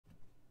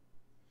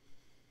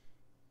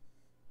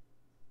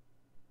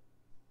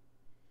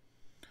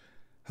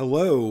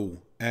Hello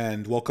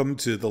and welcome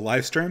to the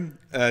live stream.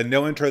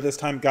 No intro this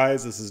time,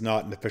 guys. This is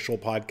not an official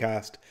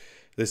podcast.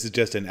 This is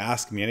just an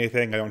Ask Me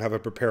Anything. I don't have a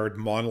prepared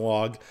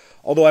monologue,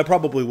 although I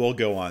probably will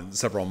go on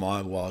several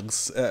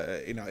monologues.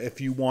 If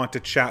you want to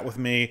chat with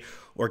me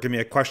or give me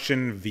a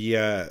question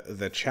via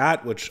the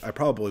chat, which I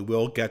probably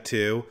will get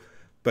to,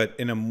 but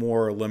in a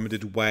more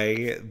limited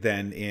way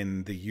than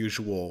in the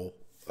usual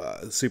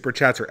super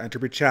chats or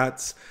entropy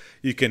chats,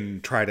 you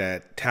can try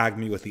to tag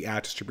me with the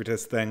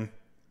 @distributist thing.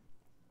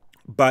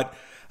 But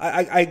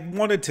I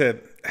wanted to,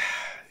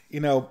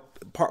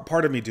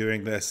 part of me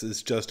doing this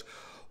is just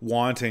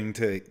wanting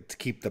to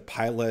keep the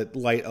pilot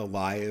light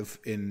alive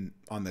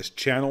on this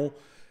channel.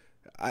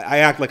 I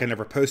act like I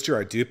never post here.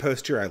 I do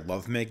post here. I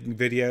love making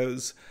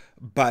videos.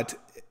 But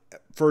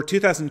for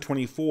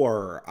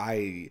 2024,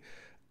 I've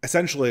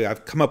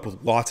come up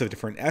with lots of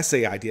different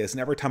essay ideas.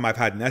 And every time I've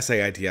had an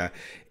essay idea,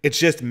 it's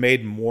just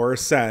made more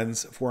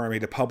sense for me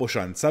to publish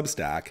on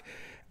Substack.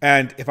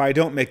 And if I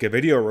don't make a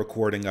video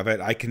recording of it,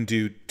 I can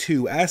do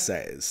 2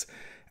 essays.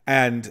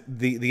 And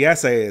the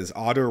essay is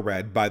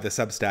auto-read by the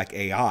Substack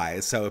AI,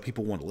 so if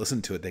people want to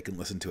listen to it, they can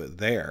listen to it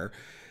there.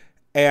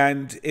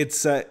 And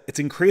it's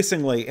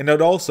increasingly, and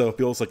it also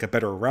feels like a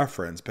better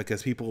reference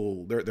because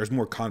there's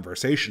more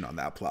conversation on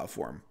that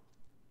platform.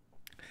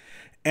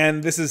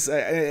 And this is,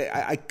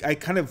 I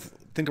kind of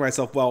think to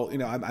myself, well,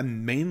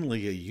 I'm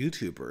mainly a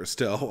YouTuber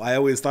still. I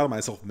always thought of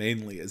myself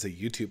mainly as a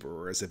YouTuber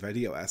or as a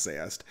video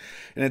essayist.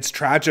 And it's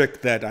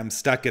tragic that I'm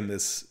stuck in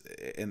this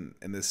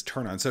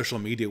turn on social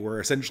media where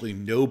essentially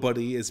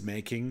nobody is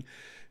making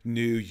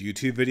new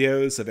YouTube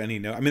videos of any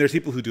note. I mean, there's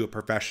people who do it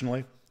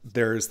professionally.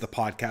 There's the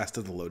podcast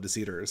of the Lotus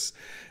Eaters.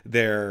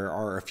 There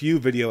are a few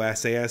video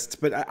essayists,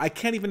 but I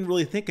can't even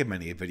really think of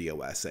many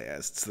video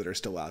essayists that are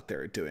still out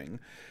there doing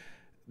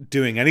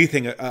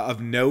anything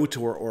of note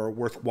or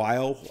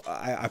worthwhile.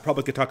 I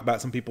probably could talk about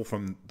some people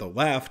from the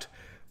left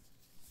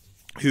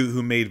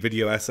who made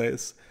video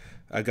essays.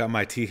 I got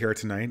my tea here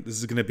tonight. This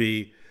is going to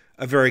be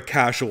a very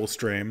casual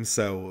stream,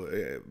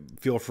 so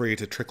feel free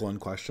to trickle in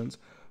questions.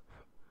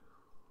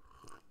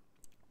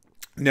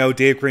 No,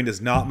 Dave Greene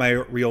is not my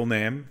real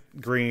name.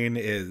 Greene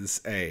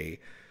is a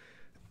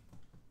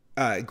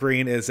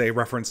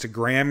reference to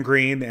Graham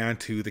Greene and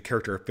to the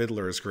character of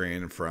Fiddler's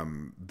Greene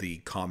from the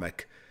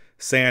comic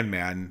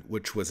Sandman,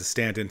 which was a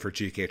stand-in for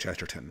G.K.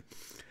 Chesterton.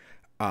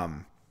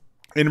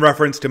 In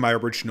reference to my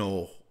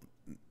original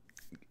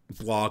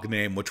blog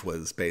name, which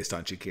was based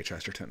on G.K.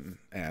 Chesterton.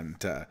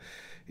 And,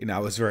 I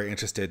was very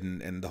interested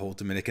in the whole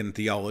Dominican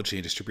theology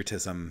and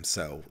distributism,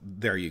 so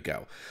there you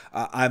go.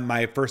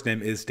 My first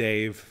name is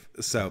Dave,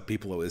 so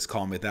people always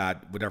call me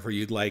that, whatever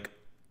you'd like.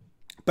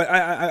 But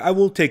I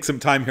will take some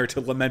time here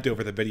to lament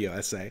over the video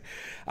essay.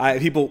 I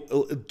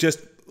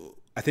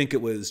think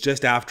it was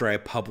just after I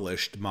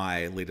published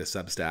my latest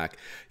Substack,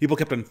 people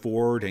kept on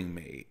forwarding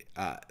me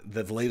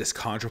the latest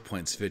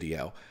ContraPoints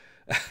video.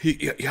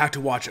 You have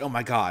to watch, oh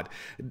my God,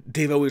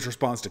 Dave always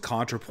responds to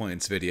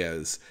ContraPoints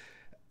videos.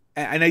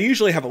 And I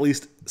usually have at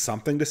least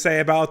something to say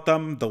about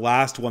them. The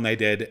last one they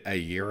did a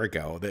year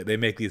ago, they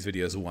make these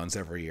videos once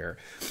every year.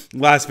 The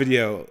last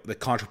video that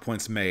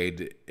ContraPoints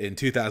made in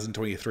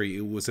 2023,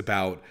 it was a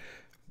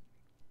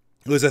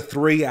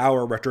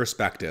 3-hour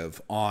retrospective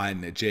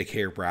on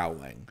J.K.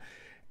 Rowling.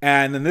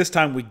 And then this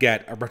time we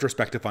get a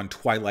retrospective on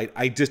Twilight.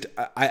 This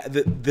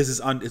is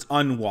it's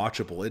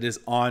unwatchable. It is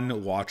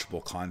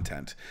unwatchable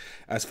content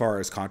as far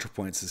as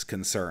ContraPoints is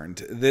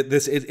concerned.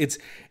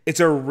 It's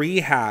a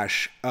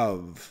rehash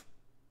of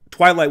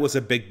Twilight. Was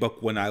a big book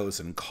when I was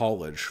in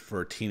college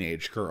for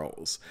teenage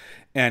girls,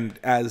 and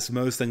as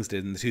most things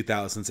did in the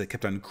 2000s, it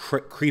kept on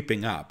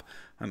creeping up.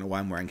 I don't know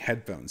why I'm wearing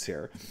headphones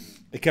here.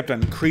 It kept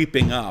on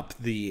creeping up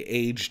the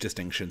age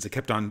distinctions. It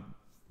kept on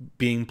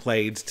being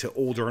played to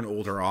older and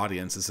older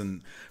audiences,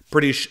 and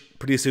pretty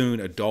soon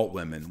adult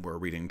women were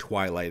reading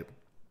Twilight.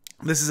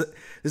 This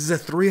is a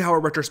 3-hour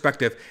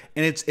retrospective,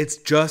 and it's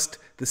just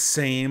the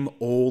same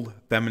old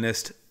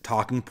feminist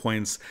talking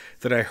points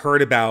that I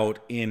heard about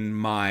in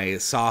my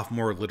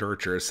sophomore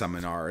literature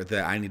seminar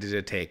that I needed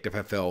to take to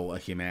fulfill a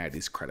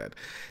humanities credit.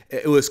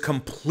 It was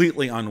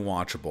completely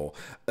unwatchable.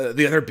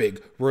 The other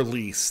big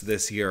release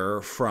this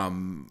year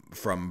from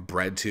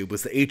BreadTube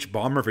was the H.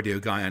 Balmer video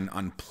guy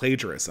on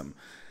plagiarism.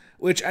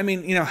 Which, I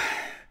mean,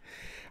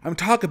 I'm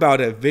talking about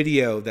a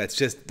video that's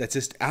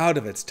just out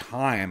of its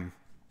time.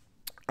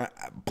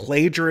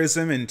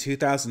 Plagiarism in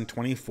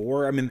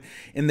 2024. I mean,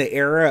 in the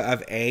era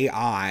of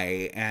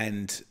AI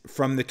and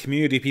from the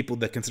community, people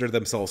that consider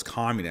themselves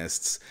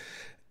communists,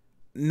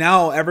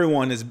 now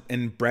everyone is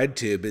in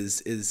BreadTube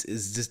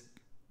is just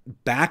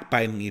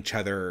backbiting each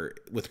other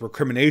with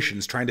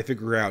recriminations, trying to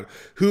figure out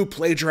who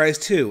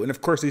plagiarized who. And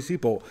of course, these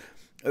people,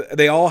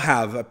 they all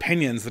have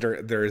opinions that are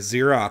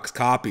Xerox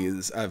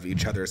copies of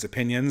each other's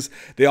opinions.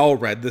 They all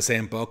read the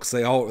same books.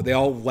 They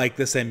all like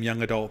the same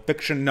young adult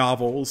fiction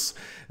novels.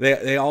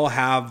 They all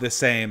have the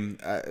same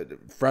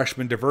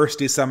freshman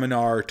diversity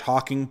seminar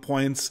talking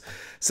points.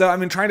 So I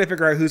mean, trying to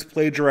figure out who's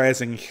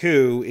plagiarizing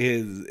who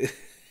is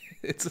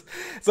It's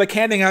like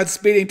handing out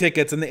speeding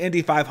tickets in the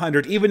Indy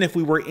 500, even if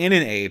we were in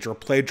an age where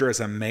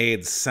plagiarism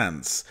made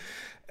sense.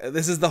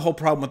 This is the whole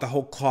problem with the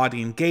whole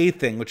Claudine Gay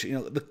thing, which,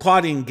 the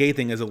Claudine Gay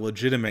thing is a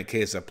legitimate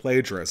case of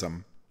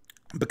plagiarism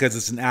because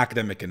it's an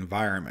academic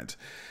environment,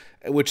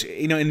 which,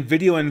 in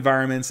video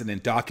environments and in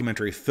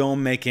documentary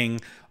filmmaking,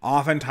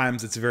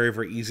 oftentimes it's very,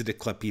 very easy to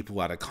clip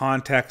people out of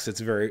context. I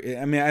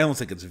don't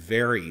think it's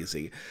very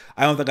easy.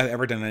 I don't think I've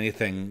ever done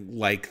anything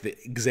like the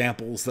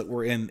examples that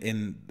were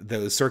in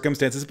those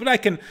circumstances, but I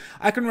can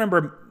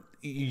remember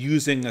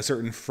using a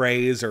certain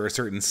phrase or a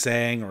certain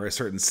saying or a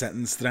certain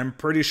sentence that I'm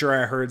pretty sure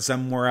I heard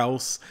somewhere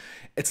else.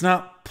 It's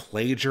not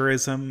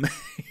plagiarism.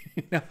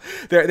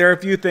 There are a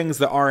few things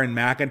that Aaron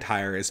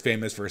McIntyre is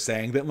famous for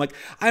saying that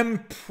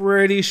I'm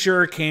pretty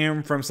sure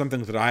came from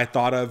something that I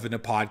thought of in a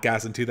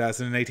podcast in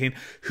 2018.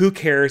 Who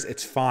cares?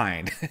 It's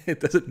fine.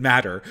 It doesn't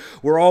matter.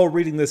 We're all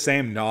reading the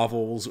same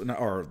novels,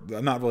 or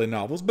not really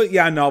novels, but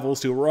yeah, novels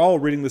too. We're all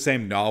reading the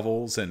same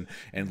novels and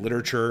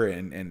literature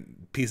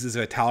and pieces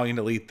of Italian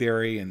elite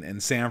theory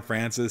and Sam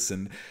Francis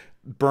and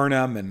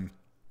Burnham and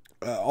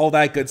all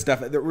that good stuff.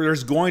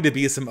 There's going to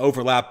be some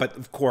overlap, but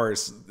of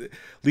course,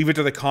 leave it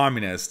to the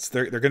communists.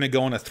 They're going to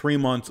go on a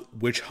 3-month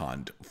witch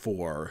hunt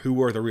for who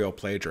were the real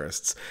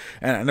plagiarists.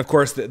 And of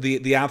course,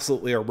 the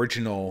absolutely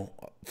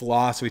original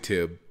Philosophy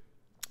Tube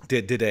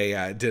did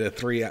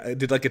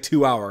like a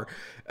 2-hour,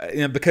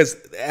 because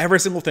every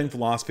single thing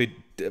Philosophy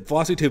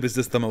Tube is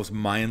just the most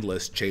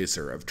mindless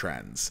chaser of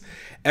trends.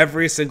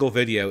 Every single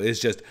video is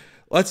just,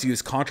 let's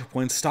use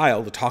ContraPoint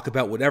style to talk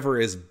about whatever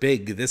is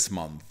big this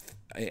month,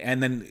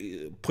 and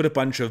then put a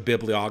bunch of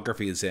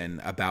bibliographies in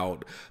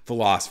about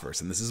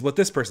philosophers. And this is what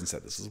this person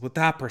said. This is what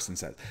that person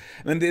said.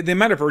 And the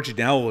amount of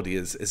originality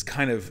is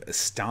kind of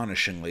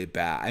astonishingly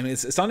bad. I mean,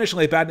 it's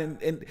astonishingly bad.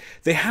 And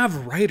they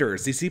have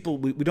writers. These people,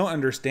 we don't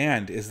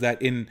understand is that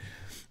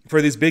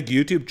for these big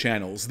YouTube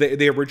channels,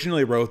 they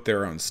originally wrote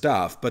their own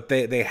stuff, but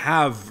they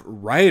have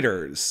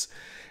writers.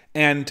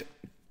 And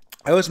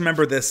I always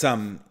remember this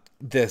woman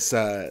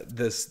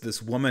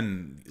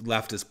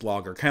leftist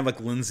blogger, kind of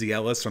like Lindsay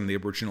Ellis from the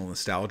original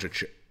Nostalgia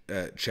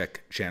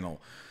Chick channel,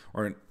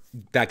 or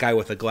that guy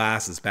with the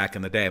glasses back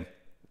in the day.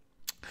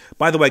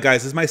 By the way,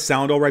 guys, is my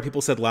sound all right?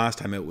 People said last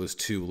time it was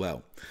too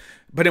low.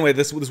 But anyway,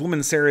 this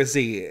woman, Sarah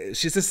Z,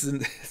 she's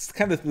it's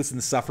kind of this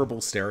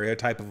insufferable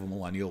stereotype of a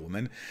millennial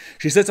woman.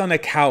 She sits on a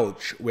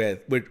couch with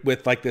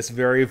like this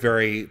very,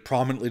 very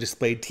prominently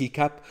displayed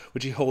teacup,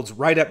 which she holds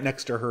right up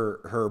next to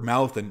her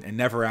mouth and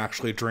never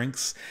actually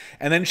drinks.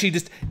 And then she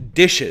just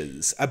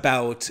dishes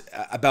about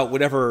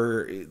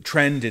whatever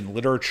trend in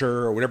literature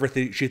or whatever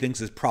she thinks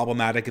is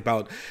problematic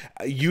about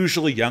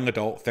usually young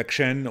adult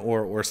fiction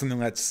or something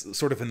that's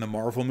sort of in the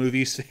Marvel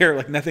movies here,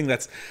 like nothing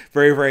that's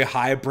very, very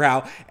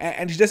highbrow.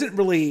 And she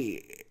doesn't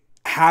really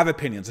have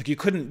opinions. Like you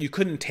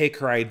couldn't take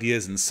her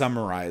ideas and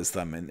summarize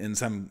them in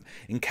some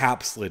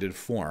encapsulated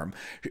form.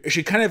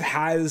 She kind of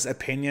has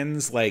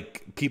opinions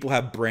like people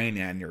have brain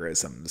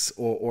aneurysms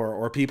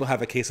or people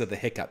have a case of the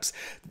hiccups.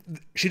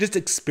 She just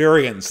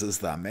experiences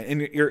them,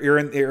 and you're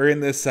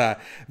in this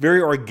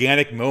very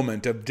organic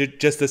moment of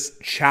just this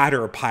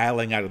chatter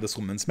piling out of this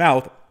woman's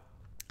mouth,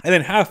 and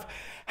then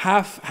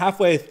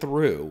halfway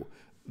through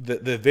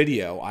the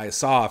video I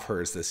saw of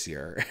hers this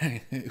year,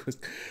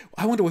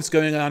 I wonder what's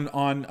going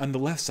on the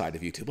left side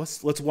of YouTube.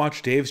 Let's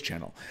watch Dave's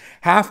channel.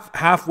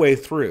 Halfway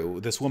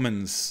through this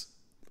woman's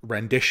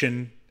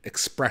rendition,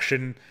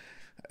 expression,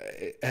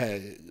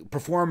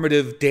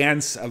 performative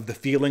dance of the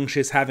feeling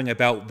she's having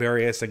about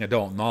various young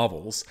adult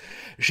novels,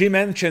 she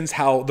mentions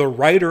how the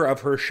writer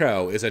of her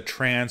show is a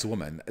trans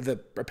woman,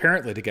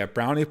 apparently to get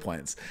brownie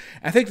points.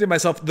 I think to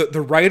myself, the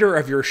writer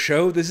of your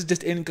show, this is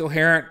just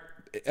incoherent,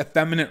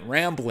 effeminate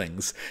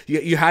ramblings.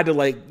 You had to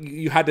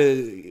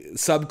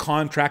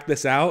subcontract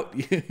this out.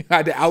 You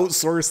had to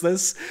outsource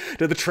this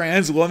to the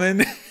trans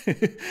woman.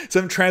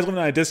 Some trans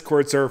woman on a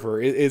Discord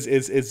server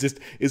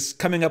is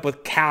coming up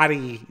with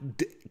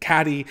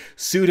catty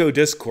pseudo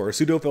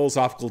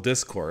philosophical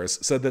discourse,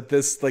 so that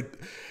this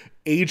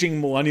aging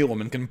millennial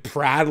woman can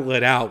prattle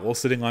it out while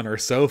sitting on her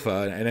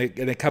sofa and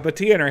a cup of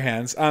tea in her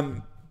hands.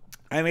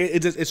 I mean,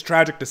 it's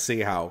tragic to see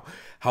how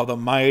the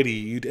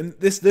mighty, and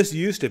this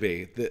used to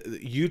be,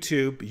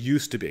 YouTube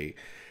used to be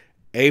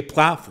a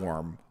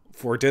platform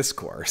for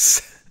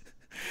discourse.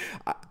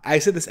 I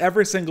said this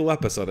every single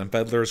episode on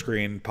Fiddler's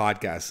Greene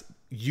podcast.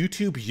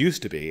 YouTube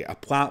used to be a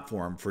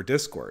platform for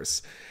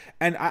discourse.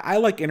 And I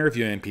like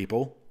interviewing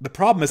people. The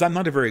problem is I'm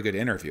not a very good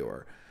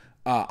interviewer.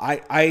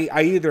 I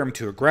either am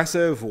too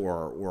aggressive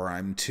or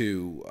I'm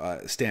too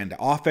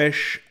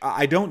standoffish.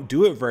 I don't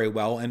do it very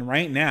well. And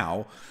right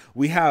now,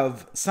 we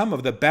have some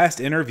of the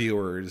best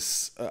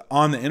interviewers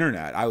on the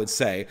internet, I would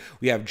say.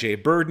 We have Jay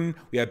Burden,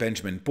 we have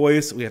Benjamin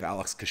Boyce, we have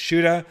Alex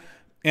Kashuta.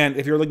 And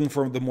if you're looking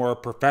for the more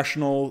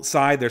professional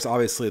side, there's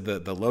obviously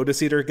the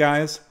Lotus Eater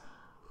guys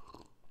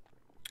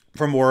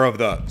for more of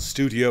the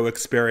studio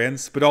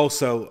experience. But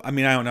also, I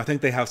mean, I don't know, I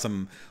think they have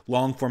some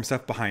long form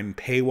stuff behind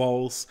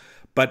paywalls.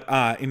 But,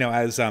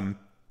 as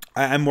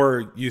I'm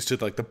more used to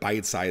like the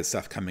bite-sized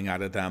stuff coming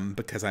out of them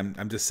because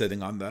I'm just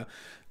sitting on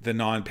the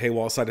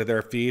non-paywall side of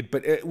their feed.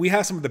 But we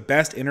have some of the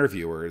best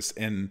interviewers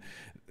in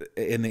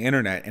the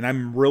internet, and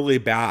I'm really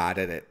bad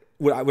at it.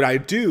 What I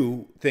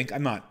do think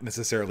I'm not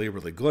necessarily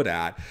really good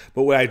at,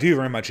 but what I do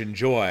very much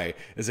enjoy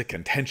is a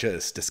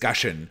contentious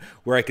discussion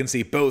where I can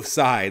see both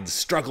sides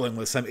struggling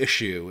with some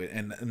issue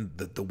and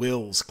the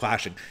wills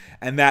clashing,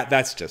 and that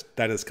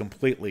is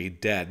completely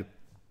dead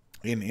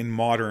in the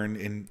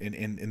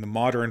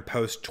modern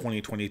post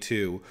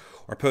 2022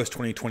 or post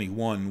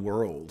 2021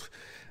 world.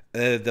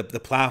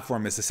 The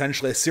platform is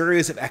essentially a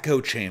series of echo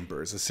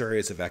chambers.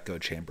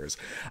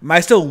 I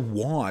still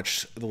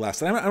watch the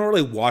last. I don't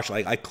really watch.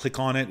 Like I click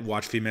on it,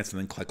 watch a few minutes,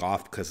 and then click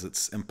off because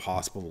it's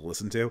impossible to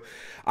listen to.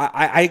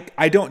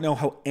 I don't know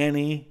how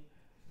any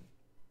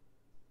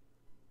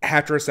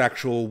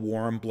heterosexual,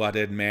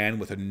 warm-blooded man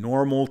with a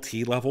normal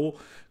T level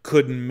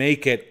could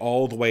make it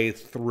all the way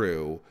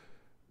through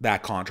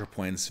that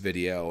ContraPoints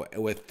video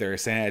with their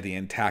sanity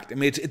intact. I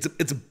mean,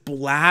 it's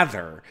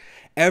blather.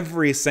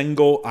 Every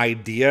single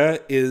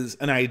idea is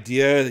an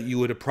idea that you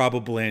would have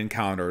probably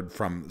encountered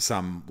from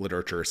some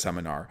literature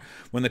seminar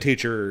when the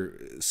teacher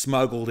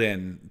smuggled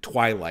in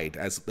Twilight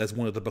as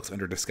one of the books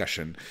under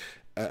discussion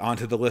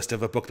onto the list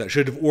of a book that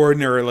should have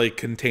ordinarily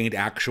contained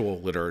actual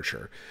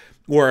literature.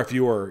 Or if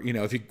you were,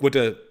 if you went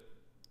to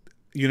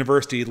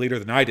university later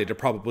than I did, it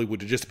probably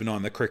would have just been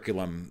on the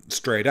curriculum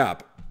straight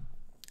up.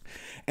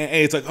 And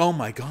it's like, oh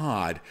my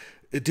God,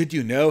 did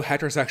you know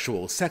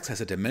heterosexual sex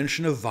has a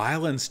dimension of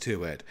violence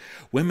to it?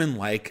 Women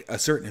like a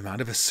certain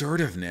amount of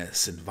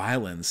assertiveness and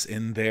violence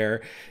in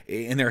their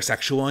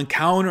sexual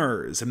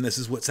encounters. And this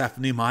is what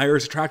Stephanie Meyer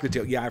is attracted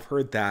to. Yeah, I've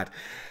heard that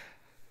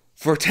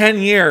for 10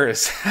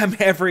 years.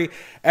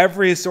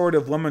 Every sort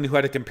of woman who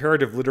had a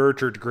comparative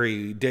literature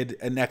degree did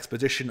an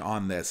exposition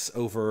on this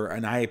over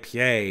an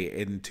IPA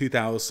in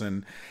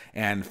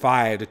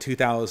 2005 to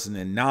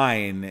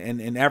 2009,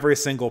 and every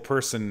single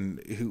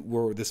person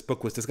where this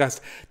book was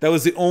discussed, that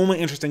was the only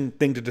interesting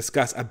thing to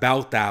discuss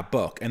about that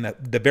book, and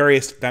the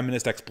various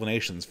feminist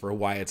explanations for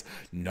why it's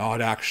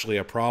not actually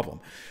a problem.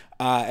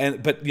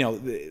 But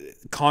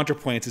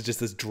ContraPoints is just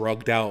this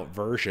drugged out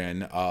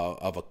version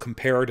of a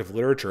comparative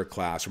literature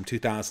class from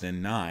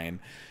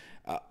 2009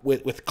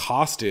 with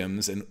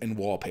costumes and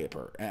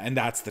wallpaper, and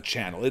that's the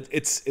channel.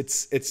 It's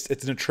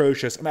an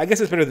atrocious. I mean, I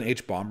guess it's better than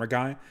H Bomber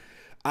Guy.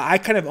 I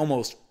kind of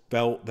almost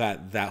felt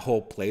that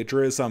whole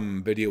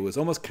plagiarism video was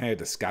almost kind of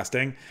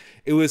disgusting.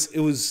 It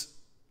was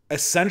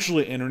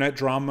essentially internet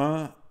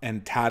drama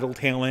and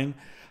tattletaling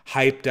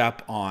hyped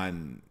up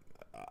on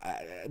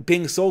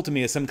being sold to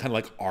me as some kind of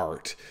like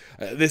art.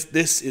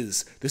 This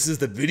is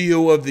the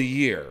video of the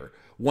year.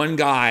 One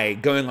guy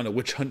going on a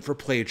witch hunt for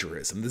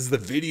plagiarism. This is the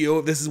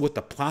video. This is what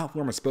the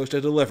platform is supposed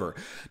to deliver.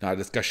 Not a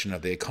discussion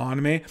of the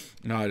economy,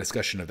 not a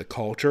discussion of the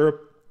culture,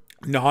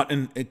 not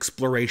an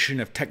exploration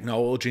of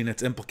technology and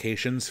its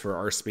implications for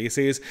our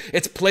species.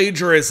 It's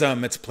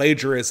plagiarism. It's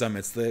plagiarism.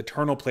 It's the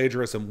eternal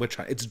plagiarism witch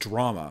hunt. It's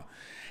drama.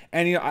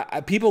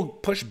 And people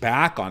push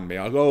back on me.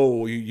 I'll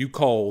go, you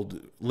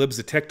called Libs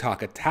of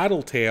TikTok a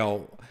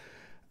tattletale,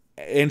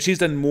 and she's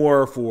done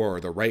more for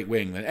the right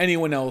wing than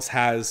anyone else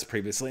has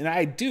previously. And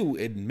I do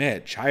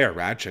admit, Chaya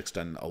Radchick's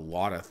done a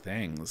lot of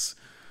things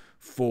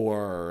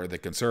for the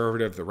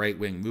conservative, the right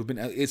wing movement.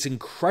 It's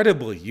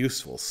incredibly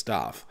useful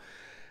stuff.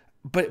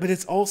 But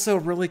it's also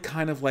really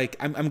kind of like,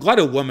 I'm glad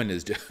a woman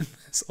is doing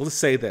this. I'll just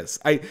say this.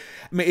 I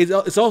mean,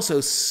 it's also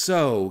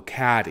so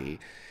catty.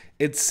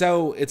 It's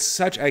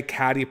such a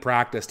catty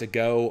practice to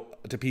go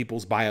to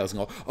people's bios and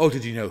go, oh,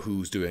 did you know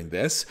who's doing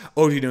this?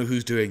 Oh, do you know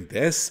who's doing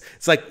this?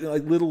 It's like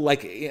little,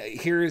 like,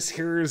 here's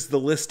the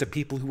list of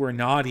people who were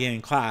naughty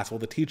in class while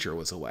the teacher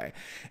was away.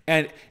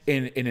 And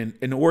in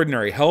an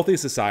ordinary healthy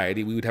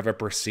society, we would have a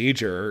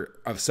procedure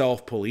of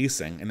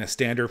self-policing and a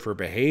standard for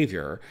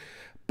behavior.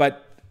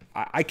 But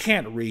I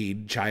can't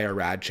read Chaya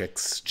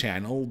Radchick's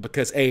channel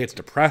because A, it's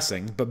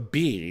depressing, but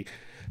B,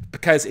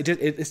 because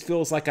it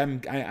feels like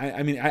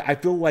I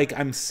feel like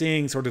I'm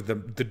seeing sort of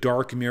the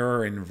dark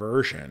mirror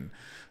inversion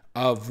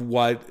of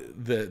what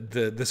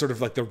the sort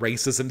of like the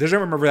racism. Did you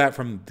remember that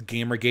from the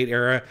Gamergate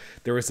era?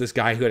 There was this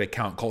guy who had an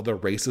account called the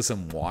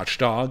Racism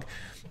Watchdog.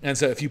 And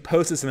so if you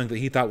posted something that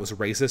he thought was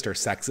racist or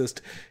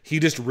sexist, he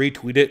just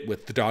retweet it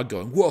with the dog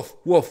going, woof,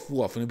 woof,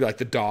 woof. And it'd be like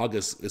the dog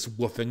is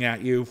woofing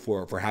at you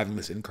for having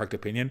this incorrect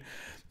opinion.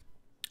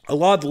 A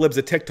lot of the libs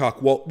of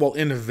TikTok, while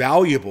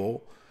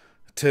invaluable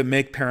to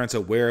make parents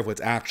aware of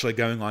what's actually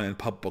going on in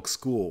public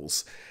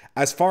schools,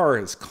 as far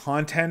as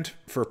content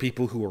for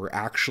people who are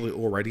actually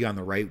already on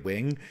the right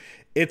wing,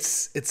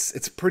 it's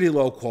pretty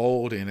low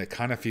quality, and it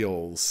kind of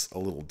feels a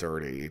little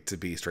dirty, to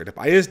be straight up.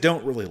 I just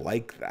don't really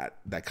like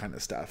that kind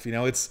of stuff.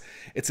 It's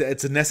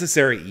a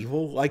necessary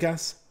evil, I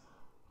guess.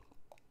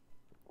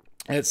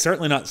 And it's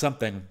certainly not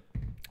something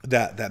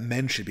that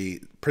men should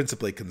be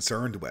principally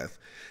concerned with.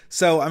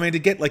 So, I mean, to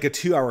get like a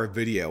 2-hour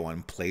video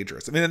on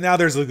plagiarism, I mean, now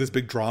there's like this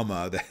big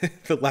drama that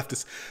the left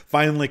has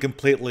finally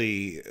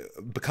completely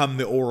become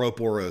the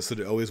Ouroboros that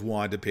it always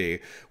wanted to be,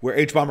 where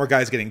H-Bomber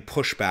Guy is getting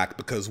pushback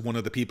because one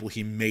of the people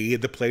he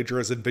made the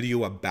plagiarism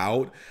video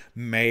about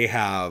may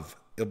have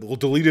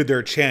deleted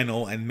their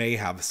channel and may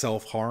have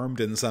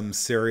self-harmed in some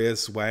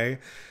serious way,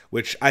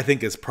 which I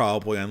think is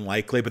probably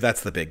unlikely, but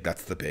that's the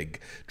big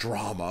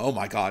drama. Oh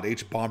my God,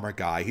 H-Bomber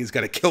Guy, he's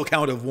got a kill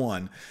count of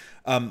 1.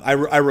 I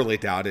really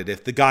doubt it.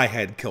 If the guy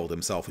had killed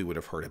himself, we would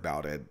have heard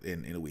about it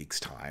in a week's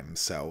time.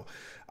 So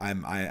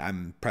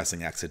I'm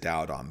pressing X of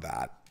doubt on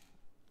that.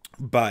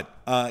 But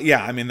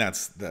yeah, I mean,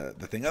 that's the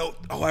thing. Oh,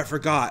 I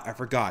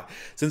forgot.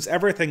 Since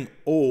everything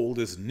old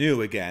is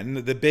new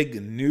again, the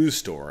big news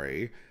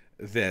story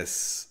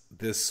this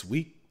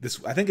week,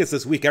 I think it's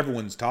this week,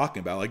 everyone's talking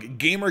about, like,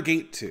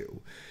 Gamergate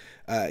 2.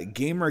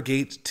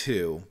 Gamergate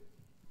 2.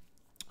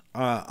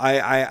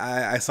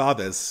 I saw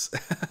this.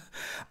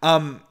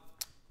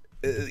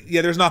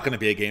 Yeah, there's not going to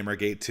be a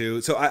Gamergate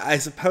 2. So I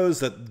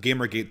suppose that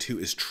Gamergate 2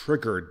 is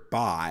triggered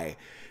by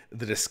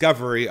the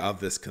discovery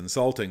of this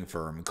consulting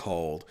firm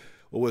called,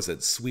 what was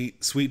it?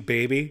 Sweet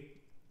Baby?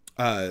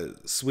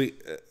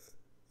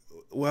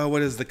 Well,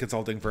 what is the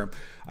consulting firm?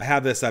 I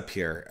have this up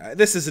here.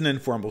 This is an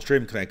informal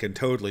stream because I can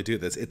totally do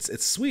this.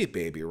 It's Sweet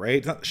Baby, right?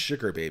 It's not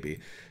Sugar Baby.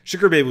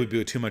 Sugar Baby would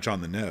be too much on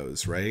the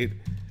nose, right?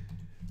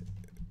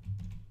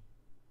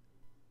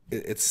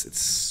 It's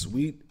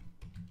Sweet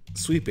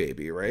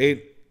Baby,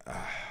 right?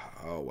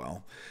 Oh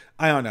well,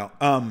 I don't know.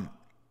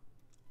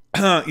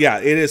 Yeah,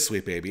 it is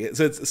Sweet Baby.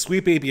 So it's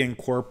Sweet Baby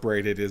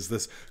Incorporated is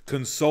this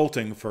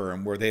consulting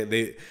firm where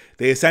they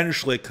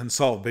essentially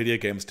consult video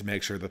games to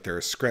make sure that their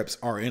scripts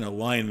are in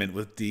alignment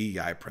with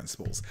DEI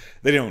principles.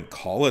 They don't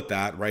call it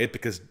that, right?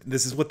 Because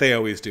this is what they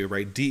always do,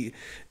 right? The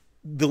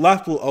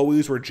left will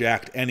always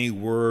reject any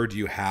word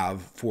you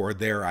have for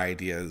their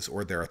ideas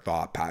or their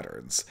thought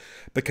patterns,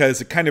 because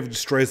it kind of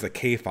destroys the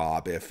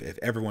kayfabe if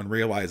everyone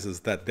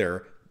realizes that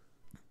they're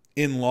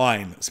in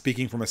line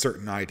speaking from a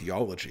certain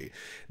ideology.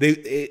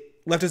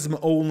 Leftism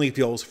only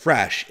feels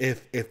fresh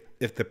if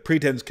the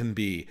pretense can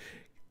be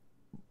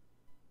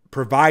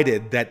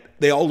provided that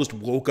they all just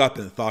woke up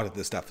and thought of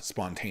this stuff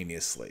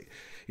spontaneously.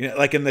 You know,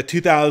 like in the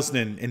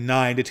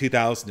 2009 to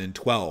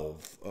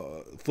 2012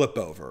 flip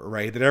over,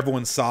 right? That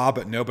everyone saw,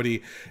 but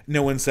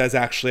no one says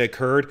actually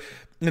occurred.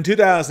 In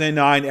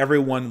 2009,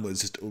 everyone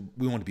was just,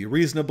 we want to be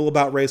reasonable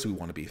about race. We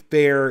want to be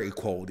fair,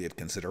 equality of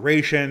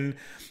consideration.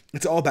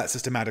 It's all about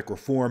systematic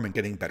reform and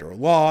getting better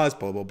laws,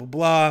 blah, blah, blah,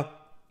 blah.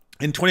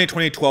 In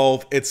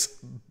 2012,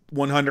 it's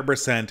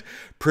 100%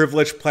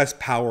 privilege plus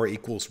power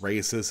equals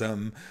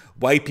racism.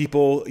 White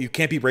people, you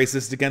can't be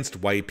racist against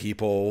white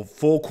people.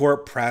 Full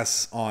court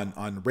press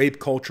on rape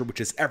culture,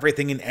 which is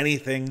everything and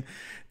anything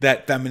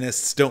that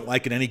feminists don't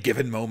like at any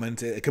given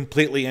moment.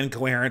 Completely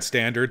incoherent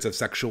standards of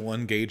sexual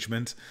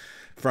engagement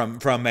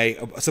from a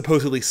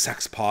supposedly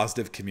sex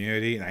positive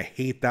community, and I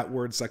hate that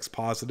word, sex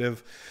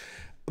positive.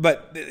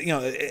 But you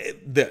know,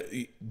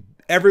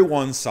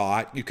 everyone saw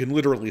it. You can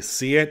literally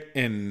see it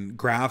in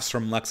graphs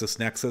from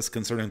LexisNexis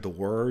concerning the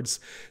words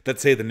that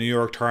say the New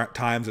York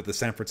Times or the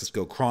San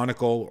Francisco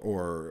Chronicle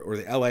or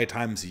the LA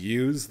Times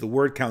use. The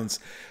word counts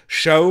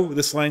show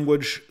this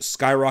language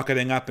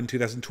skyrocketing up in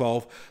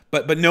 2012,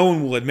 but no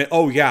one will admit,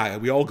 oh yeah,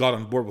 we all got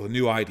on board with a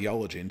new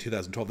ideology in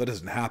 2012. That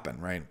doesn't happen,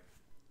 right?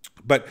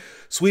 But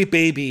Sweet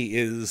Baby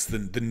is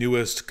the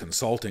newest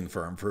consulting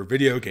firm for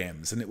video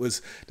games, and it was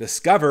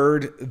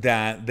discovered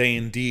that they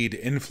indeed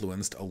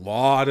influenced a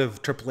lot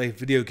of AAA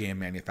video game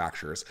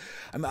manufacturers.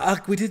 I mean,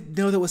 we didn't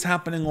know that was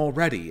happening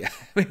already. I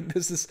mean,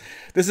 this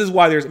is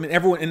why there's, I mean,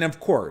 everyone, and of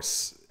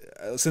course,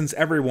 since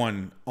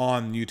everyone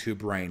on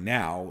YouTube right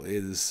now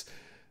is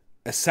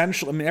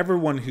essentially, I mean,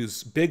 everyone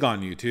who's big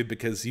on YouTube,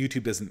 because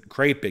YouTube doesn't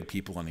create big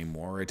people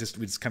anymore. We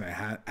just kind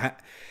of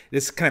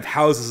this kind of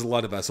houses a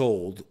lot of us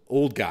old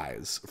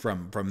guys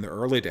from the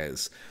early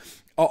days.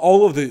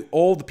 All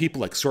the people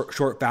like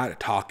Short Fat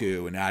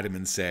Otaku and Adam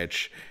and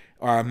Sitch,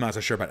 or I'm not so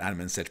sure about Adam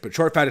and Sitch, but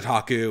Short Fat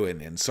Otaku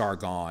and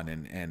Sargon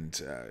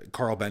and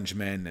Carl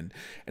Benjamin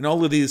and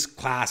all of these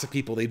class of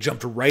people, they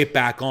jumped right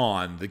back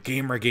on the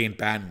Gamergate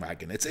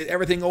bandwagon.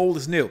 Everything old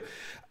is new.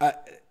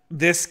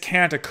 This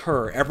can't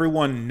occur.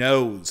 Everyone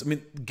knows. I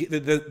mean,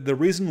 the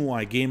reason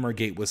why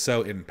Gamergate was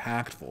so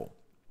impactful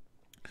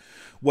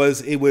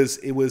was it was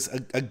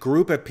a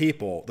group of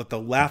people that the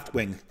left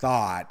wing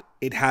thought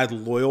it had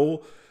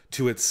loyal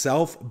to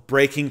itself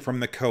breaking from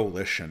the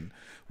coalition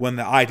when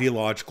the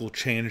ideological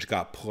change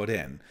got put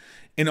in.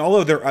 In all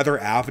of their other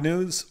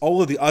avenues,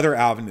 all of the other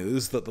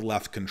avenues that the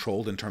left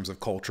controlled in terms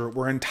of culture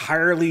were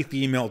entirely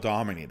female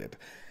dominated.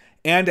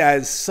 And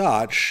as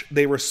such,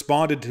 they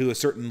responded to a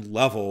certain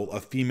level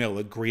of female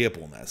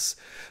agreeableness.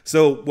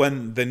 So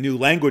when the new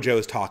language I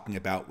was talking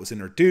about was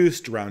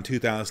introduced around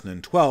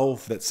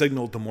 2012 that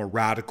signaled the more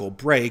radical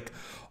break,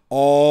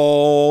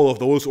 all of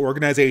those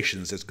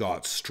organizations just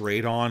got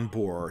straight on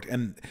board.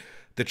 And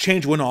the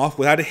change went off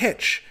without a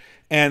hitch.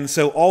 And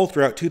so all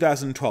throughout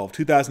 2012,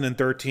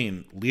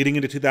 2013, leading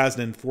into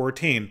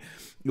 2014,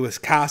 it was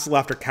castle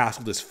after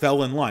castle just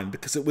fell in line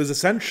because it was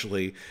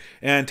essentially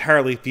an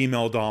entirely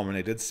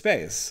female-dominated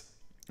space.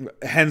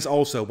 Hence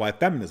also why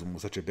feminism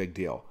was such a big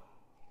deal.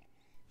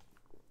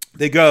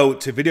 They go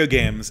to video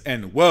games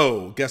and,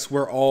 whoa, guess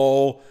where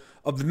all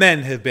of the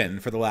men have been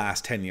for the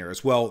last 10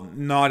 years? Well,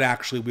 not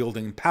actually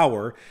wielding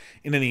power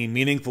in any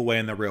meaningful way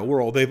in the real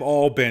world. They've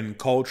all been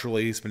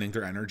culturally spending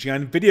their energy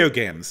on video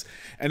games.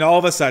 And all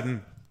of a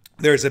sudden,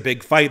 there's a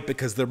big fight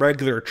because the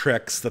regular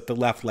tricks that the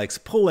left likes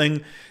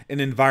pulling in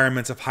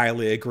environments of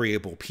highly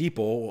agreeable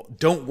people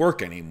don't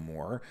work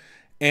anymore.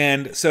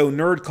 And so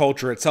nerd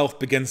culture itself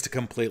begins to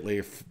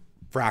completely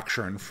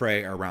fracture and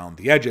fray around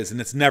the edges, and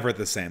it's never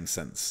the same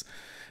since.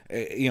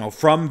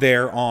 From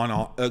there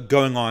on,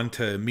 going on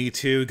to Me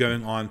Too,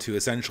 going on to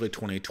essentially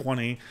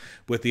 2020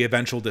 with the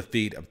eventual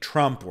defeat of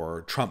Trump,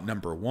 or Trump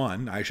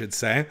 #1, I should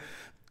say.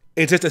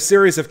 It's just a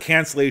series of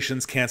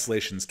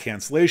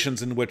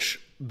cancellations in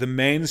which the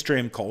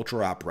mainstream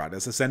cultural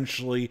apparatus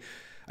essentially,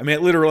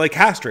 it literally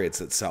castrates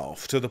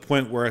itself to the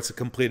point where it's a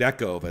complete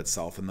echo of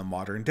itself in the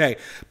modern day.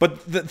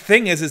 But the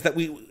thing is that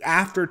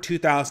after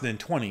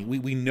 2020,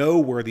 we know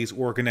where these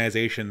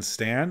organizations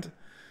stand.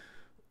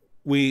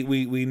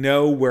 We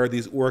know where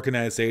these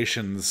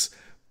organizations,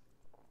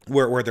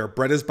 where their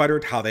bread is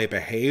buttered, how they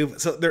behave.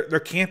 So there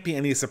can't be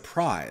any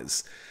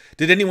surprise.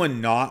 Did anyone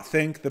not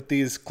think that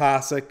these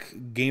classic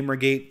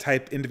Gamergate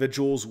type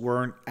individuals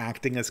weren't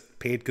acting as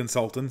paid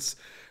consultants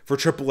for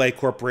AAA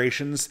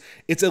corporations?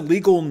 It's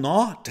illegal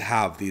not to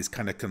have these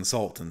kind of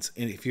consultants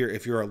if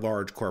you're a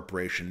large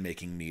corporation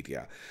making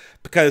media,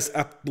 because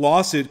a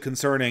lawsuit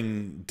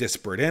concerning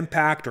disparate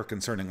impact or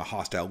concerning a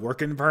hostile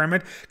work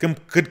environment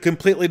could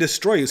completely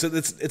destroy you. So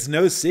it's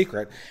no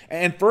secret.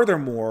 And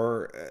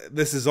furthermore,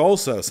 this is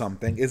also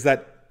something, is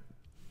that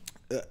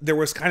there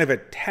was kind of a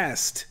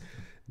test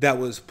that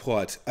was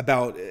put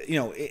about,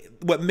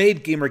 what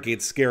made Gamergate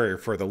scarier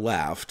for the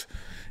left,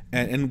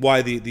 and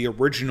why the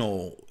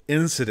original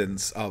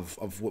incidents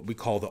of what we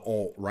call the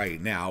alt-right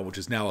now, which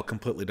is now a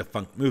completely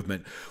defunct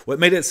movement, what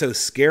made it so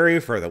scary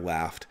for the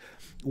left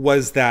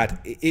was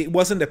that it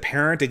wasn't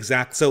apparent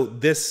so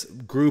this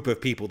group of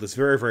people, this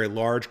very, very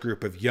large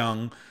group of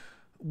young,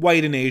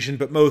 white and Asian,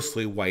 but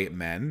mostly white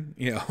men,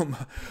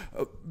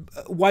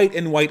 white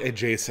and white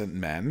adjacent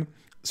men,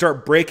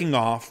 start breaking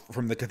off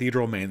from the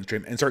cathedral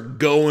mainstream and start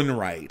going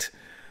right.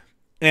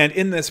 And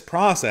in this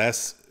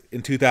process,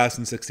 in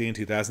 2016,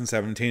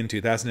 2017,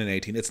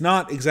 2018, it's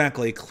not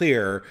exactly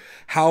clear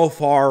how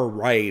far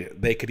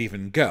right they could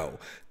even go.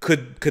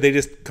 Could they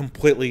just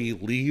completely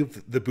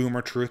leave the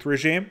boomer truth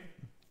regime?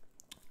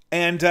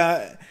 And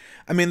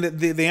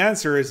the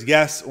answer is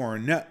yes or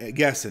no,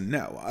 yes and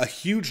no. A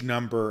huge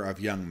number of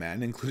young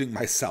men, including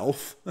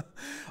myself,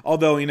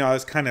 although I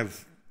was kind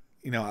of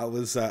I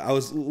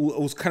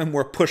was kind of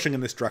more pushing in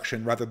this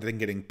direction rather than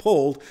getting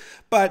pulled.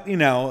 But,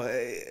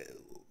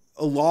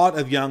 a lot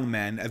of young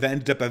men have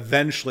ended up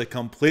eventually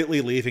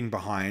completely leaving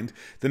behind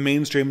the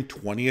mainstream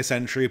 20th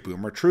century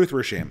boomer truth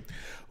regime.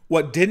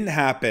 What didn't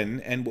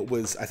happen, and what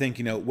was, I think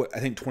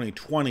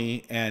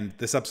 2020 and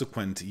the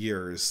subsequent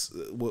years,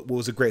 what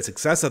was a great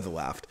success of the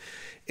left,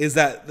 is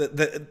that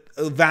the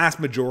vast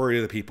majority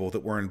of the people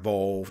that were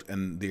involved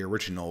in the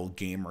original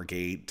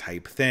Gamergate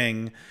type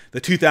thing,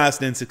 the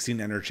 2016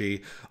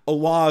 energy, a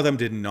lot of them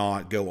did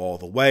not go all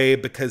the way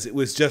because it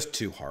was just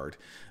too hard.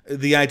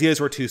 The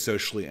ideas were too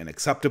socially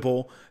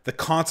unacceptable. The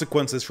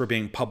consequences for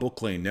being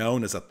publicly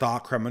known as a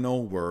thought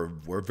criminal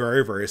were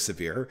very, very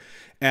severe.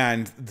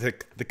 And the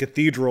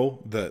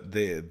cathedral,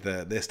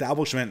 the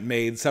establishment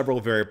made several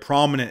very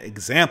prominent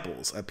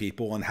examples of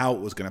people and how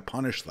it was going to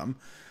punish them.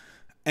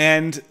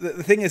 And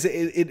the thing is,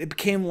 it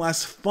became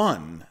less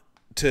fun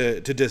to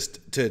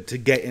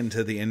get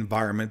into the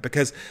environment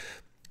because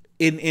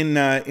in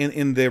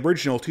the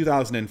original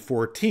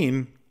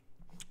 2014.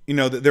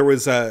 There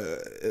was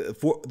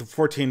the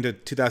 14 to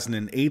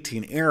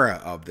 2018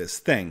 era of this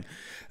thing.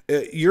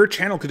 Your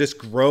channel could just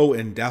grow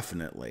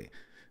indefinitely.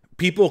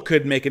 People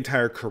could make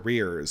entire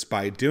careers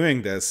by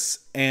doing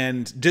this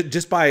and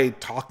just by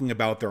talking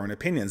about their own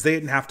opinions. They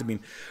didn't have to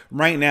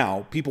right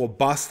now, people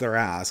bust their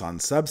ass on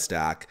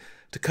Substack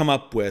to come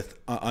up with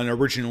an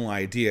original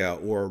idea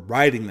or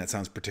writing that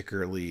sounds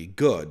particularly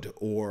good,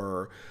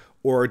 or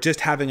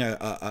just having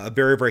a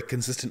very, very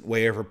consistent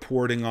way of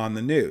reporting on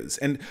the news.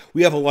 And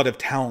we have a lot of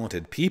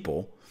talented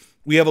people.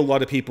 We have a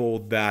lot of people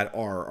that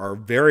are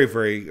very,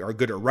 very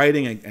good at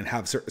writing and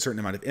have a certain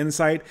amount of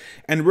insight.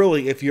 And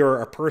really, if you're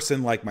a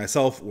person like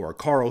myself or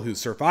Carl who's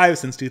survived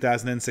since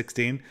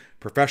 2016,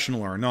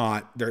 professional or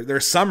not,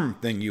 there's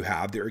something you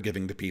have that you're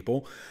giving to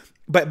people.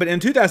 But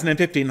in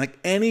 2015, like,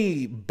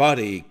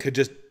 anybody could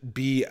just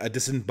be a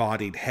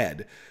disembodied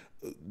head,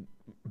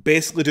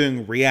 basically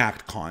doing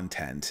React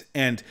content,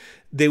 and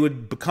they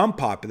would become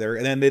popular,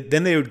 and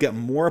then they would get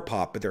more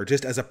popular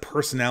just as a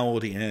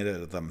personality in and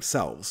of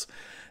themselves.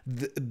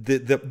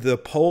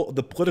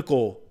 The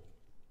political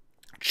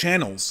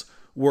channels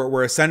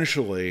were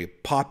essentially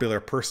popular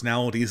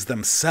personalities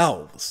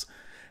themselves,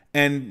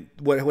 And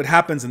what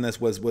happens in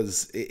this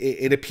was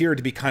it appeared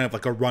to be kind of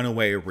like a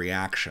runaway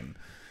reaction.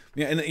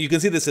 Yeah, and you can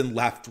see this in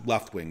left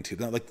wing too.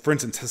 Like, for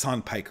instance,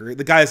 Hassan Piker,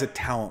 the guy is a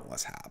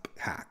talentless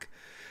hack.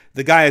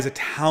 The guy is a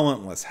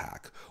talentless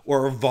hack.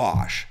 Or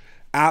Vosh,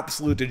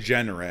 absolute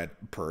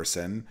degenerate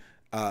person.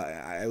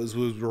 It was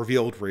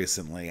revealed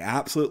recently.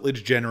 Absolutely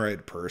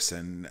degenerate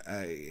person.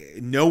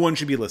 No one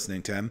should be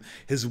listening to him.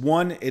 His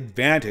one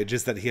advantage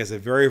is that he has a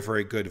very,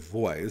 very good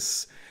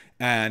voice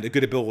and a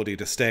good ability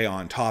to stay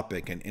on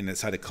topic and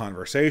inside a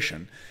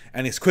conversation.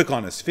 And he's quick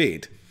on his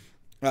feet.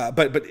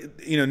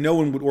 But you know, no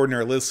one would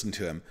ordinarily listen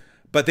to him.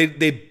 But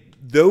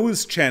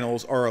those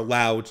channels are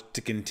allowed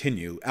to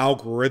continue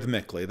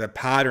algorithmically, the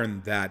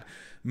pattern that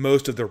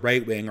most of the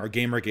right-wing or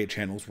Gamergate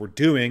channels were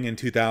doing in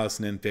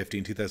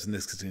 2015,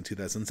 2016,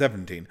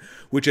 2017,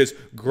 which is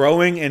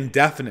growing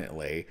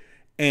indefinitely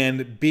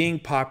and being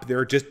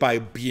popular just by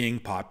being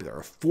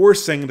popular,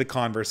 forcing the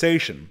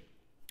conversation.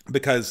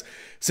 Because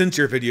since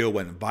your video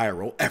went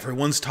viral,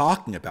 everyone's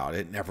talking about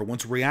it and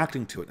everyone's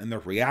reacting to it. And the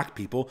React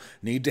people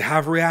need to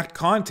have React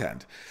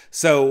content.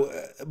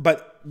 So,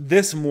 but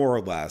this more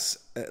or less,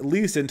 at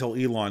least until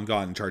Elon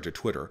got in charge of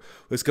Twitter,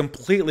 was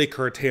completely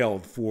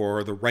curtailed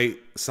for the right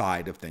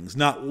side of things.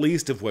 Not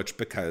least of which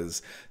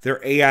because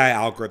their AI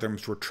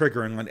algorithms were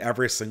triggering on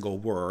every single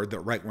word that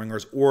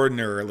right-wingers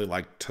ordinarily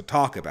like to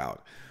talk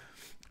about.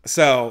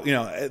 So, you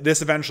know,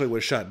 this eventually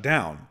was shut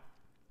down.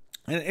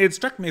 And it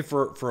struck me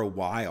for a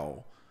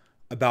while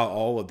about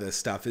all of this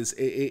stuff is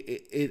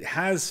it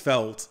has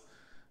felt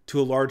to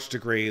a large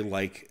degree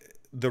like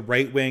the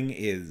right wing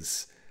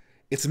it's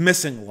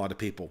missing a lot of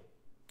people.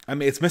 I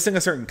mean, it's missing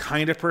a certain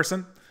kind of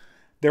person.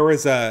 There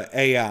was you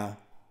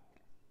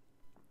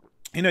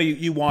know,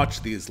 you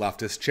watch these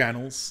leftist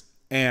channels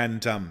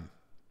and,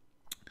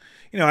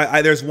 you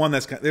know, there's one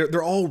that's,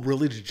 they're all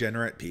really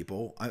degenerate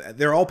people.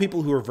 They're all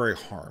people who are very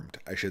harmed,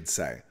 I should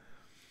say.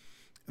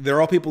 They're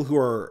all people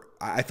who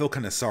I feel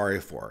kind of sorry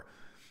for.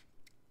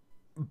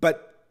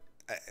 But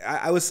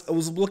I was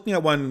looking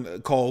at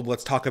one called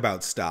Let's Talk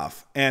About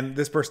Stuff. And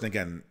this person,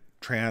 again,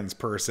 trans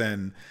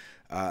person,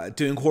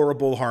 doing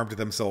horrible harm to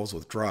themselves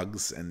with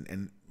drugs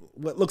and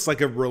what looks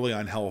like a really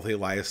unhealthy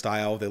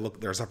lifestyle.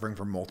 They're suffering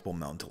from multiple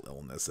mental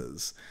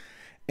illnesses.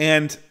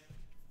 And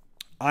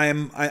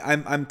I'm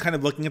kind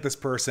of looking at this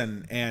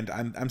person and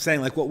I'm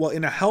saying like, well,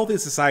 in a healthy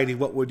society,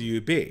 what would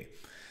you be?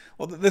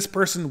 Well, this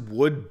person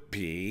would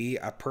be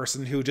a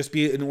person who would just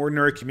be an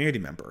ordinary community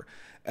member.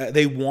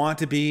 They want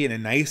to be in a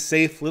nice,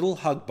 safe little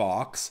hug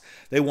box.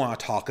 They want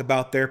to talk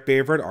about their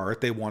favorite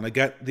art. They want to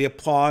get the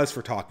applause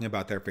for talking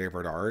about their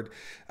favorite art.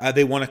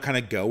 They want to kind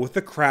of go with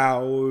the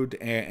crowd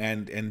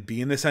and be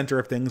in the center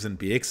of things and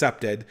be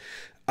accepted.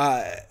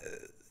 And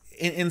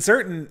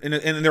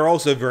they're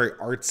also very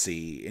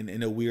artsy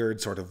in a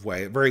weird sort of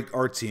way, very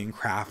artsy and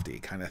crafty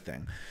kind of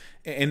thing.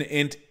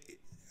 And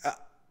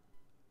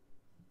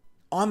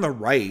on the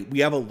right, we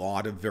have a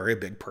lot of very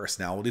big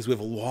personalities. We have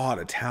a lot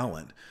of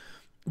talent.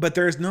 But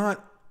there's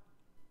not,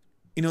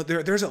 you know,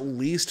 there's at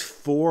least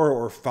 4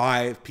 or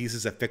 5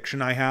 pieces of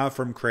fiction I have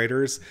from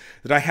creators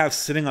that I have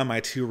sitting on my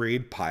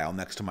to-read pile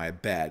next to my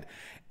bed.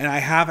 And I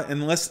haven't,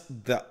 unless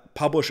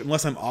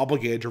I'm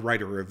obligated to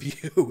write a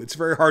review, it's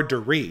very hard to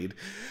read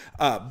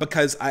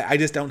because I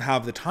just don't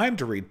have the time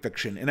to read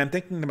fiction. And I'm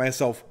thinking to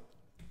myself,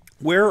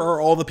 where are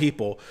all the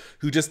people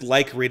who just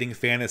like reading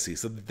fantasy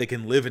so that they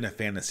can live in a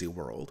fantasy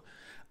world?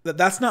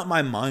 That's not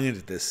my mind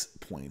at this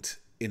point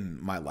in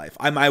my life.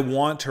 I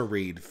want to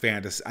read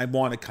fantasy. I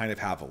want to kind of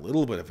have a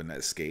little bit of an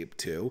escape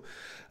too.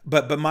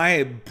 But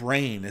my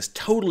brain is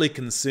totally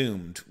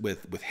consumed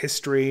with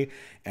history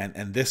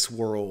and this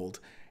world.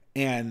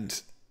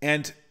 And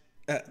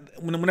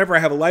whenever I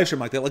have a live stream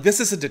like that, like this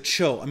isn't a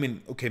chill. I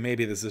mean, okay,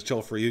 maybe this is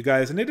chill for you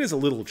guys, and it is a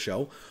little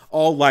chill.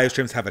 All live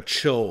streams have a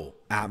chill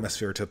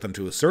atmosphere to them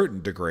to a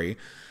certain degree.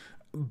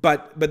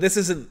 But this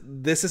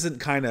isn't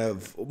kind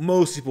of,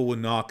 most people would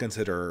not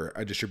consider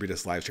a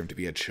distributed live stream to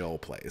be a chill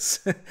place.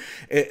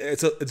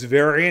 It's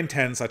very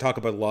intense. I talk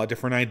about a lot of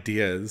different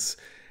ideas,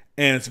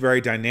 and it's very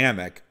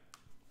dynamic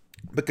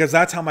because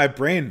that's how my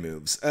brain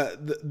moves.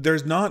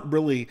 There's not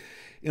really,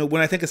 you know,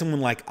 when I think of someone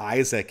like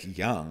Isaac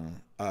Young,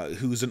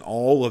 who's in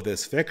all of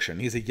this fiction,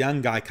 he's a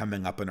young guy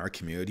coming up in our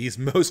community. He's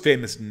most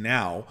famous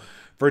now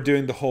for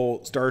doing the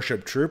whole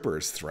Starship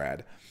Troopers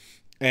thread,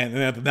 and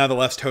now the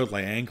left's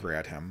totally angry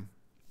at him.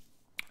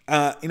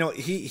 You know,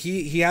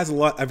 he has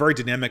a very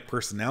dynamic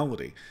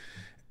personality.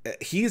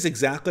 He's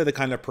exactly the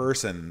kind of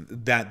person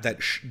that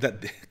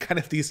kind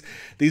of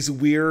these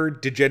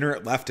weird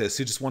degenerate leftists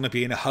who just want to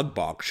be in a hug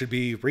box should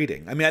be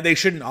reading. I mean, they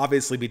shouldn't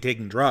obviously be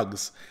taking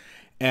drugs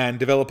and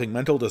developing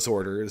mental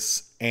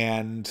disorders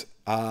and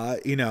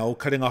you know,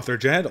 cutting off their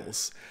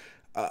genitals.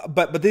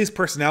 But these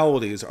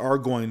personalities are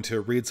going to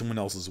read someone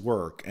else's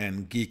work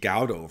and geek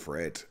out over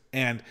it.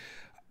 And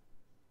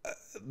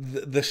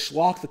the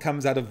schlock that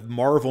comes out of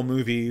Marvel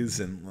movies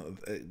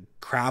and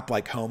crap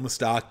like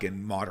Homestuck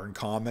and modern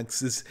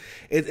comics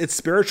it's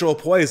spiritual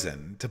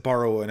poison, to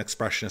borrow an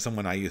expression of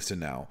someone I used to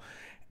know.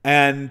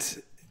 And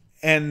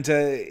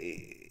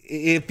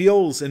it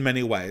feels in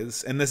many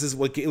ways, and this is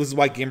why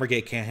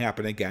Gamergate can't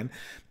happen again,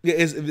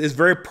 is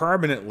very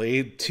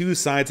permanently two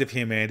sides of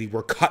humanity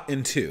were cut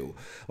in two,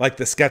 like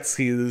the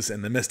Skeksis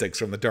and the Mystics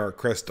from the Dark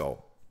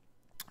Crystal.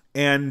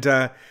 And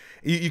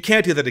you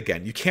can't do that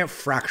again. You can't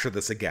fracture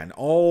this again.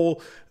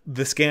 All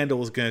the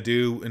scandal is going to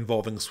do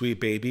involving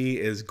Sweet Baby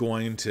is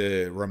going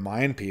to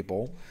remind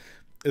people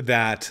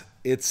that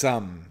it's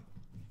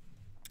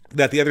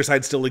that the other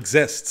side still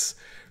exists.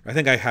 I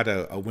think I had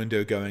a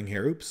window going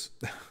here. Oops.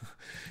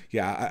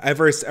 Yeah,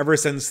 ever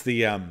since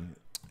the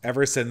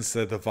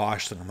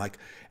Vosh thing, I'm like,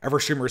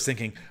 every streamer is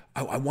thinking,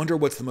 I wonder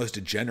what's the most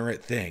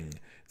degenerate thing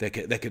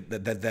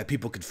that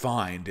people could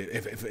find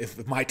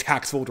if my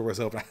tax folder was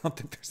open. I don't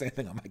think there's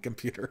anything on my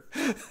computer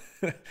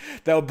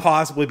that would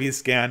possibly be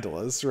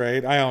scandalous,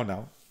 right? I don't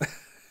know.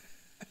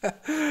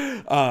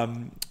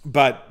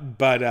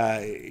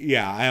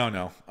 Yeah, I don't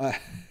know.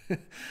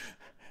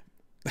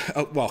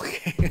 Oh, well,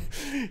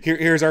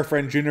 here's our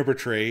friend Juniper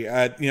Tree,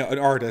 an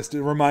artist,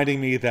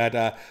 reminding me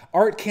that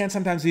art can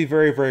sometimes be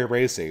very, very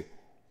racy.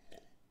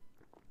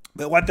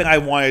 But one thing I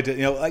wanted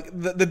to, like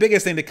the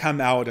biggest thing to come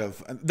out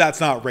of, that's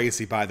not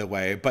racy, by the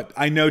way, but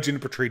I know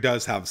Juniper Tree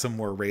does have some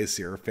more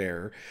racier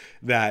fare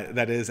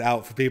that is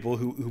out for people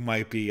who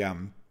might be,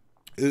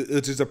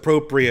 which is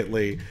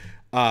appropriately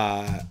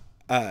done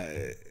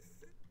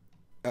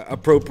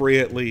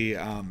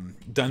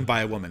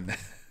by a woman.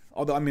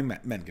 Although, I mean,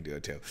 men can do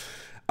it too.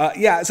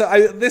 Yeah,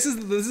 so this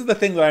is the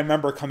thing that I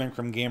remember coming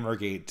from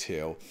Gamergate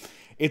too.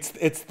 It's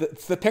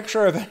the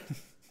picture of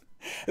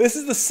this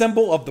is the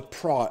symbol of the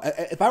prod.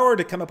 If I were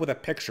to come up with a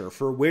picture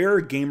for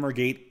where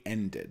Gamergate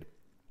ended,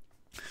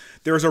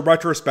 there was a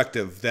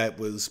retrospective that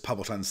was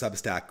published on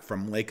Substack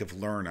from Lake of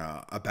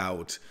Lerna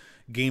about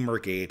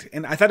Gamergate,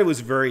 and I thought it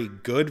was very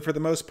good for the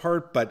most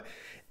part, but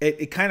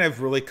it kind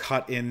of really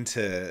cut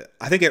into,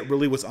 I think it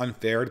really was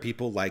unfair to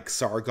people like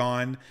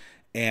Sargon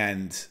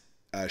and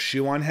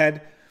Shoe on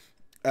Head.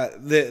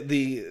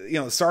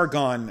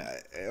 Sargon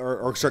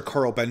or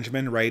Carl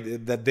Benjamin,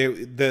 right? That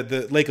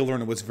the Lake of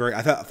Lerna was very,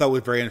 I thought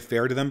was very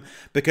unfair to them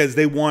because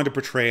they wanted to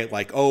portray it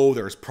like, oh,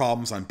 there's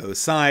problems on both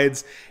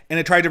sides, and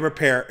it tried to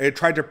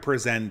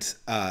present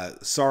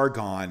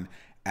Sargon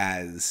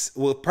as,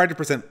 well, it tried to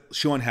present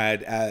Shoe on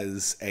Head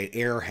as a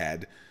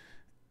airhead,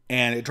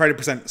 and it tried to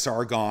present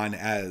Sargon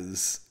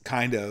as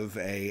kind of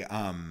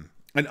an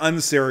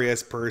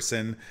unserious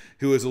person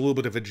who is a little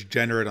bit of a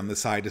degenerate on the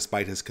side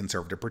despite his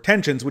conservative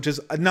pretensions, which is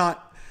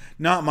not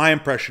my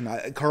impression.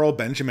 Carl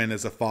Benjamin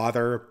is a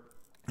father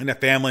and a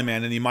family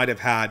man, and he might have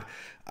had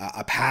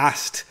a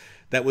past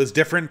that was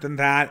different than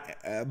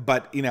that.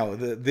 But,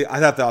 I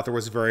thought the author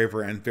was very,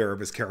 very unfair of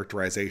his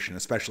characterization,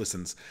 especially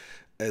since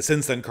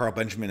then Carl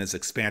Benjamin has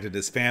expanded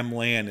his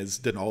family and has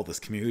done all this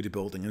community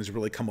building and has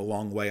really come a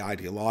long way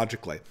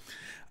ideologically.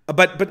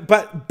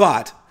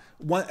 But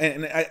one,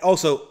 and I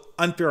also,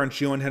 unfair on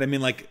Shoe on Head. I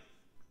mean, like,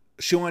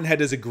 Shoe on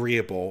Head is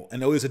agreeable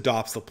and always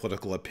adopts the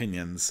political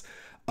opinions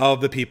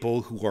of the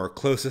people who are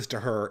closest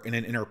to her in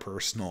an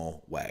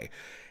interpersonal way.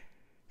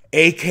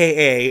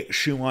 AKA,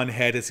 Shoe on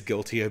Head is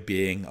guilty of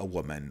being a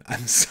woman.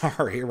 I'm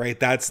sorry, right?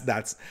 That's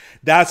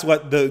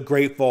what the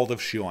great fault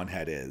of Shoe on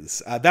Head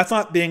is. That's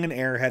not being an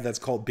airhead. That's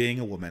called being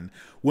a woman.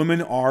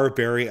 Women are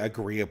very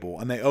agreeable,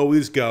 and they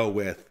always go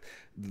with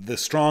the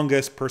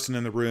strongest person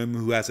in the room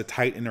who has a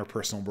tight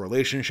interpersonal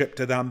relationship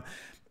to them.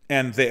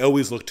 And they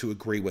always look to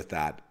agree with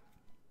that.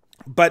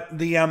 But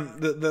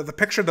the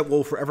picture that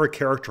will forever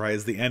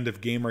characterize the end of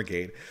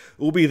Gamergate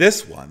will be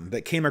this one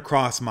that came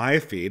across my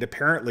feed.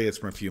 Apparently it's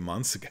from a few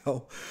months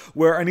ago,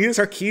 where Anita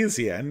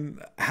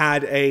Sarkeesian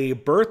had a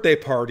birthday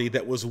party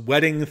that was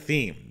wedding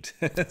themed.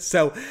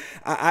 So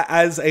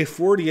as a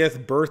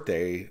 40th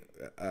birthday,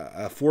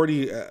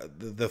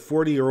 the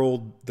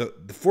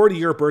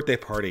 40-year birthday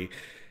party,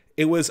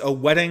 it was a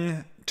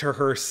wedding to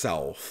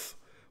herself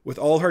with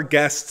all her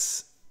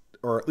guests,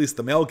 or at least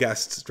the male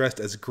guests, dressed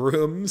as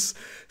grooms,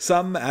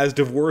 some as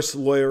divorce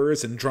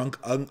lawyers and drunk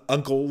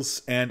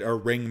uncles, and a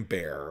ring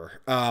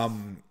bearer.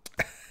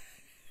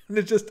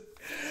 It's just,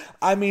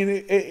 I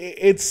mean,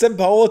 it's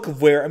symbolic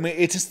of where, I mean,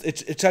 it's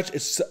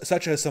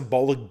such a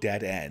symbolic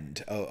dead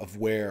end of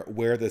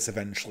where this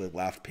eventually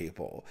left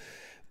people.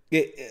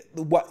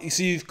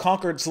 So you've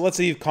conquered. So let's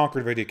say you've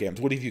conquered video games.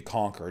 What have you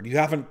conquered? You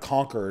haven't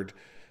conquered.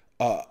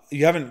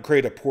 You haven't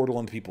created a portal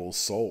into people's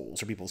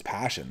souls or people's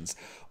passions.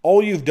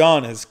 All you've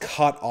done is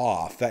cut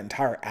off that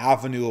entire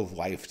avenue of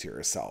life to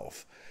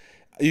yourself.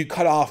 You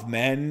cut off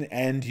men,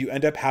 and you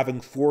end up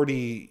having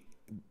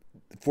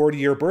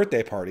 40-year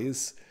birthday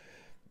parties.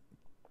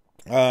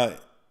 What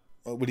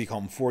do you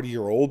call them?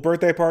 40-year-old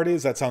birthday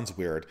parties? That sounds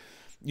weird.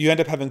 You end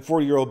up having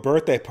 40-year-old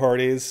birthday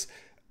parties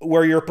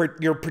where you're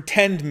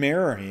pretend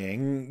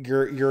marrying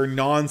your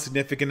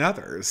non-significant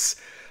others.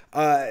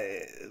 What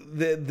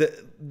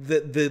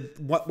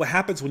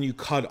happens when you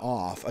cut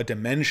off a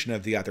dimension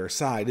of the other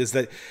side is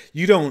that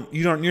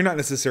you're not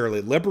necessarily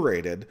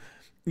liberated.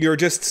 You're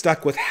just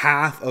stuck with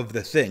half of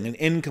the thing, an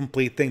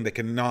incomplete thing that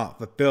cannot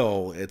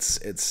fulfill its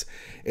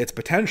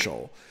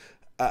potential.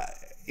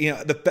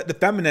 the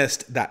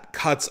feminist that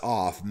cuts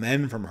off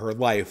men from her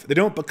life, they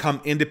don't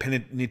become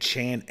independent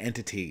Nietzschean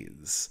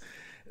entities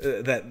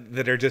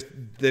that are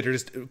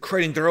just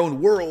creating their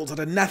own worlds out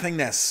of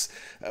nothingness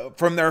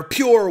from their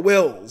pure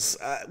wills.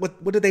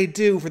 What do they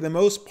do for the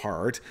most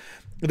part?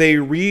 They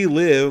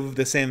relive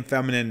the same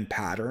feminine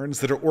patterns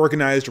that are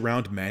organized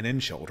around men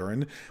and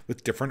children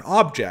with different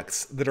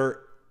objects that are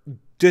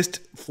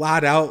just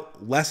flat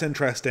out less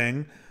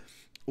interesting,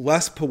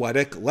 less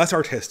poetic, less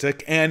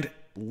artistic, and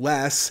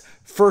less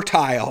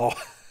fertile.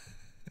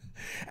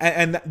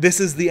 and this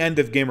is the end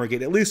of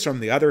Gamergate, at least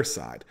from the other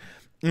side.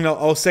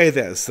 I'll say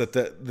this, that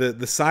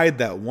the side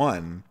that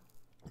won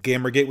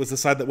Gamergate was the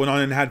side that went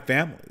on and had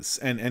families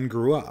and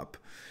grew up.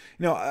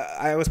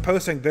 I was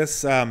posting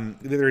this the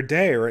other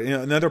day, or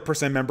another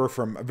person I remember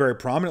very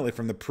prominently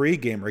from the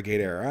pre-Gamergate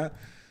era.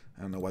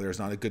 I don't know whether it's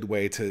not a good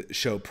way to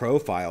show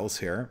profiles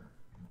here.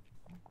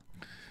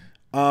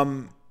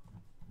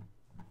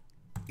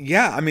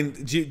 Yeah,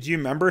 do you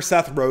remember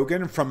Seth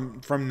Rogen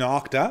from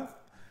Knocked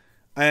Up?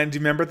 And do you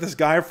remember this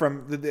guy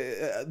from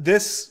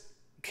this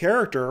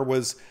character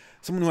was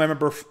someone who I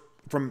remember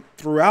from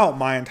throughout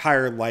my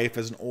entire life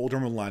as an older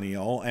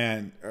millennial,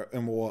 and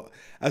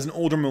as an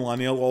older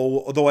millennial,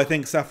 although I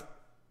think Seth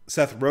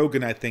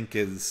Rogen, I think,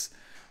 is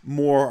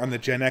more on the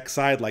Gen X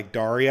side, like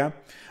Daria.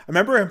 I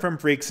remember him from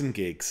Freaks and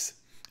Geeks.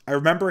 I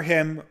remember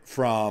him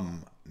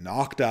from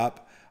Knocked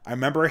Up. I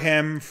remember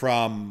him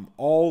from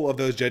all of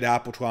those Judd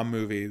Apatow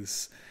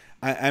movies.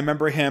 I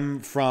remember him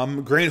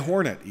from Green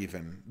Hornet,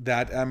 even.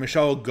 That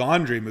Michel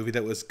Gondry movie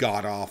that was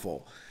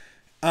god-awful.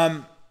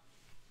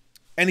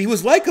 And he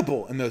was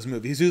likable in those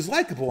movies.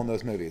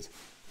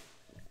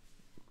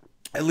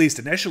 At least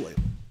initially.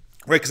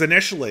 Right? Because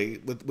initially,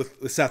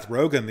 with Seth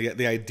Rogen,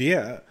 the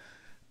idea...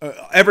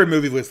 every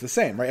movie was the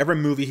same, right? Every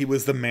movie he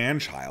was the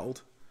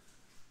man-child.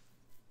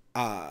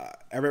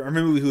 Every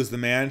movie he was the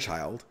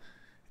man-child.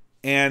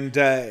 And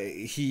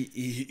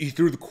he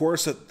through the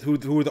course of, through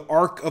the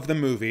arc of the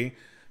movie,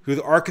 through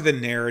the arc of the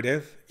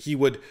narrative, he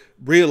would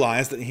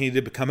realize that he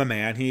needed to become a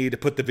man. He needed to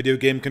put the video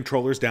game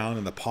controllers down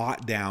and the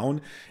pot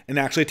down and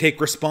actually take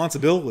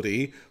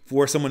responsibility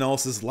for someone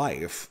else's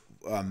life.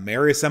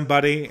 Marry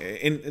somebody.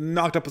 And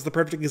Knocked Up was the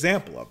perfect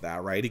example of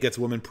that, right? He gets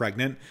a woman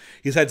pregnant.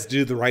 He decides to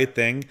do the right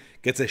thing,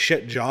 gets a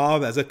shit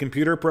job as a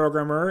computer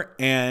programmer,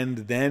 and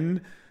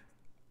then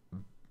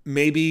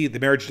maybe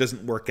the marriage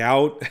doesn't work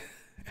out,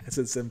 as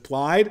it's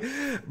implied,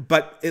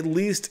 but at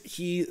least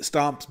he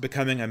stops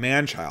becoming a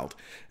man-child.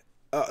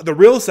 The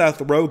real Seth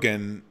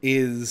Rogen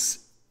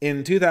is,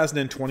 in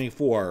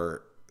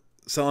 2024,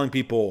 selling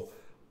people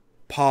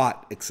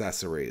pot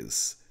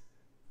accessories,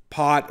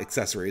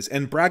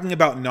 and bragging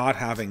about not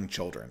having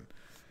children.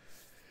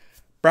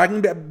 Bragging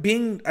about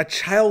being a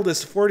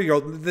childless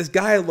 40-year-old. This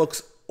guy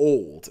looks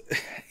old.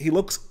 He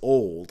looks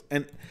old.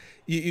 And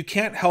you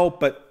can't help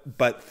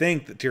but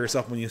think to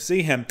yourself when you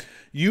see him,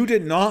 you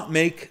did not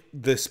make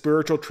the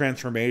spiritual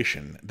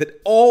transformation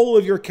that all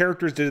of your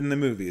characters did in the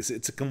movies.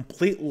 It's a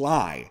complete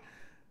lie.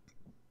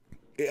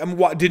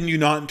 Didn't you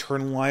not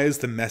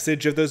internalize the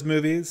message of those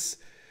movies?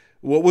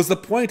 What was the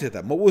point of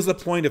them? What was the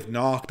point of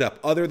Knocked Up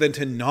other than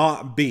to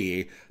not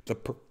be the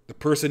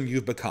person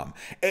you've become?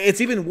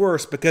 It's even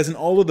worse because in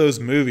all of those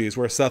movies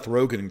where Seth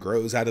Rogen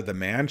grows out of the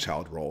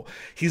man-child role,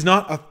 he's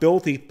not a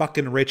filthy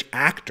fucking rich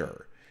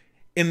actor.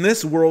 In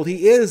this world,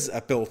 he is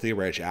a filthy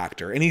rich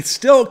actor, and he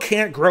still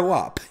can't grow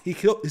up. He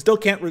still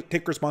can't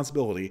take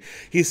responsibility.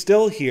 He's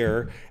still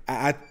here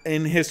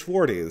in his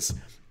 40s,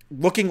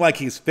 looking like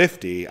he's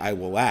 50, I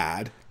will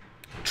add,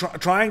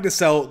 trying to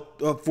sell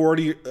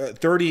 30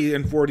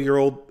 and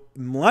 40-year-old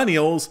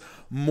millennials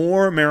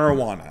more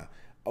marijuana,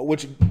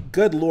 which,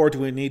 good Lord, do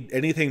we need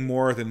anything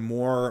more than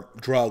more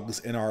drugs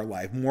in our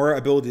life, more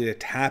ability to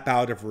tap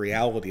out of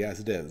reality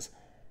as it is.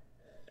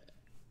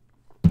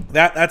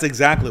 That's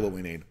exactly what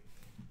we need.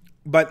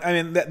 But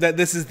I mean,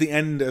 this is the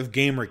end of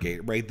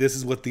Gamergate, right? This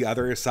is what the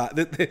other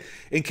side.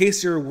 In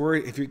case you're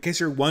worried, in case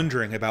you're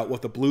wondering about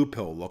what the blue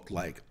pill looked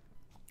like,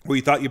 or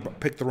you thought you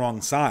picked the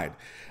wrong side,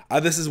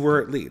 this is where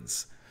it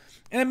leads.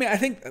 And I mean, I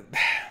think,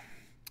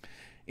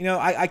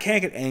 I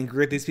can't get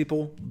angry at these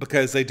people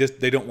because they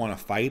don't want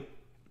to fight,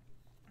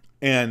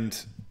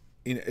 and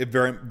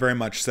very very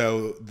much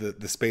so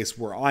the space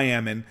where I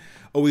am in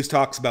always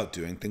talks about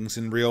doing things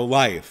in real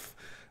life.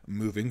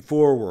 Moving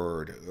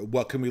forward,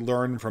 what can we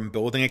learn from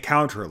building a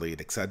counter elite,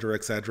 etc.,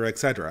 etc.,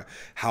 etc.?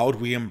 How do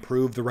we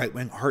improve the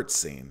right-wing art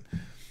scene?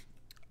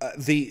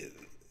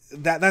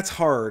 That's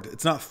hard.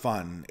 It's not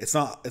fun. It's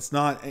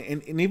not.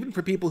 And even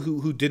for people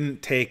who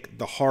didn't take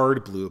the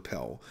hard blue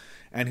pill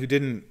and who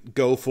didn't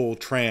go full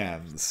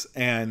trans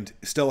and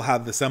still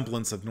have the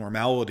semblance of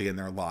normality in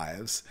their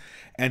lives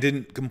and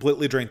didn't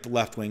completely drink the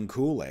left-wing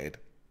Kool-Aid.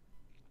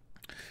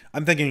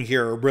 I'm thinking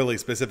here really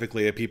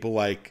specifically of people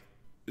like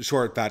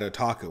Short Fat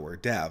Otaku or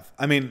Dev.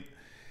 I mean,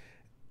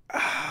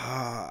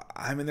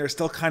 they're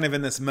still kind of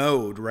in this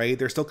mode, right?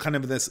 They're still kind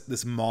of in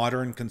this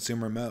modern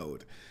consumer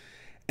mode,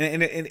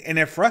 and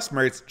it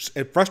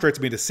frustrates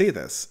me to see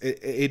this.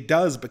 It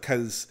does,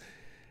 because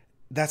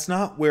that's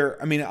not where.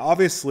 I mean,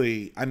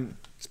 obviously, I'm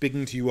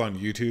speaking to you on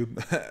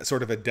YouTube,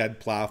 sort of a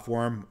dead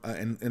platform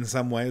in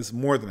some ways,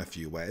 more than a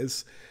few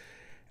ways.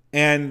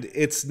 And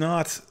it's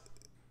not,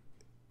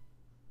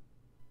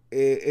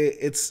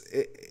 it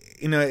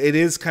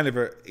is kind of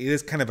a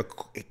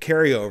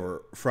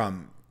carryover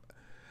from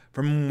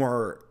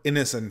more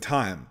innocent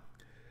time.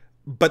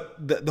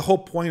 But the whole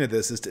point of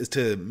this is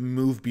to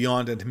move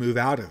beyond and to move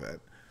out of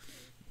it.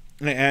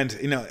 And,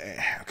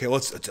 okay,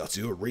 let's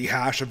do a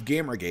rehash of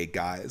Gamergate,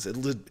 guys.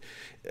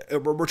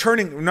 We're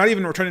not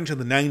even returning to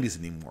the 90s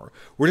anymore.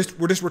 We're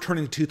just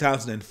returning to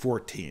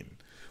 2014.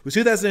 Was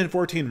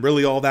 2014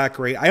 really all that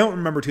great? I don't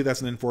remember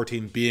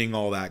 2014 being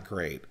all that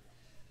great.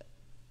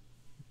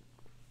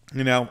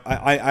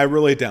 I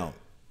really don't.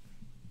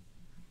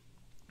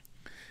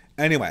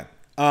 Anyway,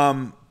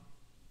 you'll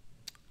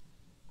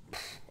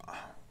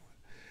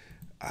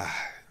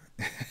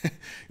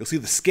see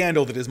the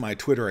scandal that is my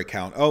Twitter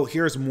account. Oh,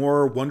 here's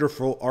more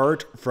wonderful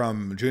art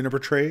from Juniper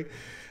Tree.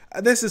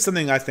 This is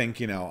something I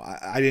think,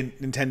 I didn't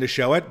intend to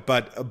show it,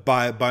 but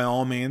by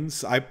all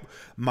means,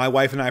 my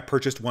wife and I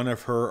purchased one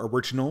of her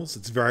originals.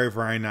 It's very,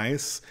 very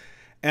nice.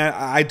 And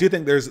I do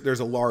think there's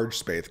a large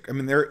space. I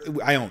mean,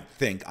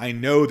 I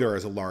know there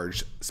is a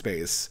large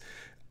space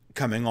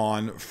coming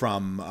on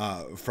from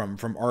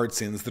art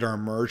scenes that are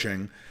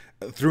emerging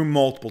through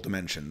multiple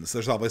dimensions.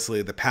 There's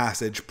obviously the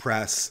Passage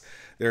Press.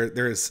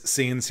 There's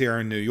scenes here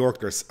in New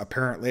York. There's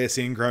apparently a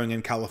scene growing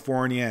in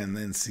California and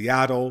in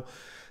Seattle.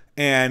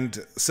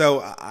 And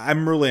so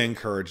I'm really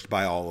encouraged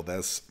by all of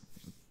this.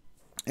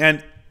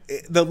 And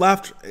the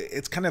left,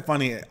 it's kind of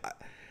funny.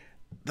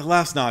 The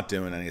left's not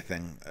doing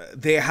anything.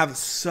 They have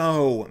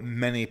so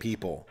many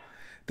people.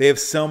 They have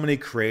so many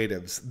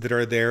creatives that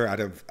are there out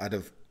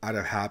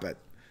of habit.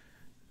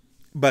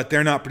 But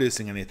they're not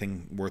producing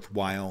anything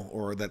worthwhile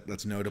or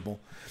that's notable.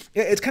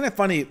 It's kind of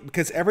funny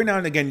because every now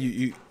and again,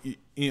 you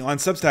on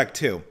Substack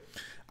too,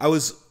 I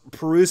was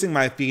perusing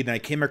my feed and I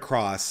came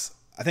across,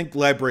 I think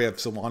Library of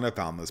Solana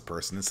found this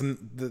person. It's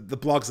the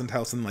blog's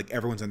entitled something like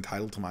 "Everyone's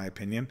Entitled to My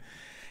Opinion,"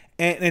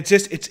 and it's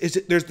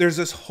there's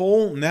this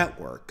whole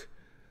network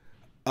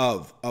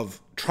of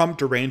Trump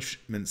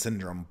derangement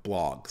syndrome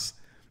blogs,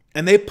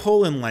 and they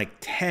pull in like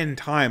 10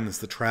 times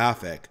the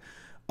traffic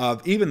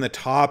of even the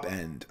top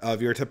end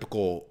of your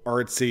typical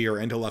artsy or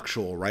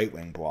intellectual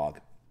right-wing blog.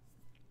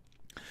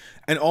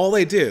 And all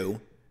they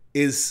do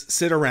is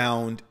sit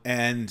around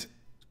and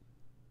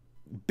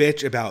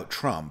bitch about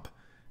Trump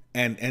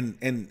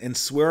and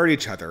swear at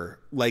each other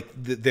like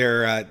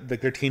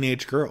they're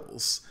teenage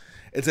girls.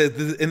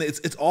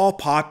 It's all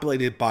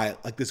populated by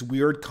like this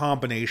weird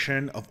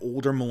combination of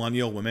older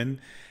millennial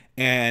women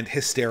and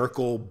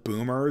hysterical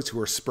boomers who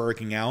are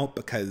spurging out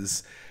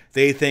because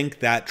they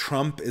think that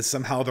Trump is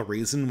somehow the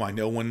reason why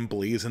no one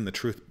believes in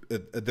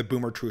the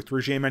boomer truth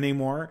regime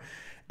anymore.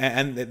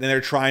 And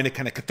they're trying to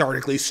kind of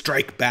cathartically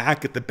strike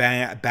back at the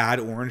bad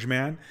orange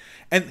man.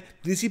 And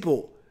these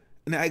people,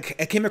 and I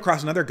came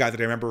across another guy that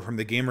I remember from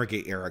the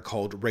Gamergate era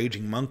called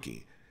Raging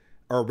Monkey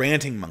or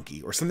Ranting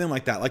Monkey or something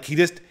like that. Like he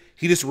just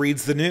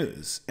reads the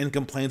news and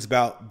complains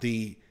about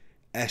the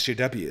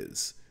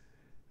SJWs.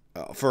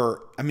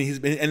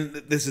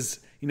 This is,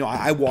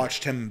 I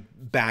watched him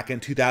back in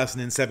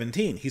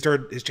 2017. He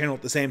started his channel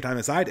at the same time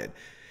as I did.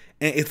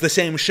 And it's the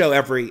same show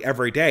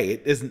every day.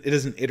 It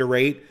doesn't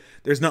iterate.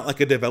 There's not like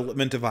a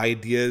development of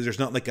ideas. There's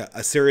not like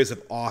a series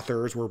of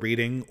authors we're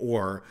reading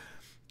or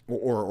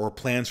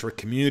plans for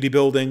community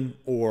building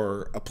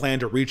or a plan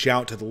to reach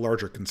out to the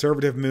larger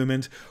conservative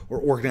movement or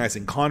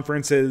organizing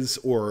conferences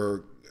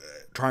or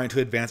trying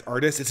to advance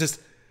artists. It's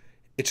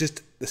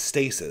just the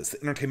stasis,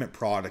 the entertainment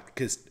product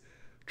just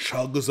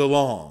chugs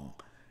along.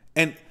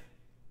 And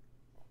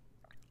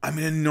an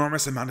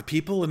enormous amount of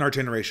people in our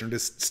generation are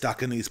just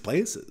stuck in these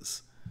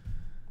places.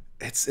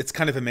 It's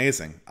kind of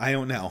amazing. I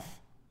don't know.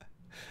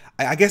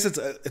 I guess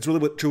it's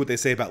really true what they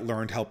say about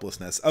learned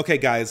helplessness. Okay,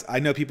 guys, I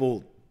know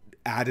people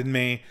added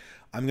me.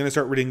 I'm going to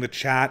start reading the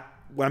chat.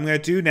 What I'm going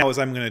to do now is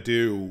I'm going to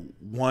do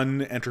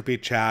one entropy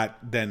chat,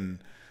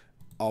 then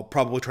I'll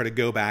probably try to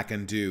go back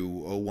and do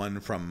one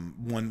from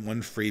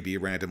one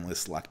freebie randomly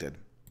selected.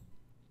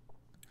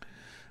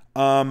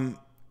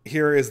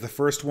 Here is the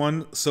first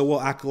one. So will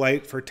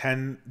Acolyte for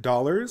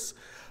 $10.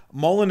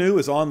 Molyneux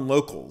is on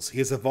locals. He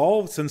has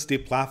evolved since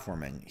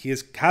deplatforming. He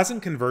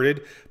hasn't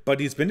converted,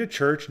 but he's been to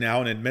church now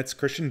and admits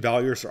Christian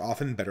values are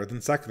often better than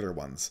secular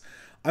ones.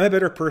 I'm a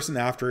better person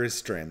after his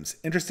streams.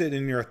 Interested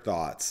in your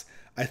thoughts.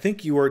 I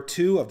think you are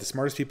two of the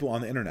smartest people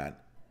on the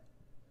internet.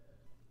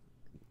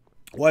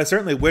 Well, I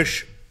certainly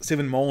wish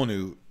Stephen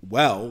Molyneux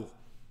well,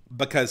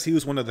 because he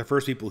was one of the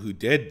first people who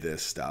did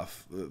this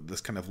stuff,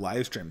 this kind of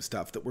live stream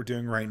stuff that we're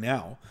doing right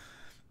now.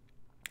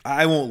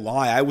 I won't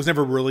lie, I was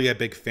never really a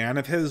big fan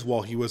of his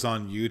while he was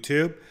on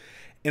YouTube.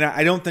 And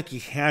I don't think he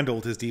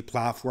handled his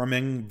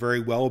deplatforming very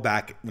well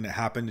back when it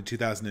happened in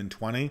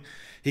 2020.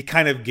 He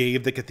kind of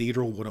gave the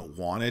cathedral what it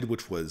wanted,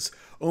 which was,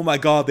 oh my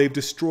God, they've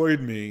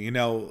destroyed me,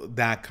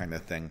 that kind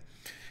of thing.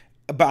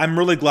 But I'm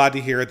really glad to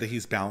hear that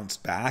he's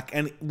bounced back.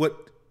 And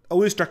what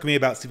always struck me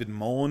about Stephen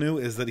Molyneux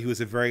is that he was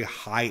a very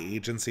high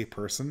agency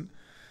person.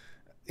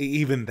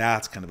 even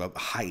that's kind of a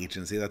high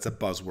agency. That's a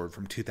buzzword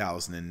from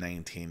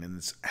 2019, and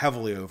it's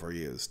heavily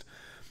overused.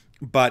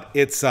 But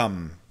it's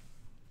something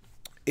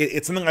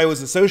I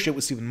always associate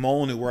with Stephen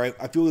Molyneux, where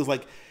I feel is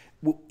like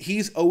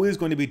he's always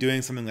going to be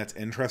doing something that's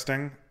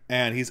interesting,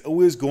 and he's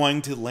always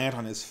going to land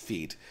on his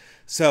feet.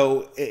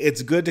 So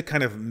it's good to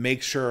kind of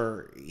make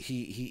sure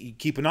he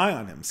keep an eye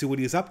on him, see what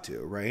he's up to,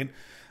 right?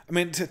 I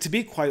mean, to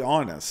be quite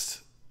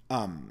honest,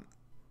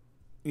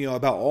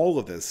 about all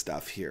of this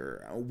stuff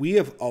here, we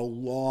have a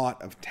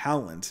lot of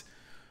talent.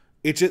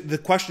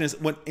 The question is,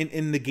 when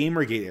in the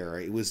Gamergate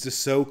era, it was just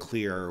so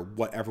clear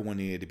what everyone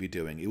needed to be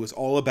doing. It was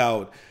all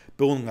about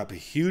building up a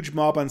huge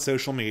mob on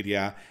social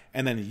media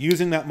and then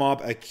using that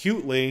mob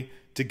acutely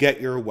to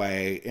get your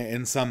way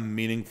in some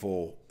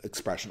meaningful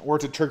expression, or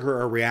to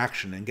trigger a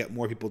reaction and get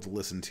more people to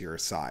listen to your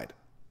side.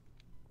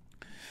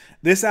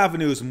 This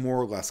avenue is more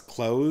or less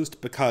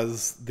closed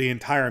because the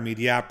entire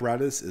media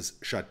apparatus is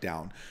shut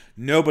down.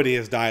 Nobody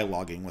is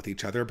dialoguing with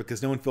each other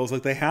because no one feels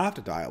like they have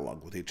to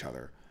dialogue with each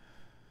other.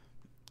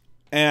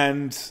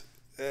 And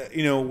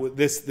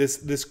this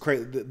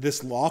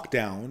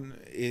lockdown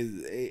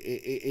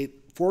it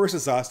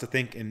forces us to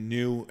think in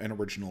new and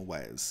original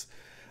ways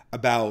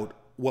about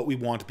what we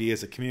want to be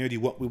as a community,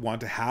 what we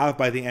want to have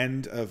by the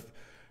end of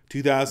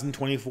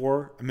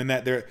 2024. I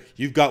mean,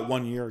 you've got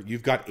 1 year,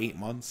 you've got 8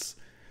 months.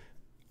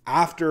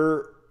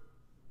 After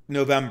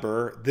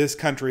November, this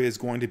country is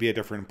going to be a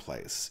different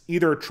place.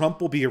 Either Trump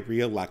will be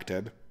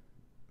reelected,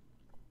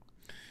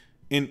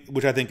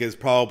 which I think is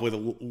probably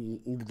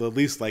the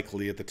least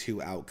likely of the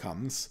two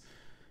outcomes.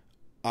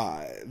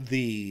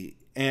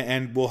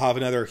 And we'll have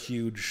another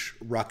huge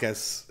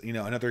ruckus,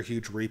 another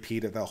huge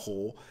repeat of the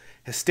whole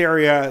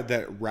hysteria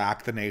that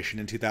racked the nation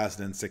in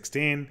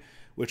 2016,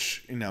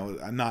 which,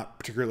 I'm not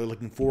particularly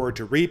looking forward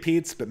to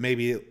repeats, but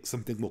maybe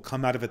something will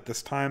come out of it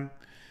this time.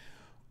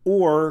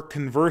 Or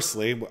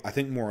conversely, I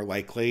think more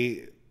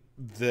likely,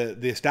 the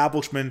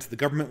establishment, the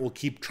government will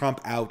keep Trump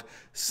out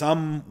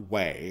some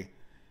way.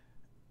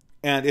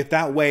 And if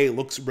that way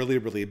looks really,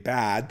 really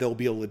bad, there'll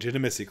be a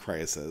legitimacy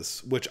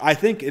crisis, which I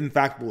think, in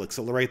fact, will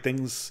accelerate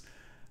things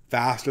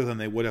faster than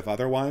they would have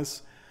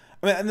otherwise.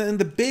 I mean, and then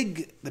the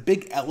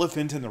big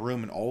elephant in the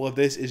room in all of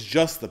this is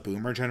just the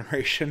boomer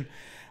generation.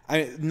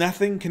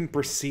 Nothing can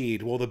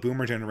proceed while the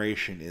boomer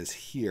generation is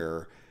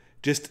here,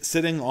 just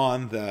sitting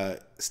on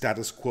the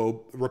status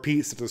quo,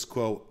 repeat status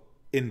quo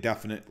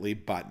indefinitely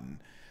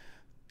button.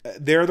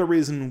 They're the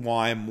reason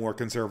why more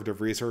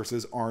conservative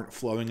resources aren't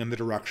flowing in the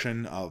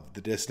direction of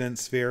the dissident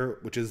sphere,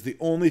 which is the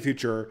only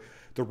future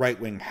the right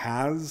wing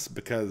has,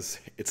 because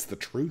it's the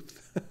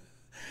truth.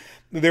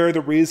 They're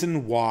the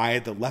reason why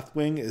the left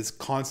wing is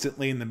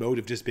constantly in the mode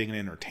of just being an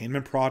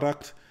entertainment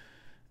product.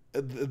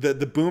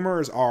 The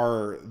boomers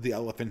are the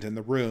elephant in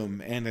the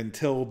room, and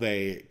until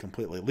they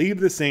completely leave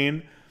the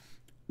scene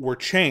or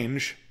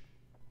change,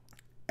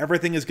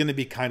 everything is going to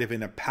be kind of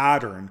in a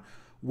pattern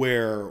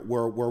where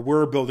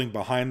we're building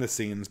behind the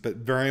scenes, but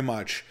very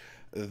much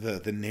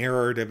the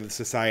narrative of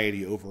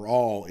society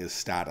overall is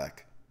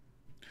static.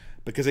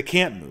 Because it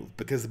can't move,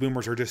 because the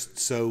boomers are just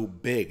so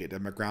big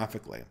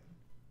demographically.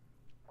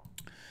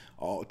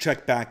 I'll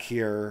check back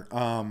here.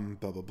 Blah,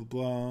 blah,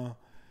 blah,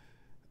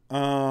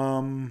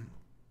 blah.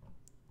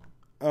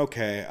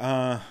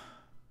 Okay.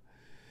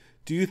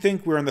 Do you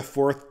think we're in the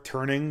fourth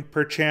turning,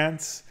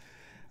 perchance?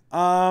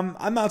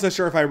 I'm not so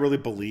sure if I really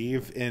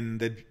believe in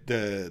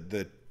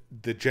the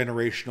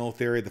generational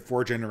theory, the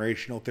four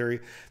generational theory.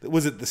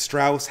 Was it the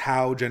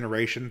Strauss-Howe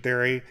generation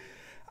theory?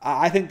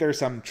 I think there's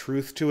some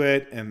truth to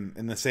it,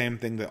 and the same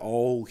thing that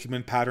all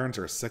human patterns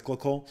are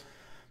cyclical.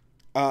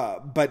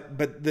 But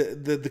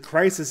the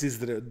crises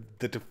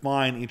that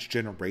define each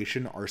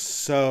generation are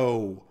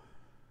so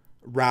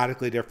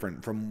radically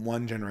different from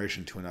one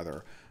generation to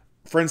another.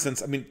 For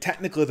instance, I mean,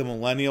 technically the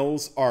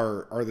millennials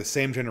are the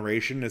same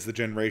generation as the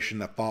generation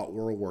that fought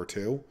World War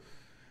II,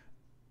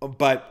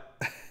 but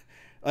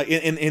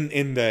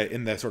in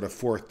the sort of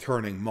fourth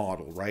turning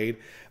model, right?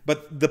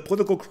 But the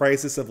political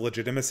crisis of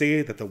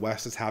legitimacy that the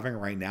West is having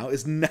right now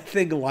is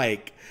nothing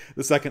like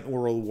the Second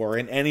World War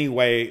in any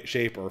way,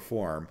 shape, or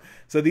form.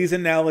 So these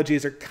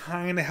analogies are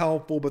kind of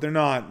helpful, but they're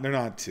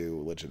not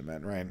too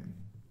legitimate, right?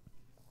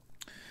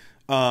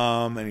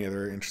 Any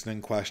other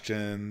interesting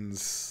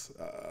questions?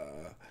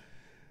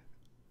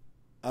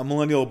 A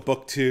millennial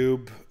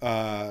booktube,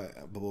 blah,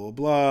 blah,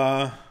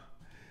 blah.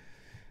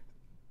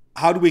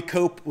 How do we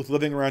cope with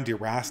living around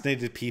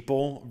deracinated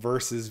people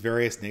versus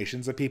various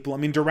nations of people? I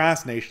mean,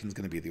 deracination is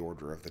going to be the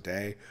order of the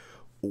day.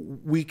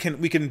 We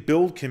can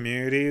build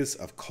communities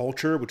of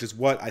culture, which is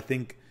what I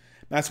think,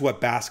 that's what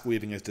basque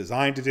weaving is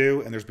designed to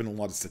do, and there's been a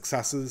lot of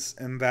successes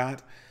in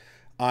that.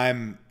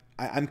 I'm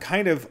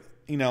kind of,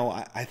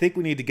 I think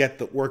we need to get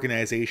the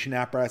organization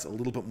apparatus a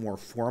little bit more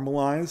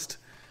formalized.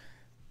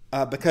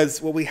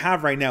 Because what we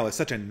have right now is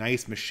such a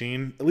nice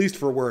machine, at least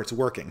for where it's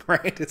working,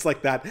 right? It's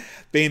like that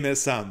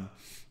famous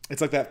It's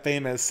like that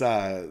famous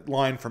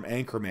line from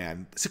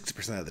Anchorman,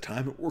 60% of the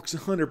time, it works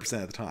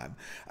 100% of the time.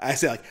 I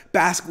say, like,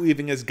 basket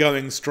weaving is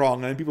going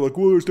strong, and people are like,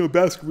 well, there's no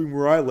basket weaving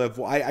where I live.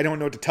 Well, I don't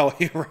know what to tell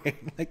you, right?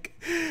 Like,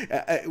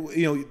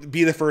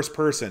 be the first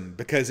person,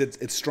 because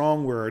it's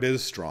strong where it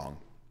is strong.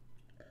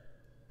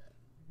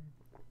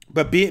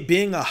 But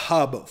being a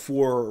hub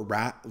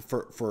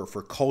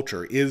for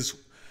culture is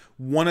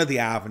one of the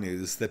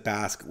avenues that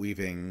basket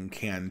weaving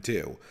can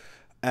do.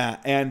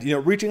 And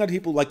reaching out to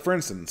people, like, for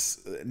instance,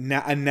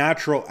 a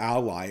natural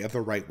ally of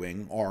the right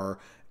wing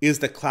is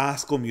the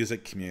classical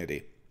music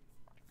community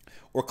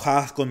or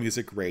classical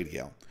music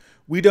radio.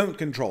 We don't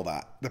control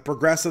that. The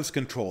progressives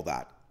control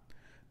that.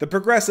 The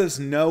progressives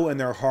know in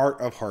their heart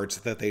of hearts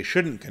that they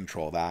shouldn't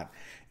control that.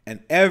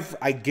 And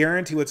I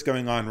guarantee what's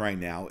going on right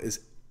now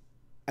is,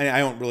 and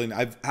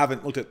I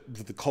haven't looked at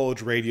what the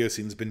college radio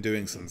scene's been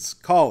doing since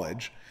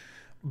college,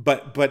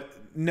 but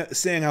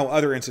seeing how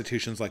other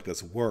institutions like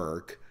this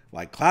work,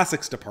 like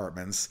classics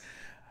departments,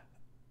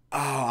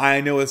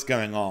 I know what's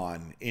going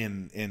on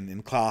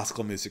in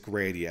classical music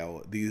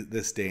radio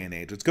this day and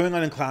age. What's going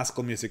on in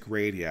classical music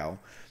radio,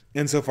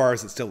 insofar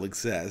as it still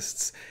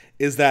exists,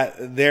 is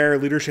that their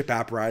leadership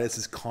apparatus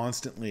is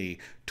constantly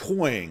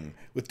toying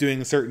with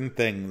doing certain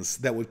things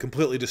that would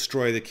completely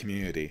destroy the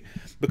community.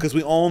 Because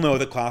we all know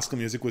that classical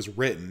music was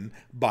written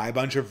by a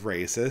bunch of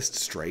racist,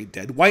 straight,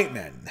 dead white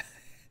men.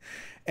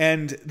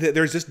 And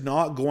there's just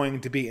not going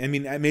to be, I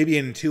mean, maybe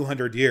in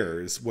 200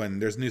 years when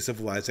there's new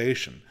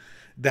civilization,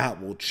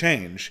 that will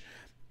change.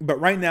 But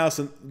right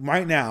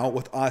now,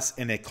 with us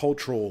in a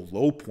cultural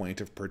low point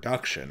of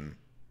production,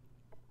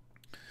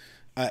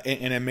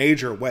 in a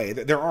major way,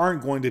 there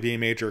aren't going to be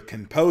major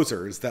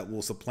composers that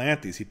will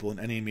supplant these people in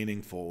any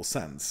meaningful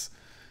sense.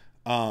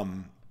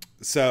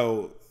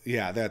 So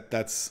yeah,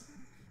 that's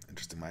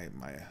interesting.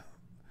 My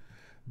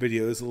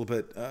video is a little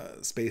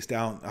bit spaced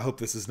out. I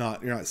hope this is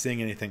you're not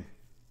seeing anything.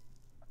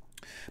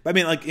 But I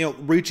mean, like,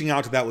 reaching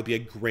out to that would be a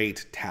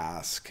great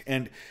task.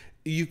 And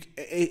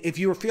if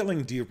you were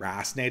feeling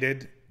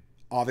deracinated,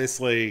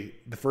 obviously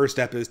the first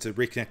step is to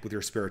reconnect with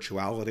your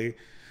spirituality.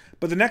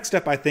 But the next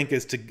step, I think,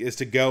 is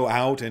to go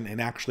out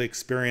and actually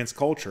experience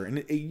culture. And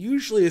it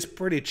usually is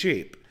pretty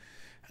cheap.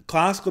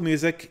 Classical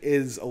music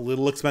is a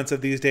little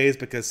expensive these days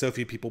because so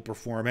few people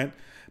perform it.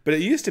 But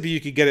it used to be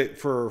you could get it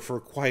for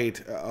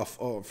quite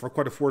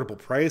affordable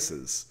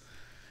prices.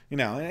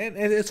 And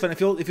it's fun. It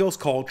feels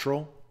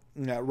cultural.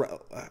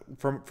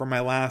 From my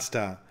last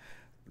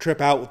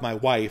trip out with my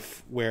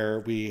wife,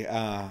 where we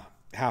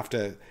have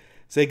to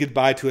say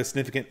goodbye to a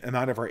significant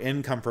amount of our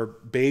income for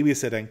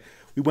babysitting,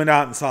 we went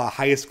out and saw a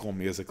high school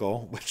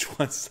musical, which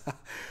was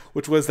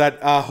that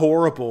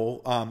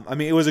horrible. I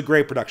mean, it was a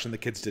great production. The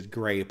kids did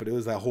great, but it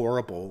was that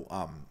horrible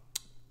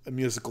a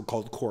musical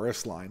called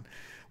Chorus Line,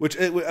 which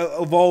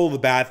of all the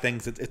bad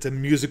things, it's a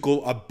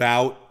musical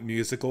about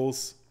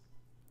musicals.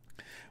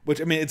 Which,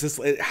 I mean, it's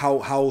just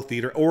how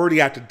theater already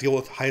have to deal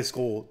with high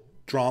school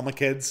drama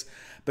kids,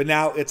 but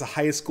now it's a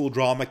high school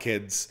drama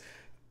kids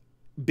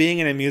being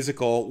in a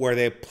musical where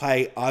they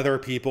play other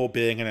people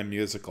being in a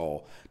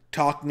musical,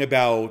 talking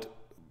about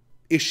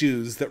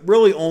issues that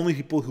really only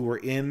people who are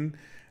in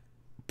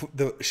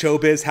the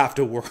showbiz have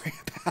to worry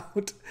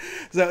about.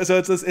 So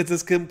it's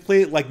this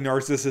complete, like,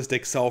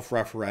 narcissistic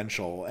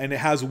self-referential, and it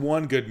has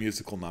one good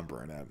musical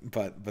number in it,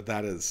 but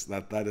that is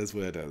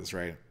what it is,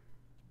 right?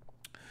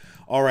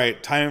 All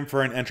right, time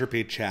for an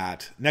entropy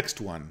chat.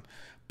 Next one.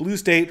 Blue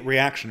State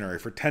Reactionary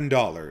for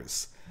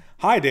 $10.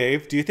 Hi,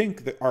 Dave. Do you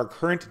think that our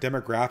current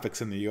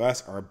demographics in the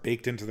U.S. are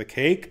baked into the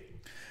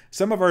cake?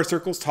 Some of our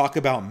circles talk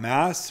about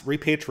mass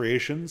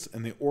repatriations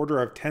in the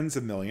order of tens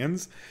of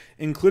millions,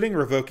 including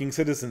revoking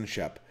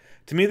citizenship.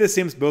 To me, this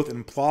seems both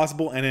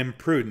implausible and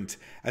imprudent,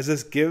 as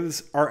this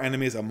gives our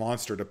enemies a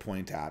monster to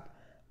point at.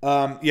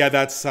 Yeah,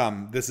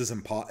 this is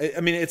impossible.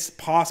 I mean, it's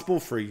possible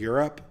for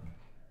Europe.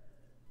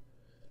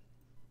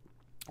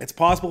 It's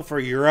possible for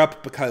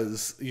Europe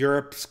because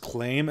Europe's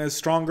claim is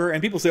stronger.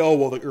 And people say, oh,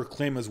 well, your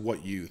claim is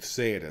what you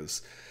say it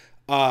is.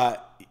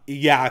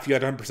 Yeah, if you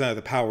had 100% of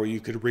the power, you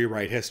could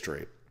rewrite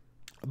history.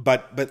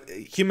 But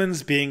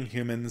humans being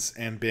humans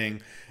and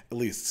being at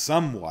least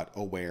somewhat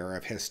aware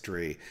of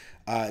history,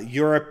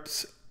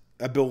 Europe's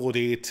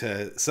ability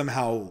to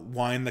somehow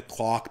wind the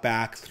clock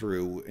back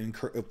through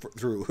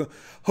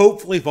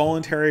hopefully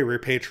voluntary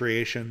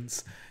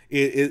repatriations,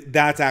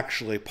 that's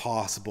actually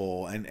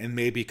possible and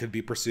maybe could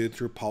be pursued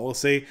through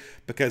policy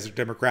because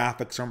their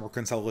demographics are more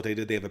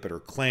consolidated. They have a better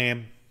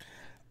claim.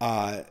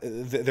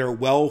 Their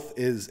wealth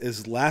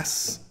is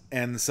less,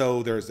 and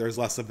so there's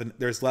less of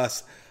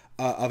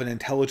an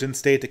intelligence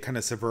state to kind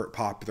of subvert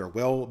popular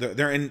will.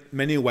 They're in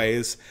many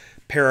ways,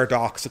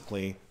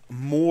 paradoxically,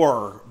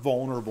 more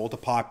vulnerable to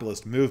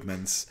populist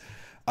movements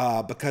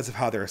because of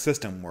how their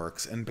system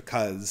works and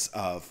because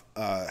of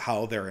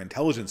how their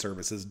intelligence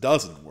services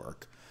doesn't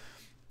work.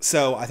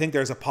 So I think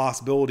there's a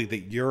possibility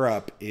that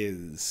Europe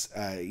is,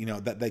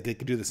 that they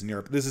could do this in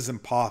Europe. This is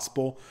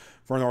impossible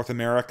for North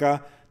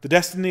America. The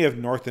destiny of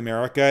North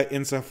America,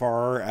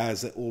 insofar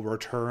as it will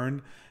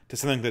return to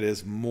something that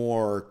is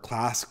more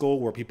classical,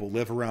 where people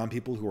live around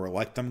people who are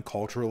like them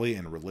culturally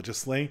and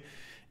religiously,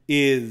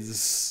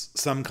 is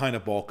some kind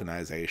of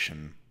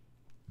balkanization,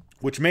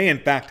 which may in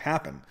fact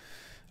happen.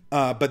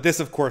 But this,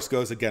 of course,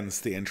 goes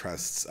against the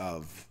interests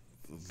of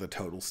the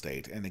total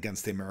state and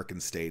against the American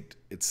state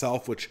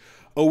itself, which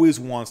always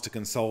wants to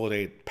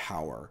consolidate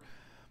power.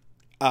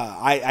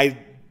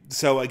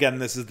 So again,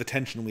 this is the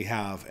tension we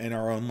have in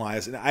our own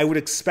lives. And I would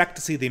expect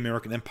to see the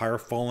American empire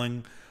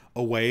falling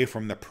away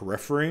from the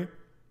periphery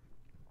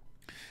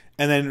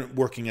and then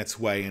working its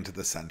way into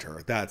the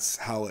center. That's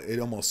how it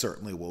almost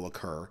certainly will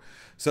occur.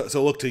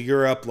 So look to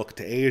Europe, look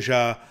to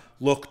Asia,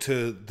 look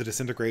to the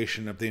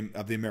disintegration of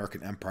the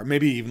American empire.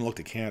 Maybe even look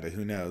to Canada.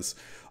 Who knows?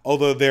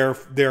 Although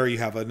there you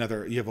have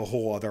a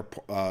whole other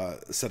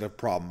set of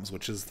problems,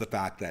 which is the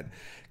fact that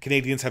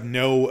Canadians have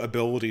no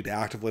ability to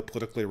actively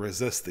politically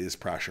resist these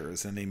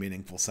pressures in a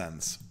meaningful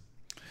sense.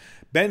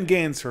 Ben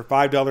Gaines for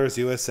 $5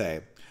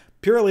 USA.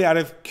 Purely out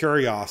of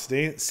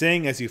curiosity,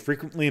 seeing as you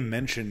frequently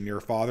mention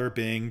your father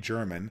being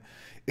German,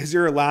 is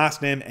your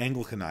last name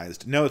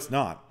Anglicanized? No, it's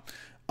not.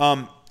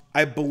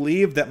 I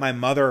believe that my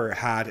mother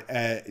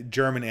had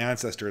German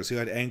ancestors who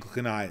had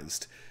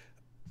Anglicanized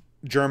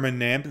German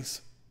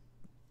names.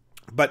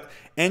 But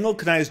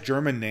Anglicanized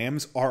German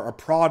names are a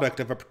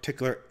product of a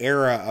particular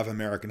era of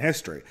American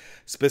history,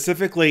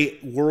 specifically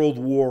World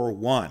War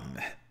I.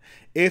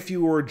 If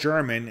you were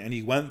German and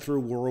you went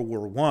through World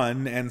War I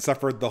and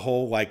suffered the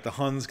whole, like, the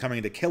Huns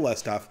coming to kill us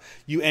stuff,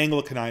 you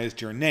Anglicanized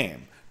your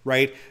name,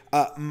 right?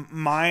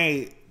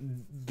 The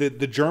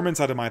German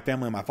side of my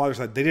family on my father's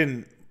side,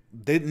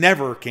 they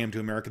never came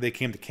to America. They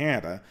came to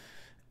Canada.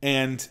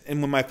 And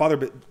when my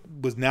father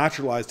was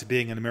naturalized to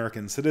being an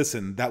American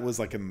citizen, that was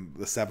like in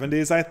the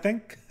 70s, I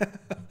think,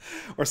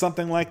 or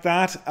something like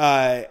that.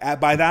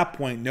 By that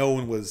point, no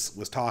one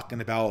was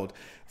talking about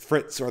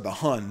Fritz or the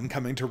Hun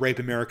coming to rape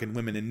American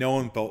women, and no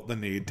one felt the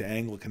need to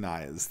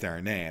Anglicanize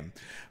their name.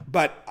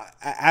 But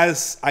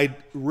as I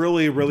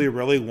really, really,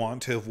 really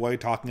want to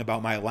avoid talking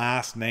about my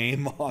last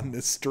name on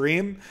this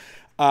stream,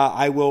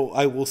 I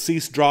will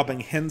cease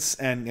dropping hints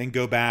and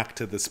go back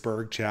to the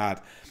Spurg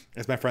chat,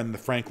 as my friend the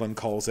Franklin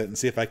calls it, and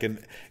see if I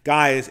can.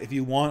 Guys, if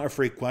you want a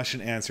free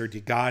question answered, you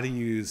got to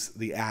use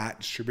the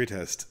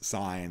 @Tributist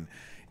sign.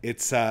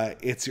 It's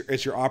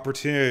your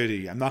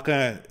opportunity. I'm not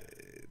gonna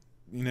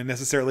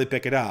necessarily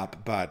pick it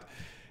up, but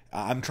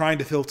I'm trying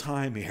to fill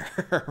time here,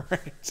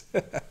 right?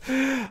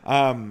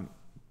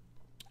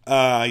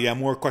 Yeah,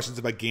 more questions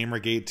about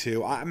Gamergate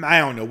too. I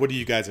don't know. What are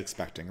you guys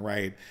expecting,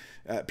 right?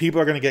 People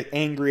are going to get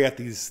angry at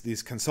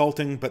these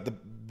consulting, but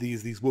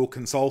these woke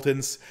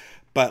consultants.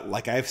 But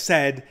like I've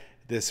said,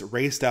 this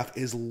race stuff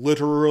is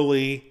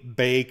literally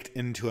baked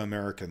into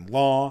American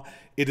law.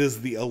 It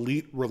is the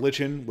elite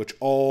religion which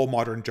all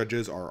modern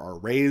judges are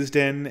raised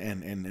in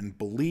and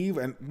believe,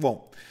 and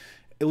well,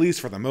 at least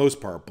for the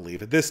most part,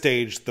 believe. At this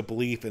stage, the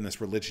belief in this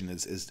religion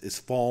is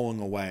falling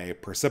away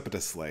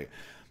precipitously.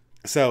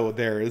 So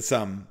there's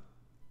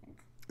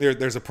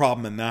a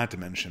problem in that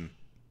dimension.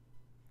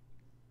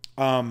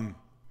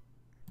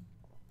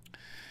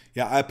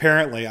 Yeah,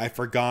 apparently I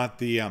forgot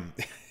the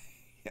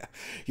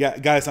yeah,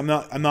 guys, I'm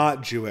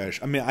not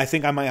Jewish. I mean, I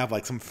think I might have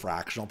like some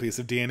fractional piece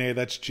of DNA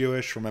that's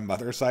Jewish from my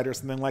mother's side or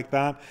something like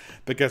that,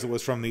 because it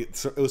was from the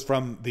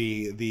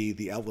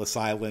Ellis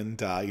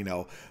Island,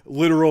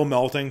 literal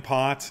melting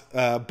pot.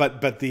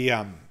 But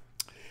the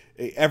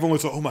everyone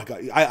was like, oh my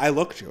god, I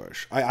look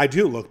Jewish. I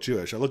do look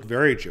Jewish. I look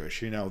very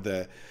Jewish. And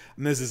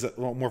this is a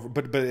lot more,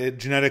 but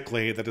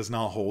genetically that does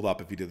not hold up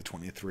if you do the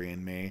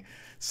 23andMe.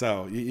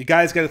 So you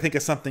guys got to think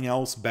of something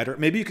else better.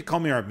 Maybe you could call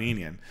me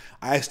Armenian.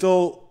 I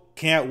still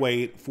can't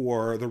wait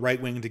for the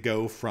right wing to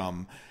go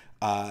from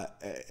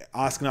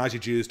Ashkenazi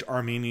Jews to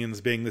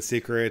Armenians being the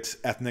secret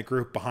ethnic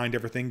group behind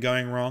everything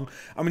going wrong.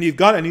 I mean, you've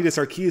got Anita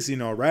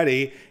Sarkeesian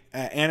already,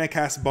 Anna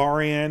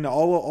Kasparian,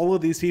 all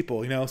of these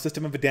people.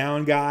 System of a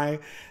Down guy.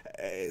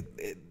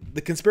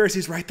 The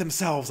conspiracies write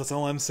themselves. That's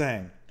all I'm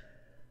saying.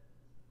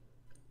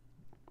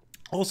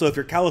 Also, if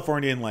you're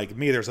Californian like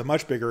me, there's a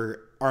much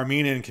bigger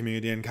Armenian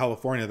community in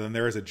California than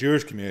there is a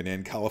Jewish community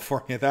in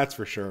California. That's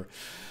for sure.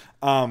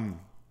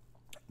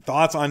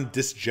 Thoughts on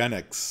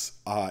dysgenics?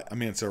 I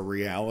mean, it's a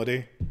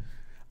reality.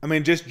 I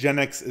mean,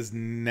 dysgenics is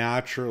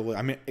naturally.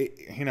 I mean,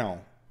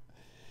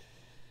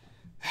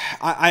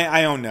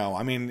 I don't know.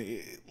 I mean,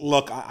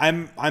 look,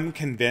 I'm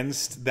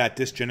convinced that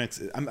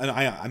dysgenics.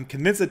 I'm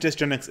convinced that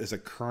dysgenics is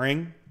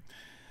occurring.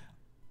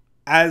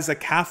 As a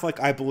Catholic,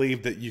 I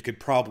believe that you could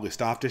probably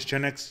stop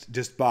dysgenics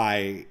just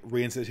by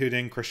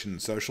reinstituting Christian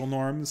social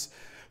norms,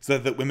 so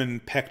that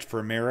women picked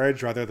for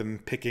marriage rather than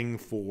picking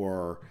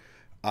for.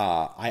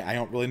 I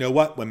don't really know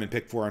what women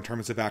pick for in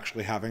terms of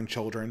actually having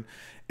children.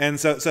 And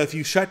so if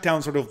you shut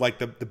down sort of like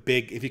the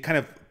big, if you kind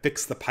of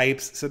fix the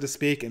pipes, so to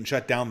speak, and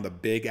shut down the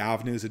big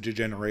avenues of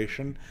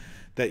degeneration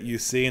that you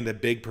see and the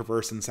big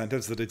perverse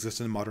incentives that exist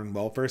in modern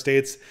welfare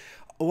states,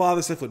 a lot of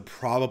this stuff would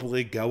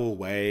probably go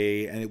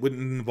away, and it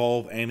wouldn't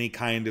involve any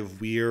kind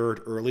of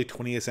weird early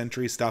 20th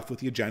century stuff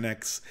with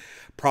eugenics.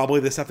 Probably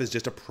this stuff is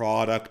just a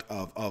product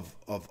of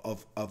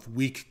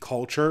weak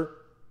culture.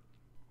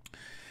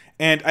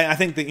 And I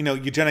think that,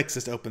 eugenics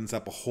just opens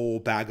up a whole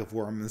bag of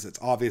worms. It's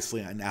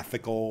obviously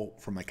unethical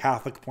from a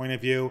Catholic point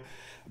of view,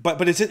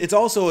 but it's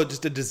also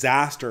just a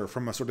disaster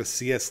from a sort of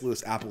C.S.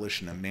 Lewis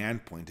abolition of man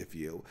point of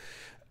view.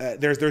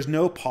 There's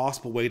no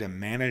possible way to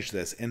manage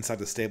this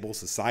inside a stable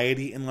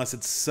society unless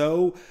it's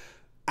so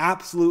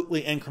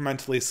absolutely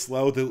incrementally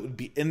slow that it would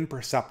be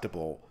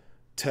imperceptible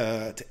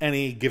to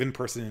any given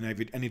person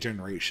in any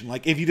generation.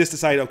 Like if you just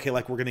decide, okay,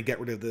 like we're going to get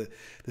rid of the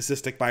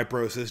cystic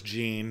fibrosis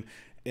gene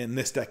in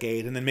this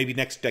decade, and then maybe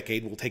next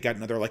decade we'll take out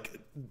another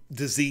like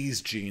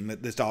disease gene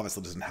that this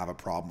obviously doesn't have a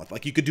problem with.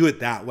 Like you could do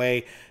it that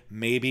way,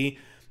 maybe.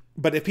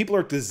 But if people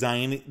are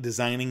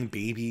designing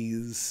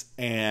babies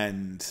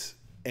and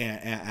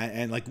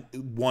like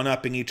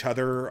one-upping each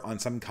other on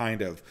some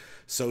kind of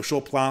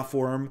social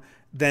platform,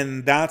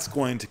 then that's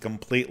going to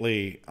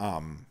completely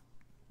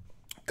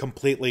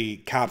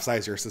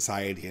capsize your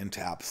society into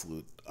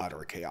absolute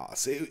utter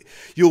chaos.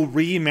 You'll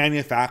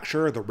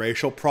remanufacture the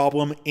racial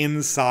problem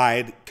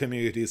inside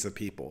communities of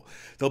people.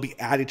 They'll be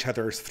at each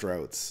other's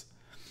throats.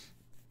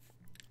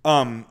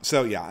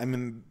 So yeah, I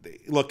mean,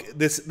 look,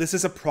 this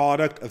is a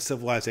product of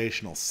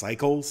civilizational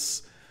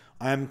cycles,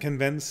 I'm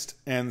convinced.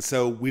 And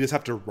so we just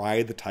have to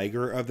ride the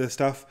tiger of this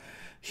stuff.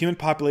 Human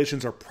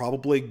populations are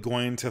probably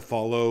going to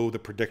follow the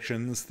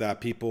predictions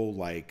that people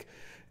like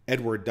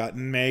Edward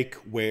Dutton make,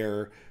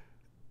 where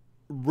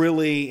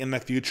really in the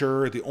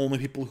future, the only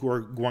people who are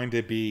going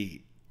to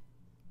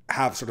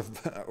have sort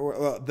of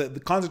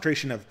the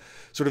concentration of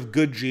sort of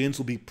good genes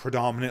will be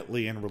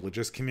predominantly in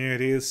religious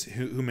communities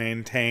who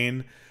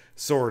maintain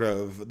sort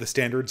of the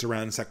standards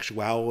around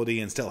sexuality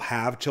and still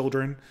have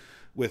children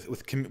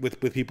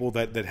with people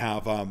that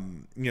have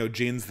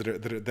genes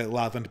that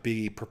allow them to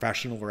be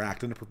professional or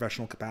act in a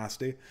professional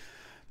capacity.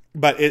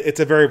 But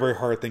it's a very, very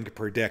hard thing to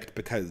predict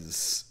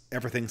because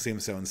everything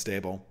seems so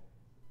unstable.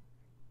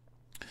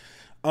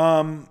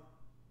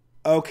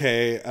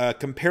 Okay,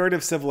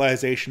 comparative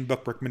civilization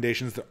book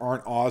recommendations that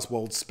aren't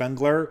Oswald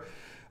Spengler.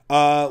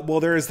 Well,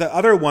 there's the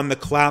other one, The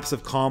Collapse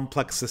of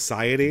Complex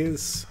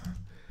Societies.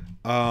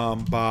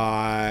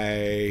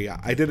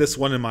 I did this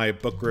one in my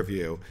book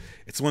review.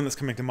 It's one that's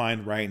coming to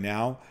mind right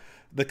now.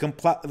 The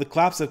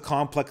Collapse of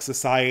Complex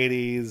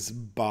Societies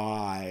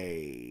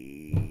by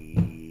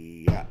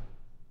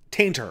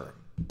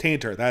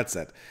Tainter, that's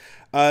it.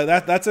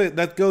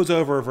 That goes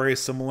over very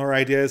similar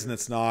ideas, and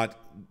it's not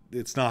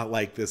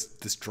like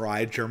this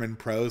dry German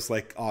prose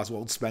like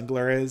Oswald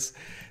Spengler is.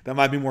 That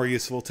might be more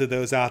useful to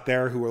those out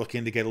there who are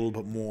looking to get a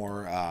little bit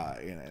more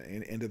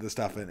into the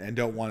stuff and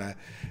don't want to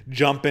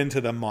jump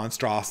into the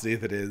monstrosity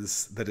that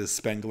is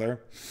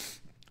Spengler.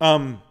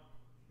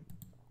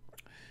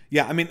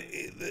 Yeah, I mean,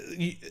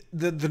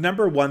 the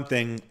number one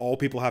thing all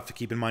people have to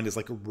keep in mind is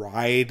like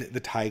ride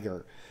the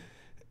tiger.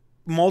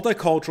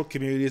 Multicultural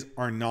communities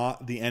are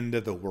not the end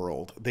of the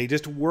world. They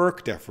just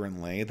work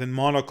differently than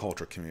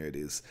monocultural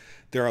communities.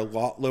 They're a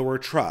lot lower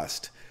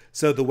trust.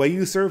 So the way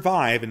you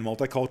survive in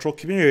multicultural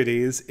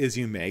communities is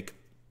you make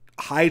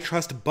high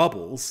trust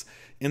bubbles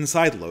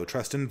inside low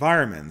trust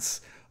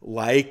environments,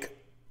 like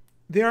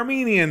the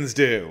Armenians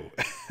do.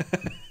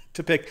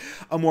 To pick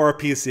a more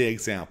PC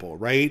example,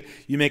 right?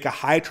 You make a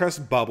high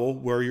trust bubble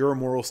where your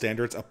moral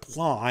standards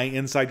apply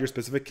inside your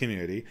specific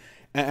community.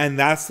 And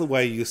that's the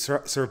way you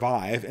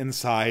survive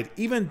inside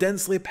even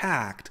densely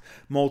packed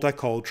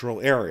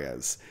multicultural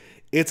areas.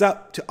 It's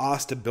up to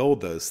us to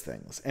build those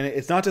things. And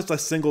it's not just a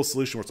single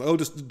solution where it's, oh,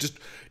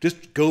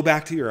 just go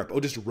back to Europe. Oh,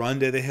 just run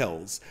to the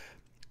hills.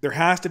 There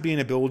has to be an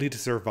ability to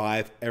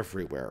survive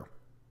everywhere.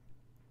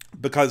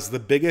 Because the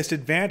biggest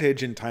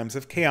advantage in times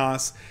of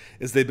chaos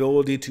is the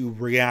ability to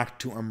react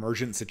to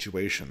emergent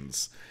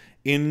situations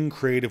in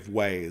creative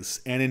ways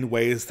and in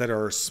ways that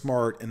are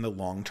smart in the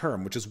long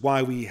term, which is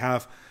why we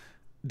have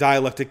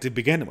dialectic to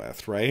begin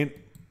with, right?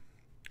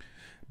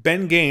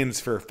 Ben Gaines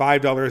for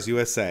 $5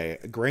 USA,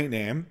 a great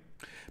name.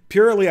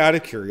 Purely out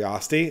of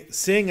curiosity,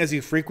 seeing as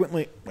you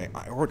frequently... Wait,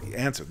 I already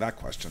answered that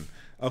question.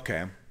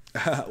 Okay,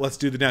 let's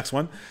do the next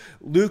one.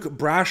 Luke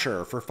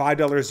Brasher for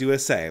 $5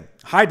 USA.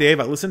 Hi Dave,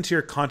 I listened to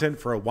your content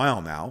for a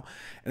while now,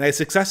 and I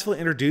successfully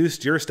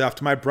introduced your stuff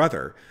to my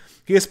brother.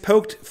 He has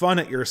poked fun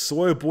at your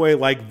soy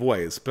boy-like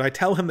voice, but I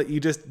tell him that you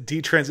just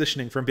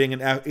detransitioning from being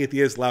an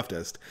atheist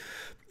leftist.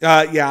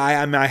 I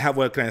mean, I have,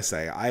 what can I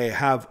say? I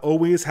have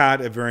always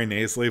had a very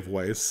nasally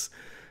voice.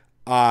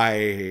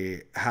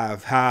 I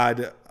have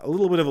had a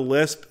little bit of a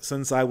lisp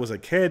since I was a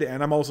kid,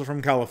 and I'm also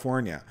from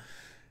California.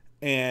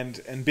 And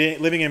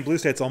living in blue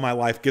states all my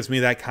life gives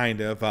me that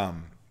kind of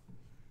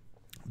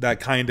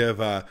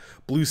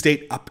blue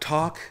state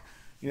uptalk.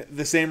 You know,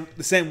 the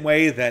same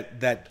way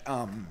that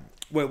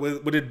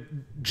what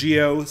did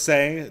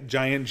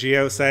Giant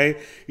Geo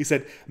say? He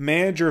said,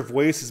 manager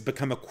voice has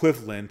become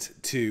equivalent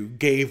to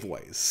gay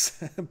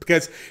voice.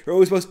 Because you're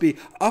always supposed to be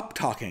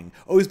up-talking,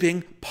 always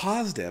being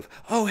positive.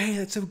 Oh, hey,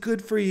 that's so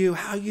good for you.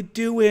 How you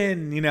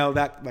doing? You know,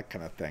 that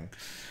kind of thing.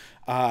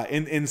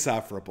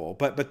 Insufferable.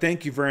 But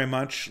thank you very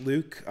much,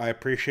 Luke. I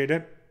appreciate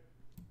it.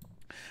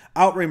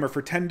 Outreamer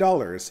for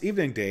 $10.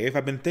 Evening, Dave.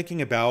 I've been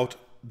thinking about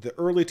the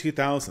early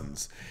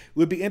 2000s.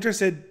 Would be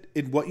interested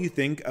in what you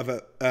think of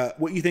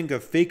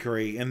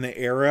fakery in the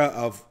era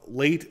of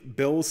late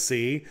Bill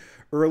C,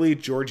 early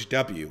George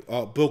W,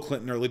 Bill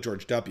Clinton, early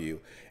George W,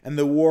 and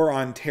the war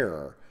on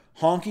terror.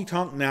 Honky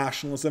tonk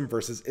nationalism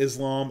versus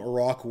Islam,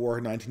 Iraq War,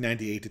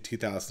 1998 to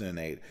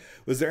 2008.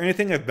 Was there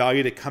anything of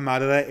value to come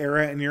out of that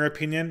era, in your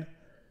opinion?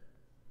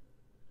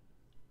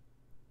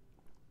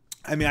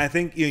 I mean, I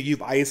think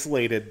you've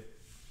isolated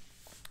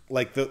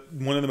like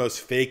one of the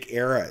most fake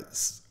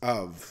eras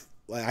of,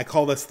 like, I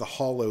call this the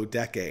hollow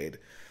decade.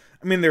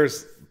 I mean,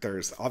 there's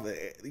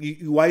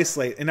you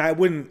isolate, and I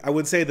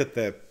would say that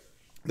the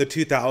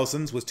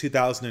 2000s was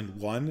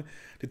 2001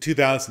 to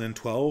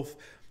 2012.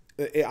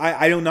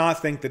 I do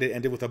not think that it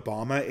ended with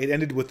Obama. It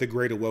ended with the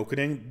Great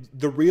Awakening.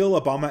 The real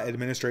Obama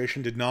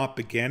administration did not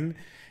begin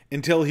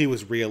until he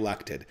was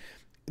reelected.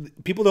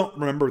 People don't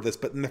remember this,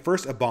 but in the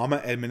first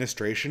Obama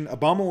administration,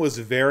 Obama was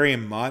very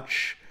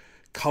much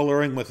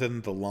coloring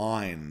within the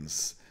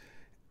lines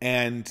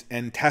and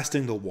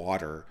testing the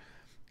water.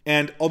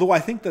 And although I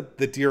think that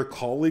the Dear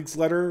Colleagues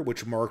letter,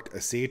 which marked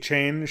a sea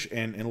change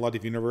in a lot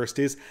of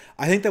universities,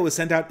 I think that was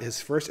sent out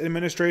his first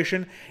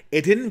administration.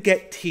 It didn't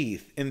get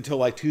teeth until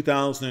like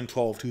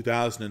 2012,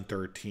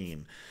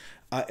 2013.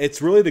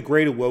 It's really the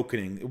Great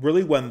Awakening,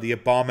 really when the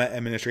Obama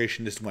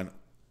administration just went,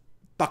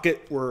 fuck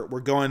it, we're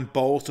going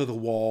balls to the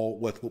wall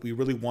with what we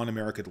really want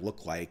America to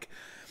look like.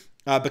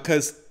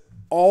 Because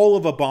all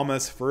of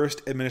Obama's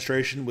first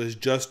administration was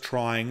just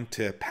trying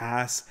to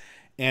pass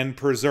and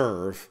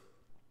preserve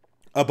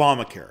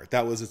Obamacare.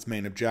 That was its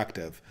main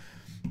objective.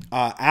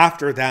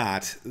 After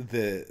that,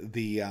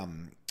 the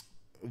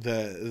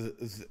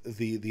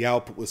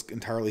output was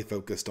entirely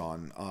focused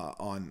on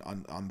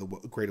the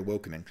Great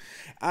Awakening.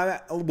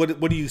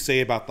 What do you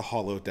say about the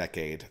hollow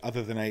decade?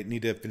 Other than I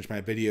need to finish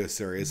my video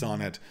series on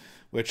it,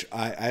 which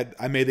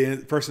I made the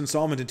first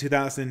installment in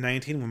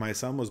 2019 when my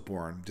son was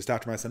born, just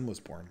after my son was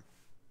born.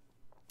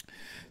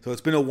 So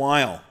it's been a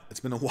while. It's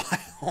been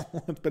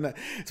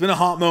a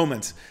hot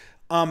moment.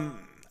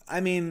 I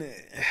mean,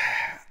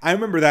 I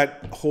remember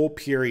that whole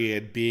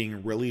period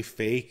being really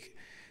fake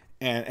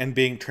and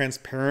being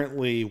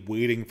transparently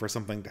waiting for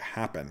something to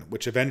happen,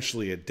 which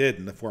eventually it did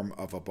in the form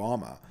of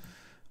Obama.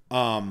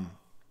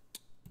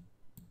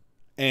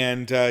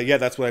 Yeah,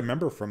 that's what I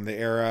remember from the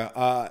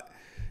era.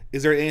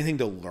 Is there anything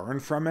to learn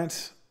from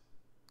it?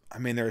 I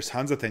mean, there's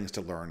tons of things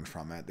to learn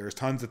from it. There's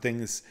tons of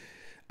things.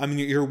 I mean,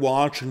 you're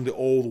watching the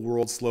old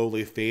world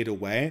slowly fade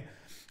away.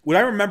 What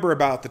I remember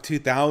about the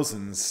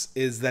 2000s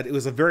is that it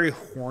was a very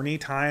horny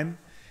time.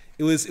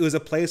 It was a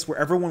place where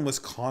everyone was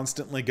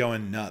constantly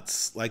going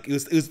nuts. Like it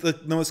was the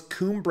most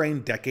coon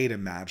brain decade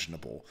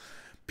imaginable.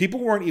 People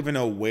weren't even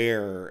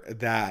aware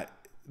that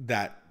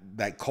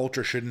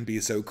culture shouldn't be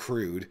so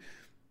crude.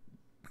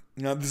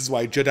 You know, this is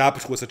why Judd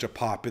Apatow was such a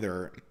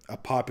popular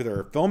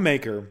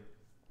filmmaker.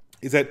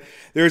 Is that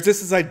there's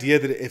this idea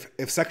that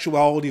if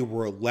sexuality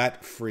were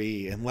let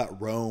free and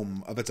let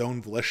roam of its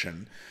own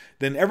volition,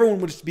 then everyone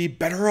would just be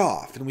better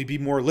off and we'd be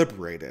more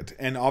liberated.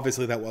 And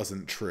obviously that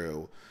wasn't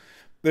true.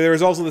 But there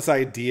was also this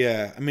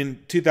idea, I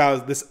mean,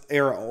 this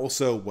era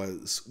also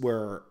was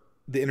where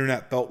the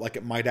internet felt like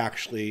it might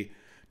actually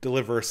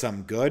deliver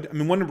some good. I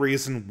mean, one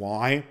reason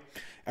why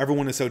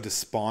everyone is so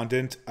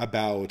despondent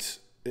about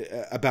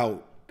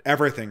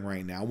everything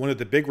right now, one of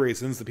the big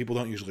reasons that people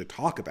don't usually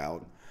talk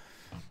about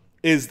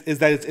is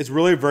that it's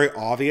really very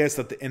obvious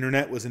that the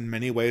internet was in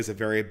many ways a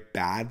very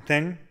bad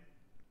thing.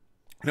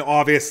 Now,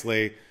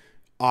 obviously,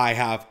 I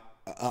have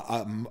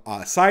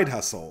a side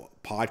hustle,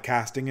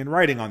 podcasting and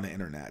writing on the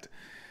internet.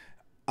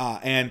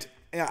 And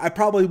I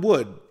probably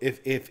would,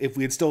 if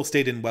we had still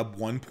stayed in Web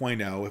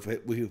 1.0, if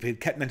it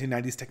had kept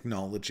 1990s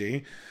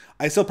technology,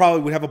 I still probably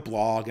would have a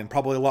blog and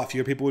probably a lot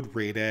fewer people would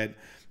read it.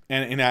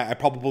 And I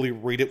probably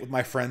read it with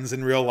my friends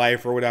in real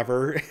life or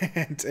whatever.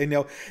 And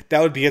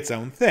that would be its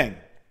own thing.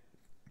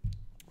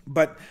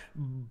 But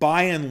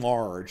by and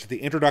large,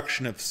 the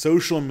introduction of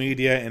social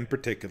media in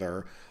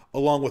particular,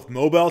 along with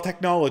mobile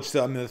technology,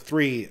 I mean, the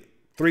three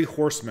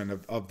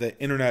horsemen of the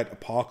internet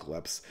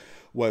apocalypse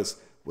was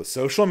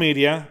social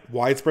media,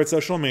 widespread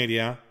social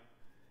media,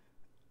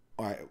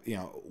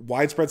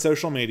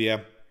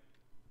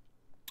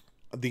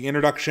 the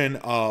introduction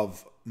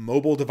of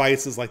mobile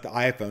devices like the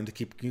iPhone to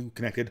keep you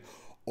connected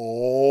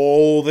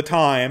all the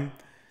time,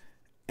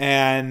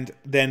 and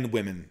then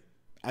women.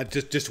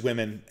 Just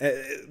women.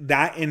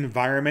 That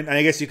environment, and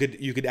I guess you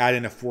could add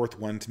in a fourth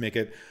one to make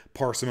it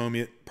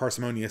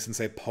parsimonious and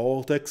say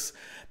politics,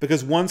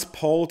 because once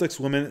politics,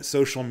 women,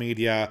 social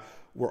media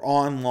were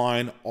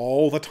online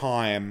all the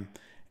time,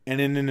 and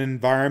in an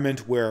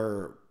environment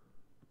where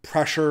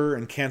pressure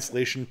and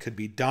cancellation could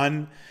be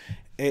done,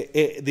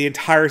 the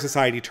entire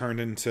society turned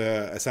into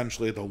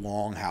essentially the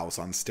longhouse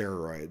on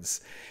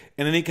steroids,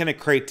 and any kind of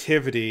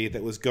creativity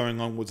that was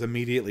going on was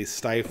immediately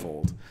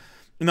stifled.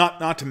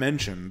 Not to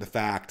mention the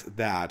fact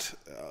that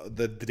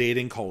the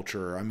dating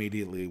culture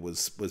immediately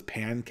was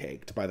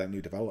pancaked by that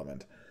new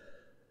development.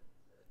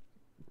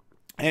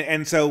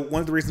 And so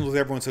one of the reasons why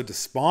everyone's so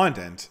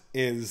despondent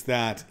is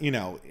that, you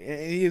know,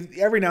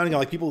 every now and again,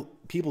 like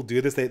people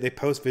do this, they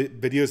post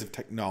videos of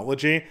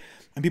technology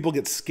and people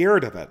get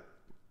scared of it.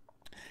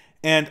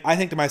 And I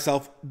think to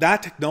myself,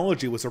 that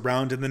technology was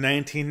around in the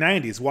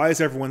 1990s. Why is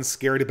everyone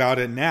scared about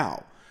it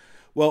now?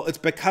 Well, it's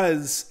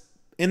because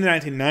in the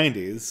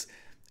 1990s,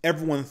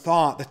 everyone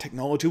thought that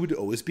technology would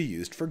always be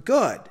used for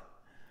good.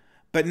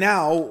 But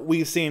now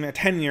we've seen a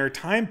 10-year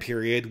time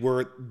period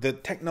where the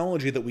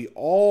technology that we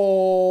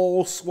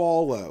all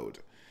swallowed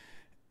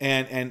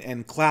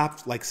and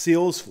clapped like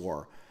seals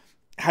for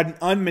had an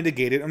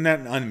unmitigated, or not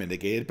an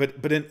unmitigated,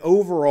 but an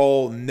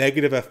overall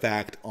negative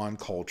effect on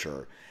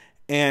culture.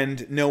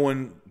 And no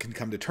one can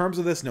come to terms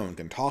with this. No one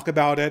can talk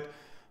about it.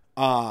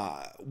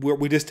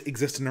 We just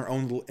exist in our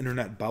own little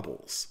internet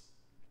bubbles.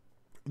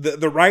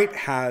 The right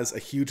has a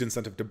huge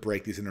incentive to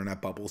break these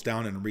internet bubbles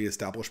down and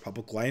reestablish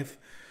public life,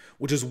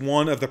 which is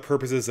one of the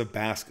purposes of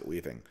basket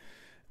weaving.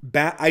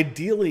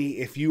 Ideally,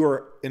 if you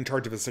are in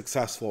charge of a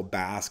successful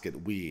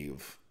basket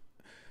weave,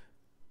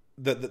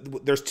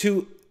 there's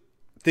two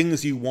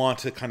things you want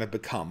to kind of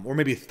become, or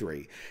maybe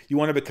three. You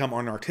want to become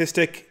an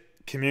artistic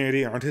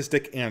community, an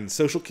artistic and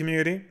social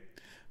community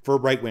for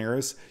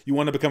right-wingers. You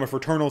want to become a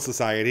fraternal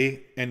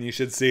society, and you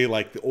should see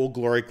like the Old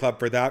Glory Club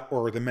for that,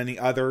 or the many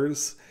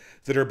others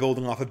that are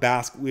building off of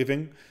basket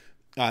weaving.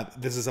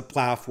 This is a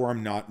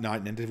platform, not an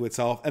entity to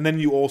itself. And then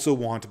you also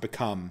want to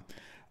become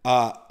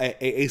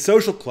a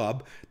social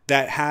club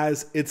that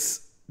has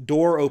its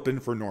door open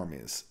for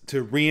normies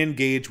to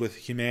re-engage with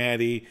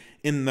humanity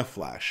in the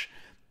flesh,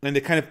 and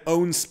to kind of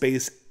own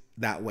space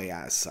that way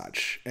as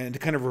such, and to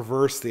kind of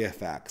reverse the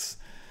effects.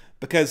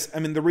 Because, I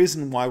mean, the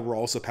reason why we're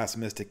also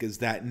pessimistic is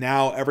that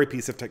now every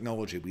piece of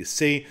technology we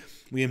see,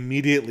 we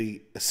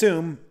immediately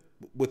assume,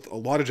 with a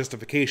lot of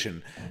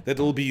justification, that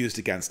it'll be used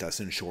against us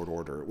in short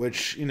order,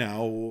 which, you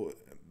know,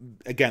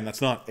 again,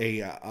 that's not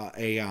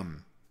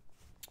an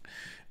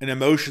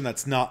emotion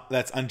that's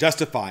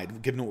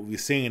unjustified given what we've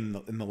seen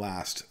in the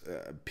last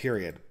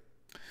period.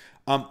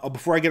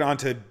 Before I get on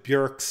to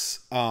Björk's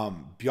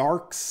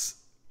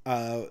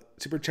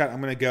super chat, I'm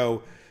going to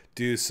go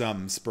do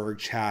some Spurg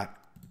chat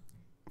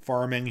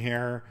farming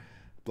here.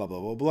 Blah, blah,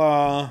 blah,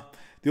 blah.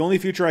 The only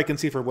future I can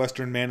see for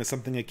Western man is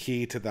something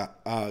akin to the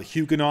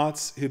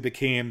Huguenots who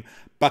became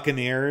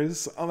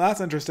buccaneers. Oh,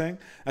 that's interesting.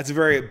 That's a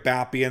very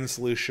Bappian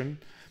solution.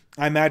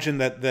 I imagine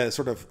that the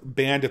sort of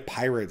band of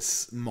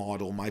pirates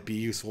model might be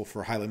useful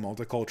for highly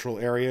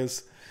multicultural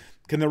areas.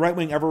 Can the right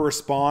wing ever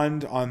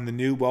respond on the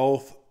new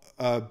wealth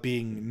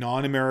being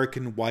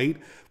non-American white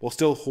while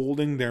still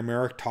holding their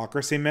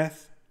meritocracy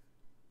myth?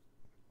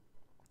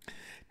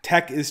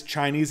 Tech is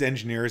Chinese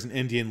engineers and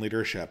Indian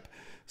leadership.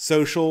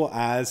 Social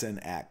as an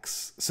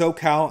X.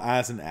 SoCal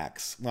as an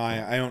X. Well,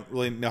 I don't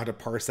really know how to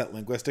parse that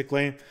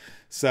linguistically.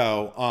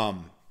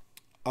 So,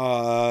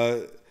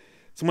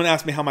 someone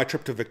asked me how my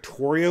trip to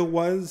Victoria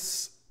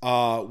was.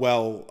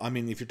 Well, I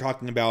mean, if you're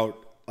talking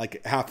about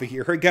like half a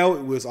year ago,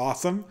 it was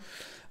awesome.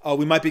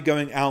 We might be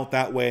going out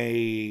that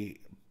way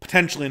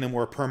potentially in a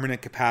more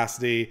permanent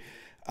capacity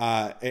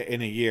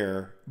in a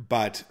year.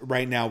 But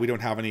right now, we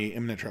don't have any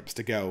imminent trips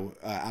to go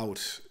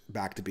out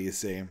back to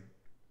BC.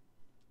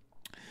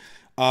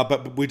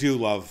 But we do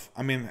love,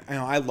 I mean, you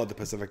know, I love the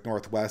Pacific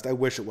Northwest. I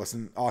wish it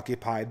wasn't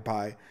occupied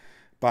by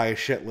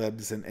shit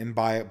libs and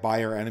by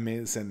our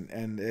enemies.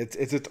 And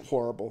it's just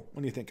horrible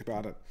when you think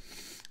about it.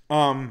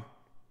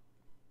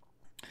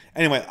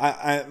 Anyway,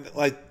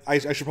 I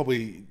should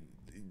probably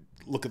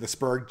look at the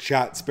Spurg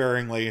chat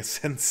sparingly,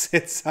 since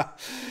it's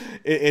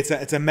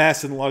a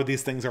mess, and a lot of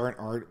these things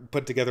aren't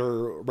put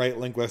together right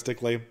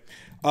linguistically.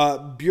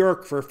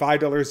 Björk for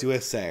 $5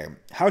 USA.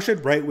 How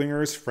should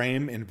right-wingers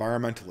frame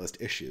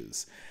environmentalist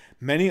issues?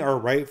 Many are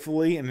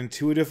rightfully and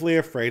intuitively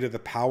afraid of the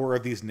power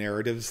of these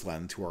narratives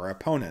lend to our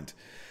opponent.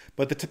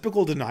 But the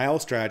typical denial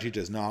strategy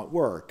does not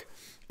work.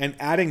 And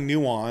adding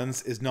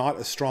nuance is not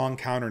a strong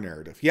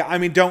counter-narrative. Yeah, I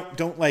mean, don't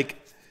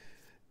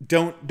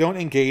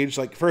engage,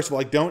 like, first of all,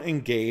 like, don't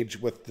engage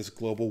with this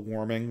global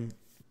warming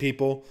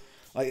people.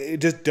 Like,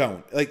 just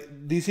don't. Like,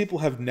 these people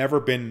have never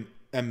been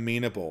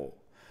amenable.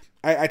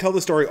 I tell the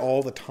story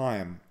all the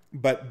time,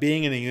 but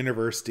being in a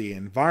university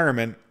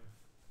environment,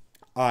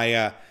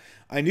 I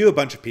knew a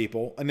bunch of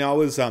people, and I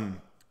was a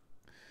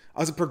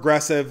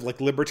progressive,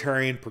 like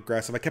libertarian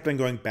progressive. I kept on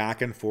going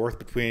back and forth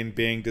between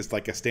being just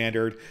like a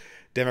standard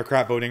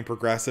Democrat voting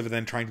progressive and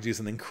then trying to do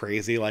something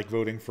crazy like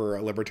voting for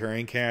a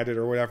libertarian candidate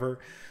or whatever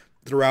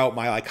throughout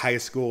my like high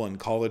school and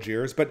college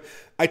years. But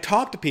I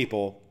talked to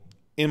people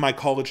in my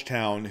college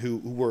town who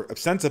were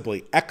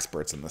ostensibly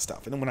experts in this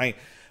stuff. And then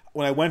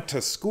when I went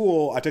to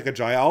school, I took a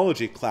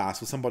geology class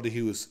with somebody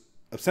who was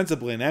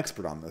ostensibly an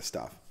expert on this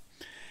stuff.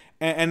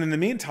 And in the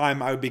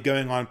meantime, I would be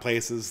going on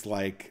places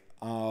like,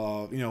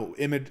 not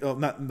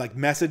like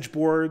message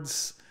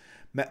boards,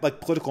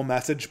 like political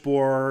message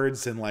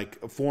boards, and like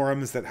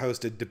forums that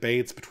hosted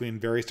debates between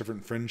various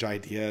different fringe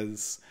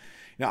ideas.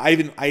 You know,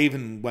 I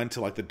even went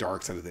to like the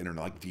dark side of the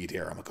internet, like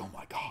VDR. I'm like, oh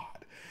my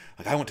God.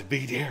 Like, I want to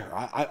be there.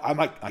 I'm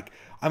like,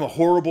 I'm a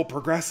horrible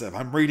progressive.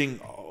 I'm reading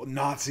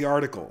Nazi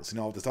articles,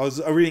 all this. I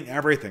was reading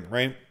everything,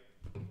 right?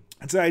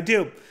 And so what I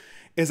do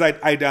is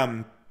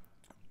I'd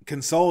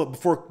consult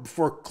before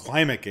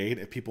ClimateGate,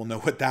 if people know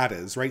what that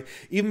is, right?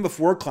 Even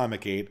before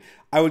ClimateGate,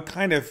 I would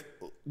kind of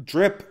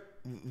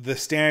drip the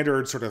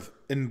standard sort of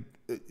in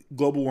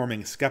global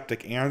warming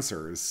skeptic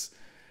answers,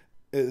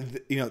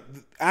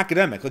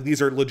 academic. Like, these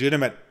are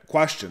legitimate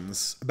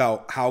questions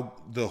about how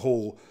the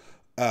whole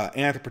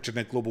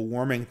anthropogenic global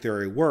warming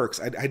theory works.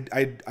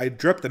 I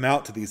drip them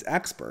out to these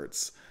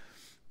experts,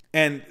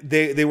 and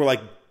they were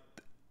like,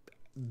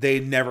 they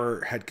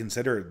never had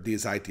considered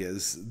these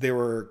ideas. They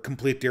were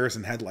complete deers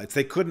in headlights.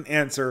 They couldn't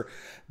answer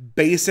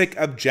basic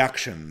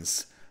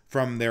objections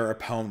from their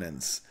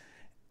opponents.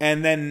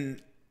 And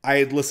then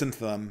I'd listen to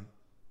them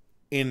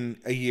in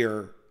a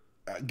year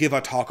give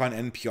a talk on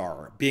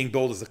NPR, being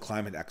billed as a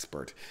climate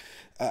expert.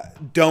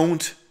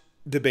 Don't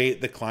debate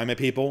the climate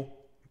people.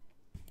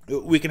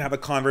 We can have a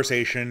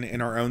conversation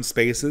in our own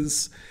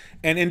spaces.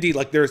 And indeed,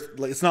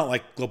 it's not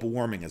like global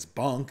warming is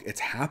bunk. It's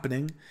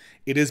happening.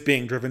 It is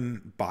being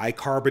driven by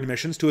carbon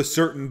emissions to a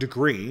certain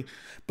degree,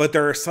 but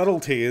there are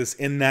subtleties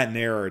in that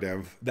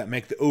narrative that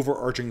make the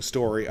overarching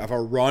story of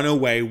a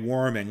runaway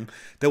warming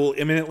that will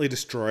imminently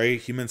destroy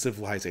human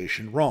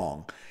civilization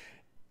wrong.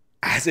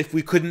 As if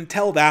we couldn't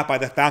tell that by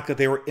the fact that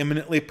they were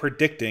imminently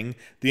predicting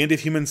the end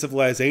of human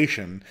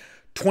civilization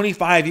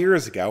 25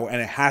 years ago, and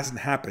it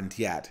hasn't happened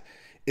yet.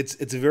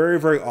 It's very,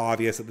 very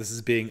obvious that this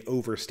is being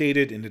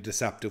overstated in a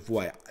deceptive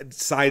way. I'd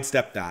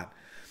sidestep that.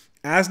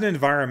 As an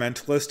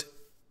environmentalist,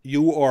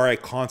 you are a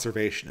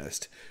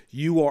conservationist.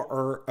 You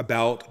are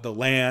about the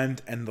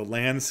land and the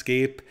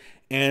landscape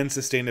and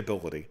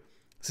sustainability.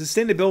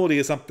 Sustainability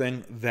is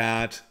something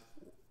that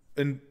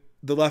the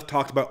left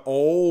talked about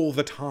all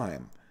the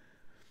time.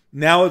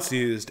 Now it's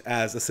used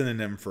as a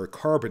synonym for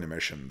carbon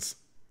emissions.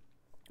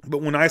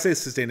 But when I say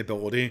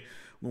sustainability,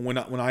 when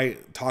I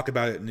talk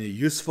about it in a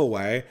useful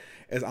way,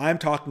 is I'm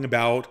talking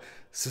about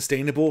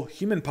sustainable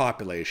human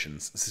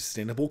populations,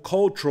 sustainable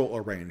cultural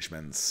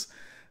arrangements,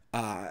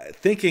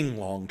 thinking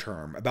long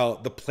term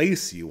about the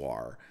place you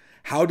are.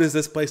 How does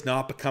this place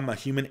not become a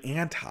human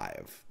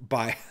ant-hive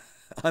by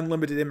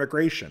unlimited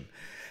immigration?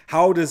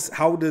 How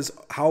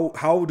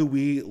do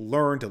we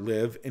learn to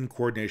live in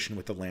coordination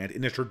with the land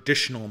in a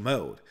traditional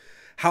mode?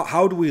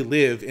 How do we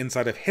live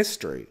inside of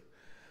history?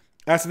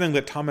 That's something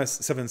that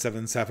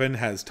Thomas777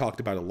 has talked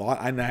about a lot,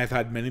 and I've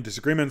had many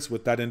disagreements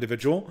with that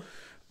individual,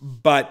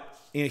 but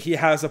he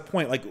has a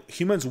point. Like,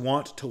 humans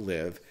want to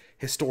live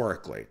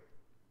historically.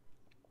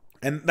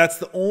 And that's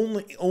the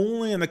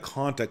only in the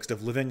context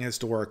of living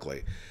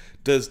historically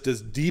does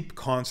deep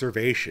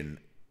conservation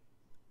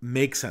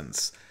make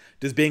sense.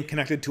 Does being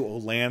connected to a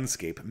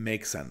landscape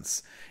make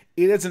sense?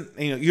 It doesn't,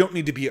 you don't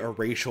need to be a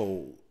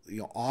racial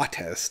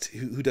autist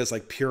who does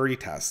like purity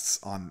tests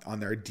on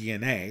their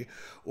DNA,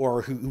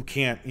 or who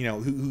can't,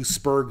 who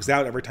spurgs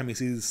out every time he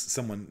sees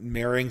someone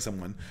marrying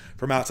someone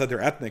from outside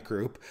their ethnic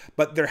group.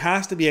 But there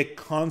has to be a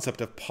concept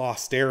of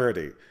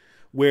posterity,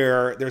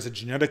 where there's a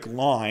genetic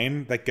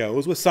line that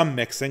goes, with some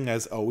mixing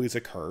as always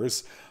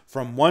occurs,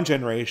 from one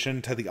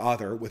generation to the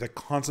other, with a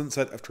constant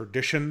set of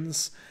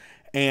traditions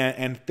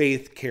and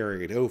faith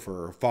carried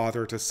over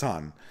father to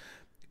son.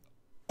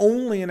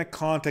 Only in a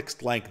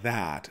context like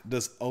that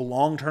does a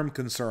long-term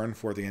concern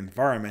for the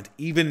environment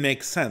even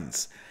make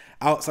sense,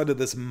 outside of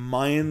this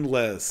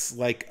mindless,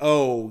 like,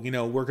 we're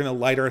going to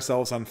light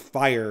ourselves on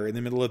fire in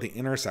the middle of the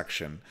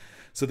intersection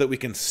so that we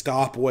can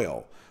stop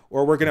oil.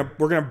 Or we're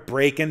gonna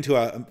break into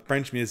a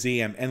French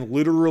museum and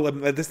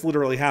this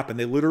literally happened.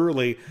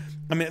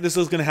 This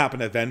was gonna happen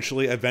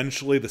eventually.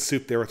 Eventually, the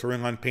soup they were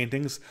throwing on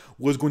paintings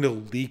was going to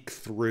leak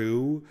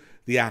through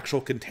the actual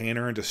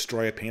container and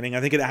destroy a painting.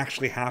 I think it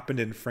actually happened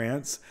in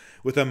France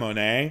with a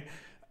Monet.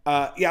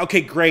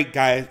 Okay, great,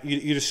 guys.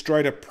 You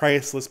destroyed a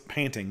priceless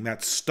painting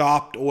that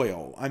stopped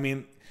oil.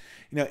 And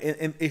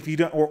if you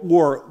don't,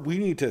 or we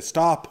need to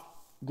stop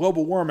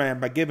global warming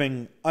by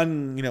giving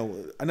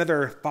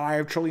another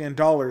 $5 trillion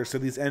to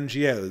these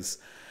NGOs.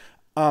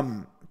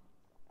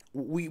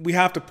 We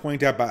have to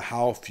point out about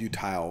how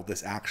futile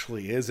this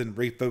actually is, and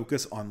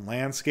refocus on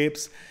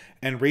landscapes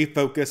and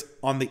refocus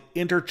on the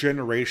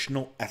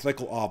intergenerational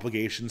ethical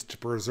obligations to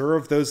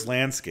preserve those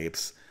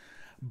landscapes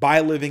by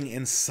living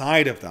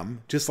inside of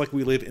them, just like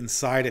we live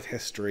inside of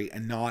history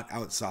and not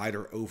outside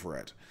or over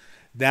it.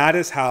 That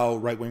is how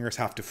right-wingers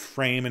have to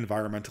frame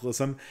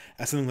environmentalism,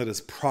 as something that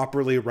is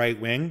properly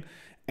right-wing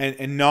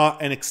and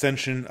not an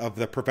extension of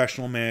the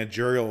professional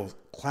managerial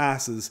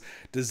class's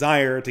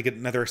desire to get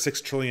another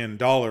 $6 trillion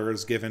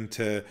given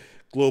to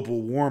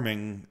global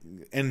warming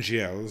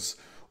NGOs,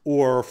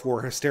 or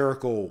for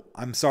hysterical,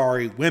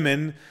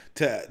 women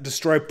to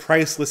destroy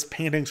priceless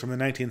paintings from the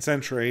 19th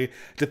century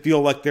to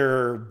feel like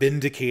they're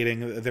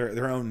vindicating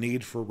their own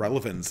need for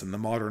relevance in the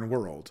modern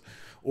world,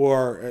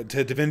 or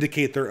to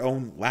vindicate their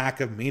own lack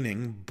of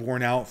meaning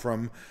born out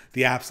from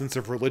the absence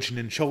of religion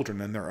in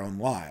children in their own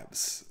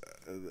lives.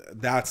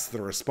 That's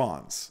the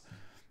response.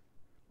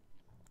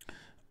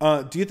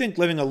 Do you think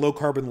living a low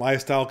carbon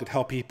lifestyle could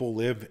help people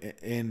live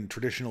in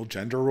traditional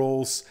gender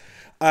roles?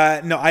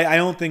 No, I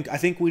don't think. I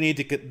think we need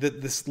to get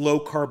this low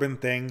carbon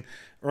thing,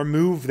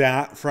 remove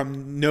that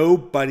from.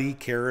 Nobody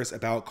cares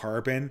about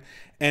carbon,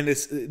 and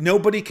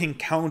nobody can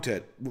count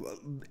it.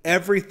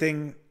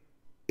 Everything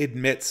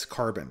emits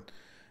carbon.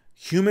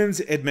 Humans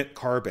emit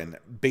carbon.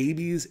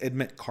 Babies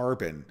emit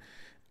carbon.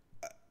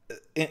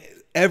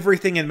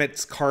 Everything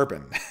emits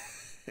carbon.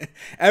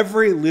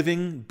 Every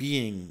living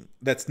being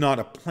that's not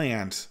a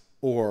plant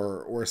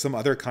or some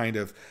other kind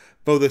of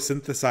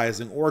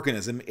photosynthesizing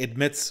organism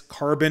emits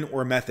carbon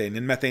or methane,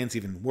 and methane's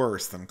even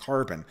worse than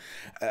carbon.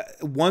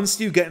 Once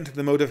you get into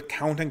the mode of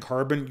counting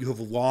carbon, you have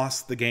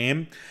lost the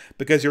game,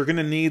 because you're going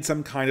to need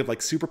some kind of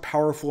like super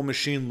powerful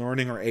machine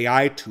learning or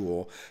AI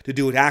tool to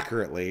do it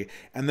accurately,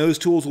 and those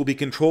tools will be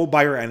controlled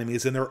by your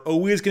enemies, and they're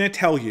always going to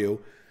tell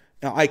you.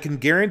 Now, I can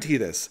guarantee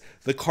this,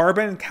 the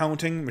carbon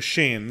counting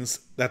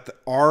machines that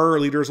our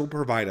leaders will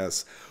provide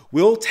us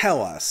will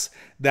tell us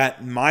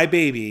that my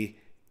baby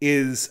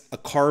is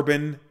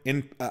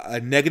a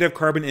negative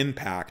carbon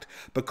impact,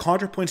 but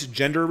ContraPoint's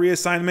gender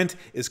reassignment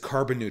is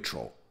carbon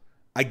neutral.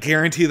 I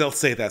guarantee they'll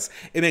say this.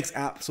 It makes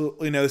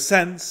absolutely no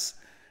sense.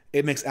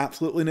 It makes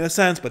absolutely no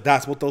sense, but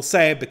that's what they'll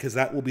say, because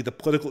that will be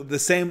for the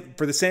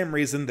same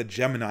reason that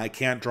Gemini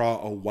can't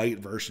draw a white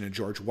version of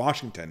George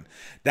Washington.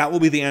 That will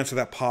be the answer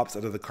that pops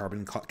out of the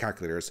carbon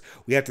calculators.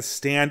 We have to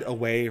stand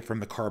away from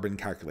the carbon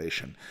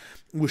calculation.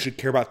 We should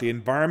care about the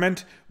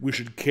environment. We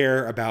should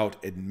care about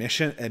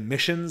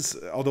emissions,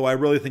 although I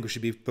really think we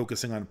should be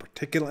focusing on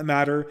particulate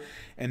matter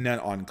and not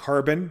on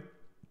carbon,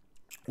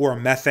 or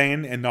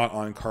methane and not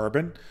on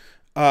carbon.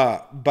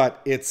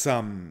 But it's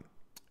that's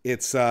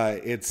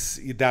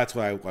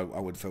what I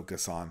would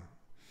focus on.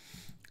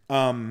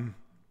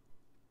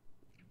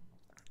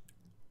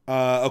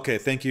 Okay,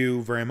 thank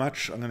you very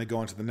much. I'm going to go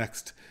on to the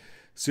next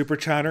super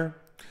chatter.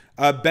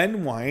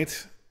 Ben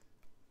White,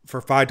 for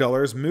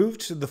 $5,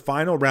 moved to the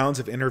final rounds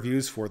of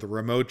interviews for the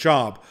remote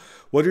job.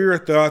 What are your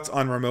thoughts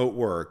on remote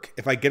work?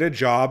 If I get a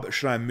job,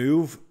 should I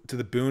move to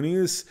the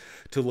boonies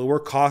to lower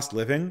cost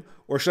living,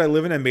 or should I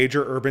live in a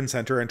major urban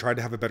center and try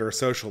to have a better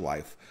social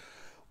life?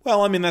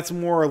 Well, I mean, that's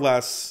more or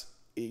less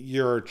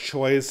your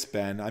choice,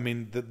 Ben. I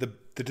mean, the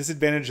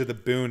disadvantage of the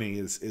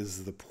boonies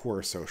is the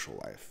poor social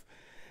life.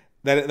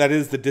 That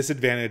is the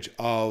disadvantage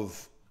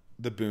of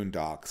the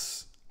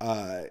boondocks.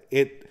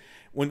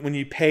 When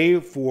you pay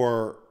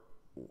for,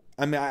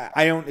 I mean,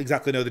 I don't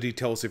exactly know the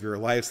details of your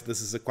life, so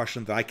this is a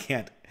question that I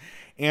can't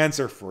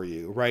answer for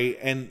you, right?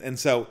 And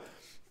so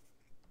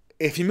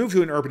if you move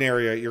to an urban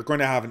area, you're going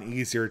to have an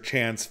easier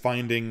chance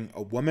finding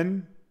a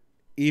woman,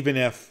 even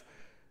if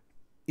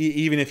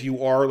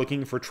you are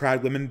looking for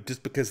trad women,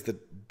 just because the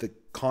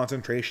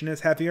concentration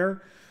is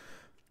heavier.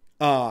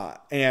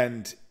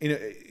 And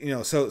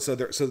so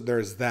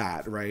there's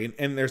that, right?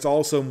 And there's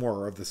also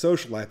more of the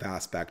social life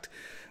aspect.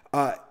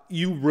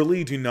 You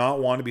really do not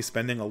want to be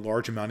spending a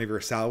large amount of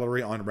your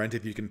salary on rent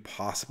if you can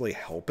possibly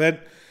help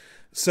it.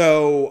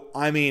 So,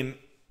 I mean,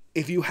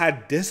 if you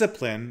had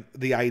discipline,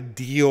 the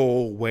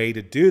ideal way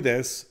to do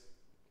this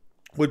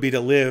would be to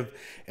live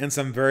in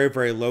some very,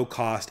 very low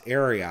cost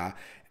area,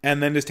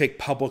 and then just take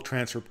public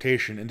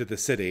transportation into the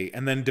city,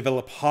 and then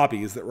develop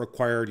hobbies that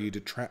require you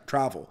to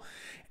travel.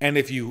 And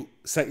if you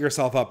set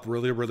yourself up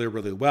really, really,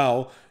 really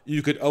well,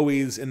 you could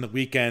always, in the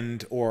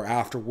weekend or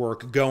after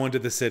work, go into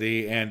the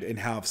city and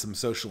have some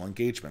social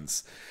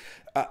engagements.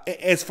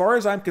 As far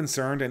as I'm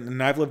concerned,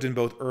 and I've lived in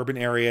both urban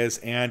areas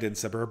and in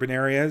suburban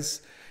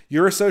areas,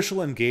 your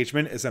social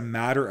engagement is a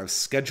matter of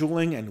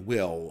scheduling and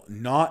will,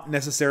 not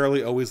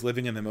necessarily always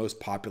living in the most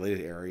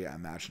populated area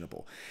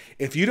imaginable.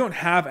 If you don't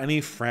have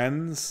any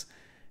friends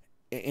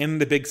in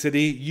the big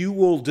city, you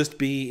will just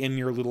be in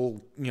your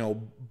little,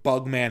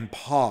 Bugman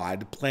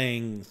pod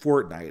playing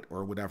Fortnite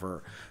or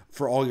whatever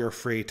for all your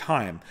free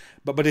time.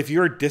 But if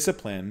you're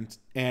disciplined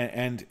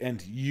and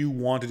you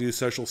want to do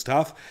social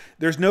stuff,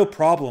 there's no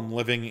problem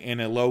living in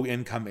a low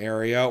income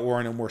area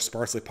or in a more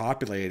sparsely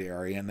populated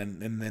area and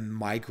then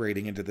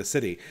migrating into the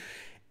city.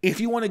 If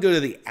you want to go to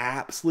the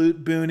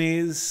absolute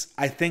boonies,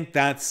 I think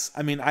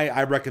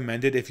I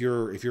recommend it if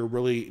you're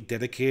really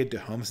dedicated to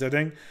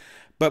homesteading.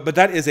 But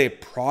that is a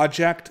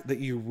project that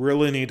you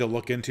really need to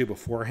look into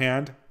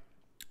beforehand,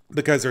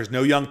 because there's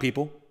no young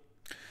people.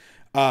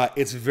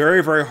 It's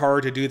very, very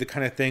hard to do the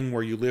kind of thing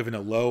where you live in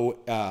a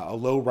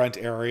low rent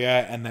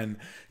area and then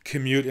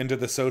commute into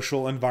the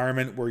social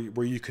environment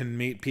where you can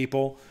meet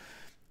people.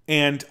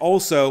 And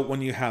also,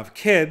 when you have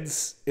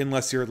kids,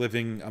 unless you're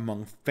living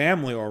among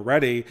family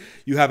already,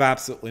 you have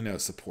absolutely no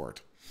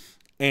support.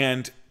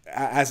 And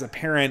as a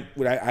parent,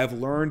 what I've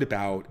learned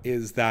about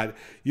is that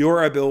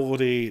your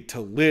ability to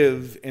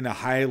live in a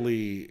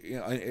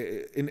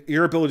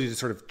your ability to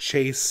sort of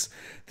chase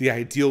the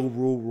ideal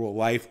rural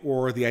life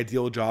or the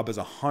ideal job is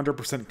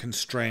 100%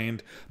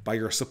 constrained by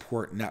your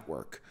support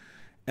network.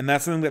 And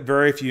that's something that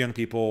very few young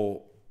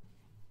people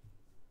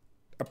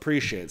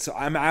appreciate. So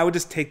I would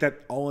just take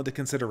that all into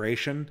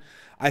consideration.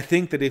 I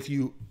think that if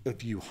you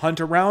hunt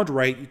around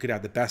right, you could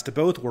have the best of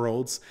both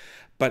worlds.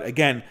 But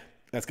again,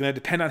 That's going to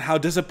depend on how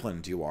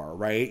disciplined you are,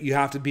 right? You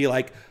have to be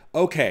like,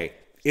 okay,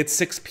 it's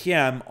 6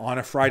 p.m. on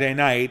a Friday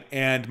night,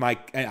 and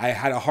I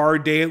had a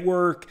hard day at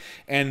work,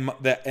 and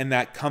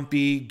that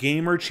comfy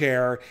gamer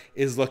chair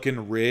is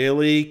looking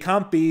really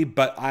comfy,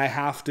 but I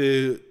have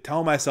to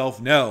tell myself,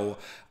 no,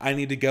 I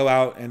need to go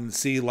out and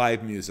see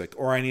live music,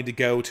 or I need to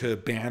go to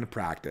band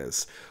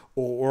practice,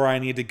 or I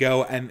need to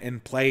go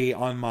and play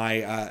on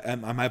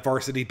my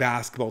varsity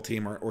basketball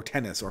team, or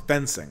tennis or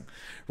fencing,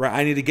 right?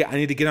 I need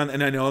to get on,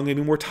 and I know I'm gonna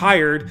be more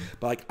tired,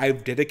 but like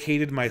I've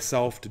dedicated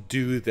myself to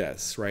do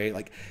this, right?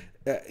 Like,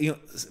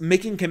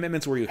 making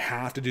commitments where you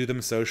have to do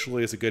them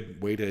socially is a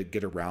good way to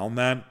get around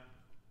that.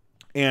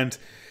 And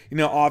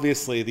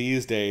obviously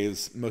these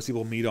days most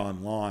people meet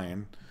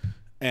online,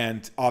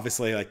 and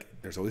obviously like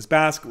there's always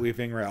basket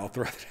weaving, right? I'll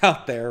throw it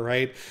out there,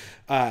 right?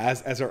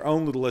 As our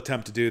own little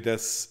attempt to do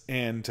this,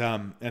 and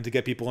to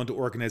get people into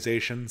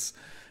organizations.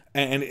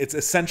 And it's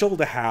essential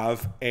to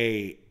have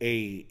a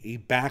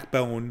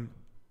backbone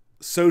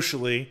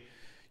socially,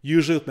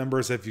 usually with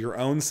members of your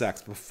own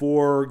sex,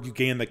 before you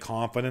gain the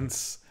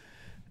confidence.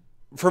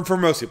 For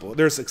most people,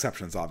 there's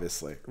exceptions,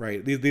 obviously,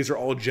 right? These are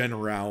all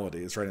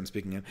generalities, right? I'm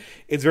speaking in.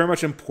 It's very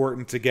much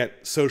important to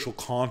get social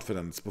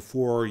confidence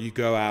before you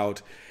go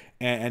out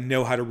and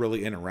know how to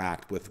really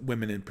interact with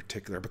women in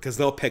particular, because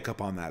they'll pick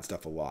up on that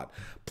stuff a lot.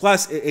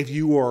 Plus, if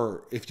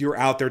you're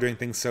out there doing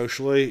things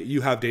socially,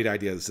 you have date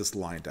ideas just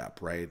lined up,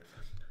 right?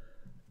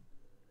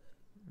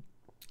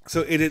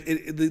 So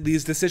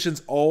these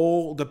decisions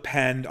all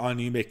depend on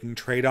you making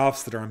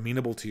trade-offs that are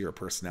amenable to your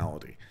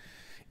personality.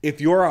 If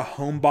you're a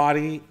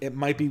homebody, it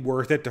might be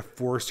worth it to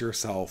force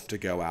yourself to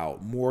go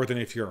out more than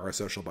if you're a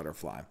social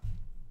butterfly.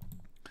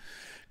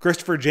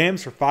 Christopher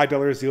James for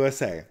 $5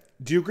 USA.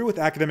 Do you agree with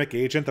Academic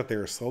Agent that they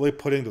are slowly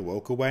putting the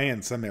woke away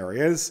in some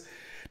areas?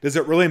 Does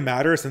it really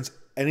matter since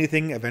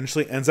anything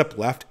eventually ends up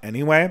left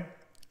anyway?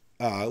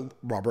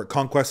 Robert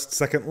Conquest's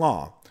second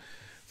law,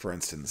 for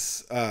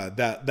instance.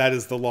 That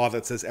is the law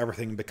that says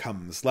everything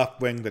becomes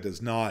left-wing that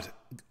is not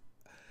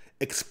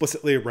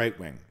explicitly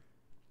right-wing.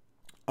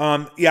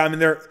 Yeah, I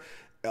mean,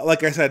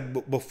 like I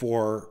said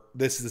before,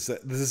 this is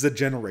a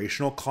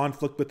generational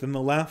conflict within the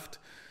left.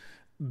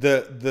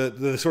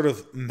 The sort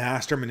of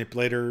master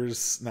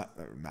manipulators, not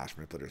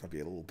master manipulators might be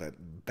a little bit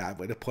bad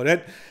way to put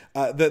it.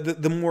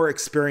 The more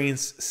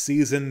experienced,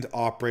 seasoned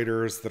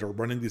operators that are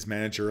running these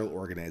managerial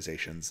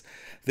organizations,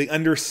 they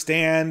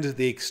understand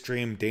the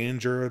extreme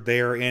danger they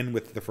are in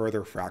with the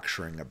further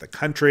fracturing of the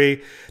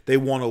country. They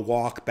want to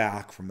walk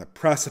back from the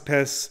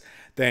precipice.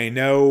 They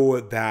know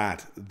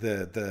that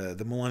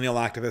the millennial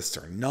activists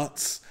are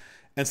nuts,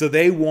 and so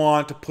they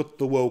want to put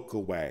the woke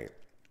away.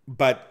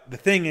 But the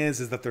thing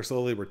is that they're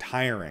slowly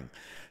retiring.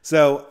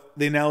 So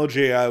the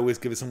analogy I always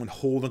give is someone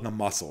holding a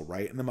muscle,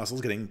 right? And the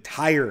muscle's getting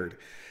tired.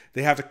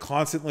 They have to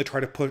constantly try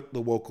to put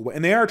the woke away.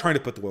 And they are trying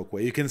to put the woke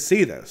away. You can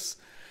see this.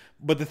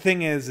 But the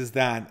thing is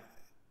that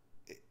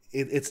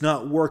it's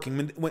not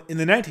working. In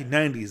the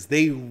 1990s,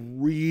 they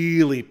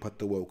really put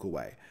the woke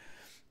away.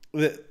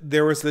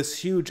 There was this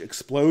huge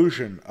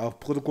explosion of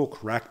political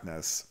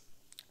correctness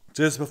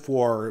just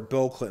before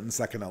Bill Clinton's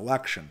second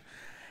election.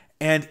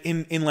 And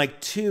in like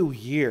 2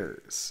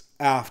 years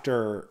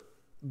after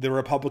the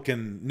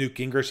Republican Newt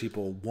Gingrich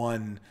people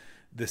won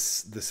the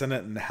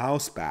Senate and the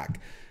House back,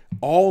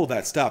 all of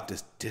that stuff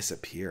just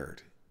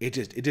disappeared. It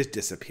just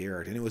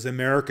disappeared, and it was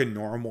American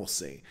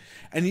normalcy.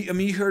 And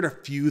you heard a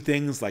few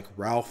things like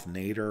Ralph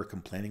Nader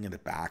complaining in the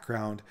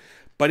background,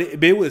 but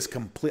it was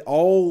complete.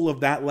 All of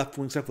that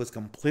left-wing stuff was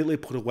completely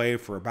put away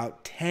for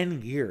about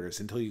 10 years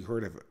until you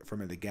heard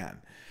from it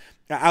again.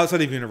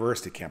 Outside of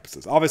university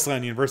campuses. Obviously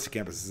on university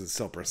campuses it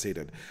still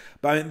proceeded.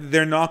 But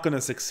they're not going to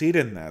succeed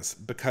in this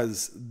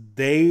because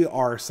they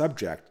are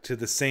subject to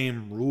the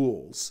same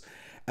rules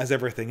as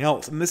everything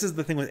else. And this is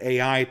the thing with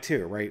AI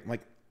too, right? Like,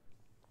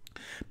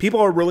 people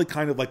are really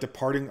kind of like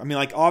departing. I mean,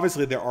 like,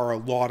 obviously there are a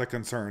lot of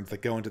concerns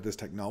that go into this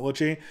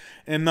technology.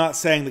 And I'm not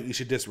saying that you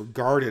should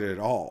disregard it at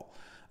all.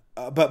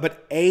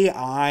 But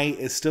AI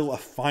is still a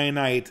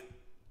finite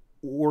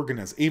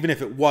organism, even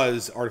if it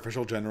was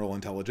artificial general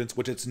intelligence,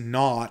 which it's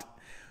not.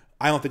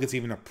 I don't think it's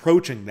even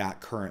approaching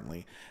that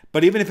currently.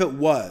 But even if it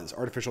was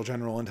artificial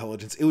general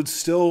intelligence, it would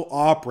still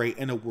operate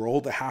in a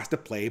world that has to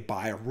play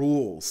by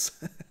rules.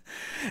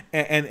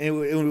 and it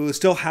would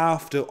still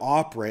have to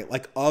operate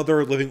like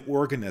other living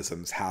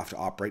organisms have to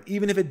operate.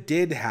 Even if it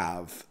did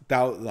have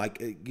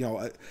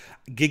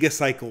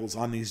gigacycles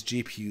on these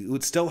GPUs, it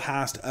would still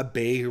has to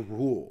obey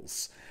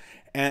rules.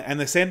 And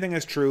the same thing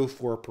is true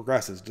for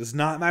progressives. It does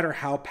not matter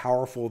how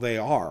powerful they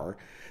are.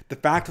 The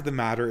fact of the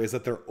matter is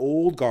that their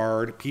old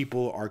guard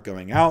people are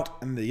going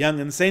out and the young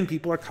insane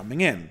people are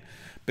coming in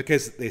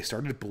because they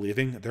started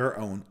believing their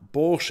own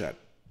bullshit.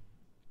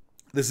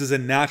 This is a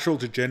natural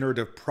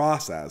degenerative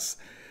process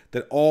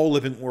that all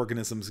living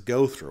organisms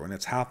go through, and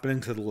it's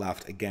happening to the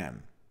left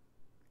again.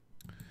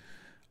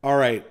 All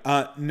right,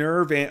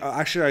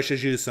 actually I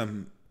should use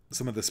some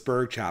of the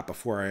Spurg chat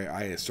before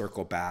I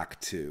circle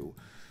back to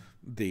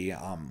the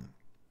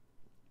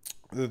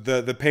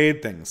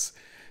paid things.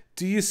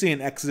 Do you see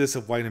an exodus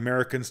of white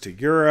Americans to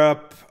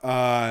Europe?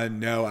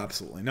 No,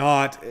 absolutely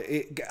not.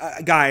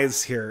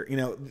 Guys, here,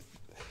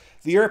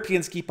 the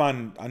Europeans keep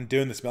on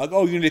doing this. Like,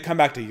 oh, you need to come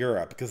back to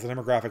Europe because the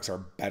demographics are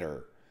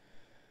better.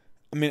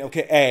 I mean,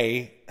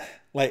 okay,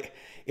 like,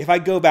 if I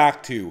go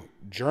back to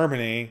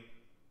Germany,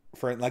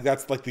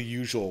 that's like the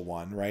usual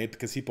one, right?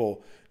 Because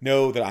people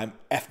know that I'm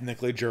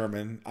ethnically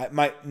German.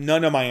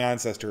 None of my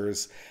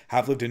ancestors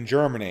have lived in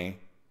Germany,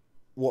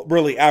 well,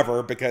 really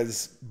ever,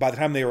 because by the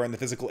time they were in the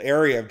physical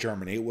area of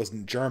Germany, it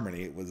wasn't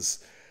Germany. It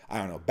was, I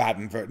don't know,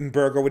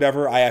 Baden-Württemberg or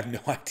whatever. I have no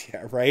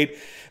idea, right?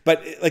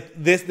 But like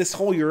this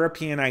whole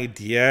European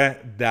idea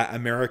that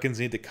Americans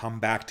need to come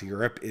back to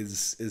Europe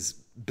is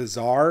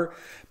bizarre,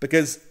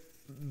 because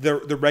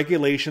the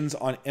regulations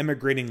on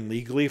immigrating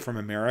legally from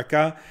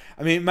America,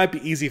 I mean, it might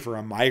be easy for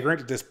a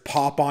migrant to just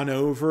pop on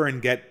over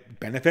and get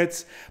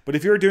benefits, but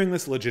if you're doing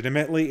this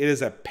legitimately, it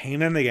is a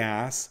pain in the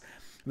ass.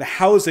 The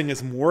housing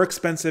is more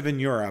expensive in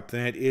Europe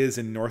than it is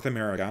in North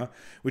America,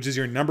 which is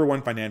your number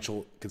one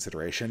financial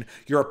consideration.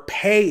 Your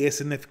pay is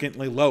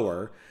significantly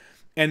lower,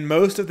 and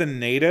most of the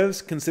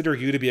natives consider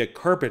you to be a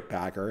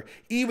carpetbagger,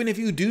 even if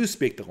you do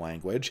speak the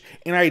language.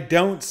 And I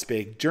don't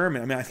speak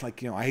German. I mean, it's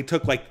like, I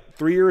took like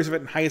 3 years of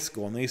it in high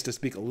school, and I used to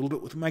speak a little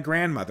bit with my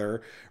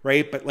grandmother,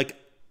 right? But like,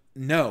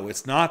 no,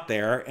 it's not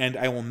there, and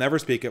I will never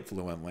speak it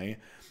fluently.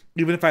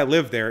 Even if I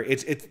live there,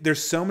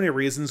 there's so many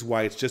reasons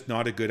why it's just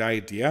not a good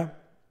idea.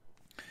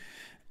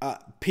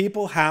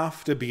 People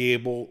have to be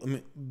able,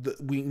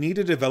 we need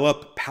to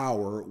develop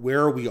power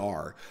where we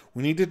are.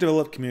 We need to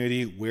develop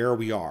community where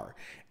we are.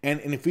 And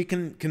if we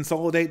can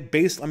consolidate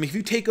if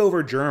you take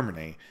over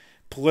Germany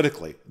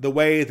politically, the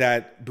way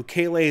that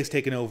Bukele has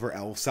taken over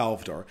El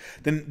Salvador,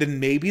 then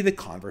maybe the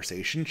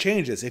conversation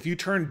changes. If you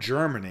turn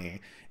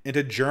Germany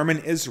into German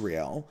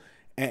Israel,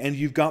 and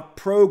you've got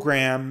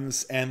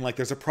programs and like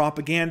there's a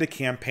propaganda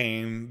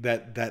campaign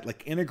that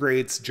like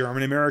integrates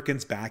German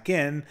Americans back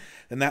in,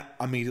 then that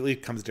immediately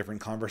becomes a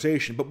different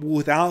conversation. But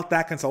without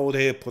that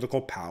consolidated political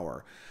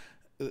power,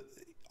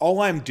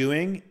 all I'm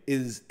doing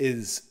is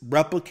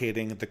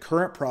replicating the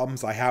current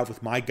problems I have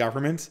with my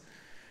government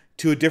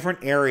to a different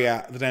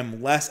area that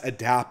I'm less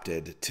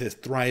adapted to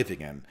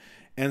thriving in.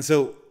 And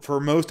so for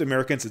most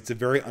Americans, it's a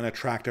very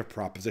unattractive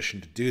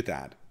proposition to do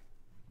that.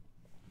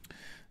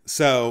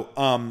 So,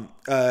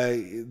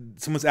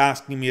 someone's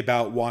asking me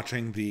about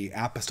watching the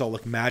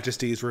Apostolic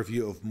Majesty's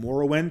review of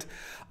Morrowind.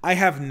 I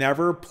have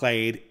never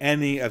played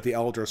any of the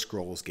Elder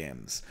Scrolls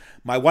games.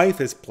 My wife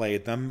has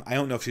played them. I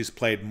don't know if she's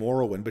played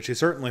Morrowind, but she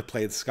certainly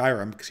played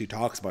Skyrim because she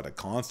talks about it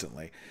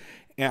constantly.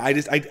 And I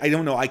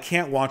don't know. I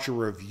can't watch a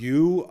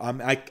review.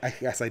 I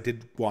guess I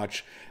did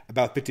watch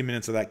about 50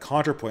 minutes of that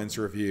ContraPoints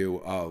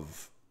review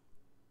of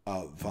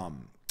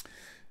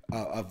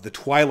the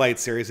Twilight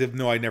series, even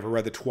though I never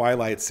read the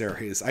Twilight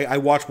series. I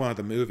watched one of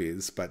the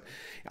movies, but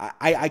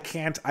I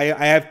can't. I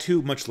have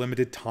too much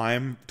limited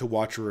time to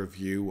watch a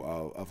review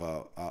of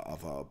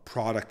a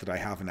product that I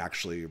haven't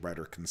actually read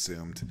or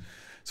consumed.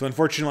 So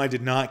unfortunately, I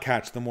did not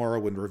catch the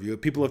Morrowind review.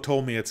 People have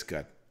told me it's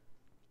good.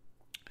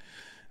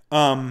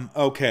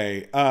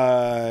 Okay.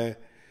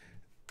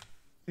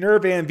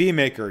 Nervan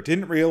V-Maker,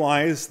 didn't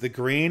realize the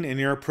Greene in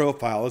your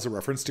profile is a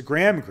reference to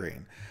Graham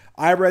Greene.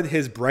 I read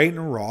his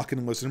Brighton Rock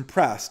and was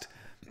impressed.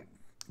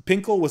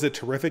 Pinkle was a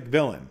terrific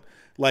villain.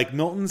 Like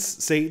Milton's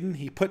Satan,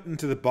 he put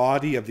into the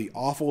body of the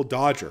awful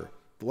Dodger.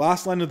 The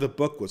last line of the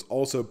book was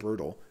also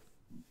brutal.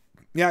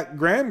 Yeah,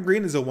 Graham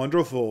Greene is a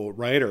wonderful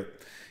writer.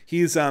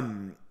 He's,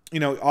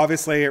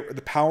 obviously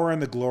The Power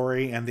and the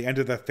Glory and The End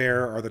of the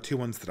Fair are the two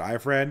ones that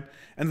I've read,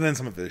 and then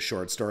some of his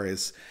short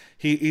stories.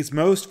 He's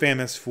most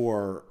famous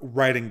for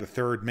writing The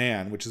Third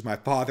Man, which is my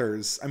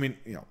father's,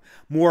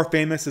 more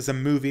famous as a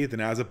movie than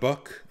as a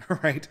book,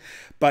 right?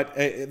 But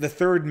The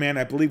Third Man,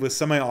 I believe, was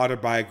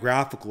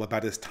semi-autobiographical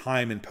about his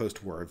time in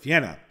post-war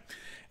Vienna.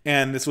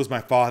 And this was my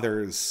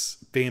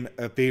father's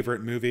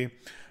favorite movie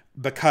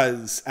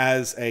because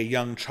as a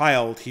young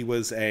child, he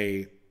was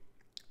a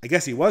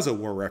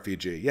war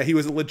refugee. Yeah, he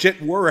was a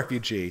legit war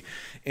refugee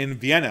in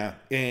Vienna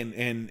in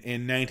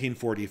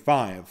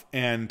 1945.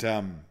 And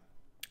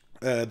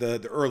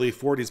the early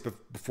 40s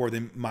before they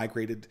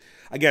migrated,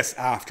 I guess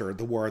after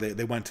the war,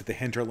 they went to the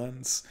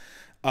hinterlands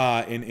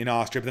in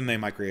Austria, but then they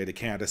migrated to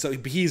Canada. So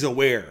he's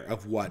aware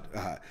of what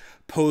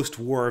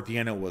post-war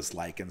Vienna was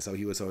like, and so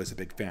he was always a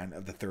big fan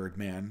of The Third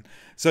Man.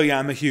 So yeah,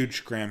 I'm a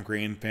huge Graham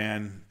Greene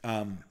fan.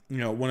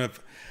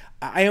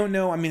 I don't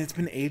know. I mean, it's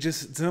been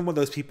ages. It's one of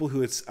those people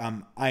who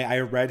I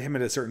read him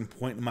at a certain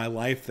point in my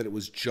life that it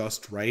was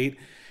just right.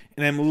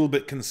 And I'm a little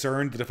bit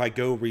concerned that if I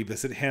go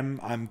revisit him,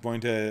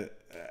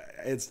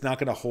 it's not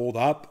going to hold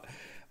up.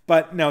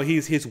 But no,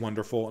 he's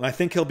wonderful. And I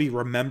think he'll be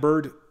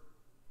remembered.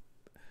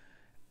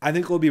 I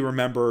think he'll be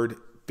remembered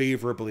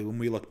favorably when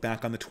we look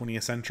back on the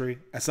 20th century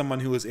as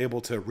someone who was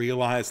able to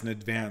realize in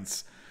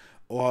advance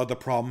all the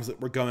problems that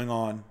were going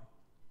on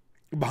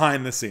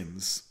behind the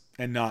scenes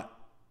and not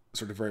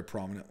sort of very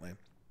prominently.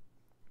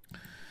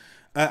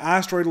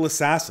 Asteroidal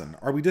Assassin.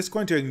 Are we just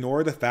going to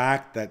ignore the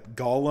fact that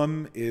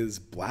Gollum is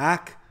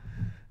black?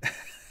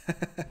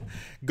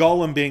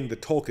 Gollum being the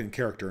Tolkien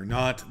character,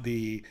 not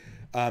the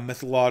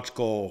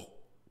mythological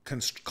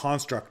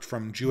construct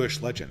from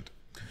Jewish legend.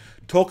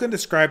 Tolkien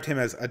described him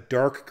as a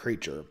dark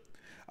creature,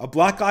 a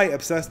black guy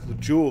obsessed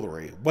with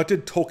jewelry. What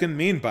did Tolkien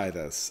mean by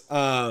this?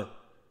 I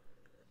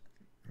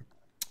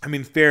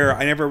mean, fair.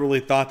 I never really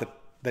thought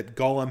that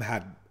Gollum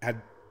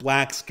had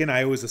black skin.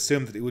 I always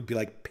assumed that it would be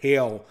like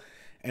pale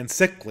and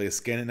sickly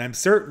skin, and I'm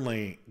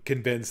certainly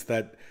convinced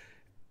that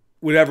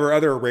whatever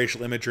other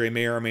racial imagery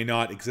may or may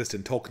not exist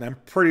in Tolkien, I'm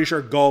pretty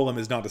sure Gollum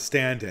is not a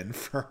stand-in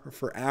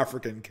for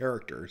African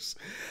characters.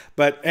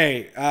 But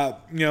hey,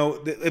 you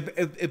know,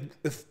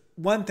 if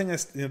one thing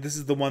is, you know, this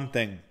is the one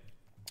thing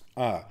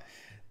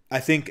I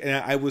think,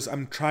 and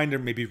I'm trying to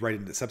maybe write a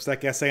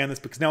Substack essay on this,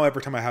 because now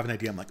every time I have an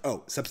idea, I'm like,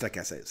 oh, Substack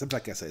essay,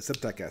 Substack essay,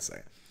 Substack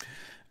essay.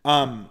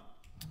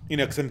 You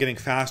know, because I'm getting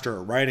faster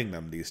at writing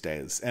them these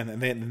days,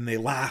 and they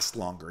last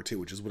longer too,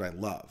 which is what I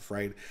love,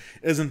 right?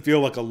 It doesn't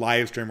feel like a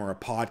live stream or a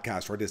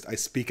podcast where I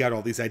speak out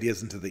all these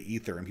ideas into the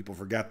ether and people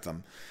forget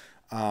them.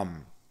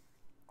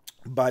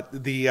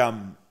 But the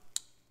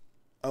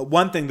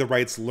one thing the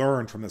Wrights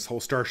learned from this whole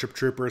Starship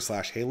Troopers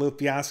 / Halo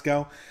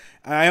fiasco,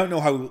 and I don't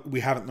know how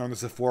we haven't learned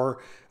this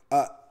before,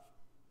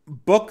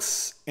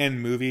 books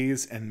and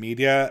movies and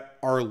media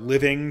are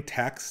living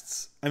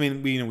texts. I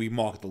mean, we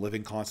mock the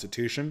living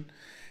Constitution.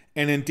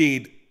 And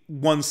indeed,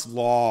 once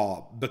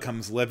law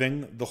becomes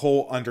living, the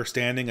whole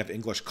understanding of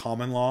English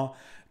common law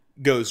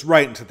goes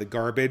right into the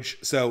garbage.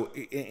 So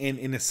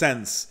in a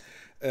sense,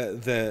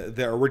 the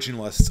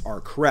originalists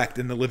are correct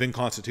in the living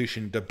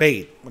Constitution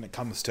debate when it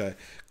comes to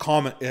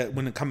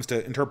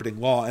interpreting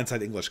law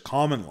inside English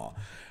common law,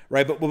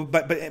 right?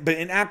 But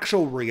in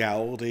actual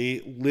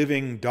reality,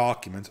 living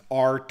documents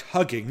are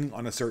tugging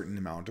on a certain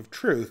amount of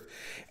truth,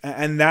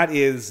 and that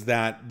is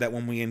that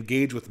when we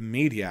engage with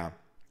media,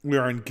 we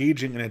are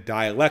engaging in a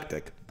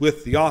dialectic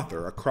with the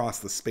author across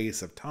the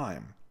space of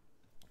time.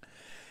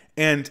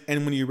 And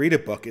when you read a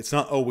book, it's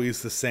not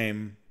always the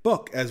same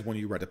book as when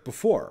you read it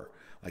before,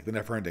 like the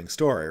Never-Ending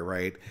Story,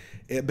 right?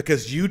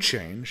 Because you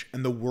change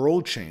and the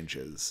world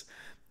changes.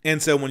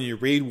 And so when you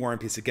read War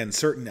and Peace again,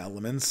 certain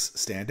elements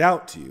stand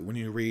out to you. When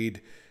you read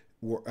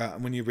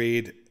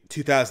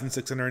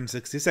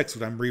 2666,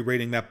 when I'm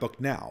rereading that book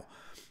now,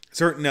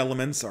 certain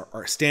elements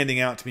are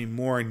standing out to me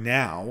more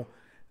now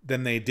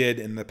than they did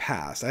in the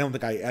past. I don't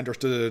think I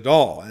understood it at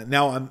all. And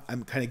now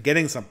I'm kind of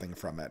getting something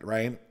from it,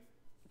 right?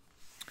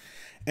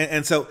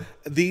 And so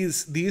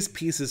these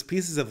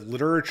pieces of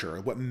literature,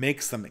 what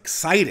makes them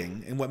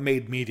exciting and what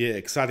made media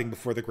exciting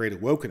before the Great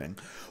Awakening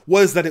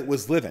was that it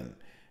was living.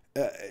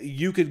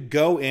 You could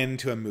go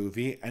into a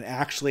movie and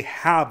actually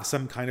have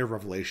some kind of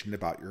revelation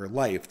about your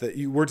life, that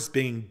you were just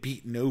being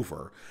beaten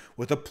over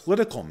with a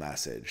political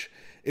message.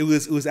 It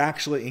was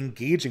actually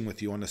engaging with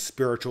you on a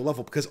spiritual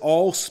level, because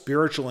all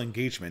spiritual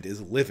engagement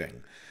is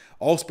living.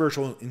 All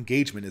spiritual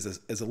engagement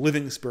is a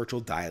living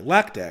spiritual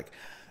dialectic.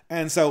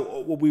 And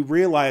so what we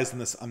realize in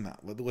this,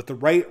 what the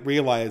right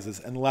realizes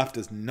and left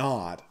is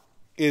not,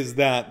 is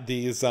that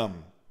these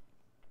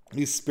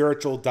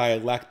spiritual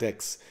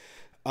dialectics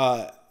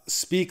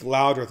speak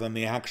louder than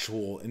the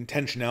actual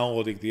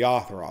intentionality the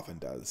author often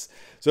does.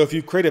 So if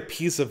you create a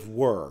piece of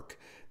work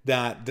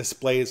that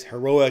displays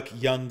heroic,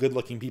 young,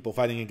 good-looking people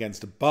fighting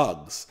against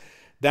bugs,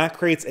 that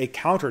creates a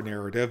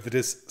counter-narrative that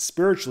is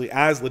spiritually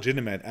as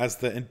legitimate as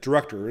the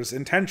director's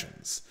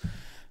intentions.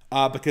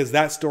 Because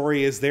that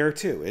story is there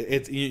too.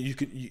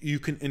 You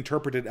can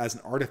interpret it as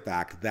an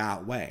artifact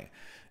that way.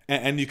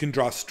 And you can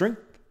draw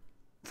strength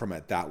from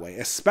it that way,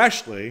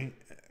 especially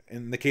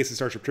in the case of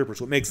Starship Troopers.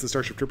 What makes the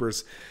Starship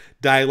Troopers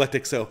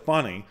dialectic so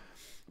funny,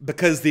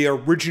 because the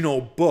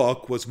original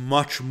book was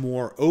much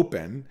more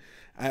open.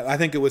 I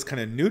think it was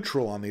kind of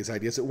neutral on these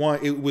ideas. It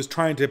was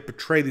trying to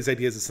portray these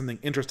ideas as something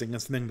interesting,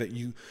 as something that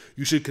you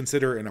should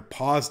consider in a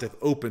positive,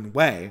 open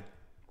way.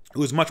 It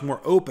was much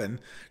more open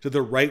to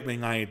the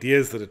right-wing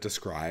ideas that it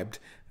described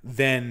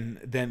than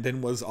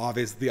was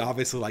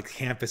obviously like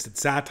ham-fisted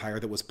satire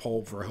that was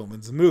Paul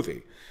Verhoeven's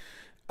movie.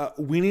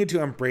 We need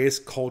to embrace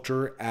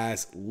culture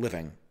as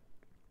living,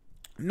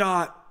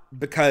 not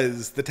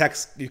because the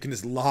text, you can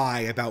just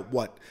lie about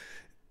what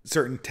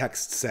certain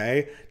texts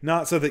say,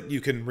 not so that you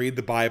can read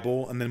the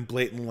Bible and then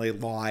blatantly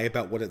lie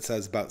about what it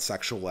says about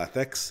sexual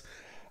ethics,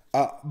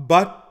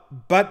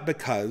 but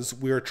because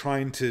we are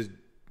trying to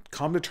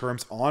come to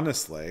terms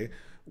honestly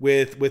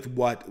with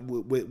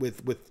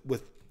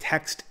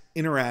text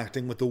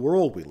interacting with the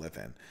world we live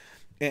in,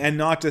 and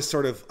not just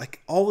sort of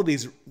like all of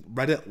these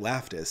Reddit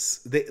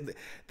leftists.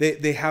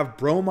 They have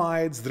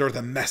bromides that are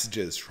the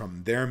messages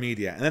from their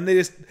media, and then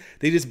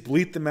they just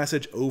bleat the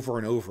message over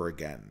and over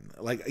again.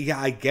 Like, yeah,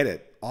 I get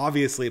it.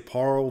 Obviously,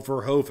 Paul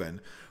Verhoeven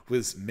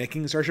was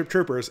making Starship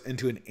Troopers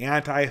into an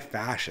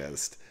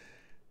anti-fascist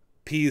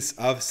piece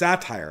of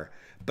satire.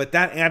 But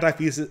that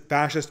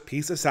anti-fascist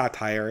piece of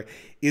satire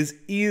is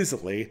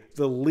easily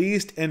the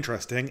least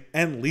interesting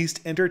and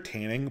least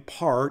entertaining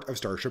part of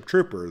Starship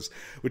Troopers,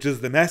 which is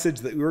the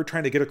message that we were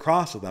trying to get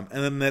across to them,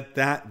 and then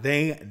that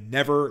they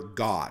never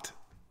got.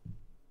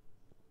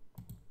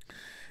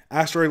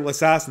 Asteroid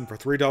Assassin for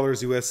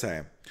 $3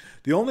 USA.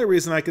 The only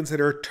reason I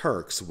consider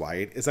Turks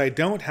white is I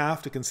don't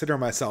have to consider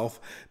myself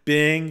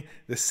being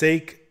the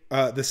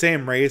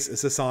same race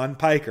as Hassan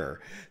Piker.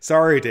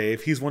 Sorry,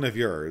 Dave, he's one of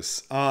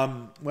yours.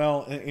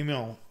 Well, you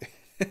know,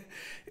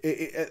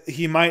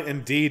 he might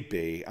indeed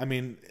be. I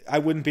mean, I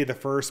wouldn't be the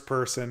first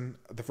person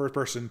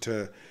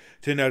to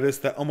notice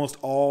that almost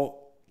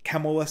all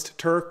Kemalist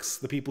Turks,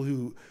 the people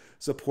who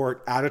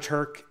support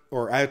Ataturk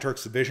or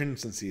Ataturk's vision,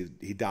 since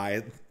he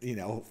died, you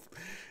know,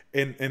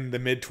 in the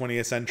mid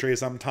 20th century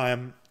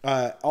sometime,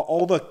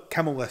 all the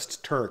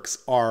Kemalist Turks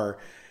are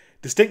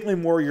distinctly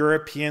more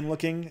European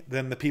looking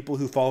than the people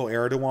who follow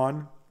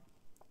Erdogan,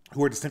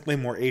 who are distinctly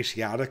more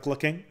Asiatic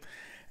looking.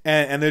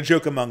 And the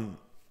joke among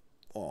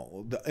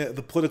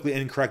the politically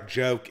incorrect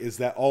joke is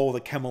that all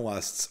the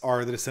Kemalists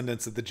are the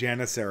descendants of the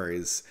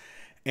Janissaries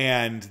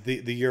and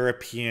the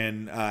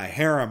European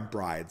harem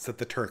brides that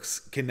the Turks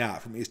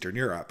kidnap from Eastern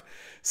Europe.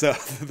 So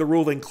the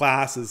ruling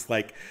class is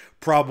like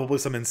probably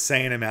some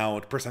insane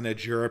amount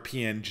percentage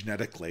European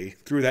genetically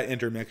through that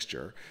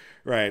intermixture,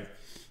 right?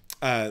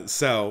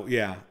 So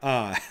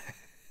yeah,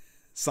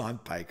 Son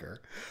Piker,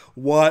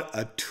 what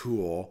a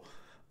tool!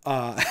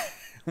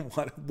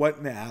 What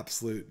an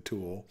absolute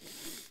tool!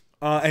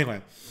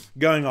 Anyway,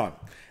 going on.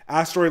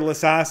 Asteroid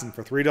Assassin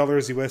for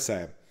 $3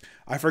 USA.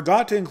 I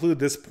forgot to include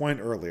this point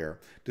earlier.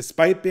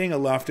 Despite being a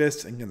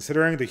leftist and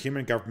considering the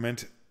human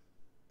government,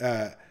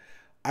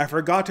 I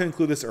forgot to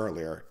include this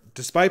earlier.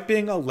 Despite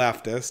being a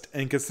leftist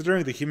and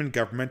considering the human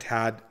government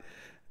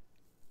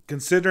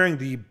considering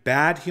the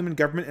bad human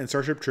government and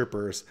Starship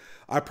Troopers,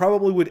 I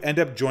probably would end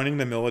up joining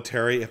the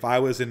military if I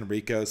was in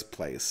Rico's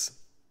place.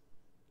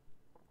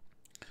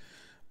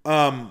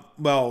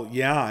 Well,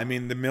 yeah, I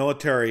mean, the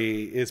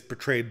military is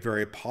portrayed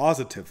very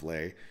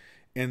positively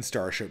in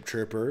Starship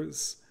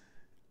Troopers,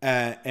 or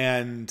at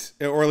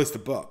least the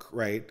book,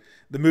 right?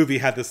 The movie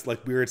had this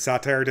like weird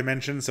satire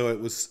dimension, so it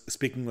was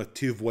speaking with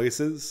two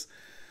voices.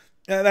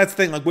 That's the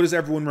thing, like, what does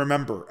everyone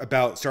remember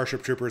about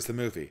Starship Troopers, the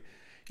movie?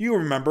 You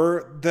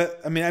remember that,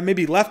 I mean,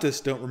 maybe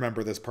leftists don't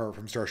remember this part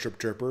from Starship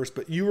Troopers,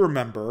 but you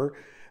remember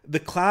the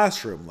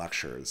classroom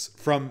lectures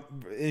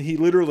he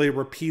literally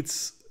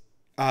repeats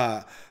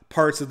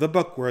parts of the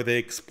book where they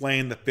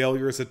explain the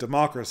failures of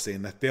democracy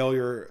and the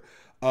failure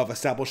of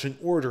establishing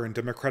order in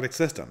democratic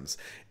systems.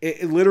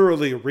 It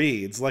literally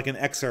reads like an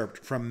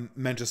excerpt from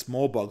Mencius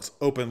Moldbug's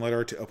Open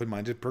Letter to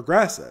Open-Minded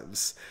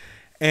Progressives.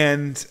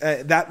 And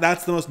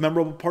that's the most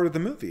memorable part of the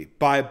movie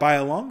by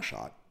a long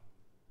shot.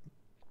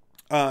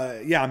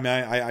 Yeah, I mean,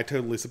 I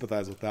totally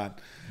sympathize with that.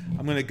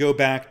 I'm going to go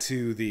back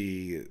to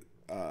the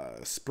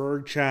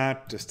Spurg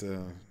chat just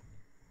to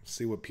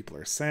see what people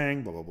are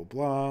saying, blah, blah, blah,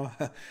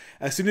 blah.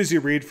 As soon as you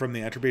read from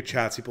the Entropy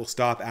chats, people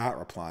stop at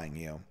replying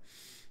you.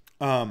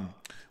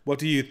 What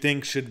do you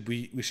think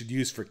we should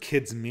use for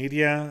kids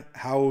media?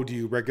 How do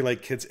you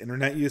regulate kids'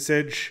 internet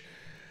usage?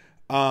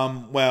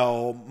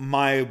 Well,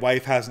 my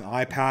wife has an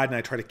iPad, and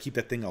I try to keep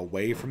that thing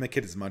away from the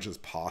kid as much as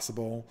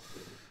possible.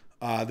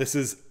 This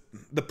is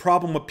the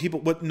problem.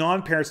 What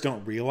non-parents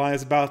don't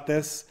realize about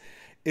this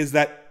is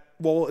that,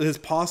 well, it is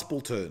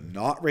possible to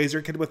not raise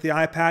your kid with the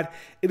iPad.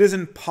 It is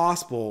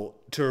impossible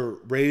to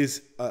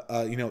raise a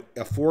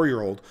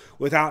 4-year-old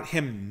without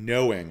him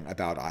knowing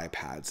about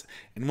iPads.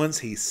 And once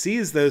he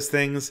sees those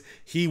things,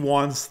 he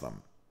wants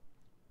them.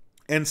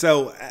 And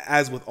so,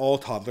 as with all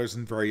toddlers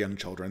and very young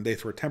children, they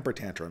throw temper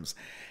tantrums.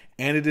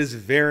 And it is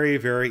very,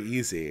 very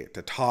easy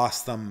to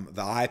toss them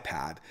the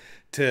iPad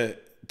to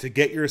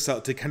get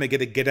yourself to kind of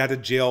get a get out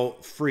of jail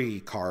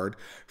free card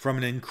from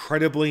an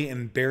incredibly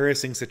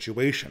embarrassing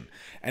situation.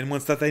 And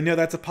once that they know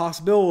that's a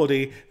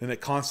possibility, then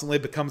it constantly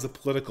becomes a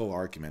political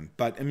argument.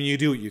 But I mean, you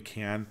do what you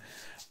can.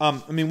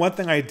 I mean, one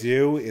thing I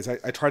do is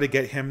I try to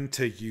get him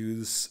to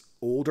use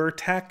older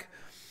tech.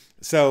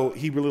 So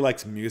he really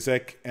likes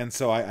music, and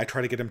so I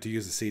try to get him to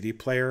use a CD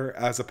player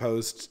as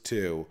opposed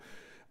to,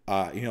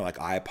 like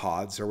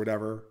iPods or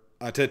whatever,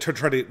 to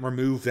try to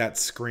remove that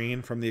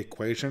screen from the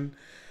equation.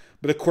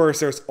 But of course,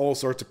 there's all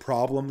sorts of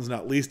problems,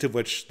 not least of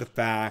which the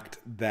fact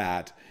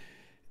that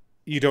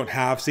you don't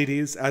have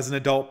CDs as an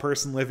adult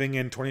person living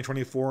in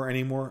 2024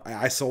 anymore.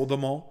 I sold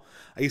them all.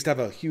 I used to have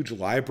a huge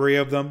library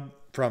of them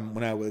from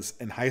when I was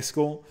in high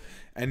school,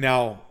 and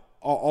now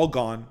all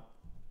gone.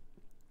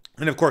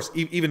 And of course,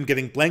 even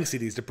getting blank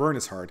CDs to burn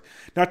is hard.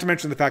 Not to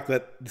mention the fact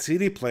that the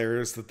CD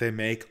players that they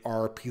make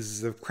are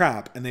pieces of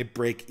crap and they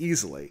break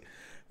easily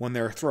when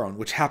they're thrown,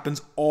 which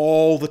happens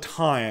all the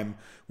time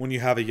when you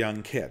have a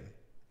young kid.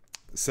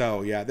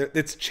 So yeah,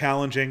 it's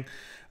challenging.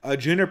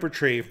 Juniper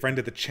Tree, friend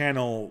of the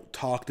channel,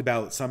 talked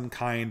about some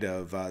kind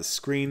of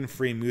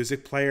screen-free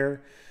music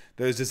player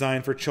that was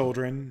designed for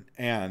children,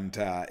 and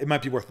it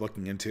might be worth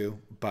looking into,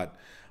 but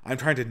I'm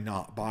trying to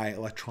not buy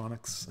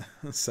electronics.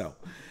 So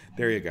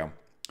there you go.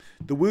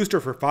 The Wooster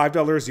for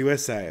 $5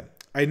 USA.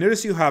 I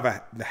notice you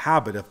have the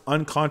habit of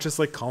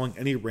unconsciously calling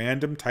any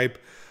random type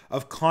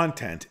of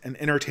content an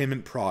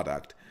entertainment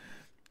product.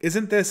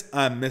 Isn't this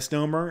a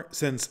misnomer,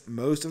 since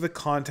most of the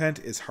content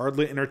is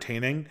hardly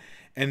entertaining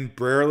and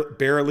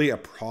barely a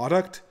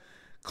product?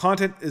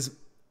 Content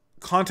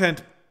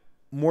content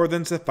more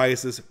than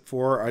suffices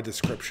for a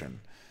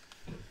description.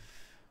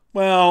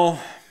 Well,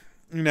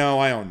 no,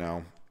 I don't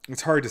know.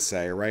 It's hard to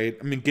say, right?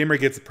 I mean,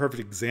 Gamergate's a perfect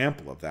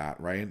example of that,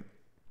 right?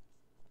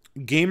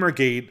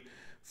 Gamergate,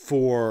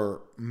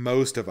 for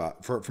most of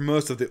for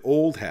most of the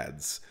old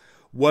heads,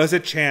 was a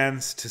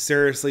chance to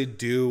seriously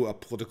do a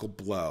political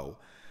blow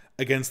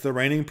against the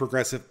reigning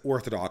progressive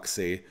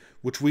orthodoxy,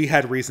 which we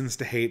had reasons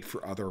to hate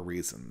for other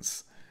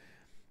reasons.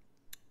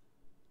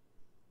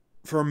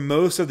 For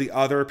most of the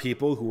other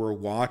people who were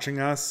watching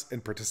us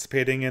and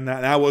participating in that,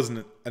 and I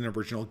wasn't an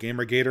original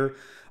Gamergater.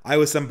 I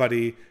was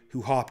somebody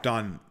who hopped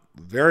on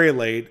very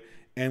late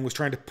and was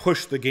trying to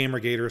push the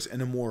Gamergaters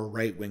in a more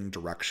right-wing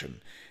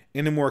direction,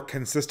 in a more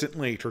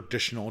consistently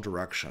traditional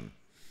direction.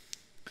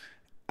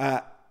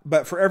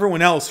 But for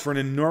everyone else, for an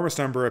enormous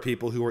number of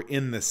people who were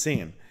in the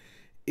scene,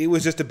 it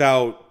was just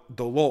about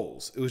the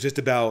lulz. It was just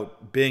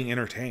about being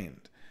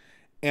entertained.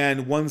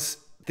 And once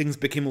things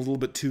became a little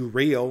bit too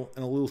real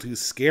and a little too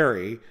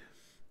scary,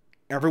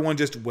 everyone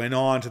just went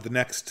on to the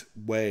next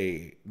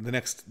way, the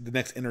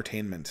next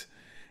entertainment,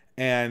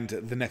 and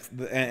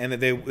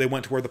they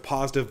went to where the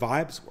positive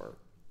vibes were.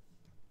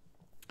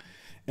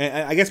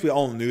 And I guess we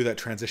all knew that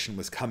transition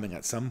was coming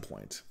at some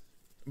point,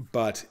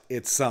 but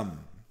it's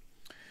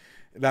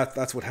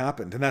that's what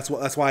happened, and that's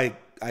why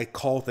I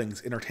call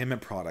things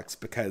entertainment products,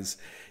 because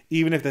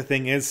even if the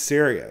thing is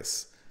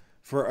serious,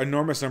 for an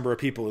enormous number of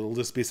people, it'll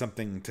just be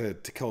something to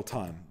kill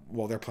time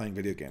while they're playing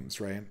video games,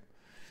 right?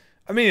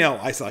 I mean,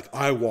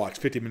 I watched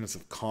 50 minutes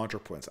of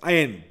ContraPoints. I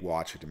didn't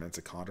watch 50 minutes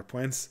of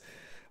ContraPoints.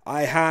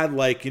 I had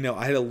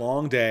I had a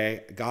long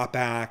day, got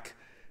back,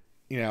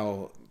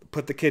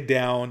 put the kid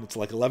down. It's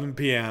like 11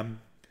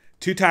 p.m.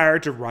 Too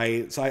tired to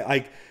write. So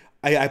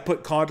I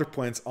put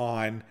ContraPoints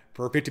on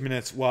for 50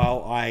 minutes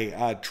while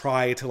I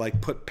try to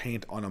put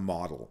paint on a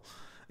model.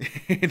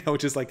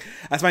 Just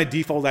that's my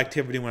default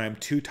activity when I'm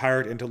too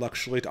tired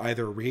intellectually to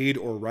either read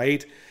or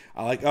write.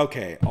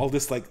 Okay, I'll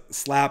just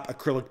slap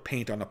acrylic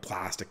paint on a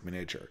plastic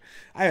miniature.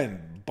 I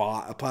haven't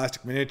bought a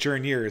plastic miniature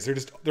in years.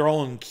 They're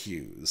all in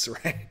queues,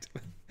 right?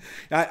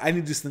 I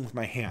need to do something with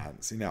my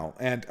hands,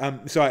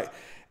 and so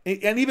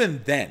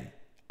even then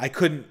I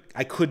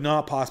could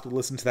not possibly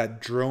listen to that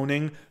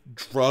droning,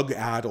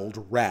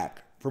 drug-addled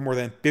wreck for more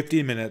than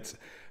 50 minutes,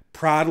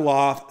 prattle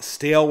off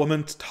stale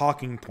women's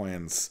talking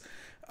points,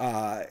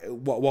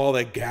 while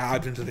they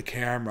gabbed into the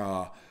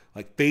camera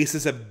like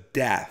faces of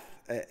death,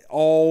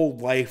 all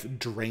life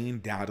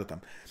drained out of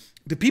them.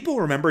 Do people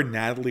remember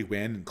Natalie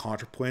Wynn and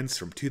ContraPoints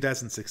from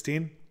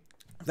 2016?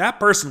 That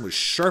person was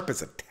sharp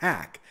as a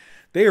tack.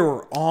 They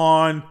were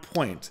on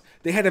point.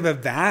 They had a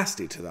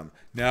vivacity to them.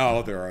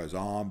 Now they're a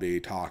zombie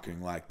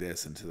talking like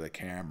this into the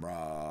camera.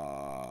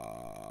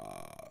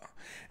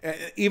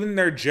 Even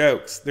their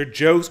jokes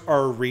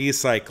are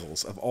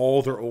recycles of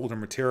all their older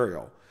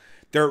material.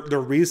 They're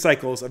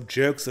recycles of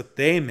jokes that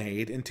they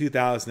made in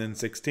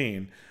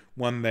 2016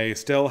 when they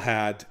still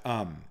had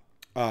a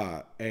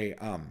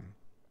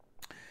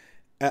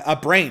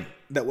brain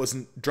that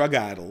wasn't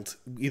drug-addled,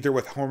 either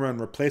with hormone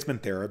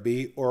replacement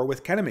therapy or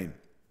with ketamine.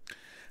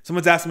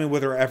 Someone's asking me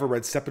whether I ever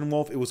read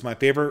Steppenwolf. It was my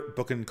favorite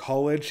book in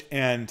college,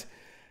 and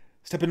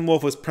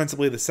Steppenwolf was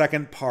principally the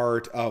second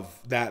part of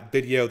that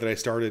video that I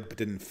started but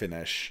didn't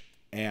finish,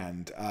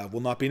 and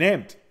will not be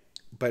named.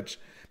 But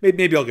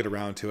maybe I'll get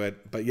around to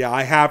it. But yeah,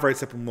 I have read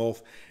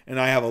Steppenwolf, and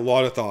I have a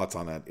lot of thoughts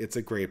on it. It's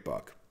a great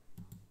book.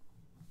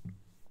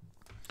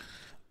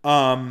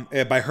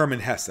 By Hermann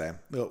Hesse,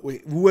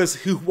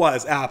 who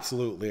was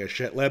absolutely a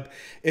shitlib.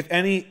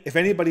 If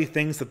anybody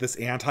thinks that this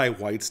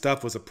anti-white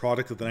stuff was a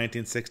product of the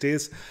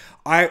 1960s,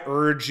 I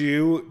urge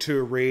you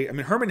to read. I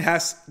mean, Hermann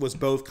Hesse was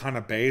both kind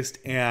of based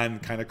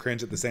and kind of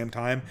cringe at the same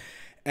time.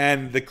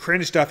 And the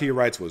cringe stuff he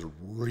writes was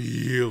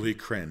really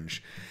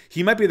cringe.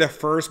 He might be the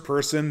first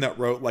person that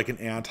wrote an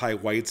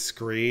anti-white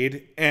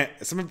screed. And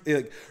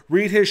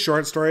read his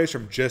short stories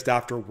from just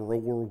after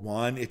World War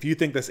I. If you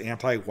think this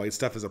anti-white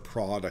stuff is a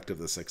product of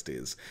the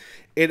 60s,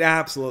 it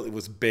absolutely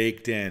was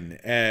baked in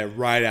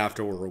right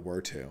after World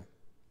War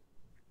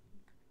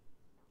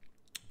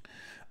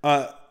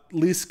II.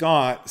 Lee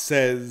Scott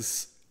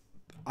says,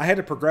 I had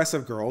a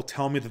progressive girl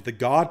tell me that The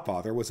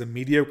Godfather was a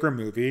mediocre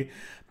movie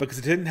because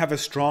it didn't have a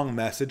strong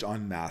message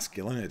on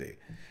masculinity.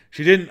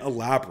 She didn't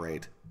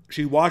elaborate.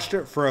 She watched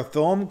it for a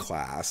film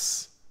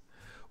class.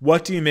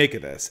 What do you make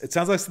of this? It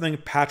sounds like something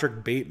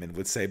Patrick Bateman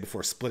would say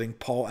before splitting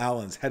Paul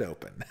Allen's head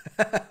open.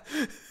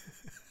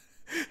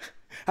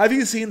 Have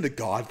you seen The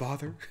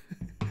Godfather?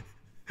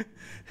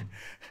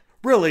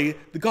 Really,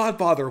 The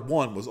Godfather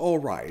 1 was all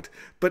right,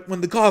 but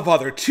when The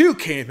Godfather 2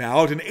 came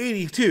out in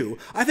 '82,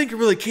 I think it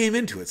really came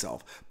into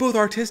itself, both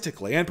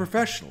artistically and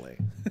professionally.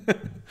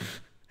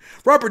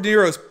 Robert De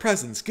Niro's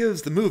presence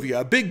gives the movie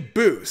a big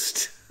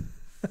boost.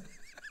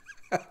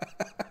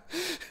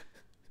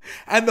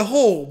 And the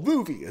whole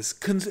movie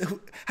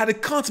had a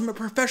consummate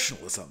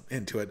professionalism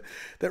into it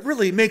that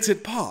really makes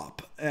it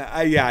pop.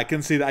 Yeah, I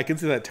can see that. I can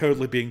see that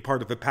totally being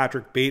part of the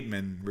Patrick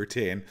Bateman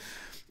routine.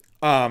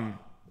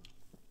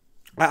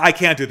 I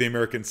can't do the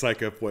American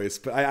Psycho voice,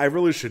 but I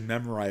really should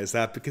memorize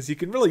that because you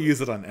can really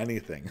use it on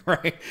anything,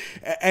 right?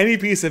 Any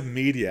piece of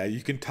media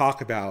you can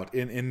talk about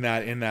in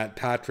that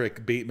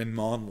Patrick Bateman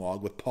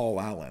monologue with Paul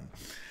Allen.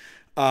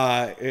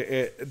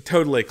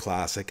 Totally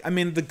classic. I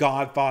mean, The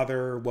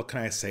Godfather. What can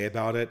I say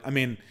about it? I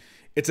mean,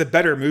 it's a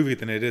better movie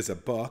than it is a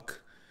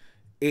book.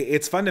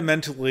 It's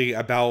fundamentally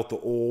about the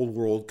old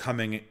world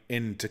coming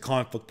into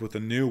conflict with the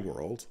new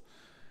world,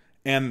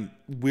 and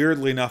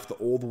weirdly enough, the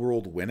old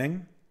world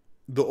winning.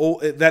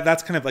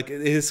 That's kind of like,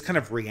 it is kind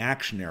of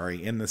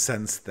reactionary in the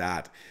sense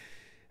that,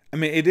 I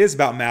mean, it is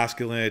about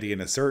masculinity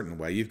in a certain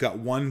way. You've got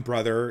one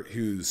brother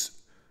who's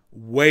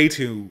way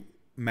too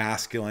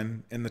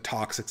masculine in the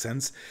toxic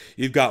sense.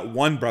 You've got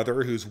one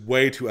brother who's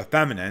way too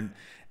effeminate,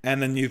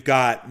 and then you've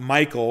got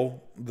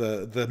Michael,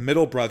 the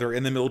middle brother,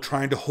 in the middle,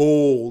 trying to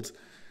hold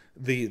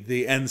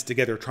the ends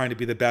together, trying to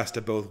be the best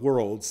of both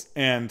worlds.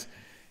 And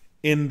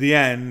in the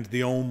end,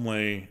 the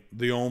only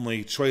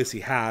choice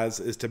he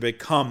has is to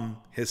become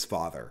his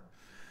father,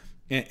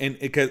 and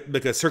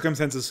because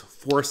circumstances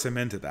force him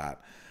into that.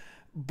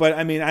 But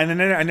I mean,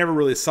 I never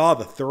really saw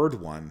the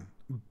third one,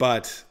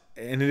 and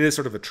it is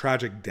sort of a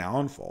tragic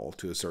downfall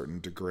to a certain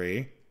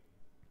degree.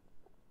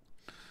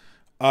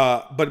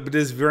 But it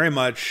is very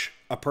much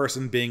a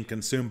person being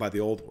consumed by the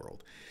old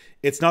world.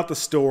 It's not the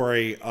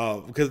story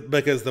of,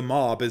 because the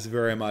mob is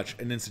very much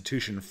an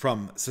institution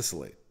from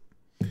Sicily.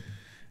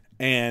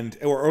 And,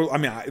 I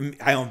mean,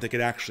 I don't think it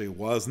actually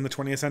was in the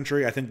 20th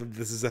century. I think that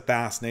this is a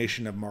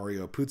fascination of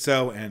Mario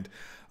Puzo and,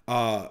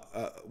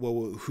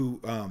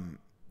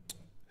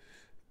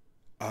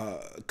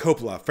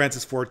 Coppola,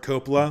 Francis Ford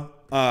Coppola.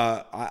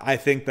 I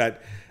think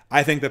that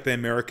the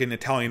American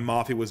Italian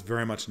mafia was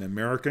very much an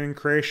American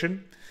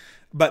creation.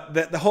 But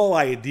the whole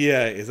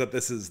idea is that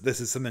this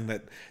is something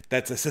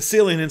that's a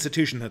Sicilian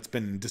institution that's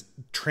been just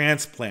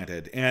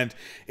transplanted, and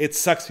it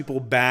sucks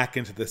people back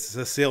into the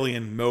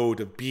Sicilian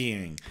mode of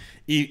being,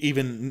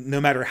 even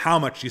no matter how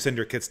much you send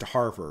your kids to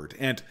Harvard.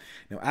 And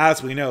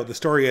as we know, the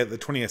story of the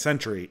 20th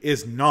century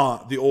is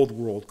not the old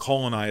world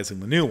colonizing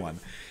the new one.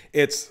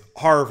 It's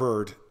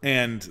Harvard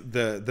and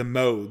the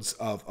modes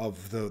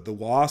of the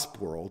WASP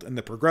world and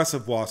the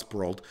progressive WASP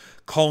world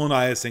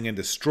colonizing and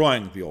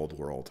destroying the old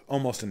world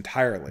almost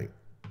entirely.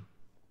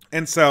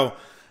 And so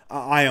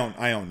I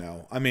don't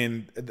know. I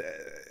mean,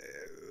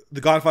 The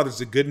Godfather is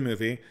a good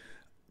movie,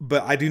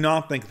 but I do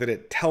not think that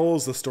it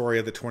tells the story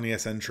of the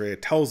 20th century.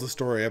 It tells the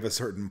story of a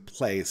certain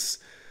place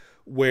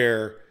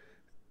where,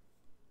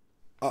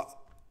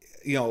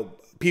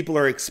 people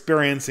are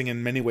experiencing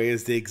in many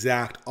ways the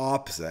exact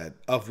opposite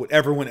of what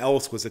everyone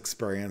else was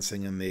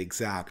experiencing in the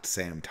exact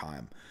same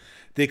time.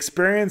 The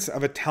experience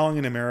of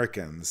Italian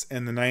Americans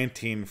in the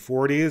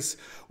 1940s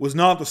was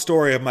not the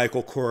story of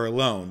Michael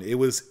Corleone. It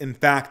was, in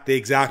fact, the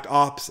exact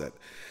opposite.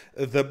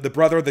 The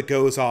brother that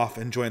goes off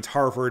and joins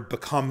Harvard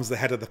becomes the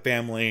head of the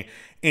family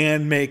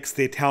and makes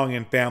the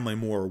Italian family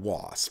more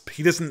WASP.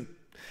 He doesn't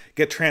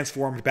get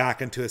transformed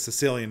back into a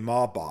Sicilian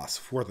mob boss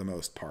for the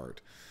most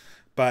part.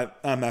 But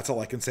that's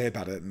all I can say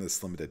about it in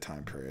this limited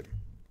time period.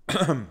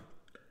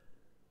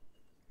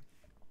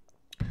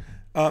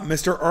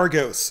 Mr.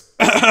 Argos.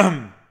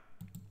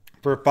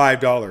 For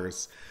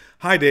 $5.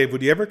 Hi, Dave.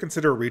 Would you ever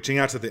consider reaching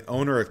out to the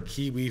owner of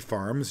Kiwi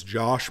Farms,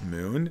 Josh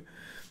Moon?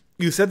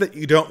 You said that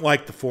you don't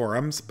like the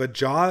forums, but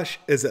Josh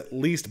is at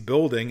least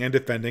building and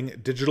defending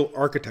digital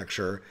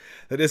architecture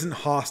that isn't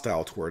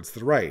hostile towards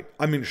the right.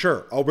 I mean,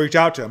 sure, I'll reach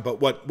out to him,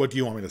 but what do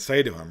you want me to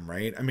say to him,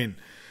 right? I mean,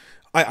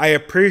 I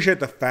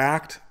appreciate the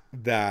fact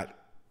that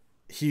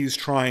he's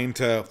trying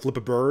to flip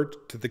a bird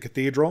to the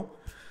cathedral.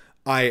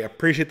 I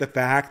appreciate the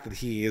fact that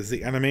he is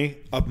the enemy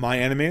of my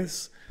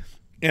enemies.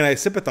 And I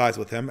sympathize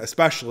with him,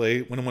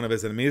 especially when one of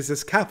his enemies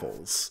is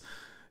Keffels,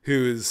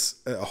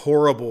 who's a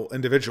horrible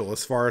individual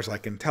as far as I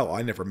can tell.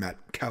 I never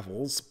met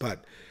Keffels,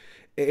 but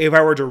if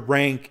I were to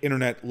rank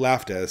internet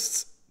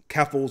leftists,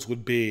 Keffels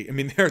would be, I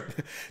mean, there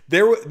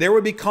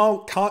would be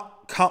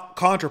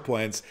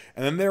ContraPoints,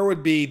 and then there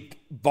would be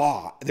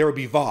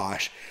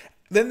Vosh,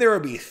 then there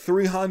would be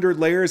 300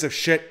 layers of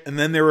shit, and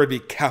then there would be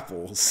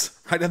Keffels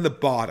right on the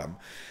bottom.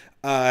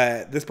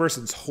 This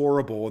person's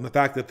horrible, and the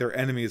fact that they're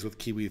enemies with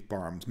Kiwi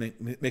Farms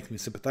makes me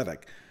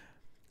sympathetic.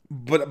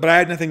 But I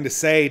had nothing to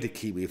say to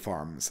Kiwi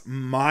Farms.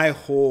 My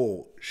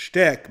whole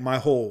shtick, my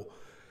whole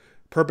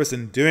purpose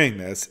in doing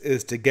this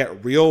is to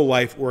get real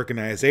life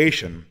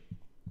organization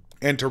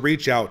and to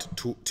reach out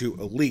to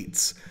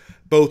elites,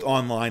 both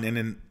online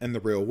and in the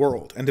real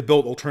world, and to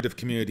build alternative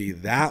community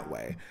that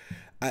way.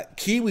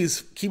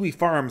 Kiwi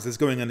Farms is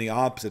going in the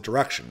opposite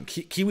direction.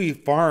 Kiwi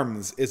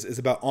Farms is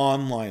about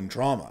online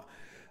drama.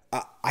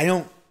 I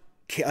don't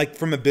care, like,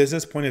 from a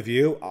business point of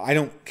view, I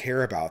don't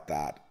care about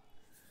that.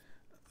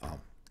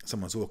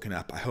 Someone's woken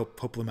up.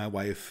 Hopefully my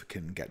wife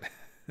can get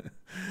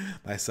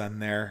my son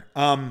there.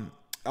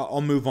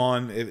 I'll move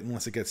on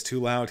unless it gets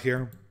too loud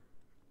here.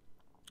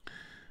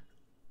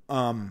 Hold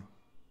on,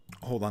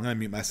 I'm gonna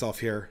mute myself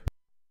here.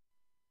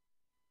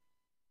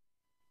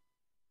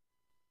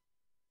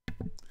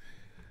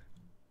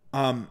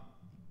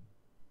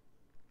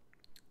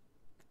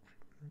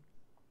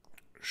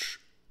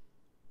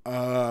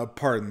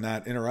 Pardon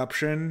that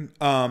interruption.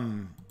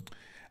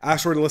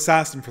 Asteroid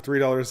Assassin for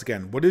 $3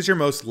 again. What is your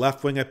most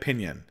left-wing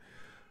opinion?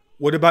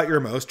 What about your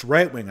most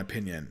right-wing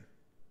opinion?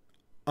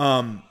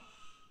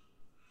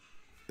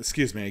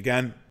 Excuse me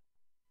again.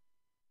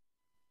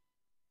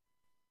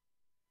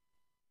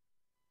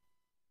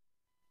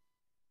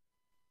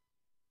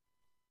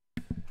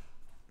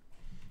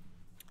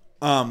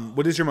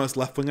 What is your most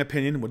left-wing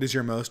opinion? What is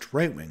your most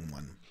right-wing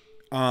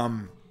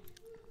one?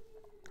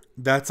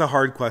 That's a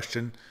hard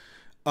question.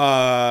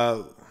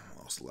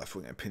 Most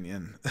left-wing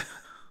opinion.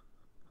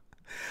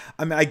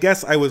 I mean, I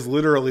guess I was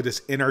literally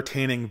just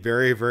entertaining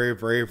very, very,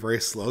 very,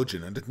 very slow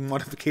genetic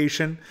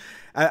modification.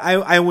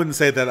 I wouldn't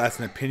say that that's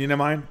an opinion of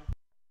mine.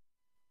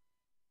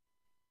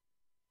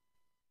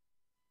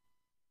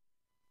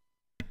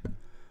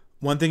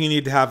 One thing you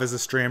need to have as a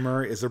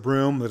streamer is a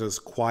room that is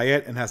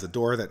quiet and has a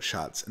door that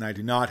shuts, and I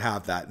do not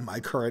have that in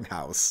my current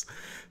house.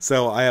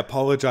 So I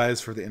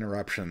apologize for the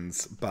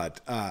interruptions,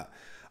 but I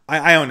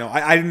don't know.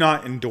 I do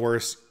not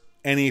endorse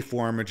any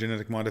form of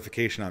genetic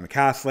modification. I'm a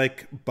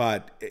Catholic,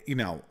 but, you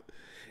know,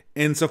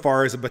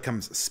 insofar as it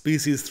becomes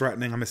species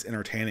threatening, I'm just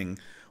entertaining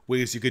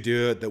ways you could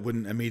do it that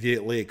wouldn't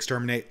immediately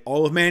exterminate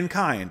all of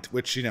mankind,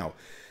 which, you know,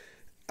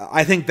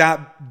 I think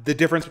that the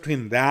difference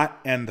between that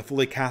and the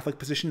fully Catholic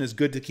position is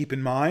good to keep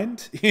in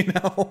mind.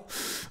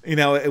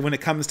 When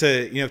it comes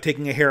to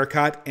taking a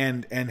haircut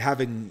and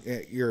having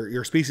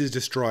your species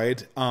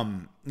destroyed.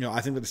 I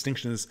think the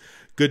distinction is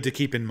good to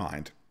keep in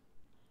mind.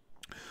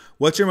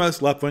 What's your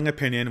most left wing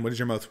opinion? What is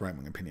your most right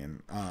wing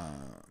opinion?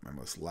 My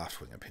most left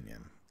wing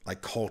opinion,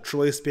 like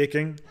culturally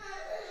speaking.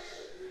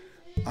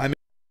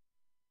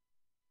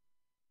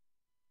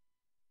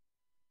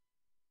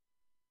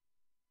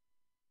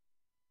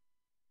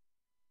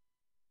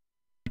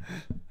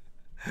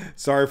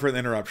 Sorry for the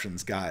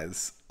interruptions,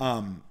 guys.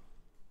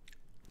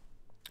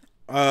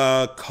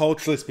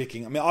 Culturally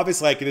speaking, I mean,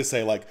 obviously I could just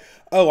say like,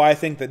 oh, I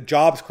think that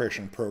jobs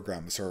creation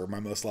programs are my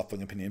most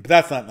left-wing opinion, but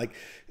that's not like,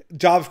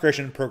 jobs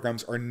creation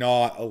programs are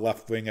not a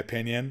left-wing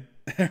opinion,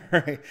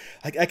 right?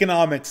 Like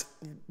economics,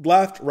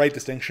 left-right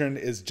distinction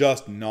is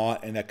just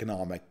not an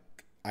economic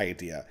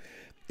idea.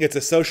 It's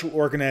a social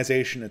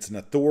organization, it's an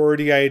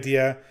authority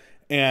idea,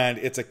 and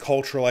it's a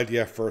cultural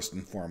idea first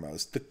and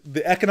foremost.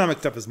 The economic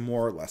stuff is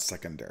more or less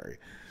secondary.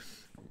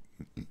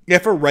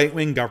 If a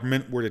right-wing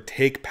government were to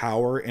take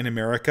power in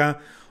America,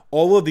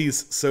 all of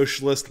these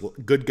socialist,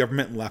 good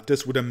government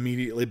leftists would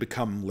immediately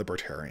become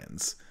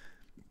libertarians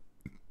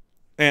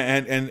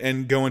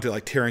and go into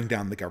like tearing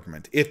down the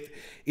government.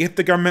 If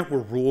the government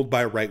were ruled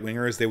by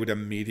right-wingers, they would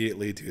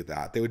immediately do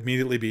that. They would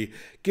immediately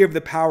give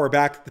the power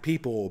back to the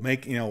people,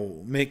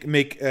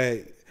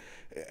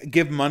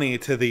 give money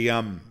to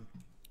the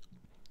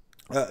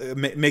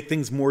make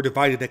things more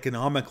divided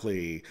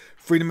economically,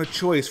 freedom of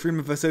choice,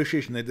 freedom of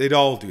association. They'd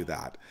all do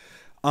that.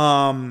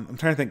 I'm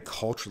trying to think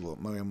culturally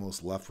what my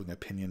most left-wing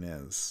opinion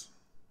is.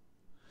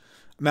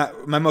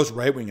 My most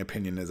right-wing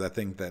opinion is I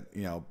think that,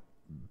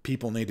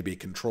 people need to be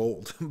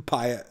controlled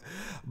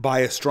by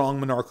a strong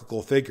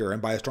monarchical figure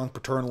and by a strong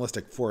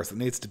paternalistic force that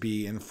needs to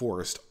be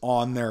enforced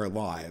on their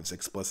lives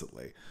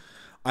explicitly.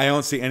 I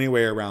don't see any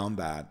way around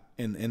that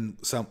in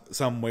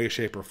some way,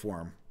 shape, or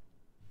form.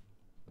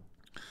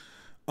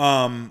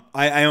 I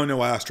don't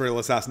know Asteroid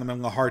Assassin. I'm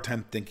having a hard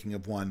time thinking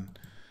of one.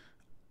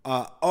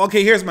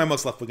 Okay, here's my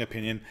most left-wing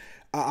opinion.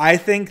 I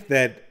think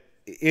that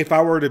if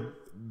I were to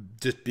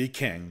just be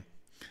king,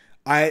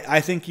 I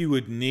think you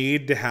would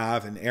need to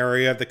have an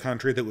area of the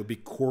country that would be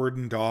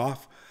cordoned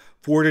off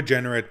for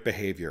degenerate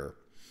behavior.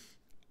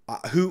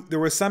 There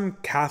was some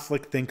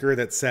Catholic thinker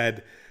that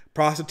said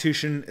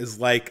prostitution is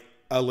like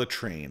a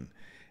latrine.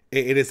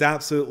 It is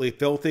absolutely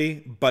filthy,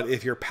 but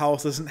if your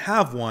palace doesn't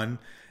have one,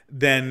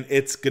 then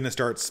it's going to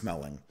start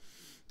smelling.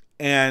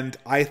 And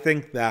I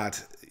think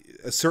that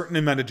a certain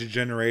amount of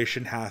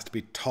degeneration has to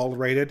be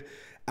tolerated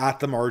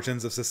at the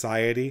margins of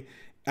society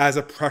as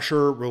a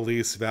pressure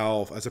release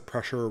valve, as a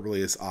pressure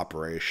release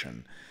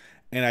operation.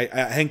 And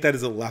I think that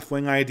is a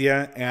left-wing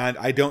idea, and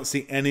I don't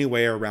see any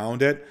way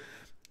around it.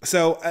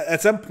 So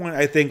at some point,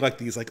 I think like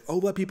these, like, oh,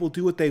 let people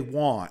do what they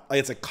want. Like,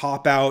 it's a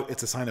cop-out.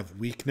 It's a sign of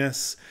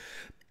weakness.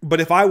 But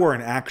if I were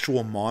an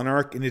actual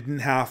monarch and didn't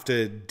have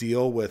to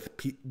deal with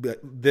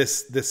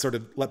this sort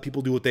of let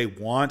people do what they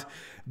want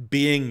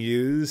being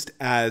used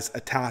as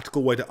a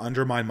tactical way to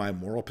undermine my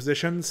moral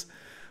positions,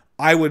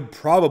 I would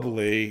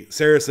probably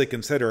seriously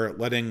consider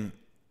letting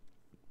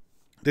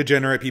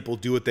degenerate people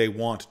do what they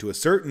want to a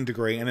certain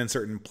degree and in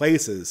certain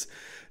places,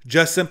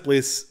 just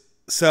simply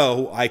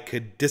so I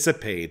could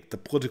dissipate the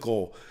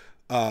political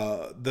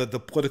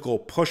political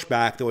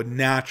pushback that would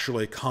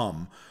naturally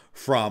come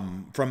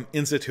from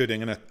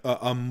instituting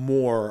a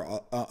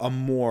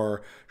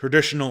more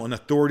traditional and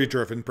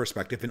authority-driven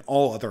perspective in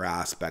all other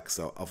aspects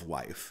of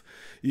life.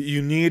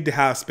 You need to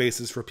have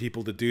spaces for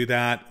people to do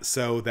that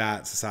so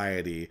that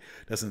society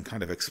doesn't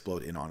kind of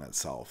explode in on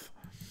itself.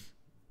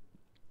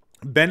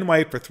 Ben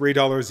White for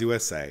 $3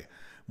 USA.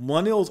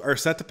 Millennials are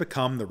set to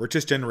become the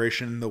richest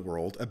generation in the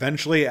world,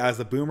 eventually as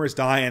the boomers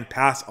die and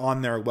pass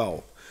on their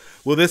wealth.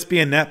 Will this be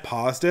a net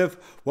positive?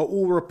 What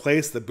will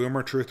replace the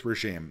boomer truth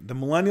regime? The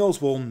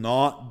millennials will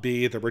not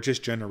be the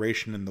richest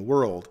generation in the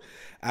world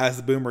as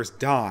the boomers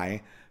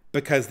die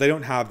because they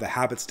don't have the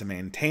habits to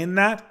maintain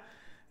that.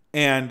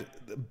 And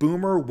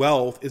boomer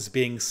wealth is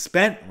being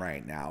spent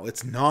right now.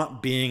 It's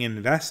not being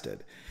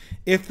invested.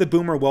 If the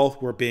boomer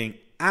wealth were being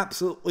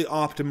absolutely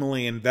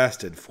optimally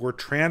invested for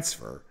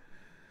transfer,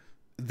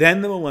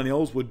 then the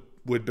millennials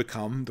would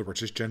become the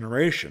richest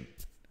generation.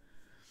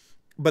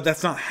 But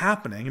that's not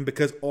happening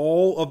because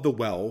all of the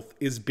wealth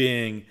is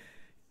being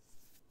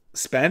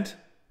spent,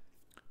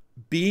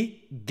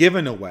 B,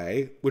 given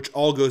away, which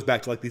all goes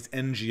back to like these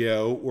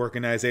NGO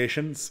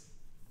organizations,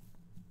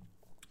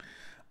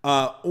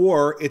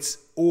 or it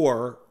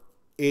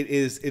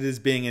is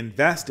being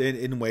invested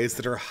in ways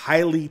that are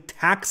highly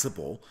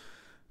taxable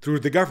through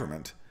the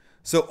government.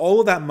 So all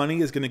of that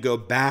money is going to go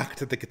back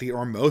to the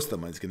cathedral, or most of the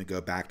money is going to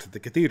go back to the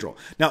cathedral.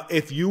 Now,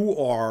 if you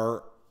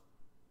are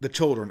the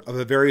children of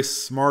a very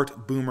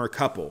smart boomer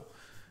couple,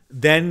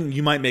 then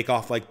you might make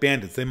off like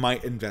bandits. They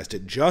might invest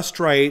it just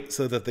right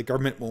so that the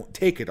government won't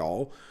take it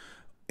all,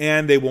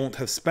 and they won't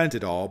have spent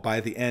it all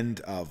by the end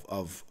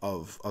of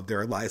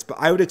their lives. But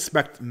I would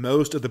expect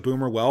most of the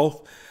boomer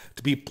wealth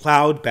to be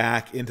plowed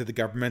back into the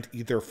government,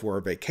 either for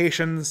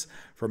vacations,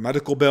 for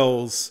medical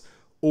bills,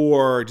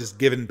 or just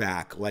given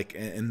back, like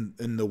in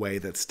the way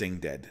that Sting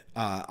did.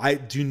 I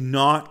do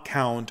not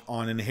count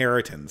on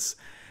inheritance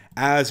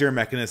as your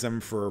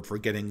mechanism for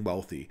getting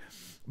wealthy.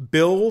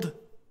 Build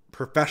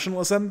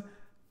professionalism,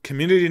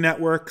 community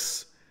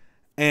networks,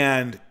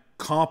 and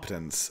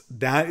competence.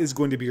 That is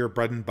going to be your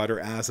bread and butter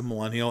as a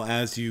millennial,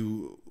 as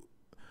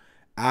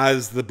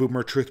the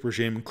boomer truth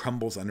regime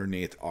crumbles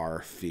underneath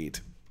our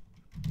feet.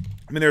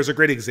 I mean, there's a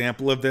great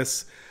example of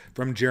this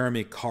from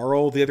Jeremy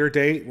Carl the other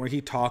day, where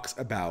he talks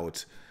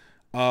about,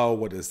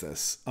 what is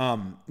this?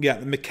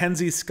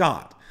 Mackenzie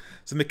Scott.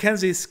 So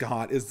Mackenzie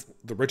Scott is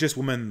the richest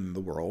woman in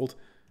the world.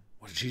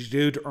 What did she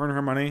do to earn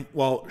her money?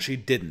 Well, she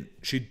didn't.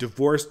 She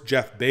divorced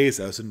Jeff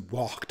Bezos and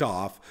walked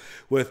off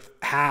with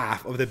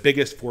half of the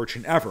biggest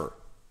fortune ever.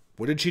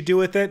 What did she do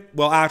with it?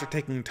 Well, after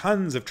taking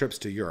tons of trips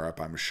to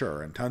Europe, I'm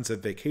sure, and tons of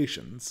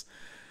vacations,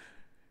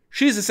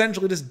 she's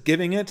essentially just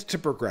giving it to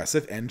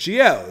progressive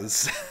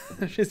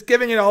NGOs. She's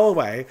giving it all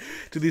away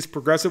to these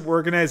progressive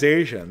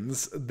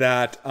organizations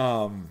that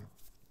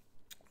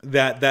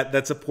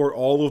support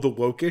all of the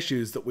woke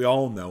issues that we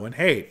all know and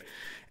hate.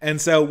 And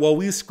so while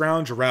we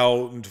scrounge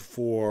around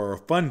for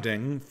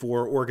funding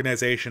for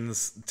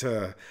organizations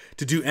to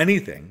do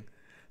anything,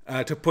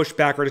 to push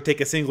back or to take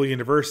a single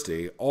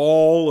university,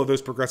 all of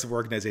those progressive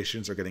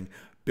organizations are getting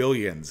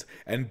billions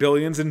and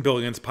billions and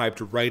billions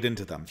piped right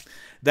into them.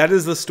 That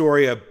is the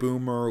story of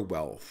boomer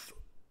wealth.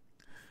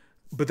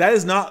 But that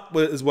is not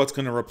what's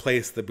going to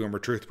replace the boomer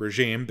truth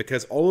regime,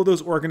 because all of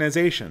those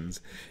organizations,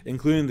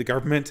 including the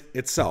government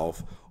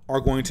itself, are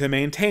going to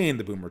maintain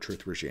the boomer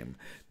truth regime.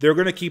 They're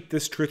going to keep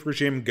this truth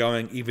regime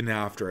going even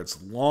after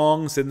it's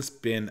long since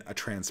been a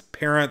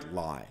transparent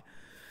lie.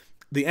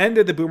 The end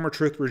of the boomer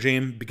truth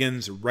regime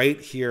begins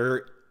right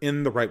here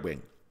in the right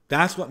wing.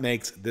 That's what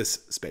makes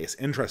this space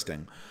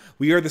interesting.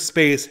 We are the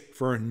space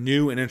for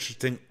new and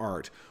interesting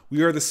art.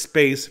 We are the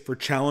space for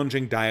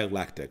challenging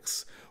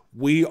dialectics.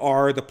 We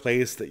are the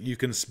place that you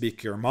can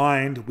speak your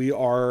mind. We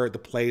are the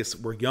place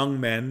where young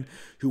men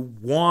who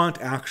want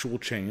actual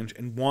change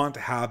and want to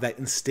have that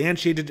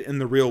instantiated in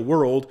the real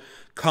world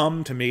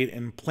come to meet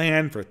and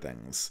plan for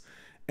things.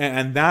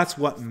 And that's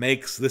what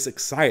makes this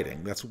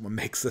exciting. That's what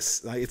makes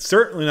this... It's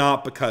certainly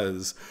not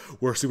because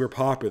we're super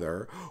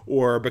popular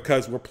or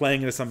because we're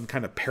playing into some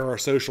kind of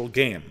parasocial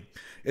game.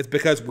 It's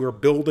because we're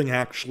building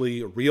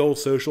actually real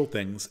social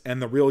things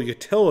and the real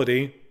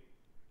utility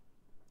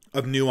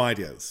of new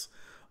ideas.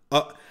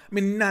 I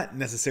mean, not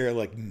necessarily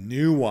like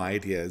new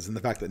ideas and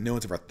the fact that no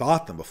one's ever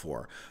thought them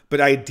before,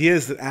 but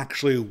ideas that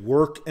actually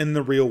work in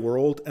the real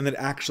world and that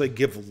actually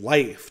give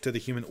life to the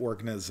human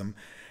organism,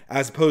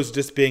 as opposed to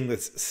just being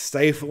this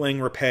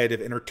stifling,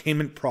 repetitive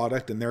entertainment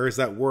product. And there is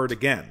that word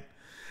again.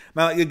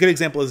 Now, a good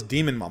example is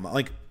Demon Mama.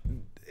 Like,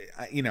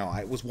 you know,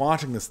 I was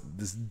watching this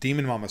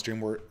Demon Mama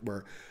stream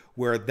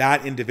where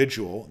that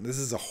individual, this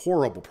is a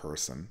horrible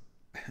person.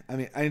 I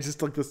mean, I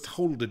just like this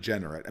total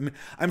degenerate. I mean,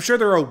 I'm sure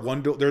there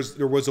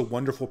was a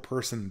wonderful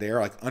person there,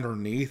 like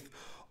underneath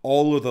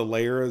all of the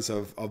layers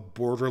of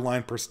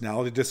borderline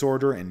personality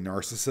disorder and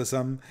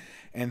narcissism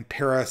and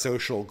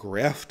parasocial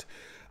grift.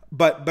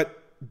 But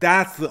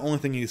that's the only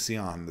thing you see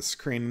on the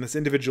screen. And this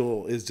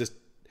individual is just,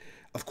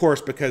 of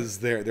course, because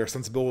their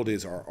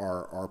sensibilities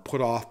are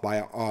put off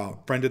by a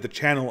friend of the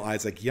channel,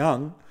 Isaac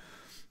Young.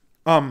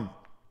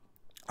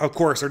 Of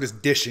course, are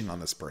just dishing on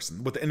this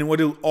person. And what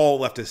do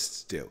all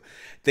leftists do?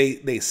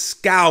 They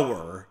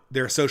scour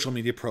their social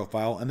media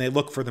profile and they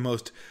look for the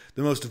most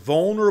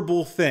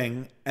vulnerable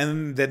thing,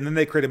 and then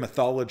they create a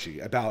mythology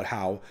about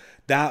how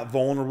that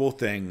vulnerable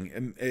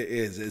thing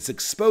is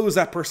expose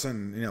that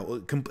person. You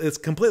know, it's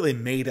completely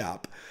made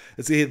up.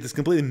 It's this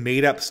completely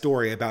made up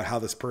story about how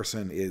this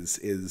person is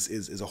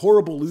a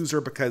horrible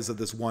loser because of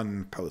this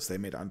one post they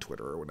made on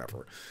Twitter or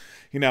whatever.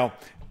 you know.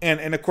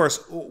 And of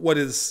course, what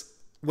is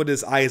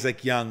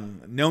Isaac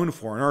Young known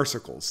for in our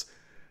circles?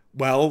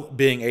 Well,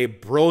 being a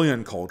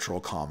brilliant cultural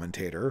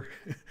commentator,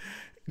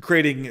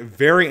 creating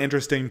very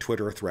interesting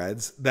Twitter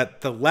threads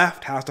that the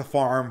left has to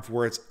farm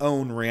for its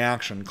own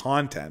reaction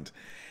content,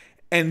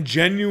 and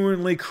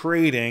genuinely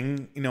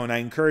creating, you know, and I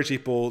encourage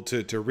people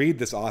to read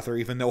this author,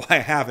 even though I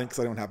haven't, because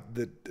I don't have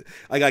the,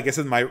 like I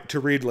said, my to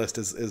read list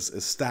is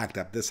stacked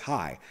up this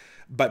high.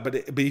 But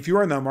if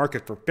you're in the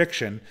market for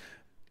fiction,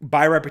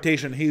 by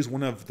reputation, he's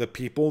one of the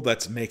people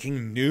that's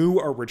making new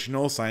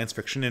original science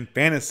fiction and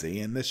fantasy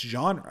in this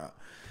genre.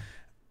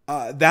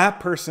 That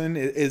person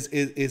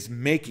is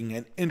making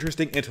an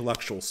interesting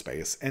intellectual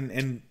space,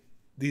 and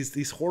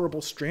these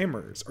horrible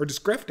streamers are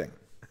just grifting.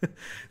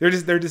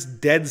 They're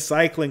just dead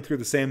cycling through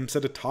the same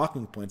set of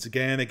talking points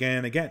again and again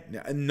and again,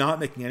 and not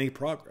making any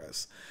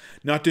progress,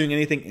 not doing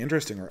anything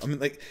interesting. Or, I mean,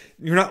 like,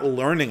 you're not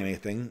learning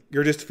anything.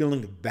 You're just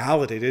feeling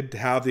validated to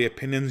have the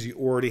opinions you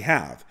already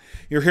have.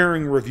 You're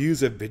hearing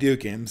reviews of video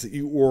games that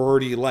you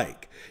already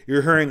like.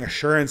 You're hearing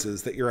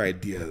assurances that your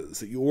ideas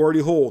that you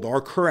already hold are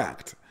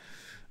correct.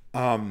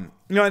 You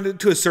know, and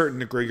to a certain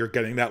degree, you're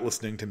getting that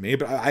listening to me,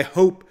 but I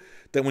hope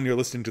that when you're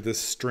listening to this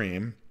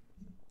stream,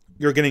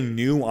 you're getting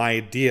new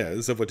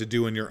ideas of what to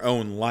do in your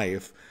own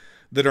life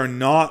that are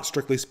not,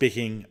 strictly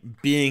speaking,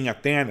 being a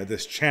fan of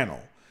this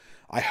channel.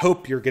 I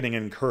hope you're getting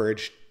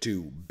encouraged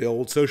to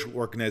build social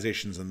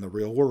organizations in the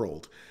real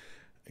world.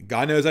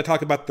 God knows I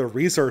talk about the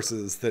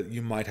resources that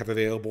you might have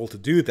available to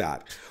do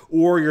that.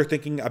 Or you're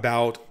thinking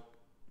about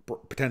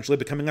potentially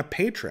becoming a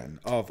patron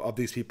of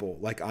these people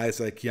like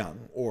Isaac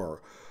Young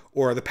or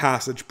the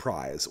Passage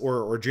Prize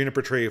or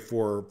Juniper Tree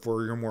for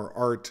your more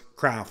art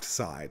craft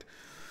side.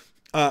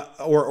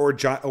 Or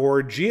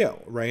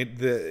Geo, right?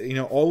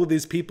 All of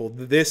these people.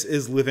 This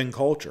is living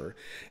culture.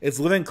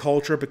 It's living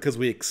culture because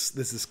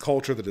this is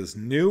culture that is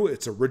new.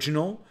 It's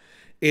original.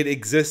 It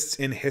exists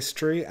in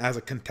history as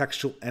a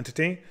contextual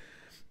entity,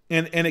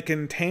 and it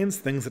contains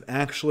things that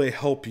actually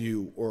help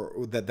you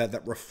or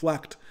that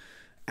reflect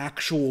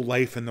actual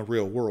life in the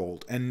real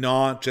world, and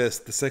not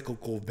just the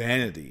cyclical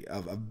vanity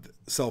of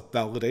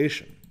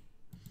self-validation.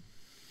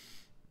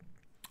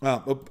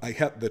 I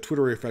have the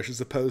Twitter refresh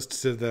as opposed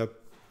to the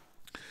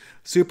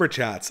super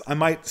chats. I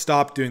might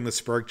stop doing the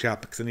Spurg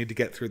chat because I need to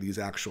get through these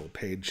actual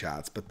paid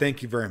chats, but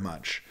thank you very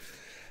much.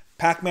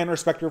 Pac-Man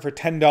Respecter for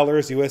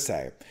 $10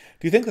 USA.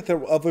 Do you think that there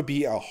will ever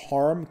be a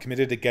harm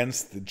committed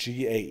against the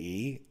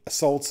GAE?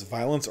 Assaults,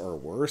 violence, or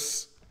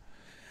worse?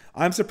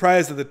 I'm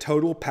surprised at the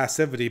total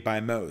passivity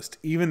by most,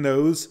 even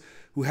those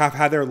who have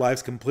had their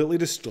lives completely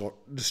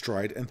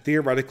destroyed and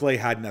theoretically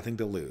had nothing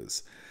to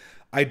lose.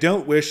 I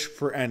don't wish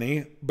for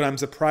any, but I'm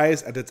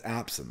surprised at its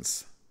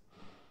absence.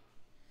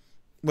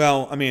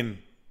 Well, I mean,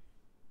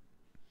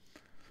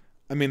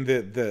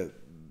 the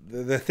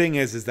thing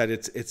is that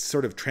it's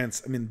sort of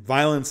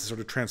violence is sort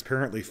of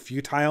transparently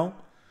futile.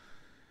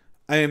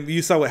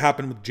 You saw what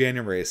happened with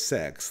January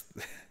 6th.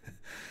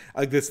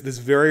 Like this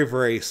very,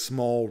 very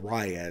small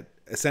riot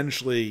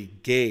essentially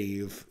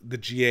gave the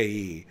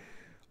GAE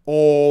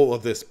all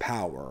of this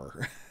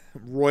power,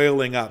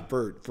 roiling up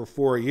for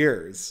 4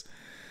 years.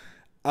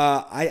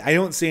 I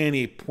don't see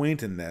any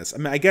point in this. I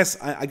mean, I guess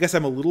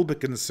I'm a little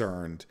bit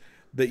concerned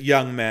that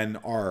young men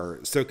are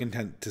so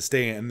content to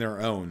stay in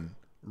their own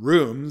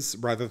rooms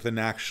rather than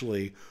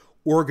actually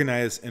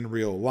organize in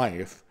real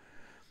life.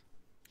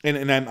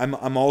 And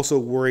I'm also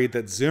worried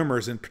that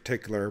Zoomers in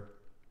particular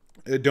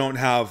don't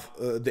have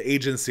the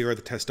agency or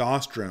the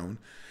testosterone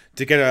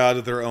to get out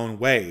of their own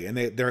way, and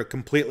they're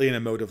completely in a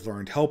mode of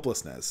learned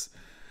helplessness.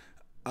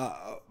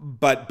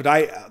 But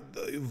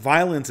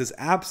violence is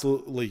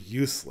absolutely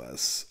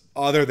useless,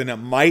 other than it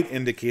might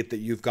indicate that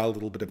you've got a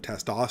little bit of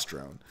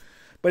testosterone.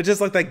 But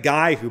just like that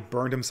guy who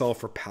burned himself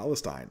for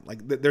Palestine,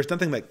 like there's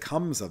nothing that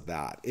comes of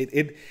that.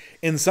 It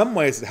in some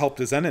ways it helped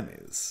his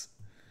enemies.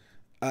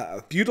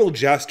 Futile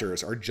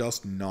gestures are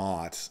just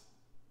not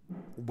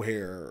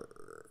where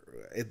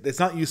it's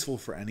not useful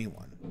for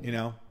anyone, you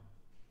know.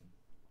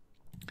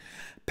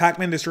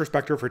 Pac-Man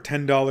Disrespecter for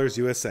 $10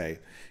 USA.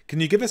 Can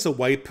you give us a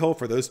white pill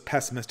for those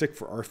pessimistic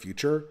for our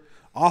future?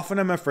 Often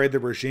I'm afraid the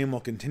regime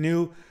will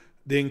continue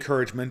the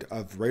encouragement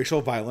of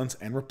racial violence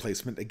and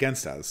replacement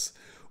against us,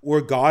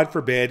 or God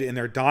forbid, in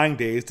their dying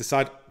days,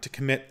 decide to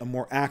commit a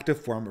more active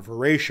form of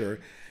erasure,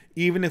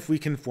 even if we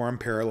can form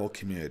parallel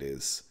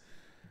communities.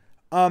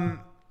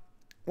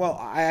 Well,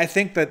 I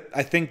think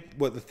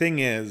what the thing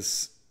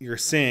is you're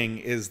seeing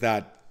is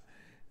that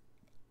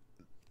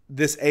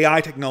this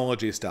AI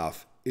technology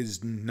stuff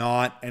is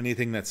not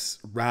anything that's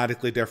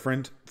radically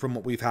different from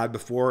what we've had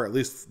before, at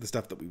least the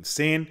stuff that we've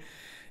seen.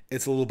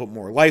 It's a little bit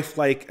more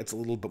lifelike. It's a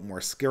little bit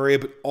more scary,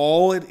 but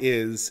all it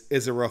is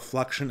a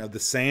reflection of the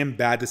same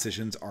bad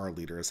decisions our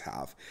leaders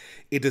have.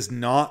 It does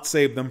not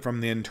save them from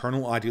the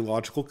internal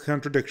ideological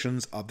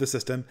contradictions of the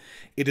system.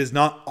 It does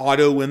not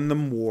auto-win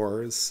them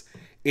wars.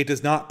 It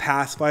does not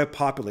pacify a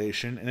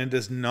population, and it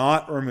does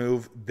not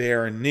remove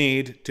their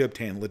need to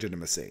obtain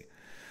legitimacy.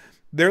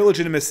 Their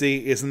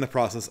legitimacy is in the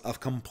process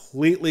of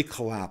completely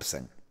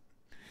collapsing.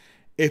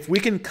 If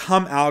we can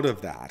come out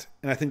of that,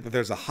 and I think that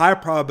there's a high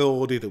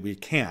probability that we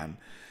can,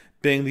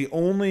 being the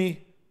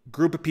only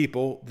group of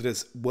people that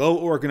is well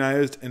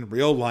organized in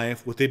real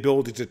life with the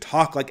ability to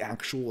talk like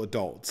actual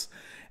adults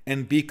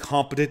and be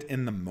competent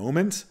in the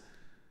moment,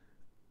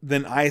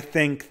 then I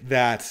think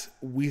that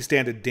we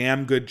stand a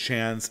damn good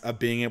chance of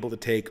being able to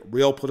take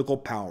real political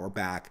power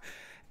back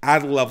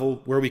at a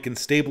level where we can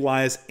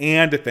stabilize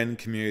and defend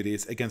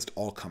communities against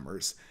all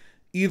comers,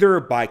 either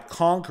by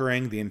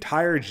conquering the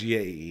entire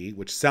GAE,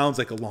 which sounds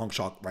like a long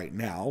shot right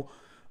now,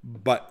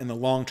 but in the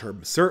long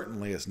term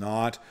certainly is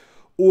not,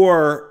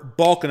 or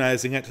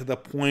balkanizing it to the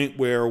point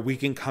where we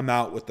can come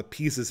out with the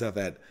pieces of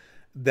it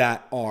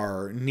that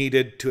are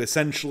needed to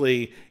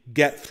essentially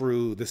get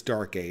through this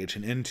dark age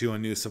and into a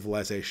new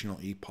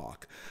civilizational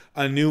epoch,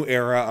 a new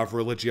era of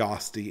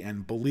religiosity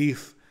and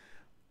belief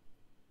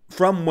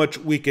from which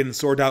we can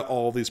sort out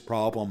all these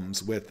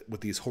problems with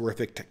these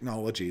horrific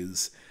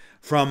technologies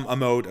from a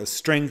mode of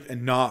strength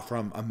and not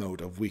from a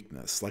mode of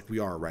weakness like we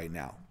are right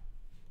now.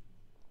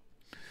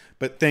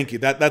 But thank you.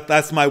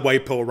 That's my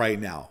white pill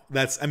right now.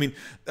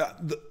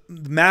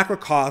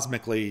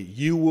 Macrocosmically,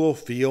 you will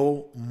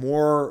feel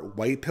more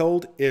white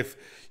pilled if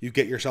you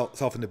get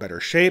yourself into better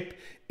shape,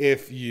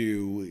 if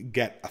you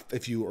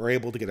are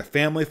able to get a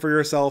family for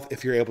yourself,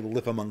 if you're able to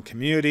live among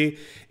community,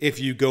 if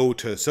you go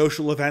to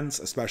social events,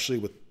 especially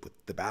with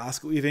the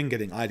basket weaving,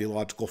 getting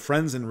ideological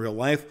friends in real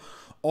life.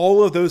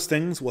 All of those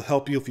things will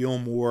help you feel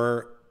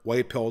more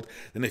white pilled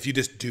than if you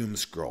just doom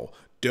scroll.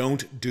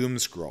 Don't doom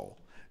scroll.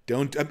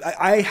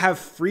 I have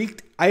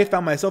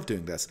found myself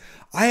doing this.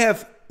 I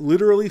have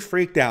literally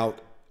freaked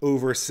out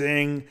over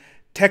seeing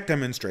tech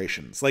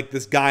demonstrations, like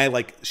this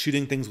guy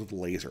shooting things with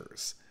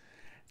lasers.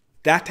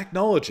 That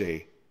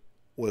technology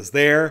was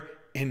there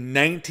in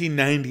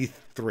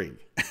 1993.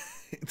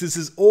 This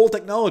is old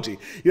technology.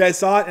 I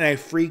saw it and I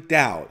freaked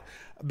out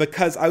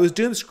because I was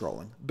doom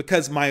scrolling,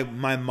 because my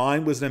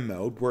mind was in a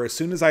mode where as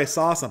soon as I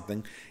saw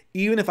something,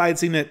 even if I had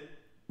seen it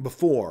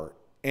before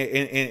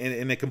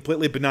in a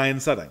completely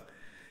benign setting,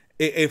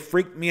 it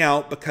freaked me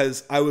out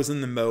because I was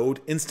in the mode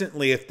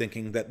instantly of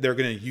thinking that they're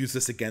going to use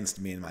this against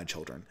me and my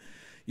children.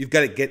 You've got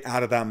to get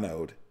out of that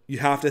mode. You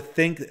have to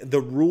think the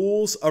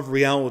rules of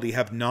reality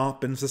have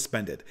not been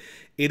suspended.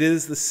 It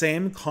is the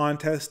same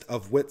contest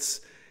of wits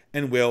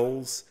and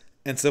wills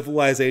and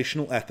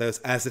civilizational ethos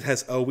as it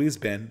has always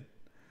been.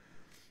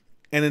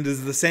 And it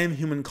is the same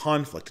human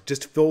conflict,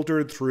 just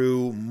filtered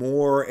through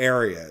more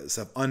areas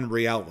of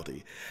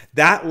unreality.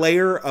 That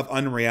layer of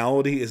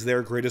unreality is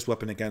their greatest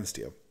weapon against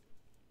you.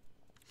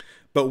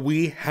 But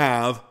we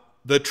have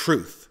the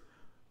truth.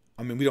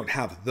 I mean, we don't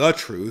have the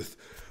truth,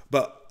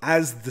 but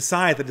as the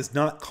side that is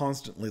not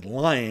constantly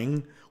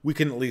lying, we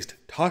can at least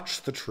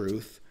touch the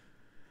truth.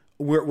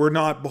 We're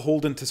not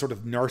beholden to sort of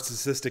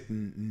narcissistic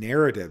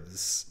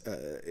narratives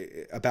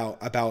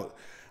about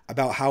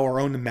how our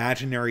own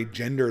imaginary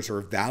genders are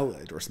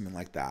valid or something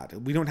like that.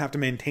 We don't have to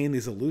maintain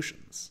these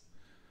illusions.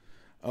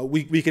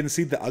 We can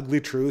see the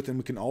ugly truth, and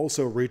we can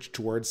also reach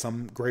towards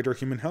some greater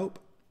human hope.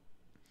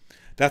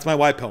 That's my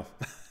white pill.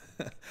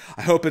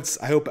 I hope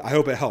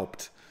it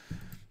helped.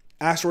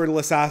 Asteroidal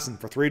Assassin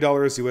for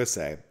 $3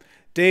 USA.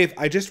 Dave,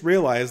 I just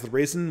realized the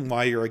reason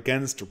why you're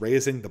against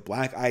raising the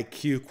black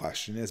IQ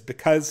question is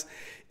because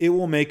it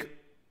will make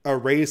a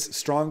race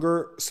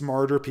stronger,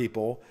 smarter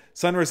people,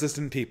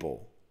 sun-resistant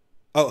people.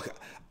 Oh,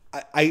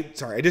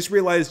 sorry. I just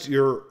realized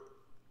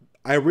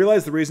I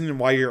realized the reason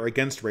why you're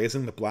against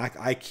raising the black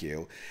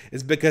IQ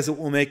is because it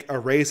will make a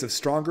race of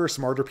stronger,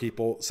 smarter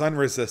people,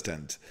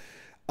 sun-resistant.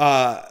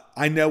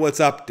 I know what's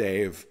up,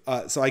 Dave.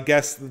 So I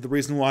guess the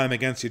reason why I'm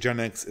against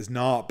eugenics is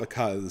not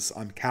because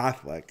I'm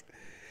Catholic.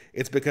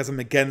 It's because I'm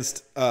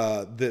against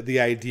the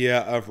idea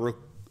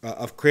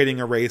of creating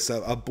a race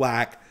of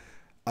black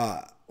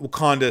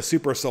Wakanda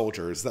super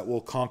soldiers that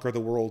will conquer the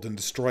world and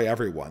destroy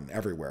everyone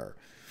everywhere.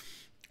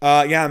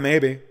 Yeah,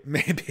 maybe.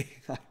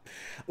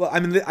 Well, I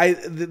mean,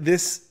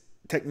 this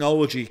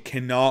technology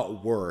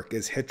cannot work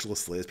as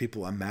hitchlessly as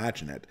people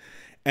imagine it.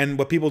 And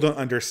what people don't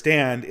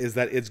understand is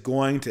that it's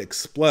going to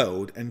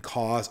explode and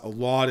cause a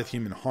lot of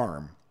human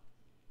harm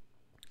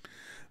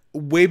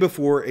way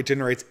before it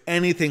generates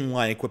anything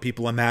like what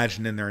people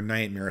imagine in their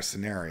nightmare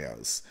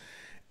scenarios.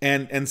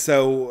 And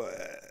so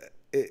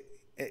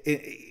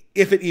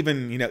if it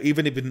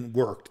even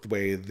worked the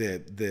way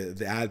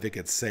the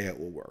advocates say it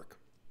will work.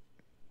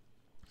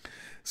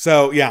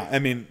 So yeah, I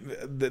mean,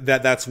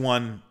 that's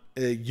one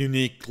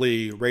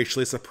uniquely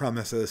racially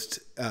supremacist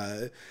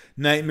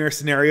nightmare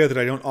scenario that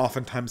I don't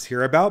oftentimes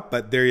hear about,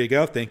 but there you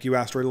go. Thank you,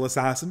 Asteroidal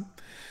Assassin.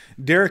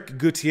 Derek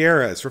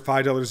Gutierrez for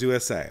 $5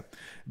 USA.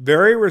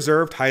 Very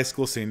reserved high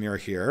school senior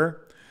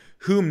here,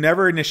 whom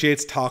never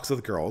initiates talks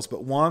with girls,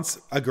 but wants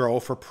a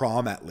girl for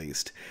prom at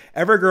least.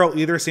 Every girl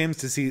either seems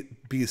to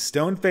be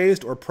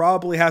stone-faced or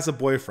probably has a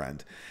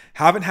boyfriend.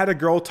 Haven't had a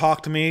girl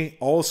talk to me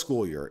all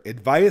school year.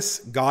 Advice,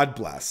 God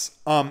bless.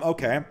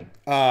 Okay.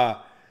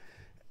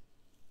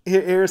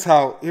 Here's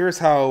how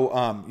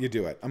you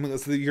do it.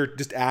 So you're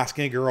just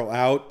asking a girl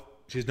out.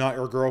 She's not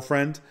your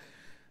girlfriend.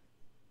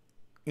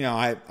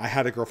 I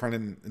had a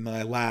girlfriend in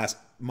my last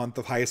month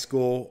of high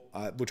school,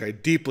 which I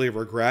deeply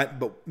regret,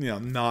 but,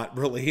 not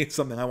really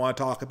something I want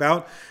to talk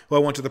about, who I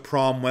went to the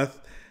prom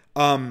with.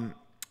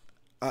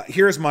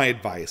 Here's my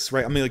advice,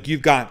 right? I mean, like,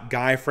 you've got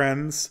guy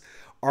friends.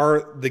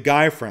 Are the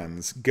guy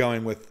friends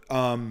going with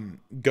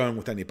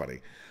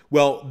anybody?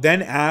 Well,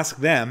 then ask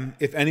them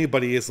if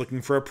anybody is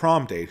looking for a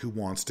prom date who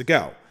wants to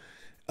go.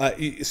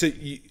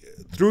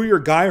 Through your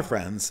guy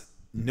friends,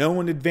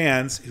 know in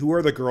advance who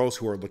are the girls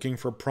who are looking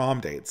for prom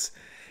dates.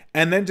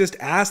 And then just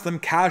ask them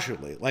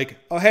casually, like,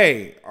 oh,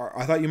 hey,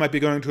 I thought you might be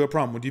going to a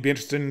prom. Would you be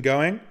interested in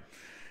going?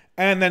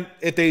 And then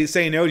if they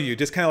say no to you,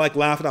 just kind of like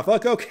laugh it off.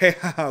 Like, okay,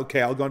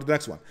 okay, I'll go on to the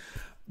next one.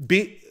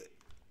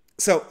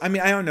 I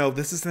mean, I don't know.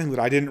 This is something that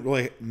I didn't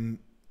really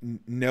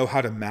know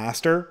how to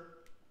master.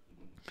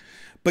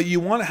 But you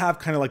want to have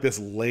kind of like this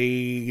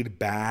laid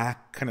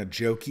back, kind of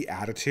jokey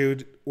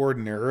attitude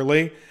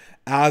ordinarily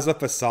as a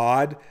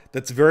facade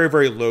that's very,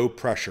 very low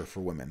pressure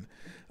for women.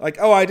 Like,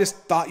 oh, I just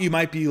thought you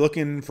might be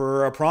looking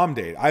for a prom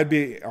date. Are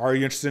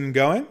you interested in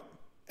going?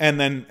 And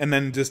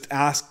then just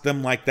ask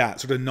them like that,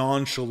 sort of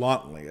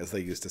nonchalantly, as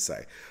they used to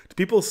say. Do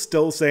people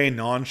still say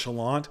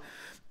nonchalant?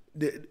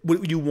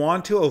 What you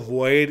want to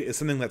avoid is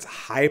something that's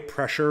high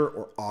pressure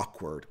or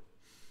awkward,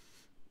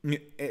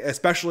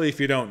 especially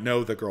if you don't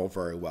know the girl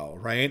very well,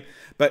 right?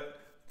 But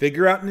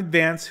figure out in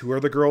advance who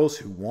are the girls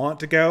who want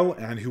to go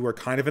and who are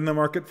kind of in the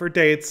market for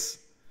dates,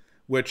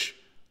 which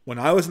when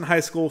I was in high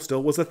school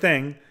still was a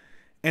thing.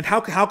 And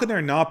how can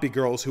there not be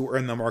girls who are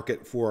in the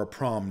market for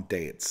prom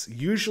dates?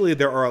 Usually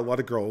there are a lot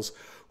of girls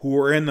who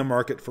are in the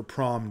market for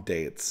prom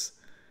dates.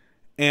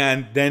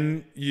 And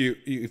then you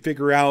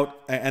figure out,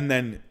 and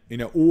then,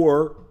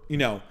 figure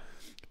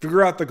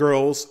out the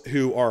girls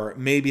who are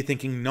maybe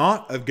thinking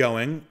not of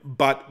going,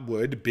 but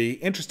would be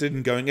interested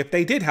in going if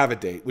they did have a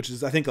date, which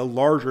is, I think, a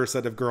larger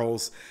set of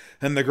girls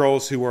than the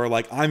girls who are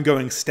like, I'm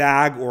going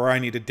stag or I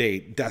need a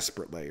date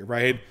desperately,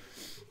 right?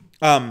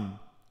 And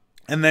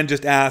then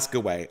just ask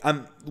away.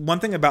 One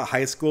thing about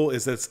high school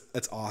is that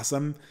it's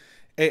awesome.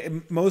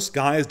 Most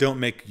guys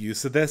don't make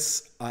use of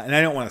this, and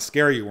I don't want to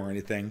scare you or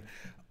anything,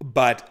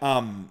 but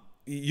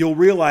you'll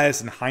realize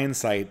in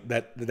hindsight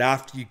that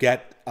after you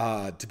get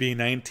to be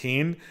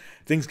 19,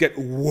 things get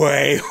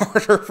way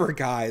harder for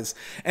guys,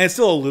 and it's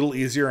still a little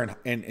easier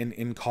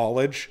in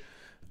college.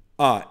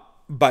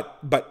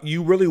 But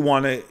you really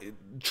want to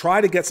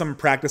try to get some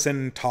practice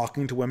in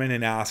talking to women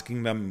and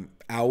asking them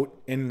out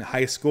in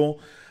high school.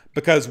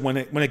 Because when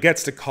it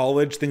gets to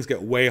college, things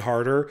get way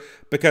harder.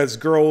 Because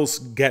girls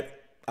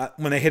get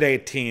when they hit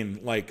 18,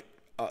 like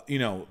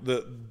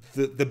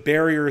the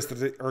barriers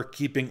that are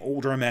keeping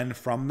older men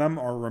from them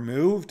are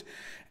removed,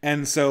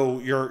 and so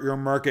your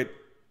market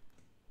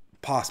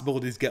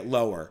possibilities get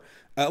lower,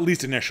 at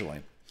least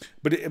initially.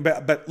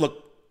 But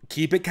look,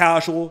 keep it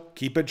casual,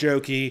 keep it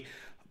jokey,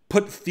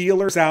 put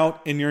feelers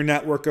out in your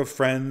network of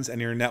friends and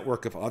your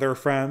network of other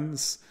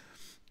friends.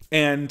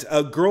 And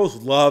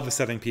girls love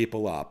setting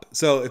people up.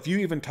 So if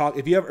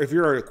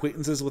you're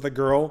acquaintances with a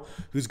girl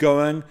who's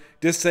going,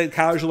 just say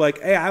casually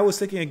like, hey, I was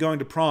thinking of going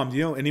to prom. Do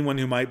you know anyone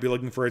who might be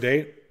looking for a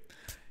date?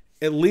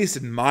 At least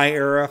in my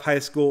era of high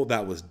school,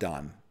 that was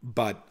done.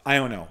 But I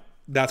don't know.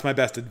 That's my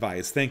best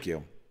advice. Thank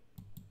you.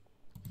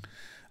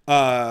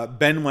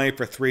 Benway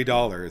for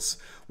 $3.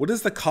 What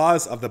is the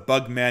cause of the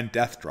Bugman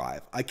death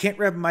drive? I can't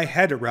wrap my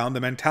head around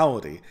the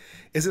mentality.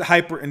 Is it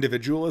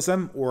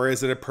hyper-individualism, or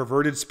is it a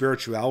perverted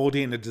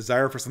spirituality and a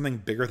desire for something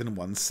bigger than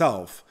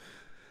oneself?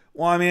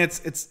 Well, I mean,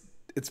 it's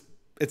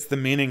the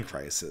meaning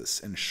crisis,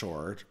 in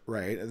short,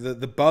 right?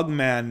 The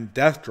Bugman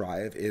death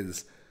drive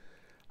is,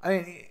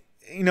 I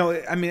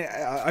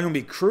don't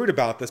be crude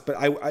about this, but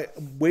I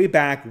way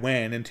back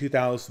when, in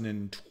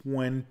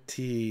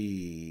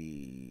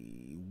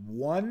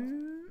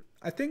 2021,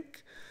 I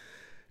think,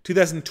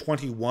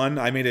 2021,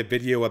 I made a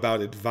video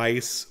about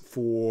advice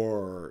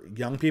for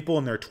young people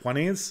in their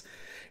 20s.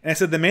 And I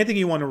said the main thing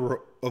you want to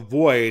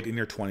avoid in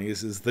your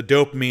 20s is the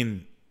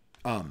dopamine,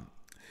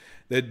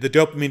 the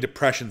dopamine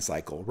depression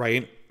cycle,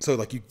 right? So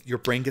like your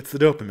brain gets the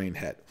dopamine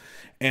hit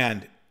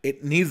and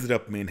it needs the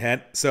dopamine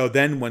hit. So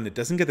then when it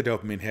doesn't get the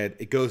dopamine hit,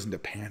 it goes into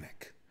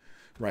panic,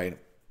 right?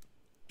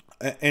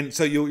 And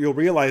so you'll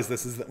realize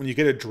this is that when you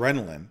get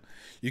adrenaline,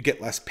 you get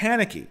less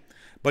panicky.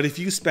 But if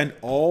you spend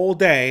all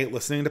day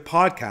listening to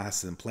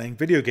podcasts and playing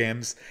video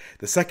games,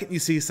 the second you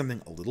see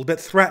something a little bit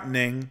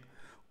threatening,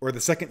 or the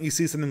second you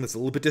see something that's a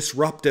little bit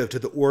disruptive to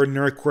the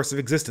ordinary course of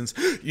existence,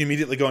 you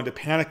immediately go into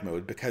panic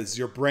mode because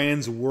your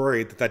brain's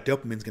worried that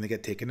dopamine is going to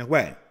get taken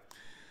away.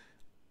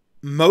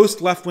 Most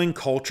left-wing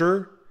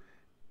culture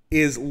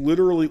is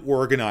literally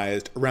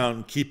organized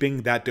around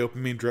keeping that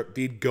dopamine drip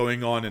feed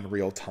going on in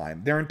real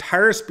time. Their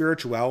entire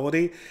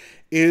spirituality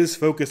is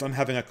focused on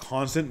having a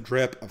constant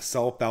drip of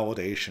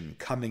self-validation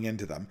coming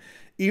into them.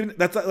 Even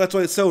that's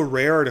why it's so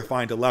rare to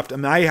find a left. I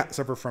mean, I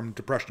suffer from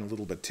depression a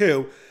little bit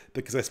too,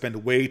 because I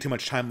spend way too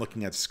much time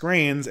looking at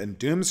screens and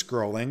doom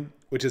scrolling,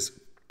 which is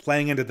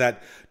playing into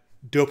that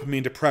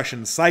dopamine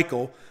depression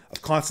cycle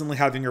of constantly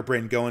having your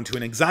brain go into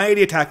an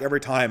anxiety attack every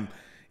time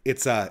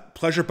it's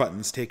pleasure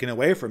buttons taken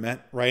away from it,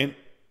 right?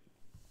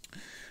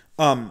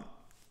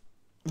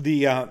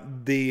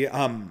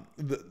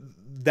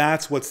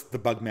 That's what's the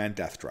Bugman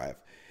death drive,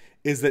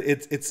 is that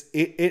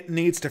it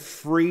needs to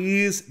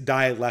freeze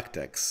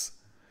dialectics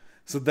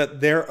so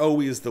that they're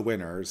always the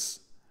winners,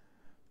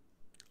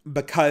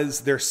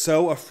 because they're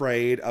so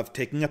afraid of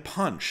taking a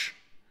punch.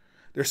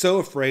 They're so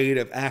afraid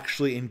of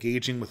actually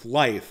engaging with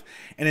life.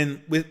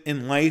 And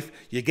in life,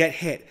 you get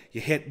hit,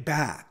 you hit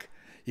back,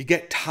 you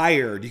get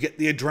tired, you get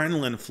the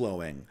adrenaline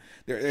flowing.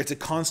 It's a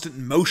constant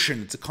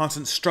motion, it's a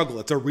constant struggle,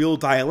 it's a real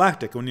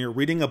dialectic. When you're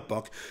reading a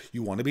book,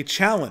 you want to be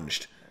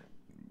challenged.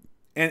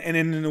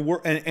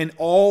 And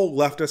all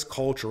leftist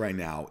culture right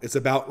now is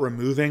about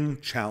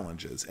removing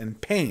challenges and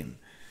pain.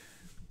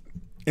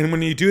 And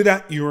when you do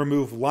that, you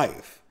remove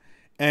life.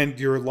 And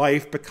your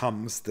life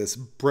becomes this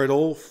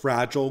brittle,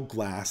 fragile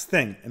glass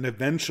thing. And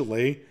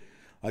eventually,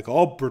 like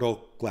all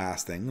brittle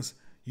glass things,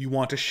 you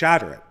want to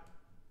shatter it.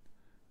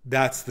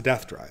 That's the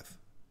death drive.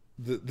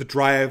 The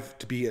drive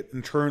to be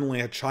internally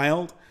a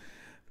child.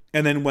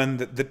 And then when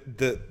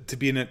to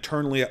be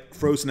eternally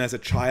frozen as a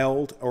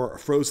child, or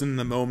frozen in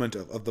the moment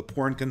of the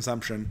porn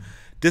consumption,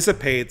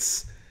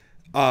 dissipates,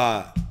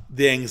 the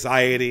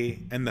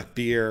anxiety and the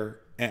fear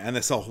and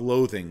the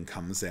self-loathing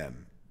comes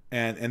in.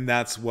 And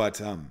that's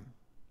what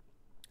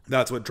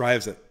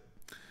drives it.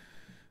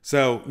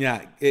 So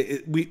yeah,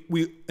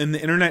 we in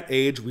the internet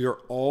age, we are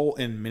all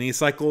in mini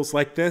cycles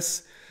like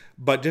this.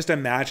 But just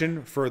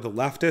imagine for the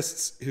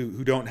leftists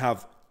who don't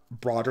have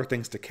broader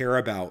things to care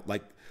about,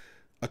 like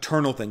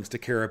eternal things to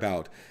care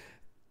about,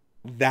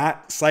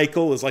 that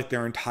cycle is like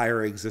their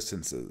entire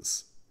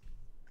existences.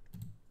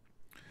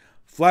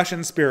 Flesh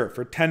and Spirit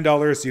for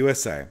 $10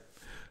 USA.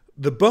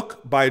 The book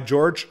by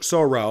George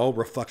Sorel,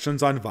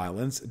 Reflections on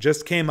Violence,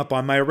 just came up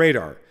on my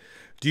radar.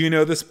 Do you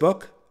know this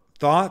book?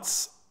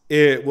 Thoughts?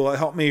 Will it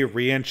help me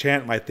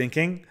re-enchant my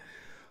thinking?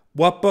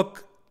 What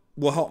book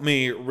will help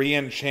me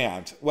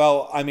re-enchant?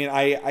 Well, I mean,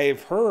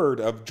 I've heard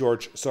of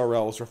George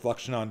Sorel's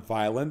Reflection on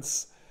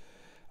Violence.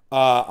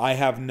 I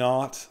have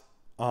not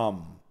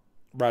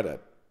read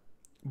it.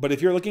 But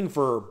if you're looking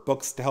for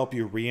books to help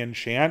you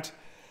re-enchant,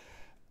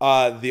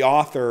 the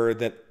author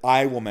that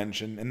I will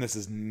mention, and this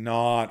is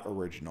not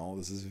original,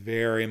 this is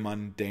very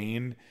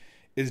mundane,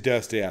 is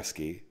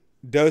Dostoevsky.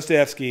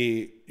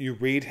 Dostoevsky, you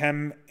read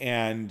him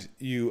and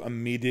you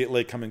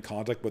immediately come in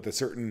contact with a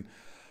certain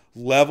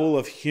level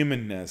of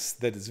humanness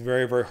that is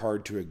very, very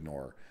hard to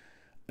ignore.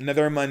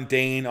 Another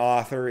mundane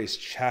author is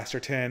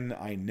Chesterton.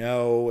 I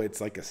know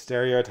it's like a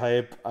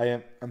stereotype.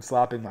 I'm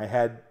slapping my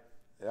head.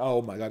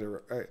 Oh my God.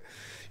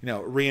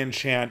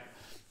 Re-enchant.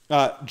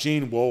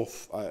 Gene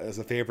Wolfe is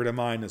a favorite of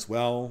mine as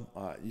well.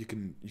 You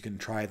can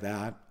try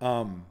that.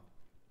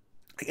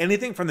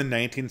 Anything from the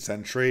 19th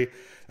century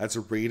that's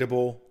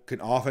readable can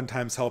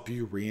oftentimes help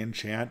you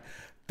re-enchant.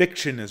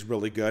 Fiction is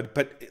really good,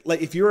 but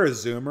like if you're a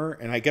Zoomer,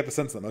 and I get the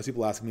sense that most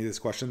people asking me these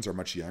questions are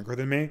much younger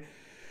than me,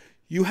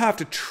 you have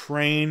to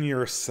train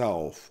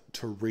yourself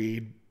to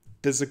read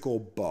physical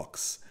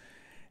books.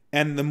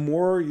 And the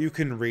more you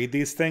can read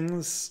these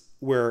things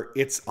where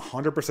it's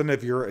 100%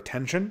 of your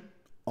attention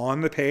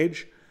on the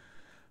page,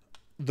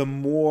 the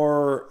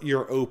more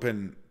you're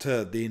open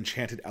to the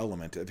enchanted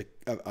element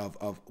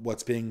of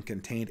what's being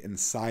contained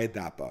inside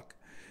that book.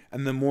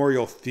 And the more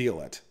you'll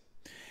feel it.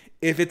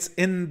 If it's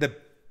in the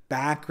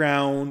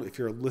background, if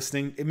you're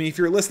listening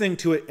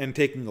to it and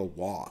taking a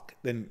walk,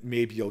 then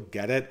maybe you'll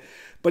get it.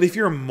 But if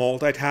you're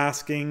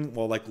multitasking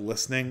while like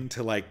listening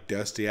to like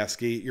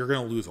Dostoevsky, you're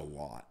going to lose a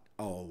lot.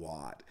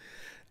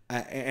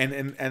 And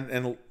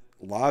a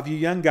lot of you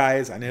young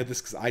guys, I know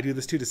this because I do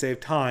this too to save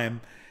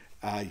time.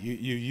 You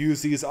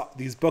use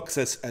these books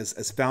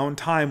as found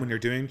time when you're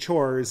doing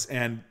chores,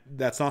 and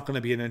that's not going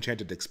to be an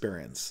enchanted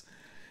experience.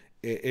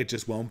 It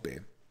just won't be.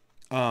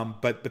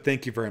 But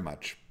thank you very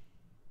much.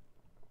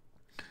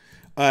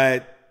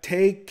 Tack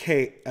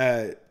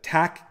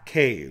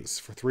K's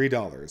for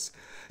 $3.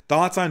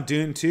 Thoughts on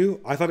Dune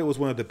 2? I thought it was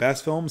one of the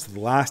best films of the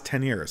last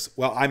 10 years.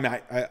 Well,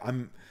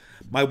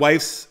 my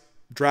wife's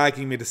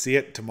dragging me to see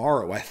it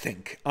tomorrow, I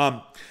think.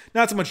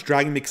 Not so much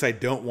dragging me because I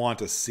don't want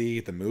to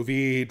see the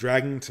movie,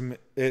 dragging to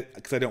it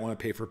because I don't want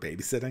to pay for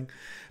babysitting.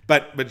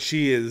 But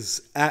she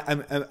is.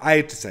 I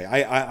have to say,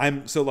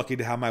 I'm so lucky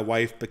to have my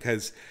wife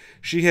because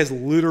she has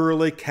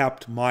literally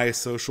kept my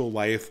social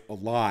life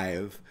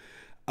alive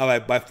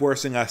by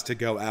forcing us to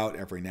go out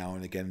every now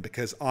and again,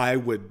 because I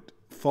would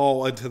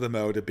fall into the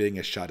mode of being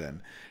a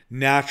shut-in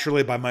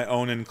naturally by my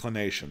own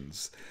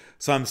inclinations.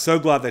 So I'm so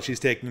glad that she's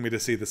taking me to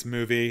see this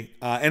movie.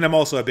 And I'm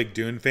also a big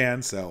Dune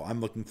fan, so I'm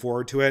looking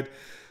forward to it.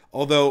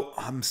 Although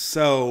I'm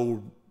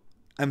so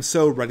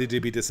ready to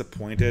be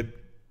disappointed.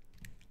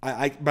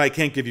 But I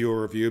can't give you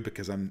a review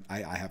because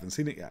I haven't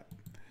seen it yet.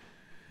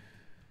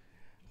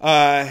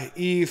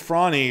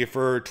 Franny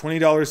for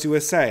 $20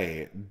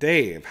 USA.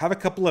 Dave, have a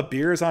couple of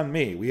beers on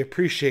me. We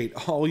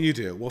appreciate all you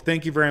do. Well,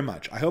 thank you very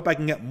much. I hope I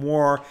can get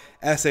more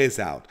essays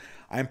out.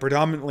 I'm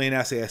predominantly an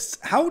essayist.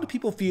 How do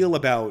people feel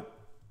about...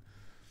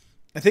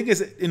 I think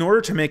in order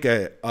to make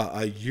a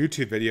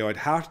YouTube video, I'd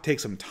have to take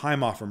some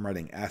time off from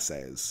writing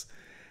essays.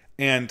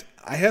 And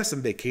I have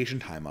some vacation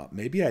time up.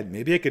 Maybe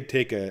I could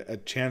take a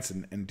chance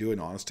and do an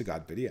honest to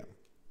God video.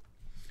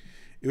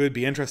 It would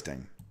be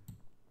interesting.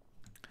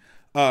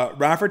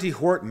 Rafferty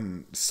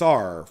Horton,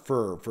 SAR,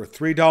 for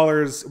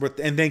 $3.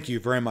 And thank you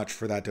very much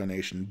for that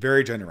donation.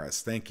 Very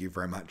generous. Thank you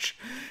very much.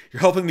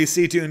 You're helping me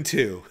see Dune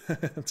 2.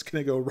 It's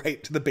going to go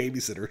right to the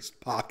babysitter's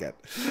pocket.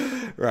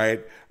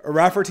 Right?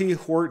 Rafferty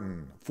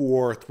Horton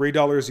for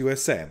 $3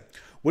 USA.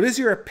 What is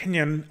your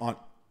opinion on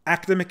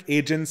academic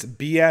agents,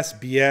 BS,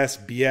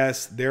 BS,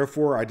 BS,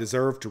 therefore I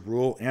deserve to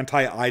rule,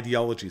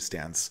 anti-ideology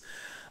stance?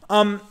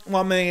 Well,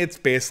 I mean, it's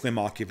basically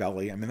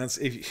Machiavelli. I mean, that's...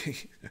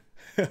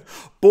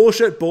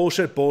 bullshit,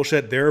 bullshit,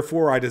 bullshit.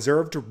 Therefore, I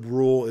deserve to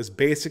rule is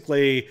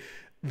basically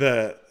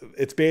the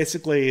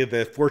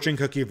fortune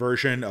cookie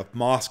version of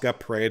Mosca,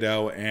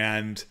 Pareto,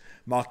 and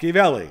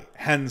Machiavelli.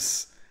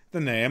 Hence the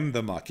name,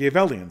 the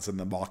Machiavellians and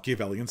the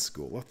Machiavellian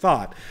school of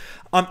thought.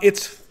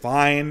 It's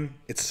fine.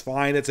 It's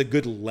fine. It's a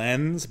good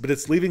lens, but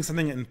it's leaving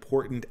something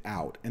important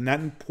out, and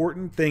that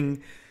important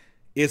thing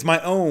is my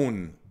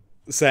own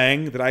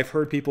saying that I've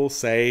heard people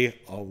say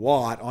a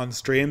lot on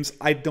streams.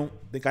 I don't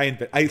think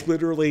I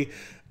literally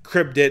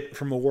cribbed it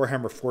from a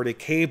Warhammer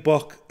 40k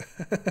book,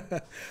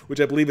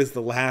 which I believe is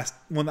the last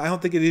one. I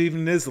don't think it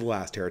even is the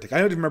last heretic. I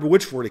don't even remember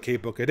which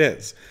 40k book it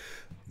is,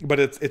 but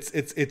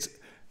it's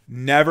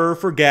never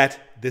forget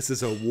this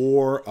is a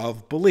war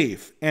of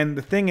belief. And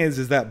the thing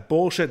is that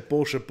bullshit,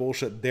 bullshit,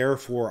 bullshit,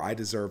 therefore I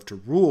deserve to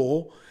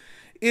rule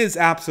is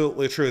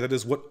absolutely true. That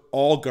is what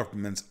all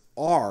governments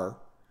are.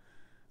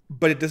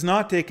 But it does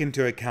not take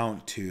into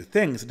account two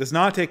things. It does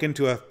not take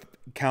into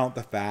account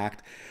the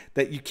fact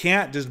that you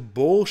can't just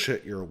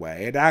bullshit your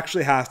way. It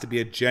actually has to be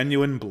a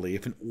genuine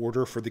belief in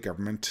order for the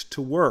government to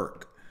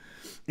work.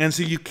 And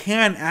so you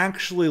can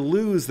actually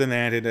lose the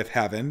mandate of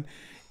heaven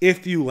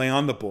if you lay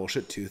on the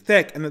bullshit too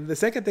thick. And the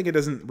second thing it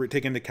doesn't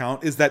take into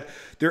account is that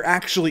there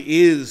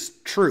actually is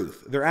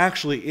truth. There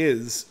actually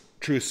is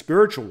true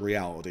spiritual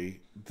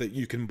reality that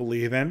you can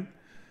believe in.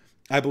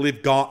 I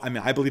believe God. I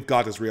mean, I believe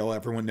God is real.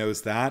 Everyone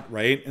knows that,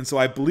 right? And so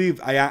I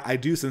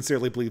do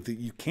sincerely believe that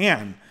you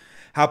can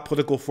have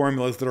political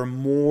formulas that are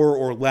more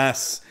or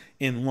less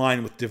in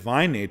line with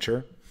divine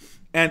nature.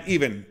 And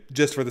even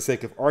just for the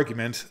sake of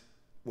argument,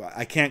 well,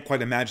 I can't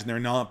quite imagine there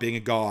not being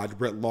a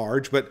God writ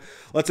large, but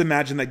let's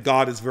imagine that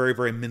God is very,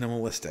 very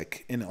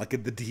minimalistic in like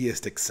the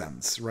deistic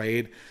sense,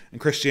 right?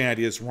 And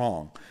Christianity is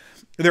wrong.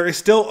 There is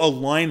still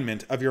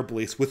alignment of your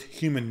beliefs with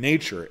human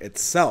nature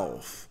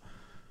itself.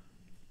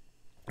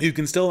 You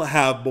can still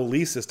have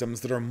belief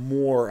systems that are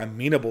more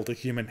amenable to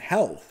human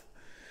health.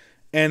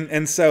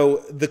 And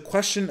so the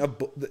question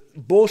of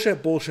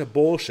bullshit, bullshit,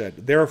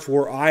 bullshit,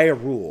 therefore I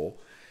rule,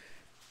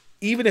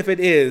 even if it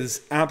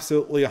is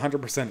absolutely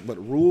 100%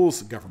 what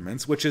rules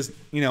governments, which is,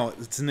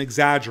 it's an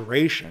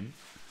exaggeration.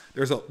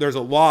 There's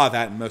a law of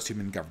that in most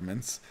human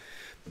governments.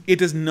 It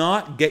does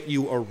not get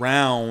you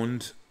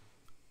around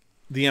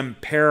the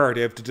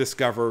imperative to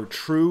discover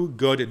true,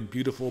 good, and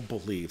beautiful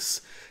beliefs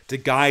to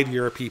guide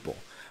your people.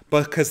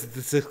 Because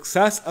the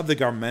success of the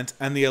government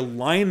and the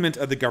alignment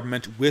of the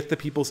government with the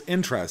people's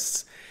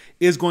interests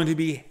is going to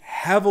be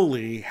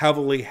heavily,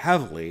 heavily,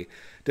 heavily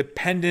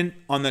dependent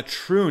on the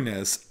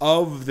trueness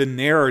of the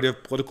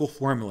narrative political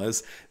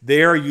formulas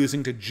they are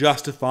using to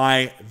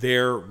justify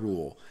their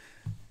rule.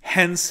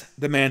 Hence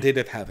the mandate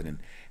of heaven.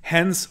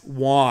 Hence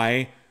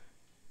why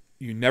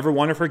you never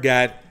want to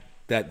forget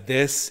that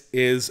this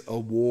is a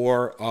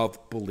war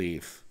of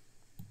belief.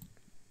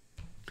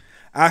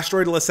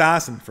 Asteroidal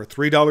Assassin for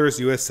 $3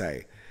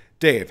 USA.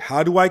 Dave,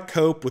 how do I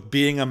cope with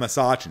being a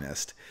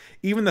misogynist?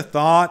 Even the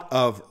thought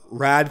of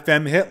Rad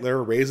Femme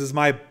Hitler raises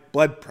my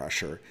blood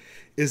pressure.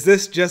 Is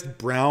this just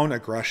brown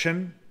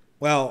aggression?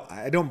 Well,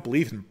 I don't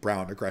believe in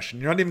brown aggression.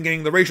 You're not even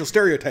getting the racial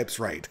stereotypes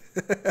right.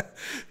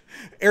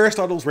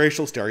 Aristotle's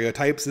racial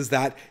stereotypes is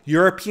that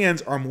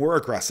Europeans are more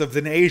aggressive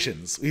than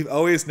Asians. We've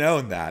always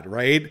known that,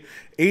 right?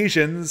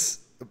 Asians,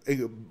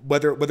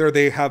 whether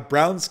they have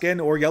brown skin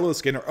or yellow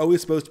skin, are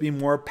always supposed to be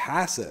more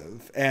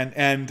passive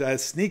and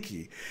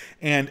sneaky,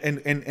 and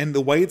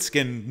the white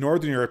skinned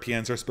Northern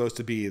Europeans are supposed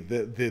to be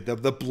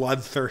the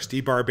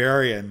bloodthirsty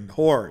barbarian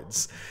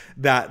hordes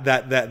that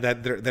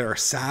are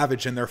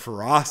savage in their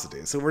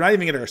ferocity. So we're not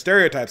even getting our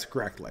stereotypes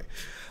correctly.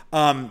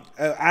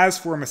 As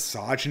for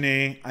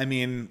misogyny, I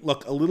mean,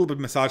 look, a little bit of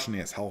misogyny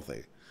is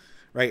healthy,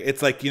 right?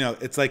 It's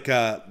like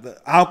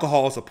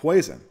alcohol is a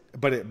poison.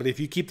 But if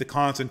you keep the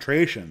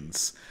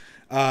concentrations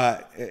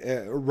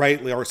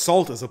rightly, or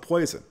salt is a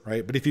poison,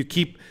 right? But if you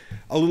keep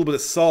a little bit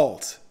of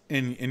salt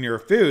in your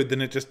food,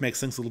 then it just makes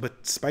things a little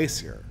bit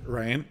spicier,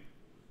 right?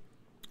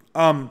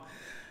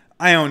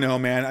 I don't know,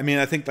 man. I mean,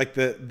 I think like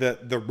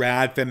the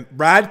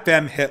Rad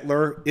Femme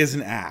Hitler is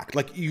an act.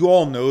 Like, you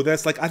all know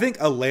this. Like, I think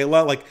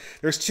Alayla, like,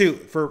 there's two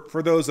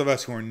for those of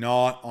us who are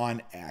not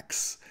on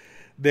X.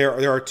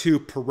 There are two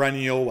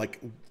perennial like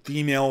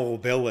female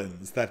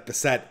villains that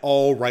beset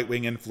all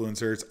right-wing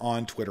influencers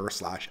on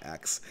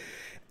Twitter/X.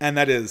 And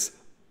that is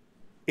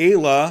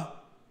Ayla,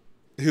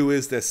 who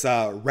is this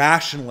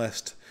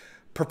rationalist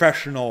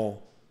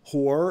professional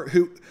whore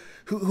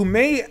who who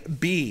may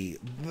be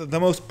the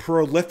most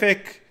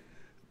prolific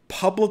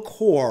public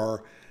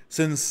whore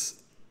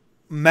since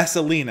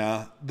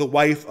Messalina, the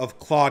wife of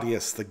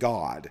Claudius the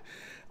god.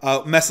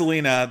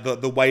 Messalina,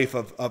 the wife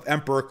of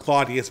Emperor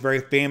Claudius, very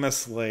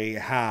famously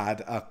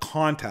had a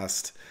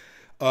contest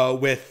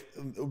with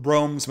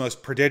Rome's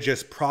most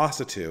prodigious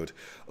prostitute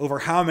over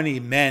how many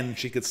men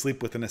she could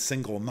sleep with in a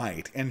single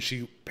night, and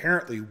she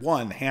apparently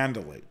won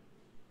handily.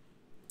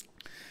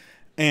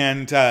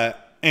 And Ayla,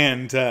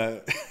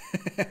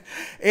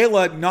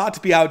 not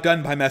to be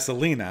outdone by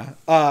Messalina,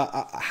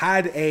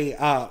 had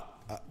a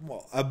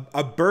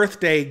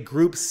birthday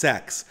group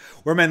sex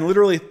where men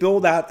literally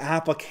filled out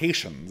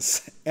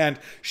applications, and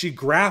she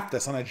graphed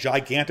this on a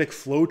gigantic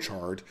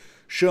flowchart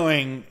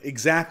showing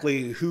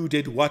exactly who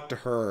did what to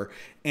her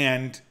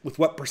and with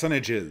what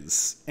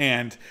percentages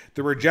and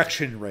the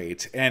rejection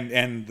rate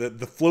and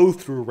the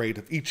flow-through rate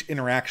of each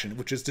interaction,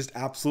 which is just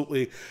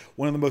absolutely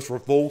one of the most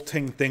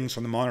revolting things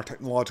from the modern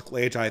technological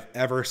age I've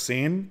ever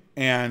seen.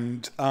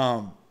 And,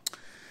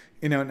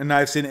 and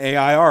I've seen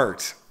AI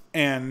art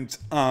and,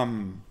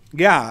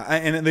 yeah,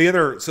 and the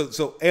other, so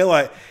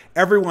Ayla,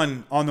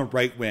 everyone on the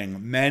right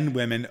wing, men,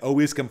 women,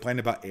 always complain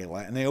about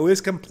Ayla, and they always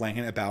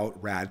complain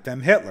about Rad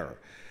Femme Hitler.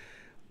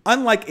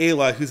 Unlike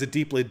Ayla, who's a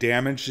deeply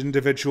damaged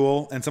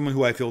individual and someone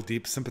who I feel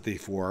deep sympathy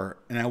for,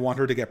 and I want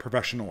her to get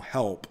professional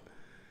help,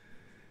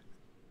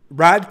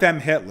 Rad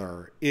Femme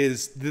Hitler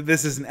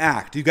this is an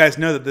act. You guys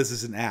know that this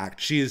is an act.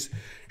 She's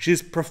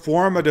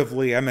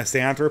performatively a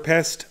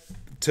misanthropist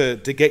to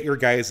get your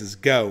guys'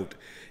 goat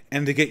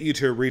and to get you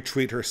to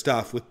retweet her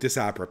stuff with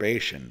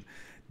disapprobation.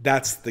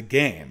 That's the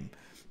game.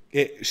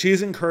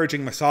 She's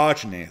encouraging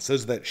misogyny so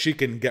that she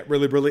can get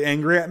really, really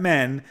angry at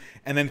men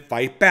and then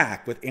fight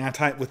back with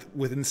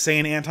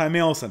insane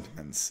anti-male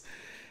sentiments.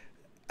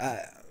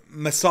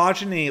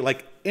 Misogyny,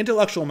 like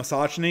intellectual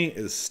misogyny,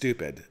 is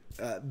stupid.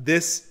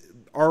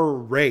 Our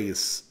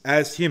race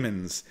as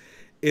humans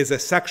is a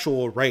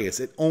sexual race.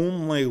 It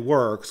only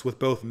works with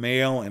both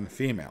male and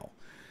female.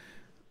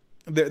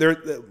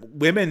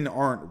 Women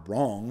aren't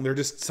wrong. They're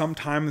just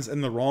sometimes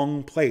in the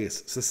wrong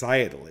place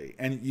societally,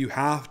 and you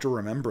have to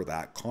remember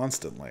that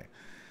constantly.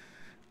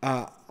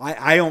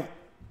 Women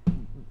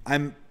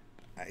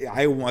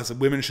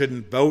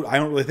shouldn't vote. I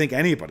don't really think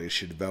anybody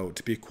should vote,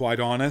 to be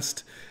quite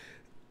honest.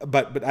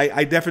 But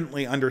I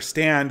definitely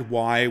understand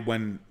why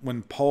when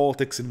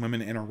politics and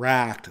women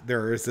interact,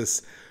 there is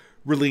this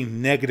really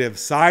negative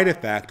side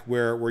effect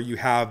where you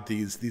have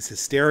these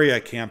hysteria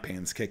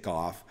campaigns kick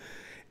off.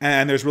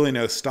 And there's really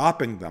no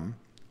stopping them.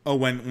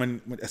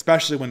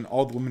 Especially when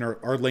all the women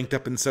are linked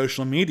up in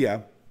social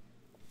media,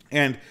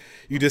 and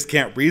you just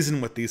can't reason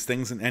with these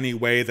things in any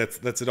way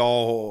that's at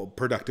all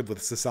productive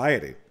with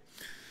society.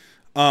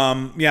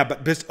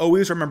 But just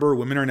always remember,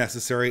 women are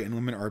necessary and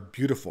women are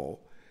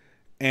beautiful,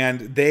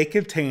 and they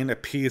contain a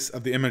piece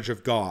of the image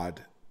of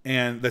God,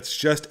 and that's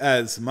just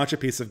as much a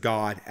piece of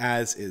God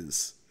as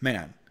is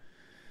man.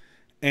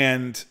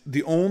 And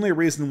the only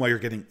reason why you're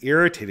getting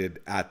irritated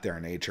at their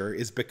nature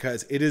is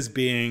because it is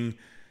being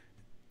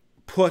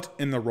put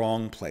in the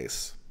wrong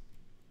place,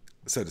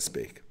 so to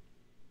speak.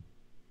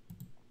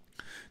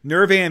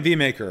 Nerve AMV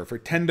Maker for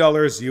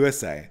 $10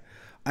 USA.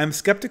 I'm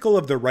skeptical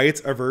of the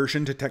right's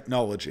aversion to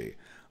technology.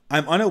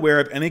 I'm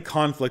unaware of any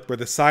conflict where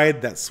the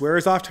side that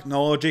swears off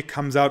technology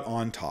comes out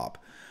on top.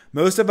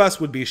 Most of us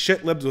would be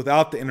shitlibs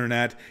without the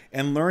internet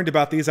and learned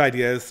about these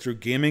ideas through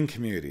gaming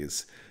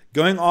communities.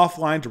 Going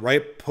offline to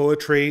write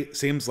poetry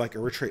seems like a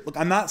retreat. Look,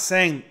 I'm not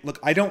saying,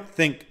 I don't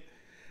think,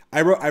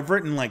 I've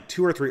written like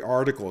 2 or 3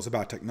 articles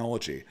about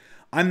technology.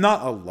 I'm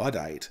not a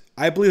Luddite.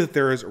 I believe that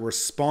there is a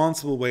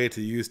responsible way to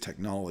use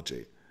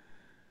technology.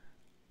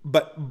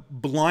 But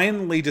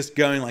blindly just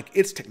going like,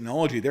 it's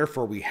technology,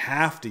 therefore we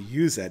have to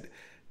use it,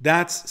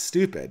 that's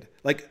stupid.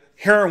 Like,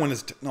 heroin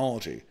is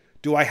technology.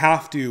 Do I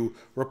have to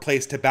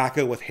replace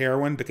tobacco with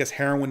heroin because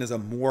heroin is a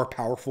more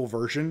powerful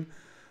version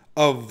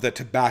of the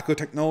tobacco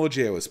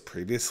technology I was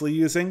previously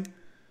using?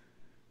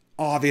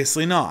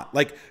 Obviously not.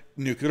 Like,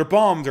 nuclear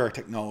bombs are a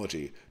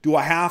technology. Do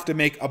I have to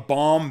make a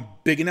bomb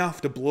big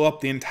enough to blow up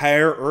the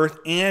entire Earth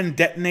and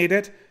detonate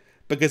it?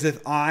 Because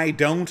if I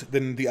don't,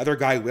 then the other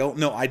guy will.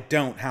 No, I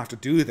don't have to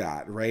do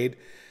that, right?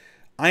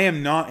 I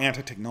am not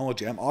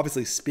anti-technology. I'm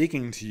obviously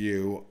speaking to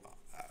you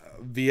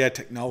via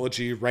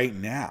technology right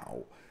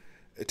now.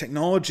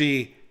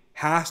 Technology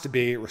has to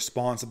be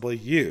responsibly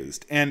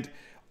used. And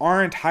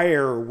our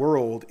entire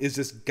world is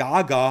just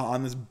gaga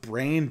on this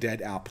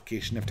brain-dead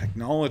application of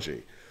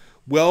technology,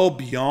 well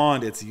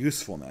beyond its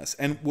usefulness.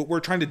 And what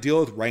we're trying to deal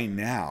with right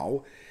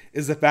now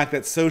is the fact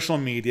that social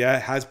media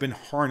has been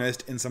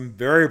harnessed in some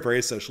very,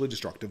 very socially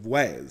destructive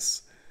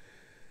ways.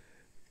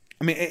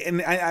 I mean,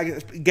 and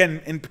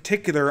again, in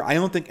particular, I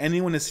don't think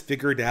anyone has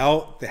figured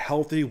out the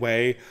healthy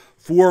way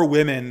for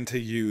women to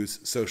use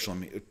social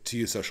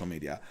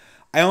media.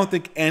 I don't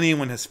think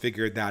anyone has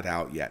figured that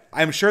out yet.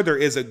 I'm sure there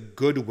is a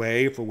good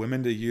way for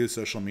women to use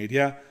social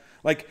media.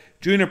 Like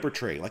Juniper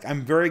Tree. Like,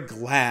 I'm very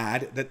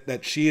glad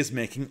that she is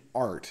making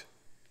art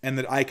and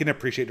that I can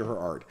appreciate her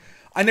art.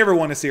 I never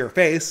want to see her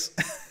face.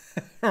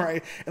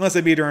 right? Unless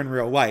I meet her in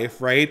real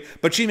life, right?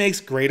 But she makes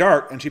great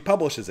art and she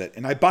publishes it,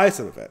 and I buy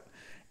some of it.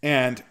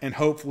 And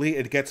hopefully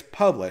it gets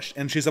published,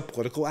 and she's a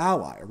political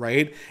ally,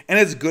 right? And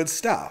it's good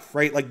stuff,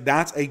 right? Like,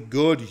 that's a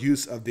good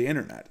use of the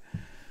internet.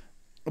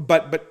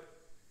 But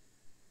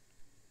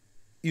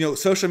you know,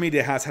 social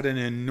media has had an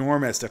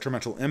enormous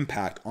detrimental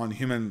impact on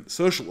human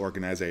social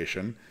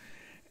organization,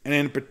 and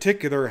in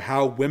particular,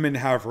 how women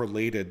have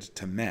related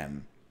to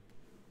men.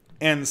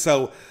 And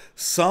so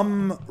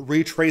some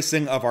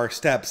retracing of our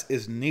steps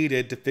is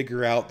needed to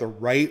figure out the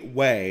right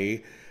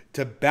way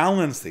to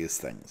balance these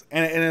things.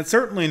 And it's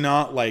certainly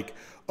not like,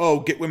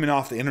 oh, get women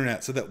off the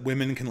internet so that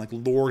women can like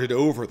lord it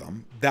over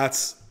them.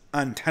 That's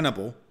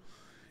untenable.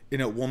 You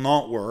know, it will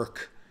not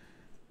work.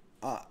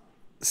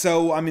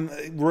 So, I mean,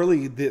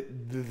 really,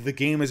 the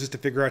game is just to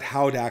figure out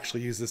how to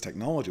actually use this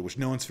technology, which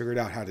no one's figured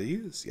out how to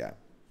use yet.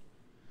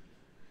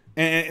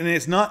 And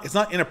it's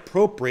not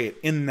inappropriate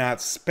in that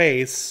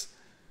space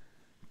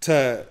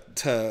to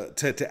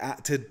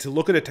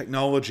look at a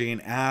technology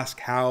and ask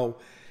how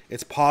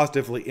it's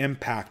positively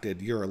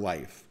impacted your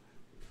life.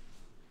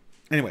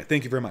 Anyway,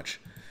 thank you very much.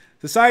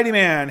 Society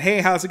Man,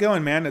 hey, how's it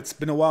going, man? It's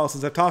been a while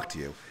since I've talked to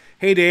you.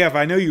 Hey, Dave,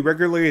 I know you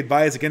regularly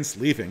advise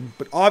against leaving,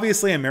 but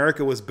obviously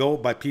America was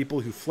built by people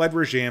who fled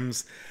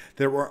regimes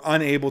that were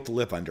unable to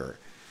live under.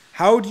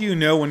 How do you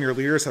know when your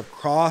leaders have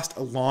crossed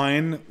a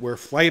line where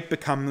flight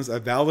becomes a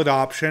valid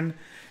option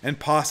and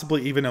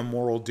possibly even a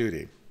moral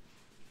duty?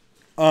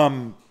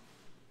 Well,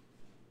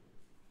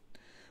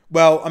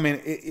 I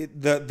mean,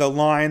 the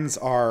lines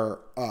are.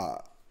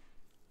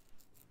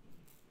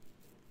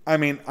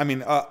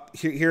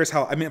 Here's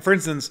how. I mean, for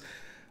instance,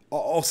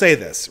 I'll say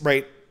this,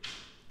 right?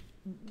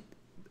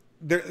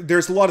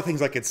 There's a lot of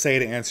things I could say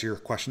to answer your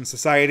question,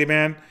 Society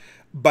Man,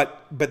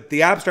 but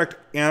the abstract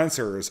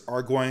answers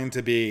are going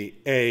to be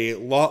a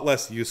lot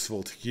less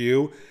useful to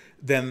you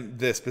than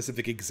the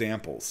specific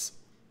examples.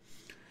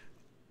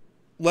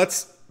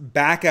 Let's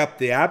back up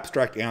the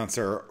abstract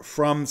answer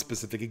from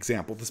specific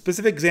example. The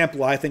specific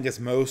example I think is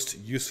most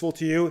useful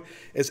to you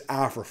is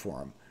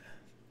Afroforum.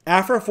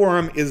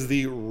 Afroforum is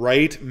the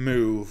right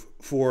move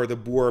for the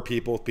Boer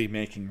people to be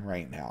making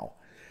right now.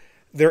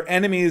 Their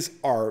enemies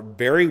are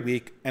very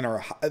weak, and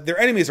their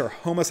enemies are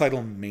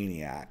homicidal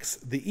maniacs.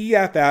 The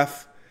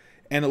EFF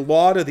and a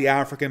lot of the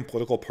African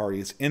political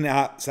parties in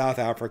South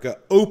Africa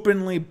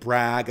openly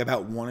brag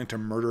about wanting to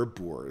murder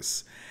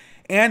Boers,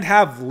 and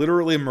have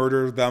literally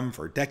murdered them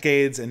for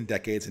decades and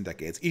decades and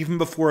decades, even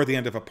before the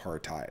end of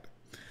apartheid.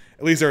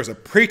 At least there was a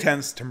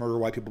pretense to murder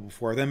white people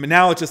before then, but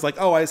now it's just like,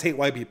 oh, I just hate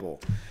white people,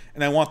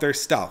 and I want their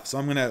stuff, so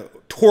I'm going to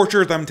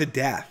torture them to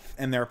death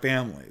and their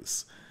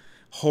families.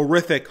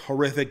 Horrific,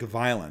 horrific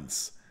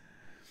violence.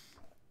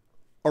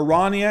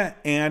 Orania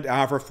and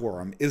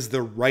Afroforum is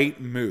the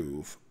right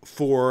move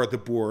for the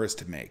Boers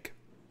to make.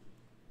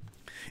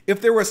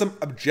 If there was some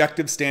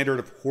objective standard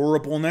of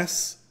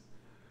horribleness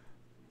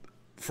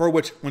for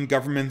which when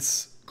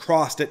governments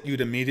crossed it, you'd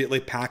immediately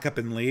pack up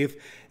and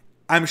leave,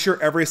 I'm sure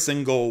every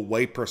single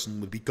white person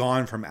would be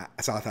gone from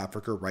South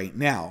Africa right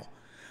now.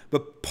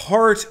 But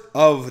part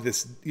of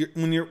this,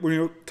 when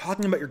you're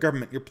talking about your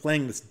government, you're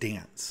playing this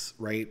dance,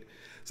 right?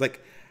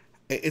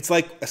 It's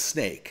like a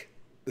snake.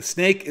 The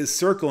snake is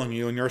circling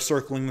you and you're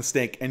circling the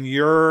snake, and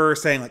you're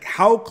saying, like,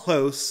 how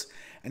close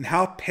and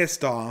how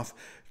pissed off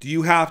do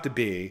you have to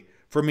be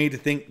for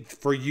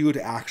you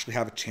to actually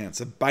have a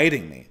chance of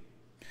biting me?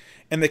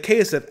 In the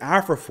case of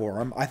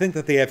Afroforum, I think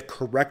that they have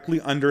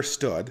correctly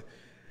understood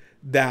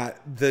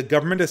that the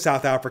government of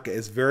South Africa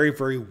is very,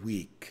 very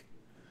weak.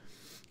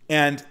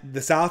 And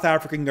the South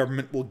African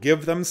government will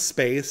give them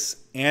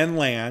space and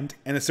land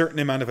and a certain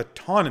amount of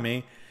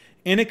autonomy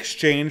in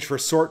exchange for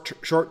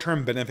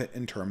short-term benefit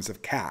in terms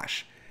of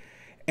cash.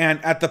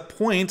 And at the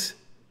point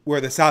where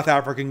the South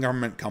African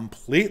government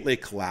completely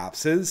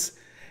collapses,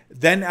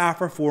 then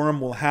Afroforum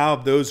will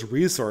have those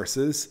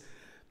resources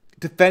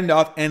to fend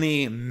off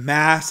any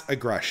mass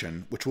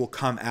aggression which will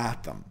come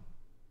at them,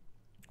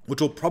 which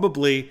will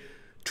probably,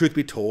 truth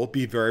be told,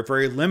 be very,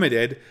 very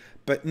limited,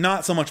 but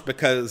not so much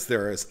because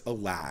there is a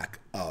lack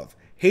of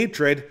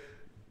hatred,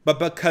 but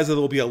because there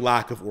will be a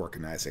lack of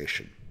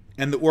organization.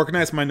 And the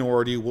organized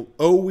minority will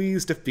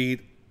always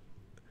defeat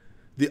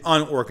the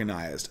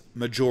unorganized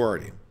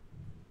majority,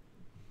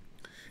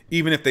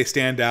 even if they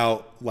stand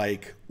out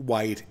like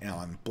white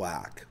and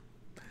black.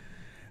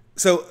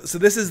 So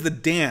this is the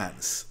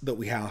dance that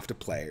we have to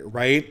play,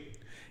 right?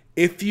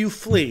 If you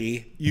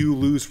flee, you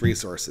lose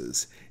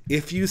resources.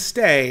 If you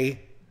stay,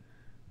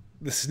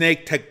 the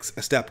snake takes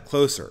a step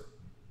closer.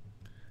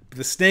 But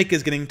the snake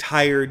is getting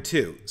tired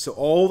too. So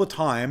all the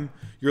time,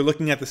 you're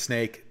looking at the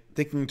snake,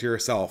 thinking to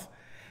yourself,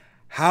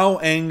 how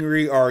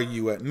angry are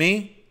you at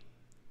me?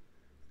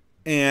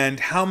 And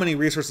how many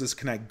resources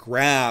can I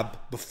grab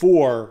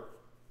before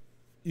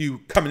you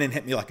come in and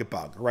hit me like a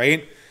bug,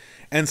 right?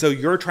 And so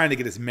you're trying to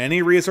get as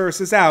many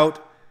resources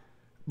out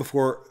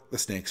before the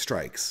snake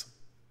strikes.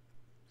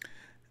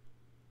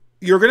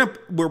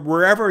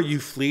 Wherever you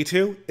flee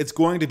to, it's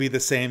going to be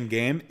the same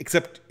game,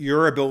 except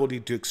your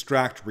ability to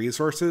extract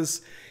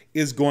resources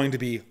is going to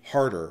be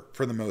harder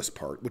for the most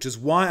part, which is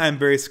why I'm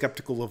very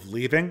skeptical of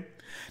leaving.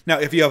 Now,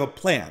 if you have a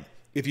plan,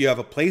 if you have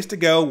a place to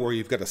go where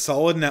you've got a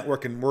solid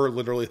network, and we're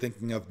literally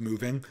thinking of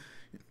moving,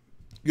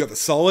 you have a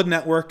solid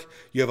network,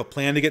 you have a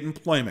plan to get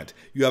employment,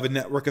 you have a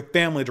network of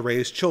family to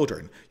raise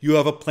children, you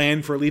have a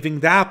plan for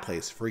leaving that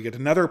place for yet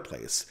another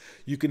place,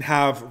 you can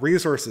have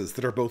resources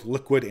that are both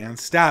liquid and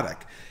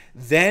static.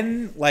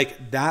 Then,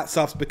 like, that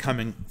stops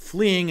becoming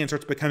fleeing and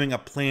starts becoming a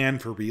plan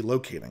for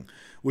relocating,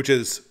 which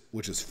is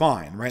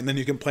fine, right? And then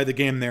you can play the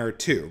game there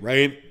too,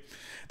 right?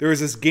 There was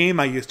this game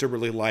I used to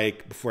really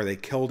like before they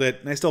killed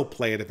it, and I still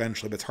play it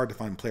eventually, but it's hard to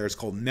find players,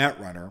 called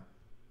Netrunner,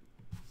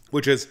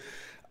 which is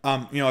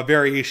a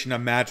variation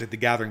of Magic the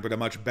Gathering, but a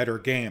much better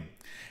game.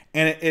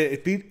 And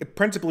it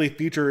principally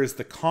features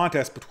the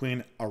contest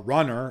between a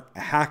runner, a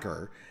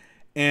hacker,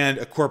 and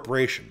a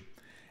corporation.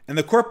 And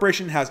the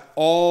corporation has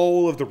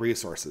all of the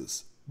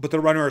resources, but the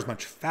runner is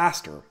much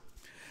faster.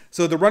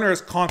 So the runner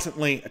is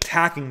constantly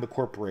attacking the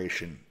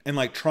corporation and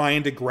like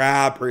trying to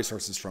grab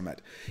resources from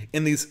it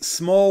in these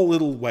small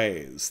little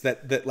ways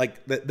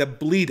that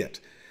bleed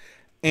it.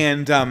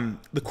 And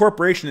the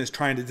corporation is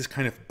trying to just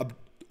kind of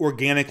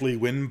organically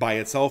win by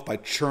itself by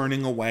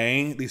churning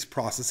away these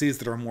processes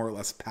that are more or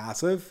less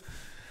passive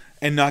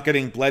and not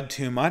getting bled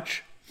too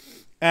much.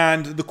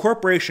 And the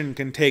corporation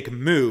can take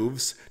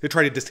moves to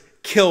try to just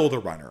kill the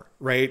runner,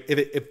 right?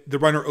 If the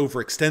runner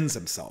overextends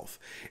himself,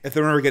 if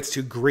the runner gets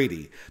too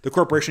greedy, the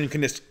corporation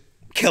can just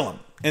kill him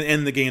and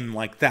end the game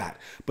like that.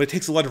 But it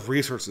takes a lot of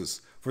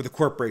resources for the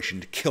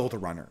corporation to kill the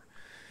runner.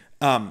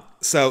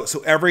 So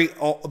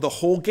the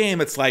whole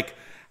game, it's like,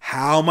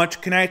 how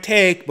much can I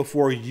take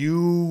before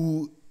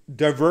you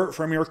divert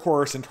from your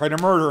course and try to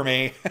murder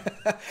me?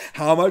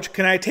 How much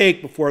can I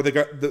take before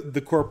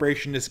the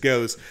corporation just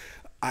goes,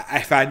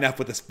 I've had enough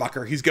with this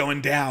fucker. He's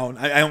going down.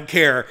 I don't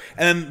care.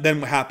 And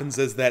then what happens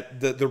is that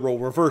the role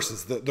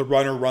reverses. The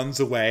runner runs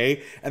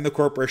away, and the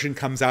corporation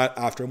comes out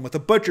after him with a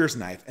butcher's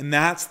knife. And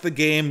that's the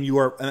game you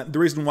are. And the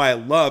reason why I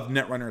love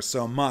Netrunner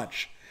so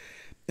much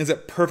is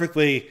it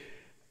perfectly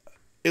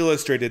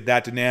illustrated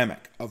that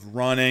dynamic of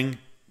running,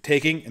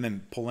 taking, and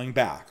then pulling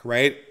back,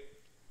 right?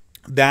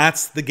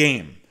 That's the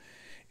game.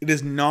 It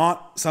is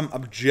not some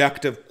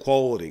objective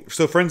quality.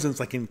 So, for instance,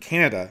 like in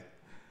Canada,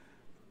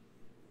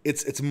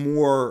 it's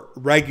more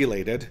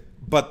regulated,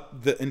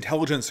 but the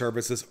intelligence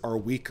services are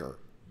weaker.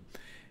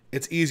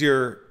 It's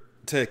easier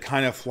to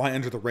kind of fly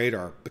under the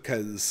radar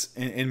because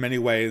in many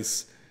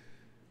ways,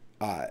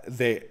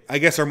 they, I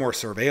guess, are more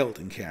surveilled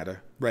in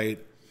Canada, right?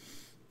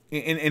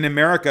 In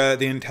America,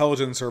 the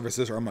intelligence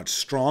services are much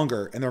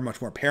stronger and they're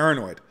much more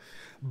paranoid,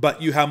 but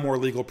you have more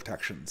legal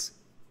protections.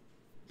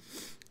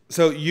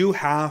 So you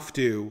have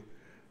to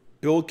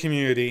build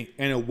community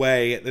in a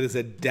way that is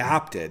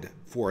adapted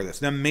for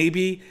this. Now,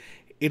 maybe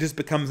it just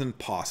becomes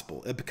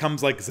impossible. It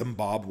becomes like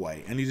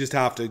Zimbabwe, and you just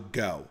have to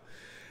go.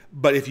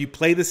 But if you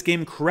play this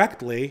game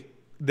correctly,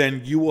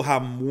 then you will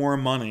have more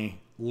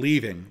money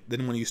leaving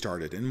than when you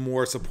started, and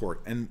more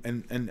support,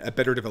 and a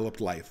better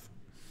developed life.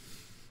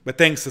 But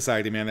thanks,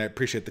 Society, man. I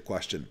appreciate the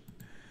question.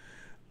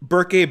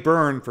 Burke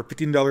Byrne for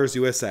 $15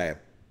 USA.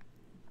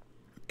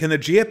 Can the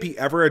GOP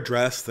ever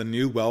address the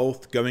new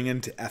wealth going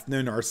into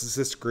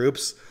ethno-narcissist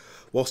groups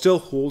while still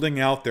holding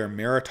out their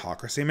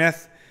meritocracy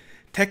myth?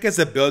 Tech is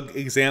a big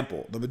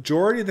example. The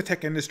majority of the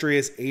tech industry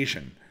is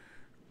Asian.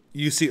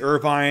 UC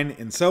Irvine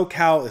in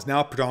SoCal is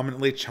now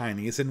predominantly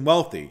Chinese and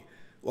wealthy.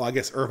 Well, I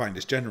guess Irvine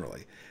just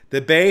generally.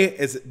 The Bay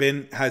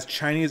has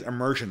Chinese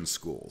immersion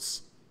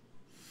schools.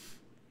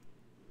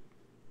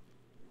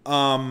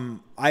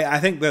 I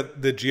think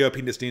that the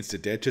GOP just needs to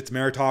ditch its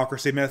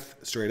meritocracy myth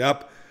straight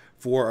up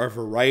for a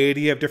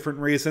variety of different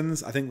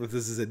reasons. I think that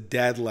this is a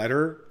dead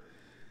letter.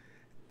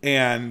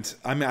 And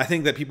I mean, I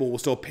think that people will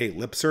still pay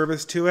lip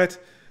service to it.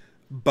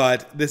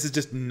 But this is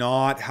just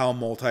not how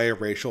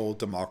multiracial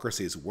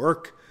democracies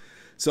work.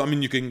 So, I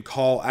mean, you can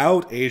call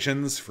out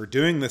Asians for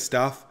doing this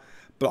stuff,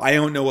 but I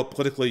don't know what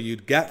politically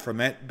you'd get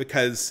from it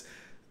because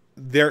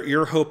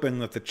you're hoping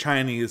that the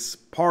Chinese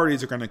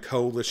parties are going to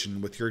coalition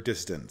with your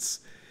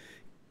dissidents,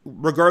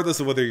 regardless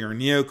of whether you're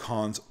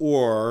neocons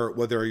or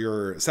whether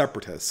you're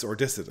separatists or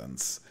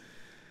dissidents.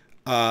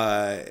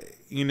 I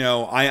don't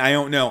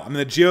know. I mean,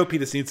 the GOP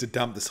just needs to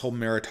dump this whole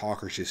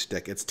meritocracy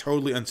shtick. It's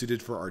totally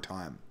unsuited for our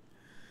time.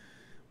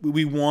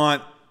 We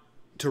want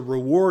to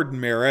reward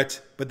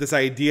merit, but this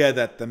idea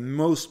that the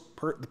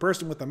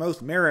person with the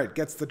most merit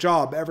gets the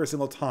job every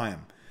single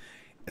time.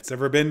 It's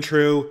never been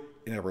true.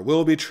 It never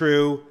will be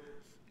true.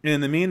 And in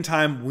the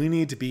meantime, we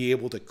need to be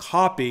able to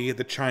copy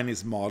the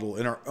Chinese model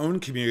in our own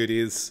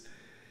communities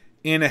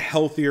in a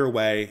healthier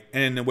way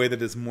and in a way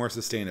that is more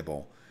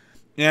sustainable.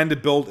 And to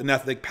build an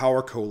ethnic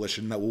power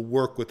coalition that will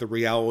work with the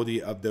reality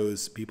of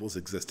those people's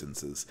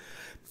existences.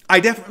 I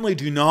definitely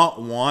do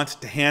not want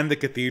to hand the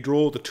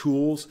cathedral the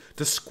tools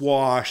to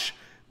squash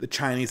the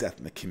Chinese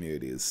ethnic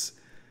communities.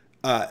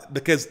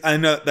 Because I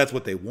know that's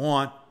what they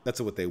want.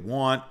 That's what they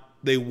want.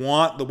 They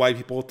want the white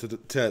people to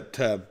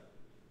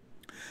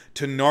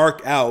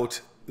narc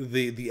out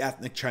the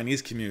ethnic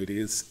Chinese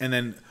communities and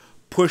then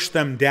push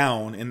them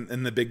down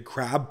in the big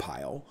crab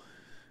pile.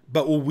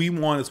 But what we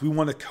want is we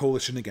want a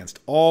coalition against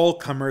all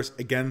comers,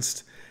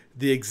 against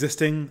the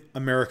existing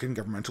American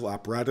governmental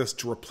apparatus,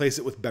 to replace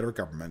it with better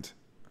government.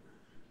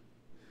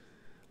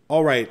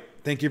 All right.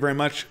 Thank you very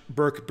much,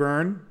 Burke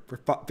Byrne, for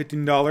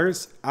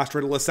 $15.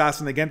 Asteroidal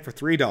Assassin again for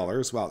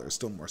 $3. Wow, there's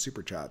still more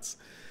super chats.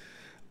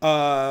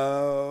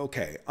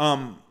 Okay.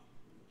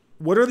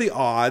 What are the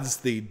odds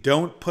the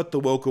don't put the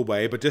woke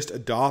away, but just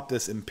adopt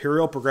this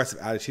imperial progressive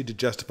attitude to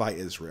justify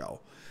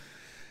Israel?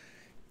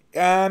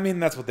 I mean,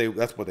 that's what they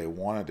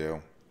want to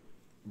do.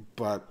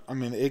 But I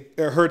mean, it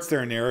hurts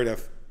their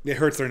narrative. It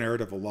hurts their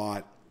narrative a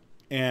lot.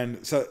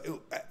 And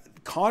so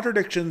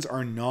contradictions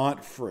are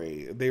not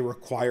free. They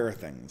require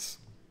things.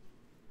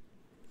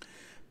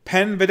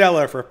 Penn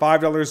Videla for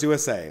 $5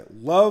 USA.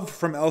 Love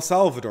from El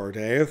Salvador,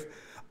 Dave.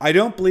 I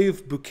don't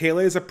believe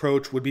Bukele's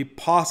approach would be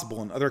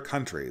possible in other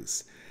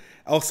countries.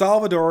 El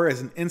Salvador is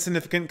an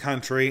insignificant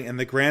country in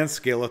the grand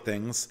scale of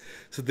things,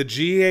 so the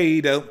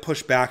GAE don't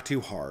push back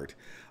too hard.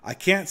 I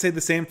can't say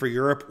the same for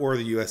Europe or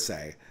the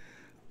USA.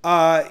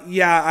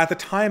 Yeah, at the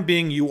time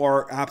being, you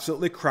are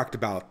absolutely correct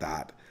about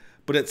that.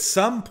 But at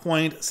some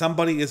point,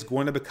 somebody is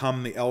going to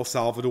become the El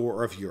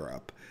Salvador of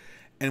Europe.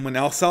 And when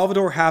El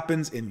Salvador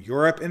happens, in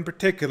Europe in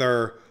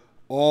particular,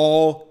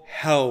 all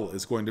hell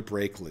is going to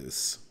break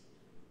loose.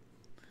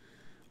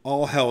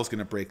 All hell is going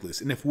to break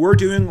loose. And if we're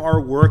doing our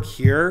work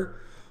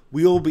here,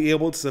 we will be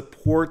able to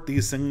support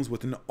these things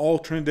with an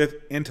alternative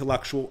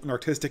intellectual and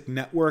artistic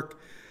network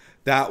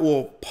that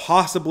will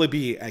possibly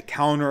be a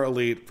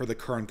counter-elite for the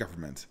current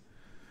government.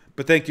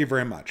 But thank you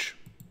very much.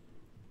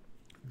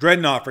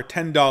 Dreadnought for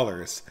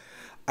 $10.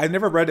 I've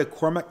never read a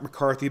Cormac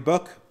McCarthy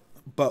book,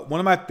 but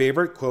one of my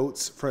favorite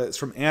quotes is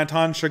from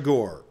Anton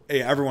Chigurh,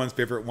 everyone's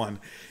favorite one.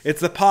 It's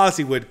the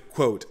Possywood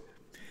quote.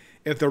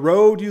 If the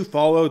road you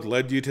followed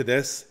led you to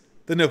this,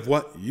 then of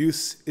what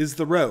use is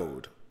the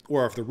road?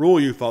 Or if the rule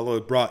you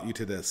followed brought you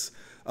to this,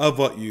 of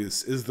what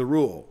use is the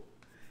rule?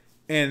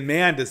 And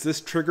man, does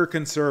this trigger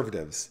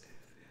conservatives.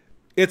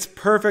 It's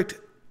perfect,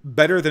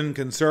 better than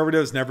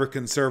conservatives, never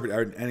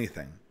conservative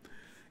anything.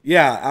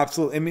 Yeah,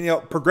 absolutely. I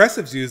mean,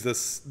 progressives use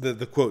this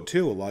the quote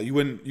too a lot. You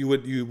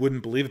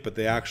wouldn't believe it, but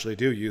they actually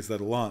do use that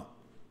a lot.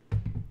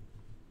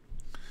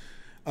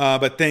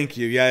 But thank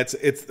you. Yeah,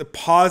 it's the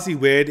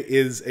Posywid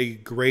is a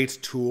great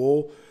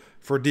tool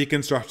for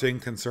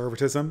deconstructing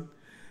conservatism,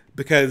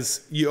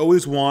 because you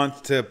always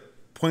want to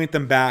point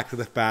them back to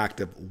the fact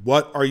of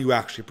what are you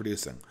actually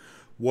producing?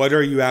 What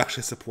are you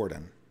actually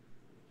supporting?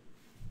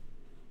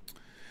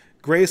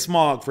 Gray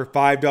Smog for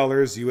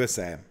 $5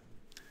 USA.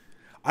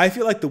 I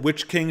feel like the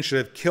Witch King should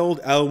have killed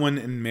Elwyn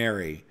and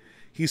Mary.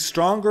 He's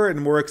stronger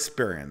and more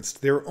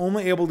experienced. They were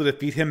only able to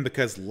defeat him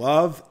because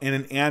love and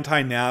an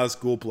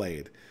anti-Nazgul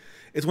blade.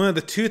 It's one of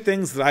the two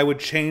things that I would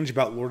change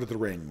about Lord of the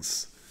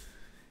Rings.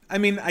 I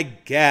mean, I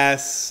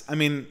guess. I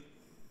mean,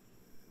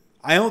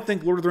 I don't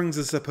think Lord of the Rings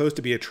is supposed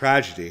to be a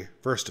tragedy,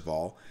 first of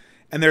all.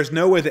 And there's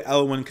no way that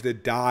Elwyn could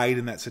have died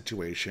in that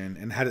situation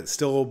and had it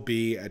still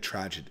be a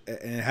tragedy,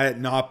 and had it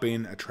not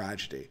been a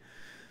tragedy.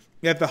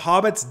 If the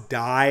hobbits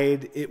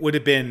died, it would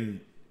have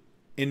been,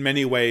 in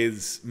many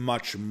ways,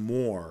 much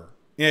more.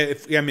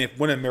 If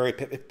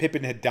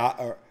Pippin had died,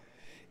 or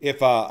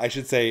if I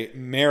should say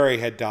Mary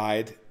had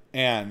died,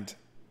 and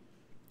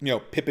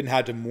Pippin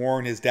had to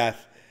mourn his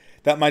death,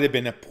 that might have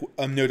been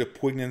a note of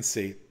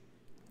poignancy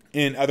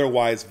in an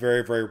otherwise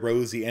very, very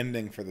rosy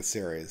ending for the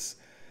series.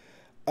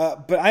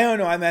 But I don't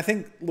know. I mean, I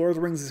think Lord of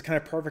the Rings is kind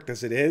of perfect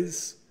as it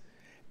is.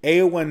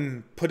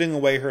 Éowyn putting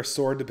away her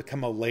sword to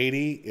become a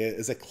lady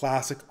is a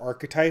classic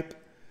archetype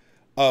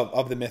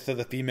of the myth of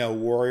the female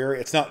warrior.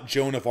 It's not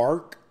Joan of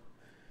Arc,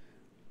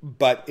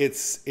 but it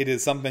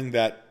is something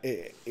that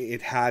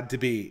it had to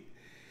be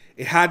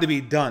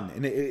done,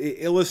 and it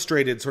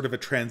illustrated sort of a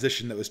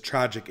transition that was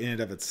tragic in and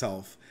of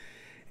itself.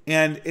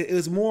 And it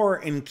was more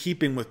in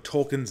keeping with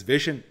Tolkien's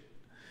vision.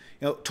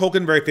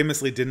 Tolkien very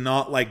famously did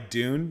not like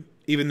Dune,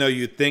 even though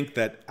you'd think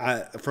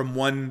that from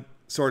one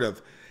sort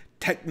of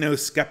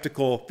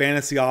techno-skeptical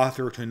fantasy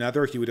author to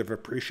another, he would have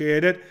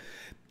appreciated it.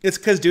 It's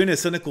because Dune is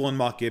cynical and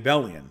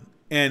Machiavellian.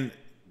 And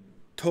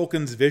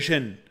Tolkien's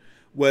vision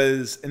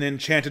was an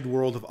enchanted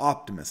world of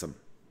optimism,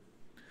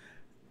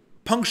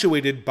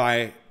 punctuated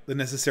by the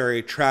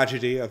necessary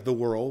tragedy of the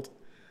world,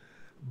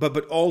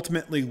 but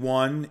ultimately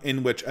one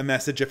in which a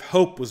message of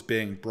hope was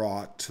being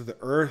brought to the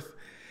earth,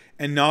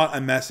 and not a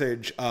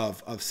message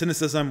of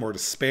cynicism or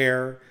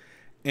despair.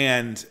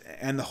 And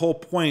the whole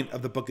point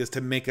of the book is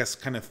to make us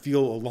kind of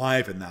feel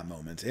alive in that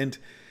moment. And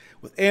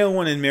with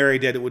Éowyn and Mary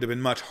dead, it would have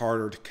been much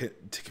harder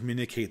to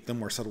communicate the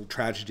more subtle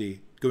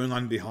tragedy going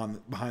on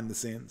behind the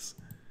scenes.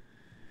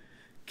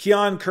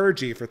 Keon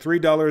Kurji for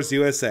 $3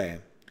 USA.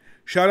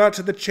 Shout out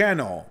to the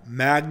channel,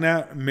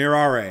 Magna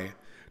Mirare.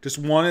 Just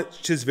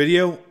watched his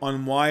video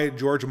on why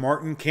George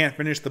Martin can't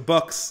finish the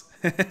books.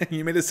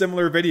 You made a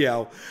similar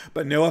video,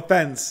 but no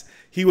offense,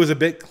 he was a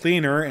bit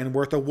cleaner and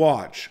worth a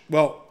watch.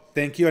 Well,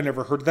 thank you. I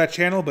never heard of that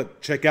channel,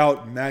 but check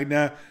out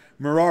Magna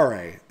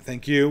Mirare.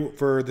 Thank you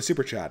for the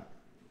super chat.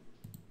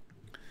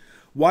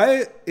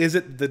 Why is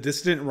it the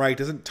dissident right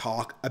doesn't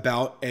talk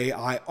about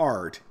AI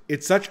art?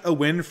 It's such a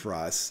win for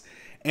us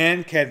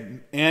and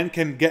can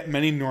get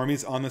many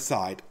normies on the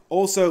side.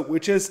 Also,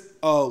 which is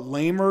a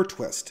lamer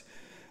twist.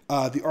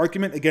 The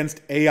argument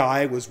against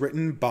AI was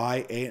written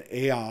by an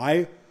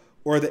AI,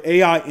 or the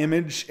AI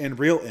image and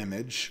real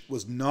image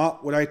was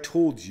not what I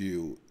told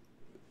you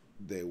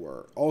they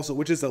were. Also,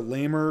 which is a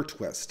lamer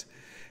twist.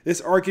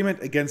 This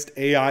argument against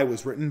AI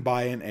was written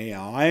by an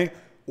AI,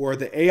 or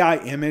the AI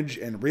image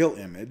and real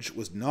image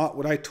was not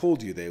what I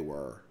told you they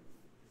were.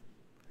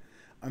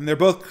 I mean, they're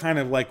both kind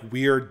of like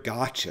weird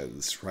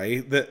gotchas,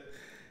 right? The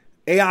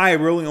AI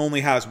really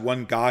only has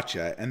one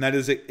gotcha, and that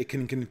is it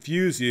can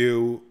confuse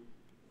you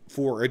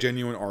for a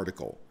genuine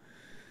article.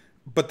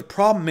 But the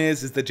problem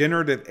is the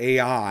generative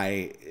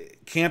AI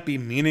can't be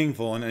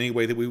meaningful in any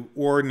way that we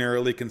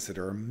ordinarily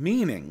consider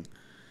meaning,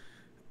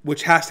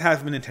 which has to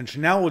have an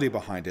intentionality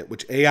behind it,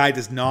 which AI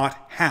does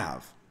not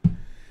have.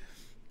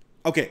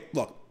 Okay,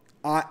 look,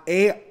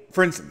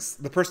 for instance,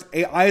 the person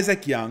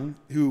Isaac Young,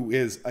 who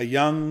is a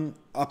young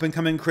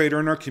up-and-coming creator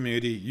in our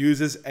community,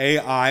 uses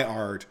AI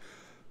art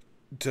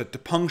to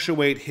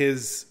punctuate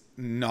his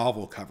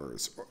novel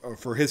covers or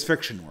for his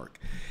fiction work.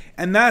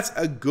 And that's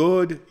a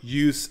good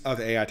use of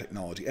AI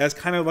technology as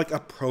kind of like a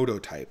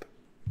prototype.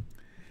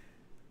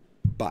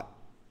 But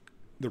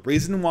the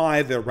reason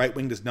why the right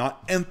wing does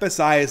not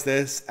emphasize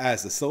this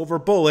as a silver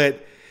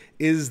bullet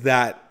is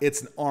that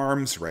it's an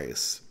arms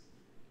race.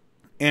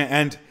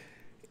 And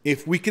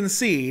if we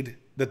concede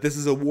that this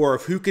is a war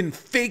of who can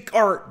fake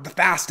art the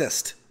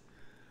fastest,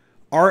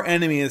 our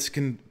enemies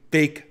can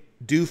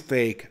do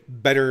fake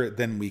better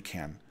than we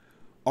can.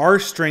 Our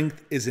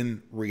strength is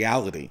in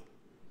reality.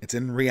 It's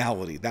in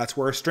reality. That's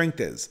where our strength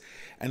is.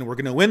 And we're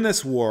going to win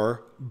this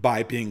war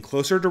by being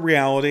closer to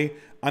reality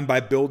and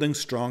by building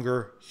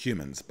stronger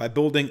humans, by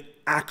building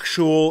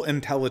actual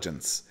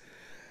intelligence.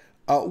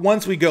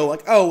 Once we go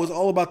like, oh, it was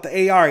all about the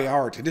AI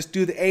art, and just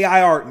do the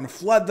AI art and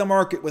flood the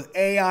market with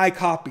AI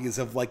copies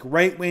of like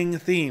right-wing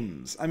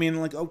themes. I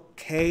mean, like,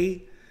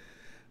 okay.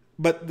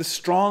 But the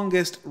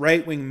strongest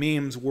right-wing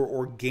memes were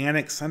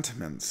organic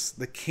sentiments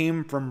that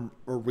came from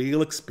a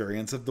real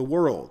experience of the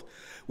world,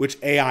 which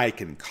AI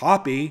can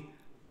copy,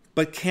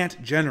 but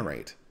can't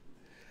generate.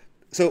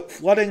 So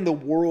flooding the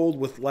world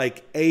with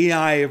like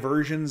AI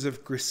versions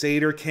of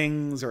Crusader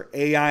Kings or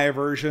AI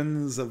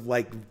versions of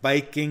like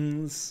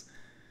Vikings,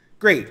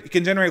 great. You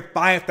can generate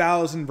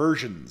 5,000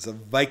 versions of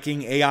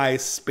Viking AI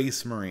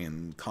Space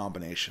Marine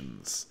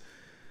combinations.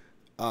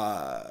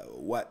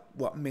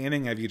 What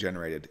manning have you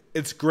generated?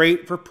 It's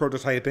great for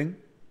prototyping.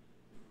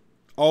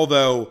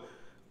 Although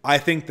I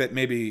think that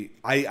maybe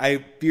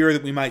I fear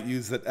that we might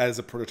use that as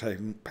a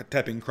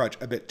prototyping crutch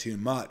a bit too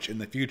much in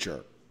the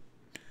future.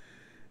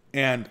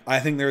 And I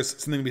think there's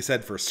something to be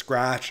said for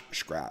scratch.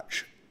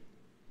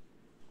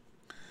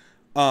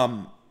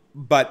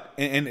 But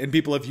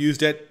people have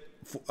used it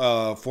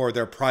for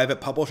their private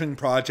publishing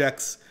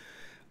projects.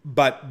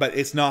 But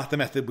it's not the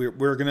method.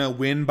 We're going to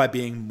win by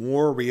being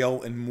more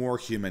real and more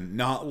human,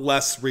 not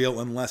less real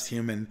and less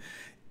human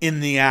in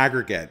the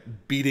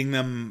aggregate, beating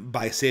them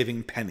by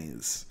saving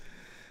pennies.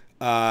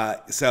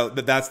 So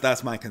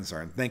that's my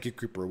concern. Thank you,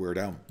 Creeper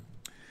Weirdo.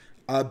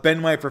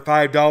 Ben White for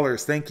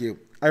 $5. Thank you.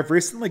 I've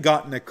recently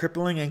gotten a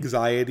crippling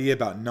anxiety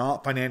about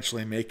not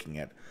financially making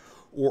it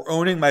or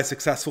owning my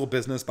successful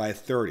business by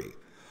 30.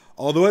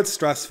 Although it's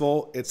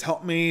stressful, it's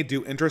helped me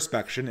do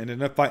introspection and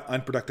identify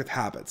unproductive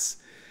habits.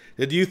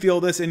 Did you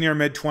feel this in your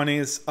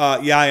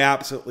mid-20s? Yeah, I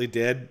absolutely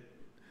did.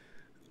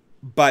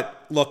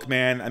 But look,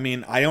 man, I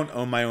mean, I don't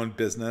own my own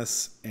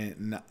business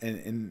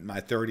in my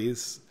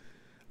 30s.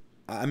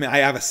 I mean, I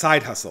have a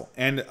side hustle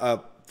and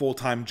a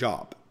full-time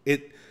job.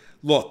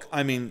 Look,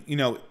 I mean, you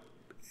know,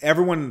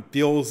 everyone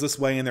feels this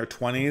way in their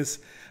 20s,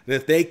 that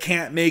if they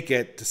can't make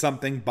it to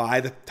something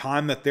by the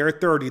time that they're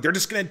 30, they're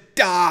just going to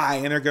die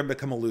and they're going to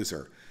become a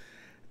loser.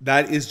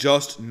 That is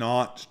just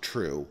not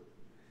true.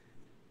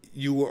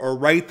 You are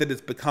right that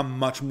it's become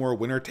much more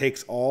winner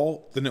takes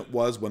all than it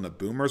was when the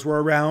boomers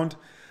were around,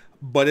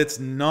 but it's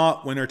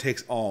not winner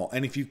takes all.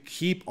 And if you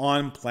keep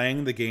on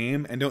playing the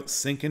game and don't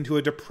sink into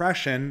a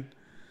depression,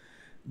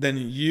 then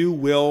you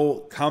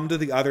will come to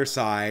the other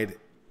side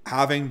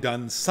having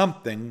done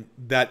something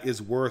that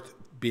is worth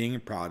being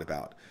proud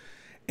about.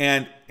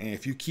 And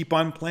if you keep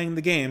on playing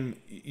the game,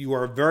 you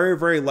are very,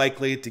 very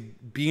likely to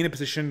be in a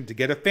position to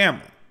get a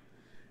family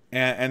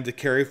and to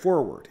carry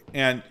forward.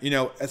 And, you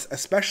know,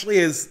 especially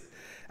as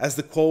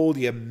the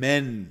quality of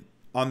men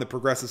on the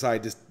progressive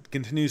side just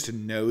continues to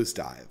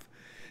nosedive.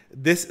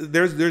 There's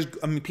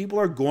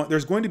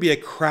going to be a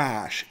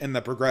crash in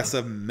the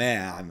progressive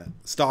man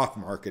stock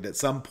market at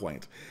some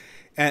point.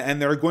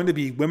 And there are going to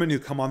be women who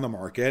come on the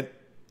market,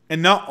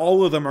 and not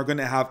all of them are going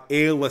to have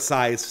A-list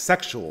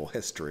sexual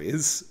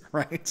histories,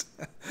 right?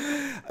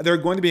 There are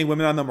going to be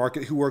women on the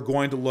market who are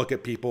going to look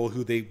at people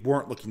who they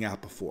weren't looking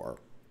at before.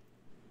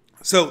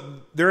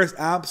 So there is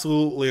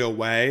absolutely a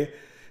way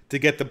to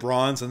get the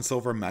bronze and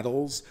silver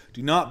medals.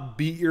 Do not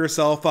beat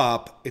yourself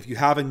up if you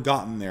haven't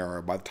gotten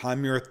there by the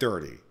time you're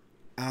 30.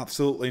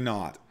 Absolutely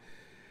not.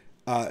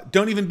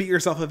 Don't even beat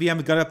yourself if you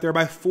haven't got up there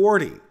by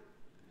 40.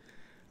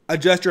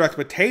 Adjust your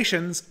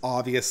expectations,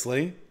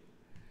 obviously.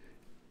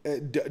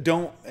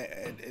 Don't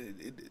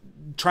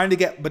trying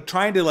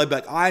to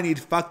like I need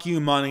fuck you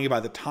money by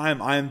the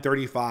time I'm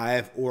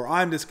 35, or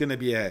I'm just going to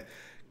be a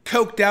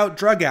coked out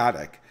drug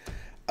addict.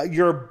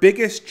 Your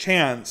biggest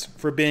chance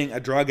for being a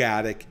drug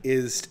addict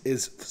is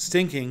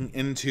sinking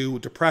into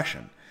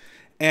depression.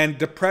 And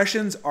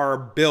depressions are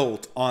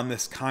built on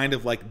this kind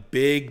of like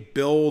big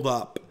build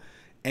up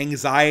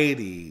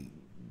anxiety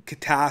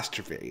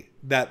catastrophe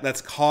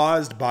that's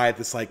caused by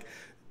this like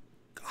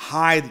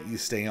high that you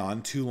stay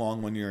on too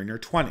long when you're in your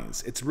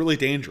 20s. It's really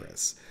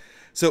dangerous.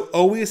 So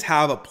always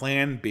have a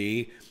plan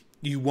B.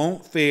 You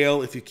won't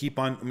fail if you keep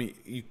on, I mean,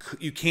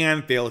 you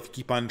can fail if you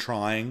keep on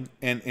trying,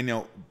 and you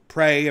know,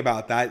 pray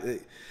about that,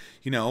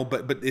 you know,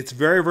 but it's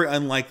very, very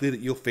unlikely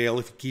that you'll fail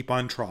if you keep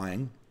on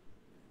trying.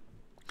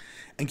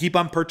 And keep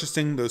on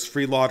purchasing those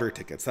free lottery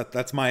tickets.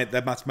 That's my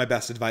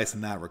best advice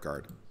in that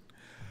regard.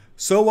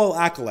 So Well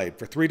Accolade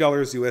for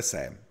 $3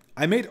 USA.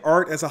 I made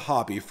art as a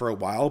hobby for a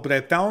while, but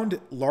I found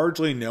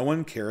largely no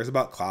one cares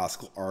about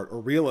classical art or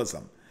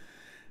realism.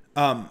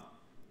 That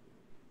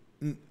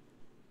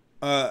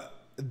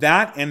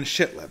and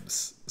shit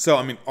libs. So,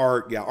 I mean,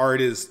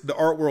 art is, the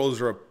art world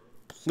is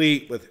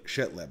replete with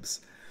shit libs.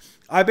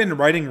 I've been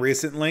writing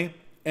recently.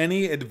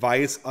 Any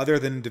advice other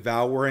than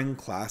devouring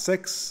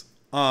classics?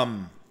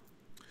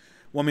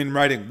 Well, I mean,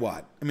 writing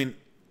what? I mean,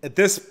 at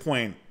this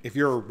point, if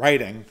you're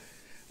writing,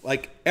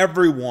 like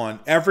every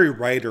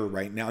writer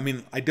right now, I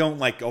mean, I don't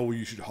like, oh,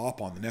 you should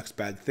hop on the next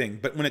bad thing.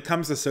 But when it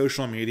comes to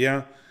social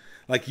media,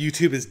 like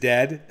YouTube is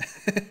dead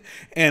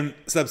and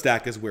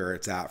Substack is where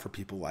it's at for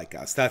people like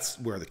us. That's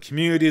where the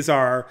communities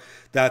are.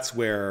 That's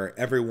where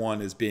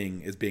everyone is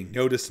being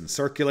noticed and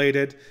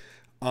circulated.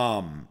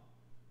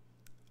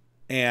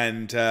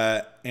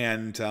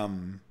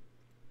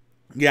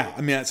 Yeah,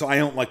 I mean, so I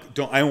don't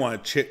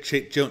want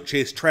to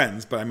chase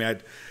trends, but I mean,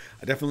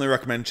 I definitely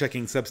recommend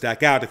checking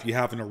Substack out if you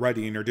haven't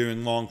already and you're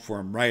doing long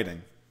form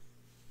writing.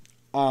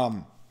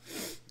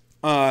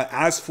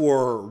 As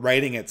for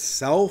writing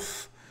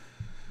itself,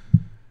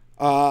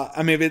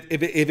 I mean,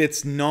 if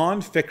it's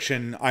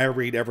nonfiction, I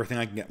read everything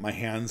I can get my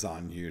hands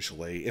on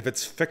usually. If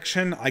it's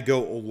fiction, I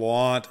go a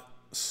lot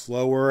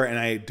slower and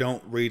I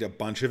don't read a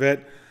bunch of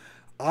it.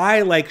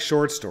 I like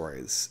short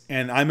stories,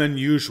 and I'm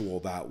unusual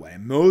that way.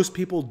 Most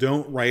people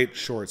don't write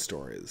short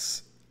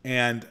stories,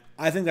 and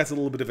I think that's a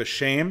little bit of a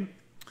shame.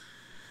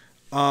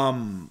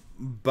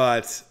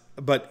 But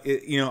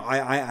it, you know,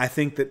 I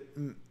think that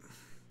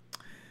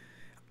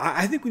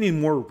I think we need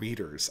more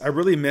readers. I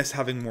really miss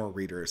having more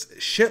readers.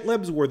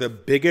 Shitlibs were the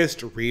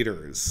biggest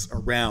readers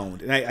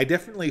around, and I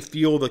definitely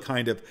feel the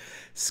kind of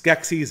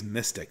Skeksis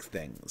mystic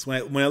things.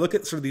 When I look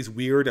at sort of these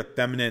weird,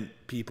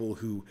 effeminate people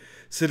who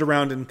sit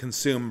around and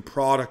consume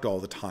product all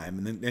the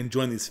time and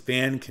join these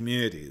fan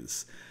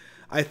communities,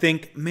 I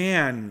think,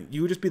 man,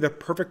 you would just be the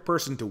perfect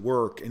person to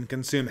work and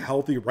consume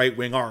healthy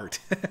right-wing art,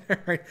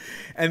 right?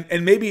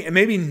 And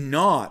maybe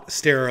not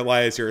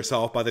sterilize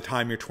yourself by the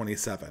time you're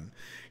 27.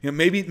 You know,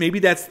 maybe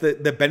that's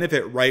the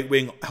benefit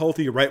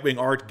healthy right-wing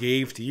art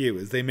gave to you,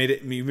 is they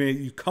made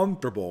you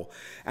comfortable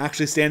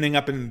actually standing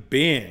up and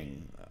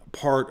being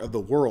part of the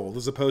world,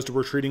 as opposed to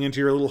retreating into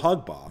your little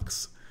hug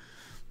box.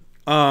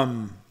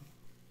 I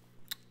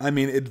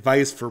mean,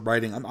 advice for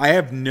writing. I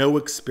have no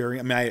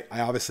experience. I mean, I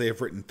obviously have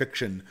written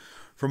fiction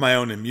for my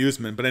own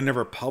amusement, but I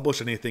never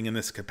published anything in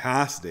this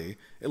capacity,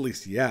 at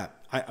least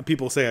yet.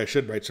 People say I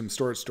should write some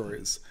short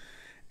stories,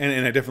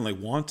 and I definitely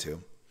want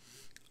to.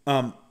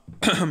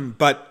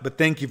 But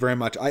thank you very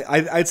much.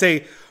 I'd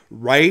say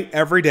write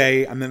every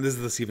day. I mean, this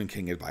is the Stephen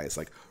King advice.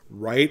 Like,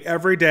 write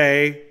every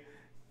day.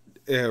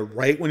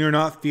 Write when you're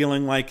not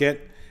feeling like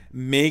it.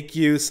 Make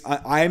use.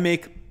 I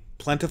make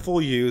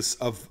plentiful use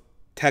of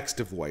text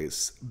to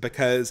voice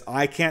because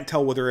I can't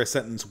tell whether a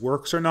sentence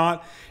works or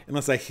not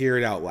unless I hear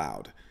it out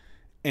loud.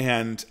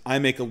 And I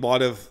make a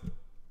lot of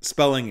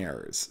spelling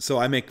errors. So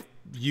I make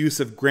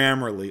use of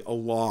Grammarly a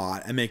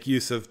lot. I make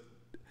use of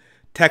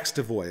text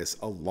to voice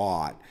a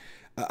lot.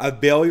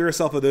 Avail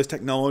yourself of those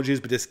technologies,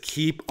 but just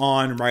keep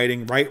on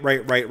writing. Write.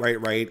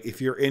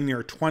 If you're in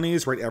your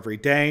 20s, write every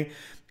day.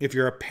 If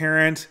you're a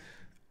parent,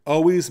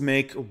 always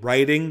make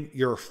writing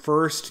your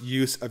first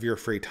use of your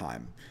free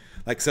time.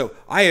 Like, so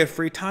I have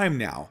free time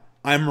now.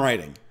 I'm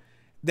writing.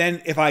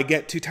 Then if I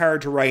get too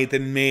tired to write,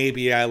 then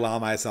maybe I allow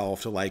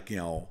myself to, like, you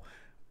know,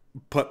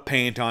 put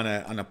paint on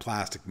a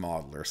plastic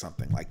model or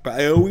something. Like, but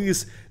I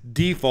always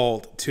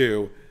default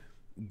to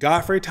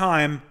got free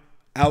time,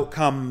 out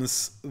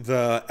comes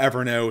the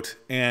Evernote,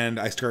 and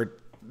I start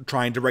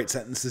trying to write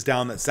sentences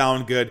down that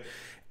sound good,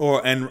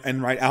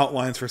 and write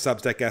outlines for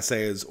Substack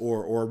essays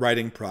or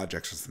writing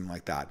projects or something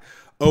like that.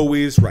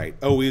 Always write,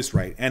 always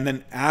write. And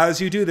then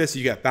as you do this,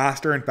 you get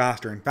faster and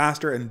faster and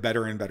faster and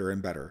better and better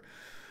and better.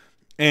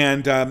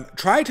 And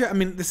try to, I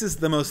mean, this is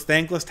the most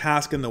thankless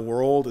task in the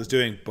world, is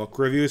doing book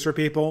reviews for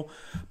people.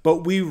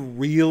 But we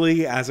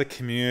really, as a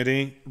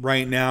community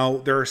right now,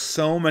 there are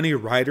so many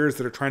writers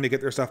that are trying to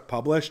get their stuff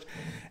published.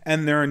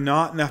 And there are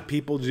not enough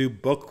people to do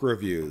book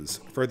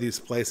reviews for these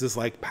places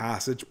like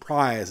Passage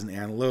Prize and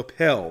Antelope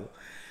Hill.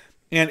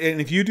 And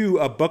if you do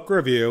a book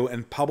review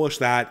and publish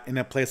that in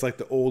a place like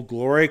the Old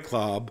Glory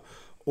Club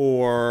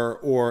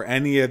or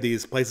any of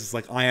these places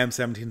like I Am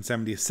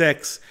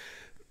 1776,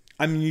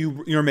 I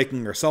mean, you're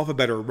making yourself a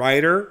better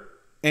writer,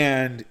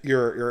 and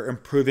you're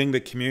improving the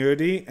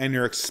community, and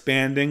you're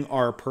expanding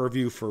our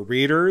purview for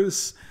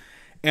readers.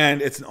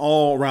 And it's an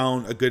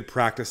all-around a good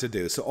practice to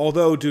do. So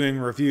although doing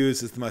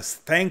reviews is the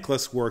most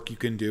thankless work you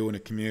can do in a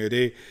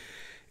community,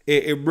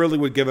 it really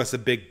would give us a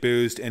big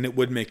boost, and it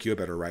would make you a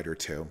better writer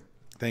too.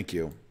 Thank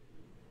you.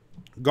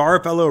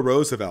 Garfellow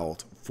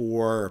Roosevelt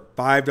for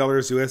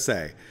 $5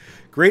 USA.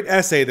 Great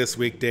essay this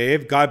week,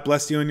 Dave. God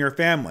bless you and your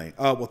family.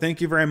 Well,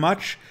 thank you very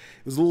much.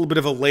 It was a little bit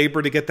of a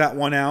labor to get that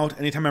one out.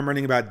 Anytime I'm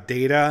writing about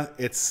data,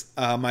 it's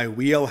my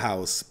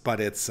wheelhouse,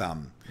 but it's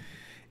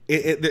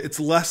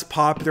less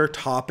popular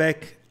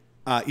topic,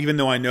 even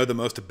though I know the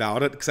most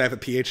about it because I have a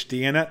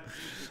PhD in it.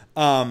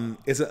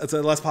 It's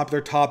a less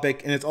popular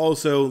topic, and it's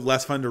also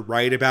less fun to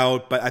write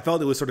about, but I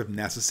felt it was sort of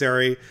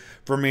necessary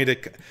for me to...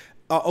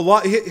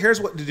 Here's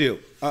what to do.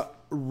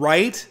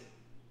 Write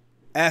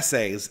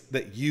essays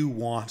that you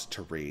want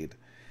to read,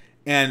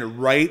 and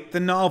write the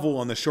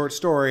novel and the short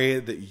story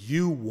that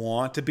you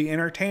want to be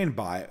entertained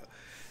by.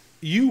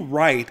 You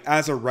write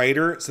as a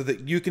writer so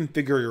that you can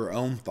figure your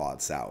own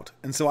thoughts out.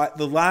 And so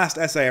the last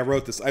essay I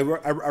wrote this, I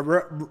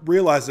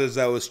realized as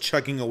I was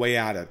chugging away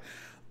at it,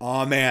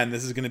 oh man,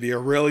 this is going to be a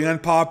really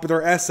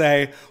unpopular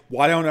essay.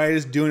 Why don't I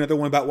just do another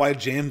one about why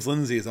James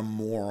Lindsay is a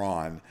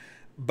moron?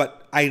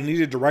 But I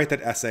needed to write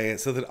that essay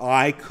so that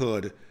I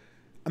could,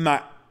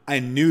 I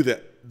knew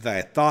that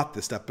I thought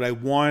this stuff, but I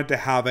wanted to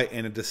have it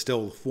in a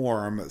distilled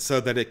form so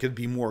that it could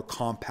be more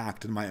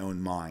compact in my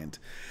own mind.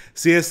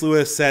 C.S.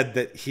 Lewis said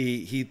that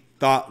he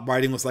thought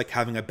writing was like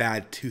having a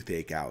bad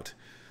toothache out,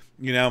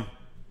 you know?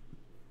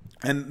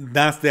 And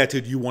that's the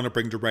attitude you want to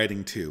bring to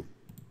writing too,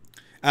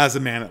 as a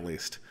man at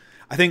least.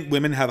 I think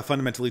women have a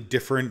fundamentally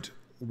different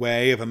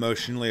way of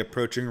emotionally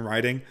approaching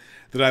writing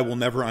that I will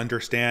never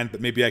understand,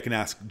 but maybe I can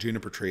ask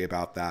Juniper Tree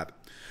about that.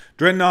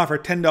 Dreadnought for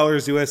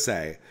 $10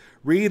 USA.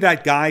 Read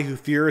That Guy Who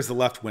Fears the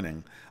Left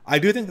Winning. I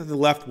do think that the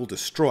left will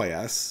destroy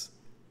us.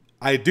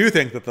 I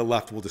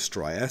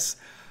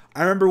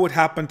remember what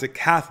happened to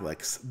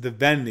Catholics, the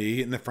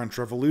Vendi, in the French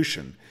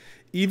Revolution.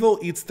 Evil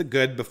eats the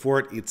good before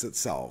it eats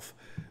itself.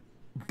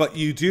 But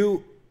you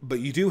do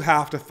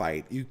have to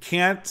fight. You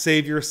can't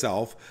save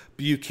yourself,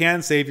 but you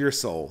can save your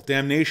soul.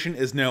 Damnation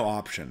is no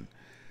option.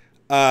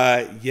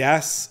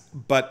 Yes,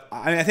 but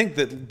I think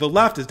that the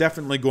left is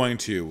definitely going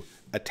to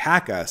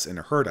attack us and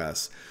hurt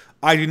us.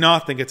 I do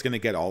not think it's going to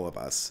get all of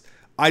us.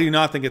 I do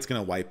not think it's going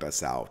to wipe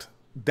us out.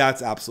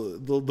 That's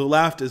absolutely... The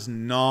left does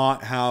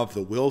not have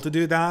the will to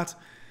do that.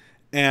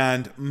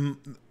 And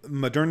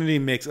modernity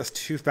makes us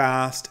too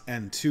fast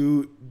and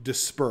too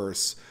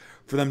disperse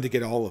for them to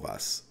get all of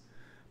us.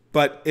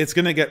 But it's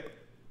going to get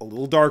a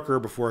little darker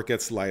before it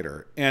gets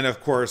lighter. And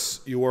of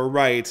course, you are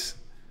right.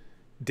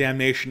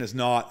 Damnation is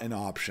not an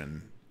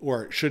option.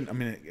 Or it shouldn't... I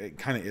mean, it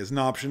kind of is an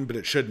option, but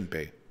it shouldn't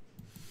be.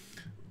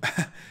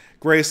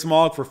 Gray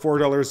Smog for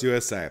 $4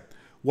 USA.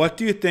 What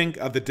do you think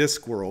of the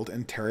Discworld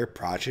and Terry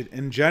Pratchett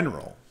in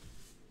general?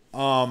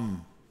 I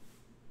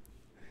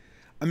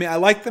mean, I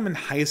liked them in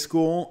high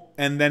school,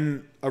 and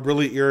then a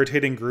really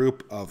irritating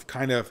group of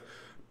kind of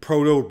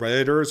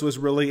proto-Redditors was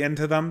really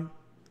into them.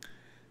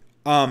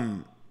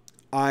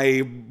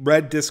 I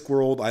read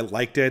Discworld. I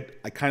liked it.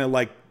 I kind of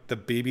liked the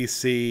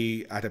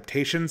BBC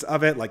adaptations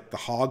of it, like the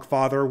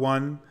Hogfather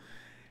one.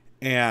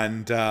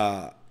 And,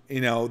 you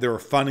know, they were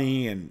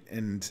funny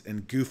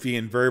and goofy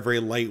and very, very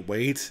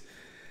lightweight.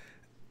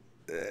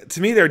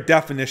 To me, they're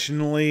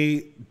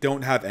definitionally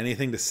don't have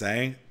anything to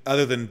say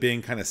other than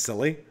being kind of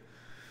silly.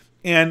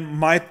 And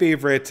my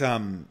favorite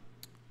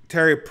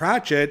Terry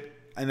Pratchett,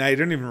 and I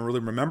don't even really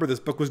remember this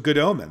book, was Good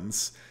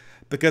Omens,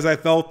 because I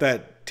felt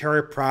that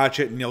Terry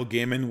Pratchett and Neil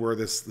Gaiman were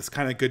this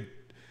kind of good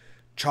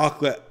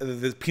chocolate,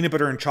 the peanut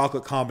butter and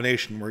chocolate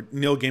combination, where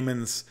Neil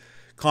Gaiman's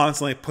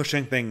constantly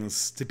pushing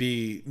things to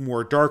be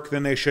more dark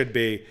than they should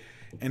be,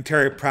 and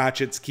Terry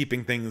Pratchett's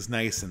keeping things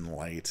nice and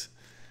light.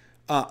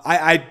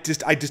 I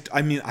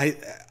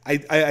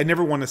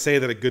never want to say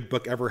that a good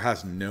book ever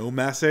has no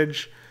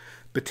message,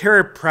 but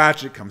Terry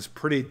Pratchett comes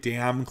pretty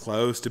damn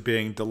close to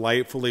being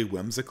delightfully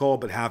whimsical,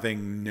 but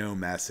having no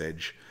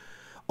message.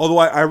 Although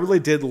I really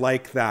did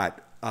like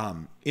that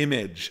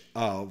image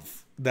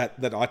of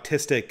that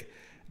autistic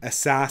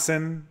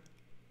assassin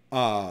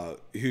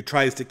who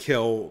tries to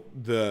kill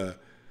the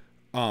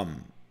the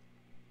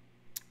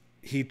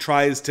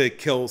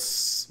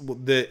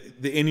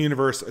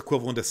in-universe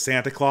equivalent of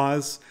Santa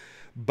Claus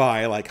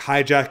by like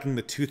hijacking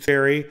the Tooth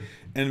Fairy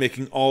and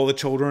making all the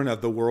children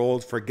of the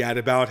world forget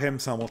about him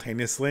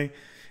simultaneously.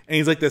 And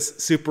he's like this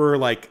super,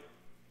 like,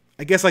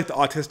 I guess like the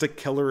autistic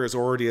killer is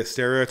already a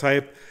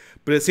stereotype,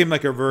 but it seemed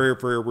like a very,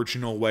 very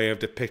original way of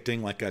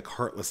depicting like a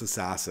heartless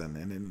assassin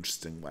in an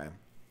interesting way.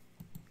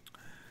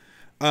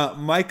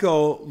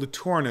 Michael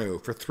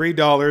Lutorno for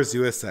 $3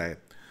 USA.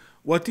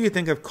 What do you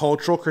think of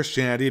cultural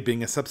Christianity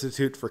being a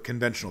substitute for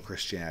conventional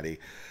Christianity?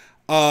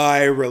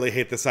 I really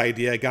hate this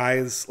idea,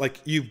 guys.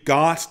 Like, you've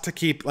got to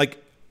keep,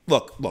 like,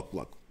 look.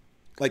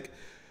 Like,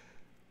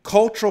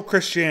 cultural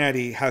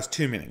Christianity has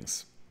two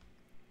meanings.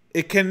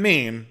 It can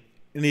mean,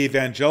 in the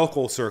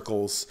evangelical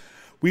circles,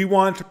 we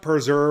want to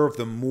preserve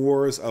the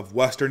mores of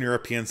Western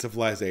European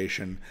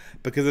civilization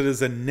because it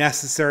is a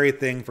necessary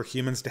thing for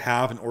humans to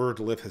have in order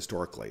to live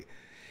historically.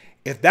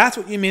 If that's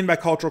what you mean by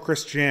cultural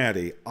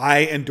Christianity,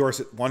 I endorse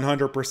it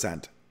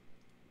 100%.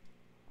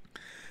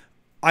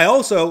 I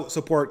also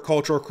support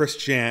cultural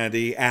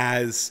Christianity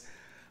as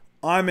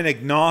I'm an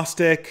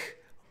agnostic,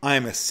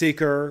 I'm a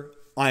seeker,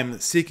 I'm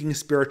seeking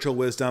spiritual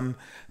wisdom,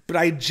 but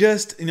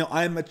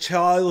I'm a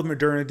child of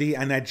modernity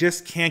and I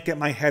just can't get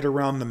my head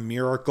around the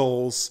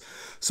miracles.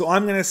 So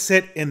I'm going to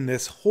sit in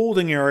this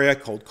holding area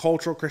called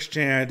cultural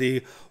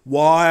Christianity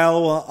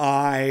while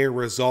I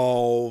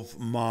resolve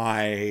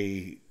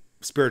my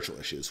spiritual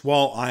issues,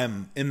 while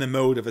I'm in the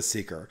mode of a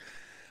seeker.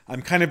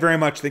 I'm kind of very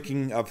much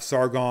thinking of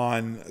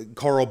Sargon,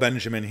 Carl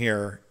Benjamin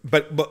here.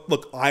 But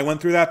look, I went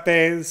through that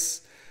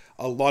phase.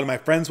 A lot of my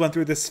friends went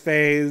through this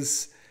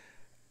phase.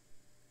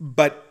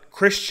 But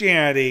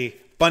Christianity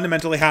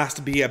fundamentally has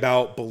to be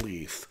about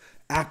belief.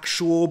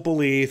 Actual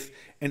belief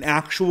in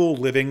actual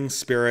living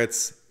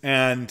spirits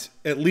and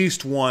at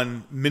least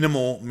one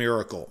minimal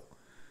miracle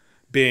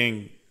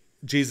being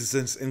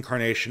Jesus'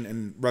 incarnation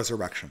and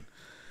resurrection.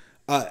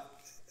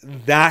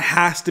 That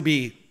has to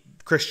be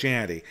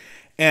Christianity.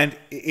 And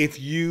if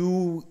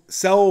you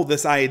sell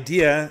this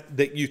idea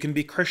that you can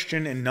be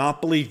Christian and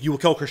not believe, you will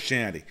kill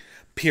Christianity,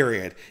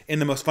 period, in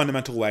the most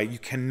fundamental way. You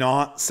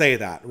cannot say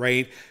that,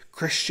 right?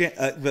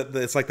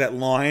 It's like that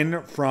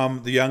line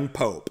from the young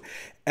Pope.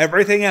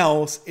 Everything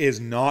else is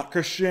not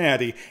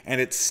Christianity, and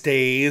it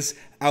stays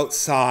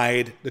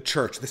outside the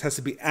church. This has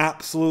to be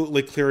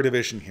absolutely clear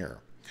division here.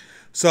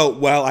 So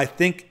while I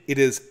think it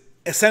is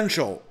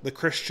essential that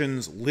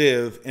Christians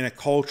live in a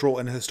cultural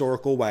and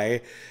historical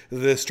way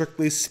that is,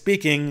 strictly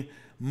speaking,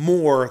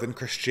 more than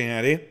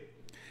Christianity,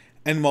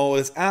 and while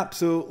it is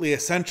absolutely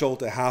essential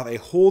to have a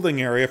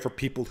holding area for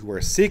people who are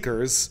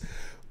seekers,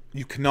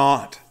 you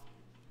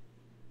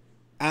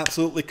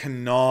absolutely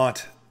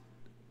cannot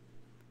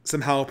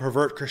somehow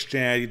pervert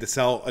Christianity to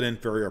sell an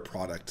inferior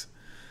product.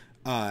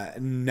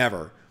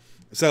 Never.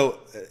 So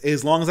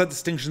as long as that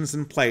distinction is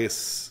in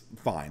place,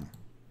 fine.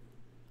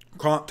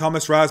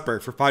 Thomas Raspberry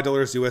for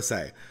 $5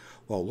 USA.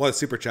 Well, a lot of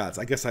super chats.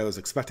 I guess I was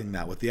expecting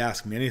that with the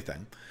Ask Me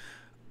Anything.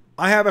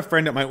 I have a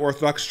friend at my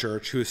Orthodox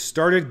church who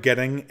started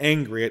getting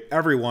angry at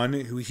everyone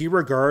who he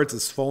regards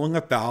as falling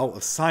afoul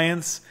of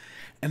science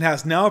and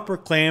has now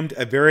proclaimed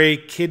a very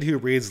kid who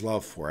reads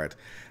love for it.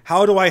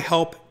 How do I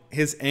help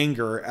his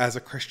anger as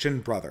a Christian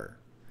brother?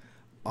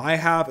 I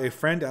have a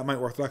friend at my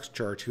Orthodox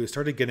church who has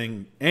started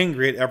getting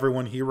angry at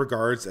everyone he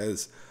regards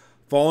as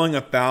falling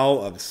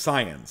afoul of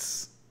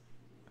science.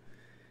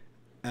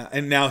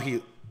 And now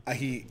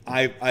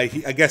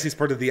I guess he's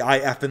part of the I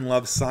effing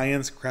love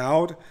science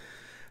crowd.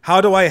 How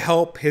do I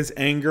help his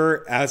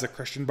anger as a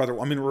Christian brother?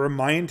 I mean,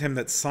 remind him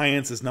that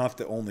science is not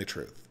the only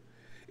truth.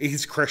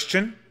 He's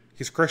Christian.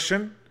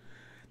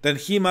 Then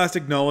he must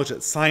acknowledge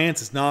that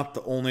science is not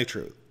the only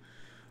truth.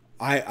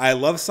 I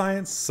love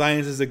science.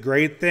 Science is a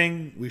great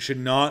thing. We should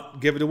not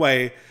give it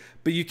away.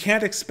 But you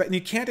can't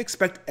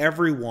expect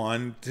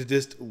everyone to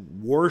just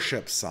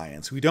worship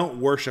science. We don't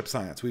worship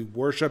science. We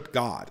worship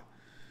God.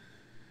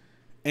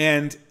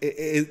 And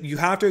you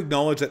have to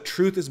acknowledge that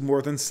truth is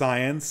more than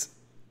science,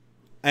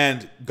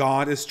 and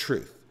God is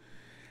truth.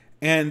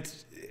 And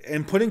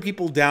putting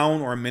people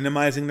down or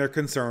minimizing their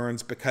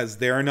concerns because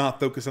they're not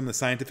focused on the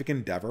scientific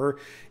endeavor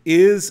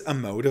is a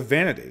mode of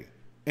vanity.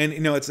 And,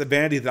 it's a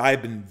vanity that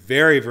I've been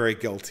very, very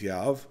guilty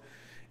of.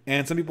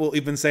 And some people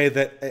even say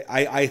that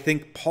I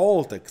think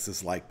politics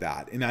is like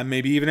that. And I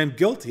maybe even am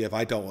guilty of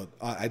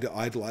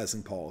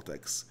idolizing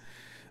politics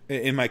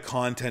in my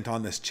content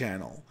on this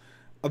channel.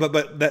 But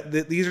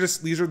these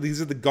are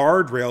the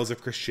guardrails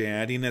of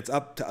Christianity, and it's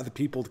up to other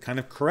people to kind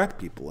of correct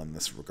people in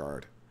this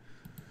regard.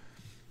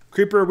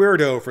 Creeper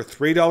Weirdo for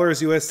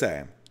 $3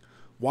 USA.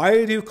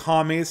 Why do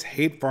commies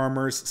hate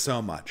farmers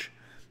so much?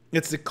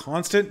 It's a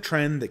constant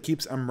trend that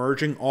keeps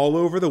emerging all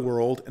over the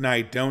world, and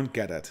I don't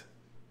get it.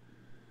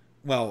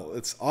 Well,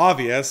 it's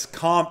obvious.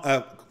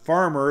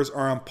 Farmers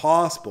are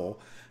impossible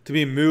to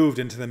be moved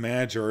into the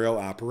managerial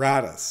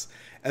apparatus.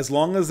 As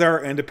long as there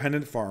are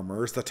independent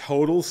farmers, the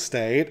total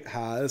state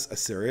has a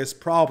serious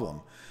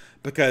problem,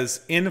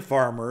 because in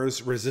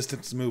farmers,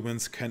 resistance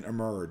movements can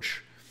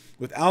emerge.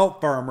 Without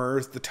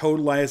farmers, the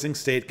totalizing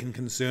state can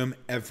consume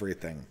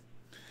everything.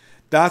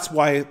 That's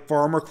why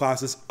farmer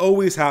classes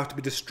always have to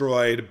be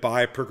destroyed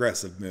by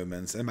progressive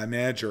movements and by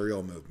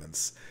managerial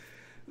movements.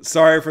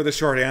 Sorry for the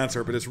short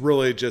answer, but I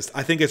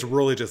think it's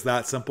really just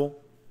that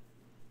simple.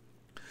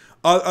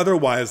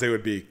 Otherwise, they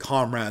would be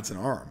comrades in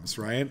arms,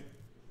 right?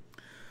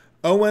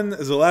 Owen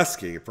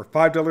Zaleski for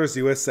 $5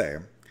 USA.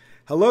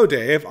 Hello,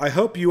 Dave. I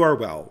hope you are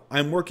well.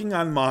 I'm working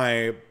on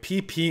my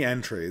PP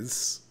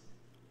entries.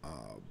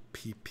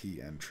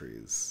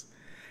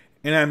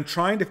 And I'm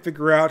trying to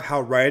figure out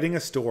how writing a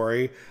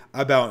story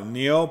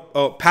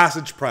about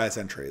Passage Prize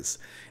entries.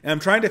 And I'm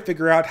trying to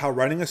figure out how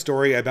writing a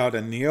story about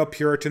a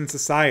neo-Puritan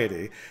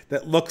society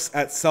that looks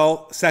at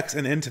sex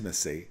and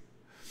intimacy.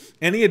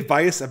 Any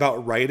advice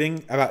about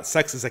writing about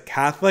sex as a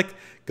Catholic?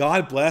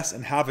 God bless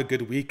and have a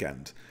good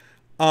weekend.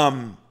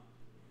 Well,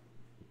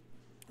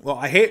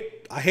 I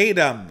hate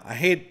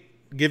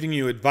giving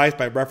you advice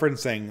by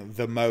referencing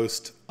the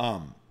most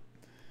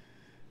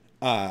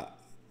by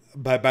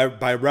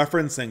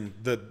referencing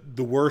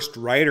the worst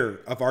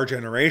writer of our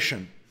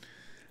generation.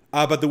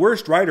 But the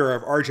worst writer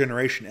of our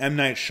generation, M.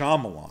 Night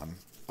Shyamalan.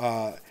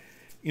 If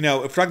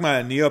we're talking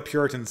about a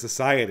neo-Puritan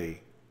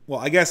society, well,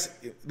 I guess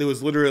it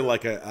was literally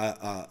like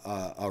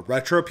a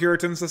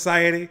retro-Puritan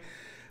society.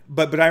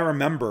 But I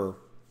remember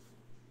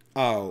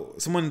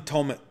someone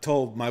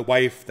told my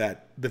wife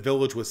that The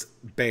Village was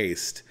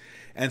based.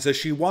 And so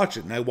she watched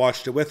it, and I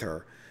watched it with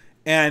her.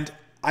 And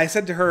I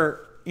said to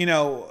her,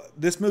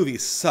 this movie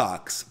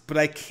sucks, but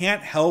I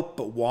can't help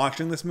but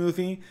watching this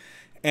movie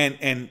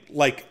and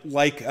like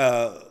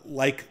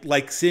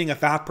seeing a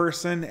fat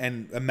person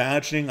and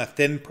imagining a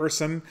thin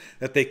person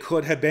that they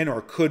could have been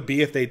or could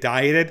be if they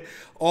dieted.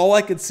 All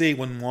I could see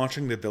when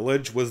watching The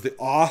Village was the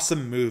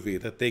awesome movie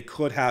that they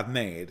could have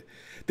made.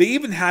 They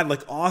even had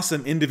like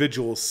awesome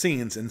individual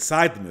scenes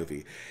inside the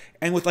movie.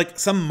 And with like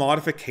some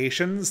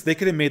modifications, they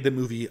could have made the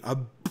movie a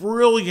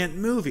brilliant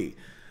movie.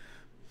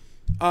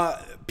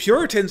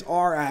 Puritans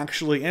are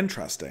actually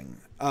interesting.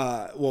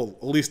 Well,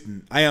 at least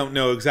I don't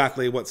know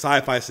exactly what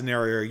sci-fi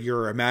scenario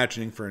you're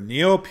imagining for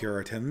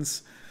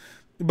neo-Puritans,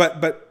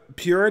 but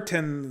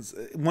Puritans,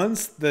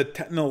 once the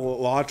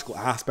technological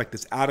aspect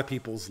is out of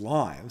people's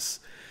lives,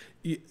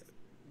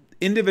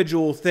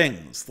 individual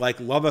things like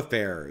love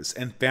affairs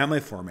and family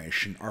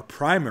formation are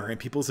primary in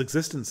people's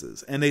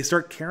existences, and they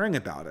start caring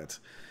about it.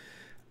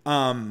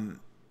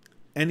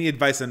 Any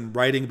advice on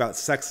writing about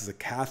sex as a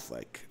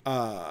Catholic?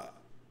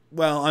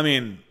 Well, I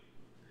mean,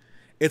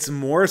 it's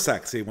more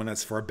sexy when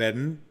it's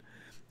forbidden.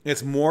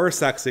 It's more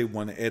sexy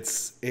when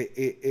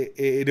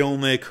it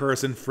only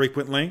occurs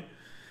infrequently.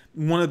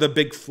 One of the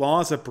big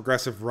flaws of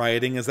progressive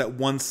writing is that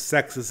once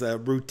sex is a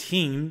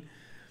routine,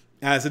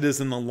 as it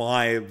is in the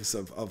lives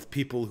of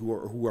people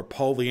who are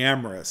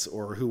polyamorous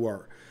or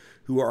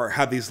who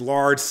have these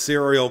large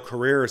serial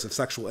careers of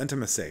sexual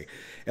intimacy,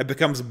 it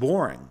becomes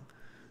boring.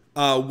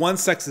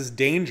 Once sex is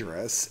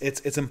dangerous,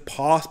 it's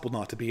impossible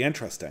not to be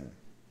interesting.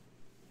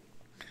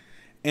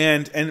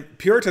 And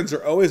Puritans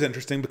are always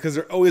interesting because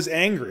they're always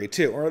angry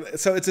too.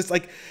 So it's just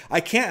like, I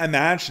can't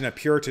imagine a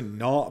Puritan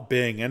not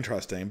being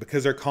interesting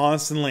because they're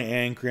constantly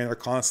angry and they're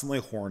constantly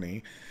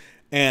horny,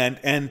 and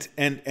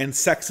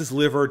sex is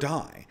live or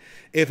die.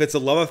 If it's a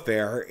love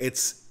affair,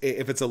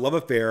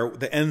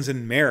 that ends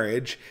in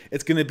marriage,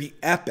 it's going to be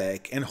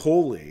epic and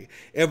holy.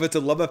 If it's a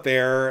love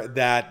affair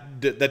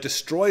that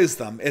destroys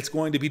them, it's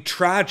going to be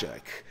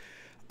tragic.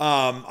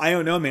 I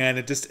don't know, man.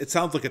 It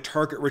sounds like a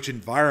target-rich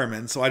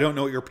environment, so I don't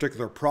know what your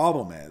particular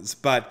problem is.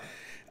 But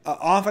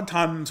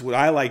oftentimes what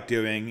I like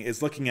doing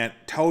is looking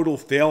at total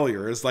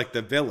failures like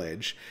The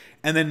Village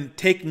and then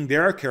taking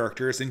their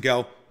characters and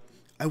go,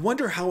 I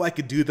wonder how I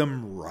could do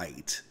them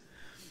right.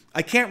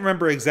 I can't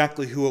remember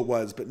exactly who it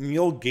was, but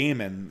Neil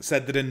Gaiman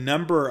said that a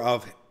number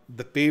of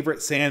the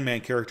favorite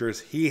Sandman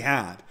characters he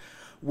had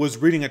was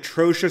reading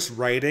atrocious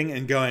writing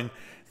and going,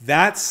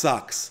 that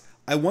sucks.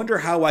 I wonder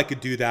how I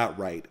could do that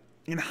right.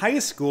 In high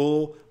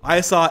school,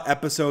 I saw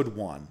episode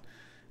 1.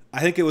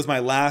 I think it was my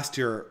last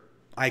year.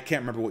 I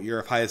can't remember what year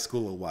of high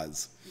school it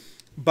was.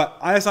 But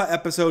I saw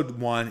episode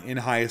 1 in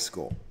high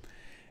school.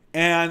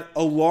 And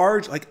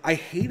I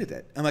hated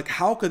it. I'm like,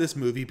 how could this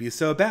movie be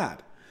so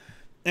bad?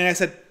 And I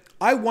said,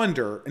 I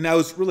wonder, and I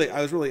was really,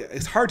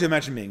 it's hard to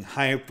imagine being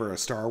hyped for a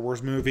Star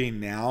Wars movie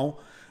now.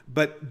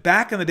 But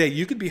back in the day,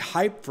 you could be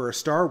hyped for a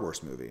Star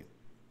Wars movie.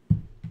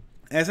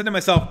 And I said to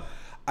myself,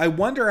 I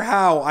wonder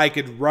how I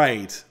could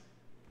write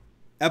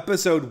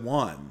episode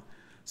 1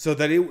 so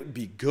that it would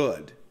be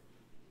good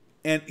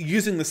and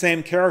using the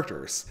same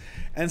characters.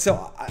 And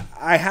so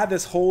I had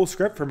this whole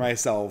script for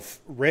myself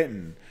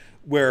written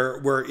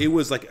where it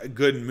was like a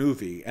good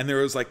movie and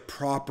there was like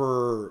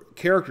proper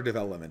character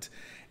development.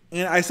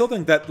 And I still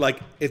think that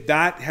like if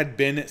that had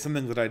been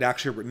something that I'd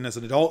actually written as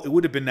an adult, it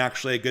would have been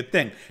actually a good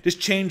thing. Just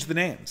change the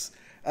names.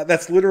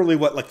 That's literally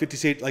what like 50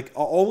 Shades, like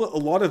a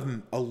lot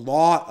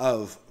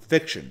of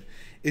fiction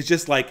is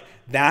just like,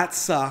 that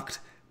sucked.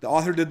 The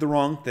author did the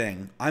wrong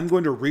thing. I'm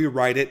going to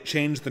rewrite it,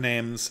 change the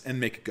names, and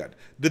make it good.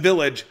 The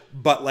Village,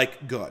 but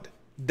like good.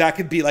 That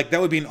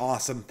would be an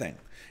awesome thing.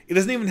 It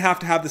doesn't even have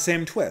to have the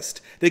same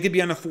twist. They could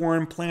be on a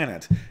foreign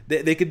planet.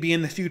 They could be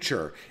in the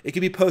future. It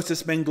could be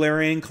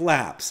post-Spenglerian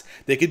collapse.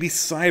 They could be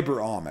cyber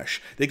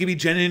Amish. They could be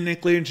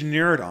genetically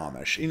engineered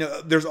Amish.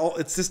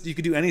 It's just, you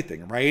could do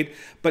anything, right?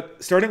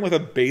 But starting with a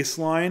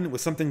baseline,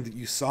 with something that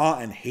you saw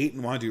and hate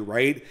and want to do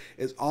right,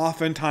 is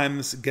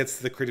oftentimes gets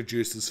the creative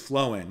juices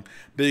flowing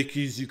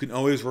because you can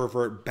always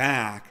revert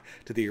back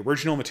to the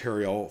original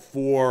material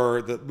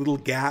for the little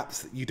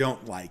gaps that you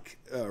don't like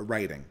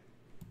writing.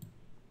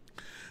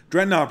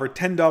 Dreadnought for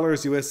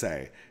 $10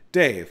 USA.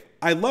 Dave,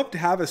 I'd love to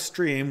have a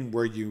stream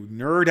where you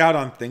nerd out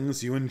on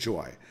things you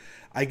enjoy.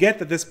 I get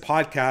that this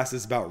podcast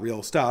is about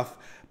real stuff,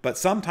 but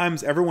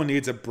sometimes everyone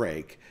needs a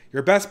break.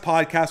 Your best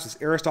podcast was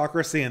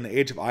Aristocracy and the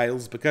Age of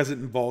Idols because it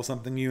involves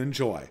something you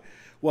enjoy.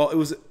 Well, it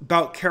was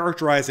about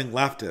characterizing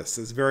leftists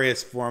as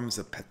various forms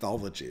of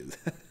pathology.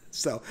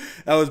 So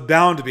that was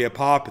bound to be a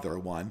popular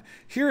one.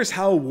 Here's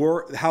how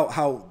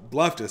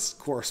leftists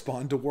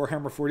correspond to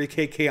Warhammer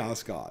 40k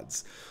Chaos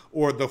Gods,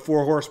 or the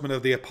Four Horsemen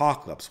of the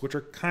Apocalypse, which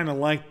are kind of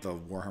like the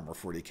Warhammer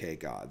 40k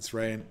gods,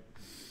 right?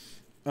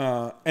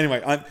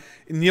 Anyway,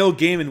 Neil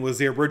Gaiman was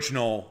the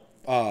original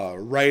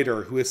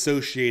writer who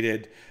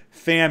associated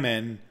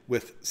famine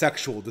with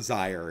sexual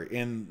desire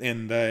in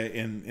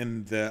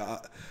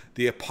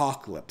the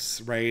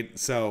apocalypse, right?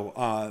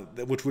 So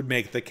which would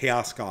make the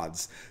Chaos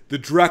Gods the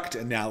direct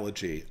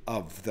analogy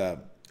of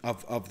the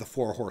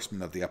Four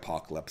Horsemen of the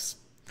Apocalypse.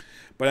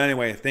 But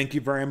anyway, thank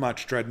you very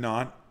much,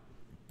 Dreadnought.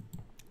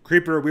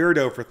 Creeper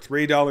Weirdo for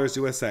 $3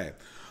 USA.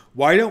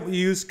 Why don't we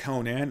use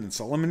Conan and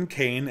Solomon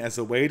Kane as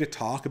a way to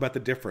talk about the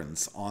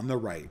difference on the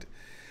right?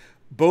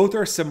 Both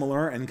are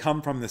similar and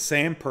come from the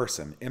same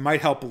person. It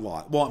might help a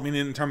lot. Well, I mean,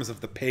 in terms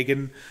of the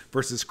pagan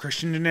versus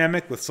Christian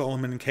dynamic, with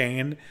Solomon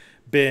Kane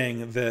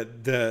being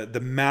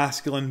the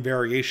masculine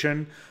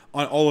variation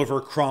on Oliver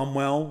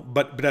Cromwell,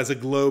 but as a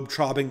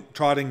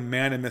globe-trotting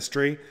man of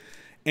mystery,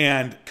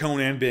 and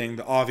Conan being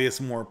the obvious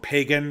more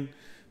pagan,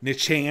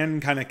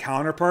 Nietzschean kind of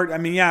counterpart. I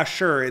mean, yeah,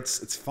 sure,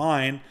 it's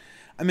fine.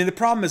 I mean, the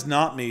problem is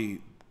not me.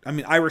 I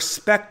mean, I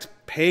respect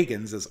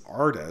pagans as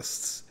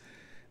artists.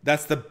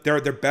 That's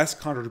their best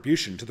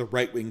contribution to the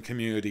right-wing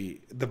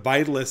community. The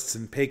vitalists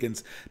and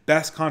pagans'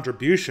 best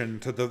contribution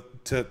to the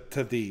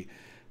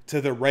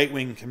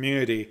right-wing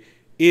community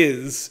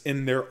is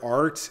in their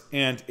art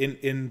and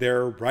in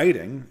their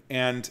writing,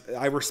 and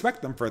I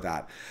respect them for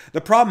that.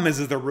 The problem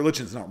is their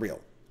religion's not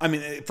real. I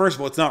mean, first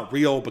of all, it's not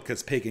real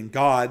because pagan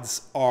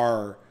gods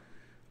are,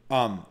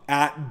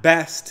 at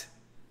best,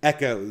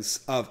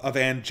 echoes of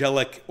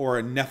angelic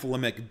or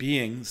Nephilimic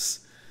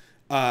beings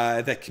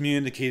that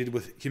communicated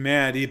with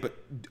humanity, but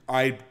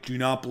I do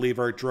not believe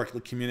are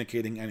directly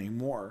communicating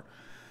anymore.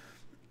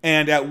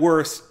 And at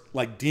worst,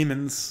 like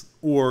demons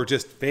or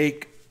just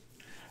fake.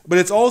 But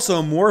it's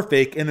also more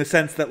fake in the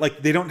sense that,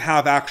 like, they don't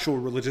have actual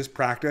religious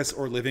practice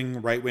or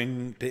living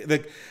right-wing.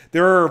 Like,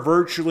 there are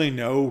virtually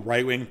no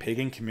right-wing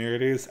pagan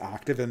communities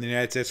active in the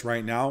United States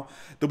right now,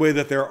 the way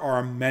that there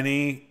are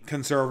many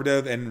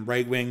conservative and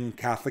right-wing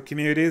Catholic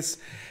communities.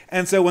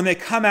 And so when they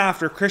come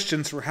after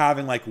Christians for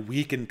having, like,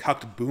 weak and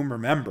cucked boomer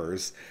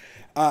members,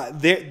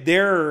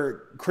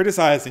 they're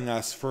criticizing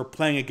us for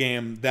playing a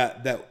game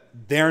that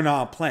they're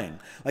not playing.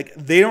 Like,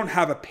 they don't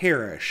have a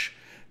parish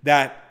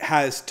that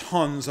has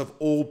tons of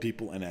old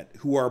people in it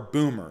who are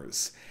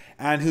boomers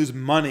and whose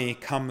money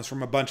comes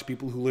from a bunch of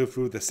people who lived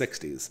through the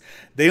 60s.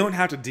 They don't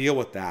have to deal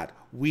with that.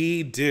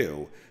 We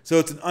do. So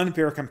it's an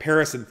unfair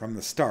comparison from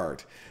the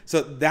start.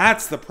 So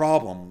that's the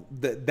problem.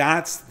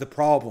 That's the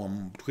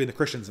problem between the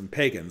Christians and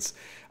pagans.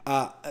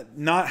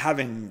 Not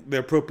having the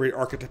appropriate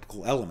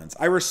archetypical elements.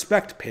 I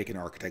respect pagan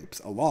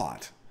archetypes a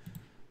lot.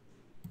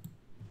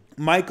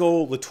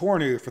 Michael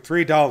Latourneau for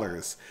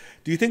 $3.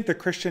 Do you think the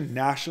Christian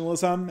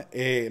nationalism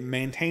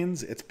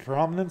maintains its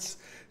prominence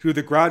through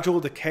the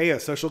gradual decay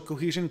of social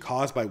cohesion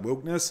caused by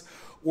wokeness,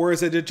 or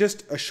is it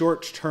just a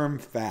short-term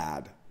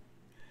fad?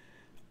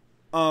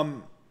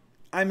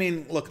 I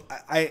mean, look,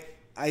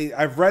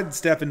 I've read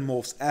Stephen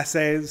Wolf's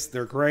essays.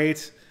 They're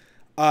great.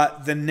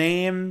 The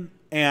name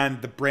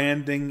and the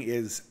branding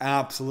is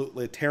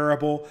absolutely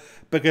terrible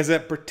because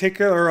it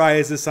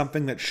particularizes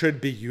something that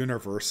should be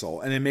universal,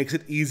 and it makes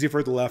it easy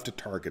for the left to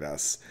target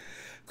us.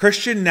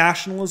 Christian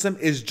nationalism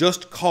is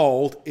just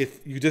called,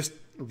 if you just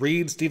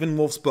read Stephen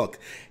Wolf's book,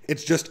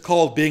 it's just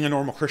called being a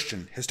normal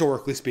Christian,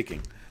 historically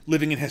speaking,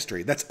 living in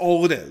history. That's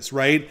all it is,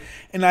 right?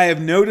 And I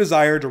have no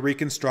desire to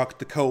reconstruct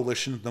the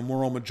coalition of the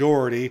moral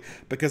majority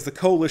because the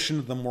coalition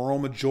of the moral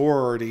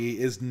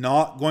majority is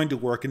not going to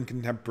work in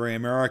contemporary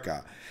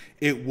America.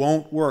 It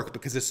won't work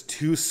because it's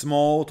too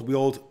small to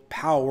wield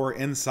power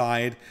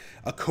inside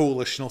a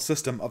coalitional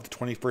system of the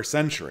 21st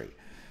century.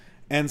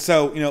 And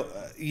so,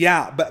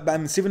 yeah, but I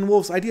mean, Stephen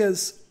Wolf's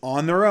ideas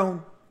on their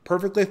own,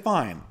 perfectly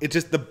fine. It's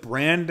just the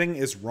branding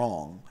is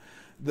wrong.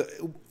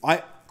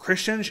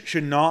 Christians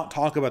should not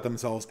talk about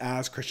themselves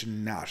as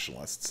Christian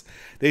nationalists.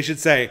 They should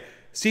say,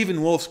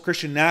 Stephen Wolf's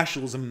Christian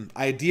nationalism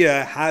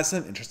idea has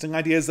some interesting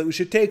ideas that we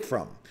should take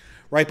from,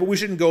 right? But we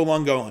shouldn't go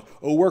along going,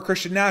 oh, we're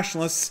Christian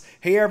nationalists.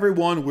 Hey,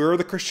 everyone, we're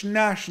the Christian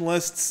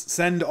nationalists.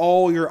 Send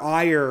all your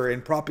ire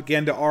and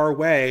propaganda our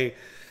way.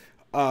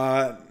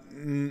 I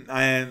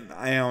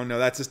don't know.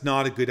 That's just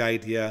not a good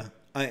idea.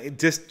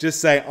 Just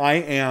say, I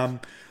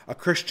am a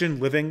Christian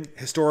living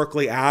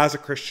historically as a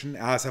Christian,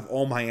 as have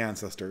all my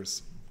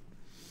ancestors.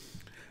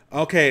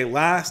 Okay,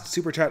 last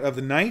super chat of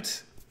the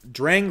night.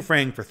 Drang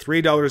Frang for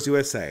 $3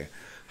 USA.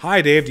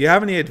 Hi, Dave. Do you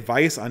have any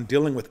advice on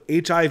dealing with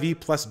HIV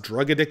plus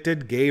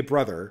drug-addicted gay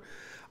brother?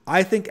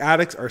 I think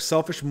addicts are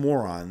selfish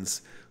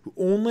morons who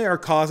only are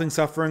causing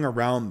suffering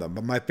around them,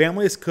 but my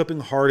family is coping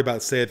hard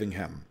about saving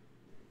him.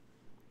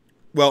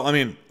 Well, I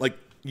mean, like,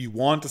 you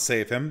want to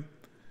save him.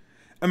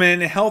 I mean,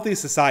 in a healthy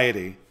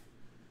society,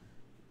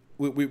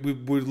 we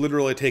would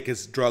literally take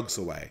his drugs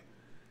away.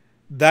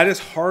 That is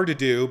hard to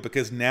do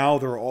because now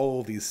there are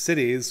all of these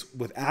cities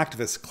with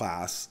activist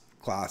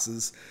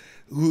classes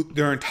who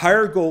their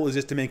entire goal is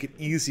just to make it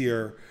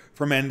easier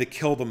for men to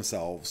kill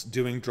themselves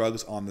doing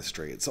drugs on the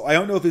street. So I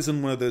don't know if he's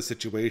in one of those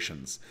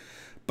situations.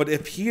 But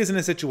if he is in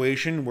a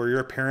situation where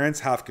your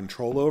parents have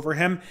control over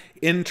him,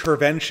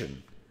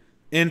 intervention.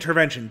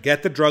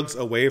 Get the drugs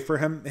away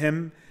from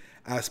him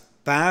as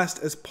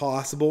fast as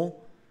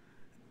possible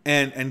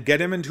and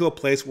get him into a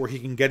place where he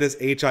can get his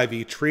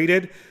HIV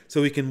treated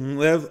so he can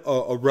live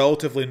a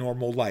relatively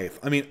normal life.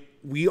 I mean,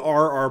 we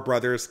are our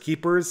brother's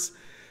keepers.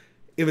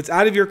 If it's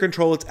out of your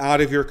control, it's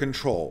out of your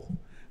control.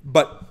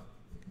 But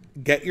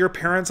get your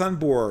parents on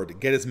board,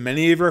 get as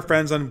many of your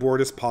friends on board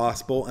as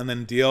possible, and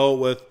then deal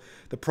with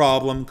the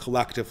problem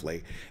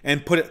collectively.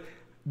 And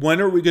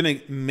when are we going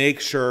to make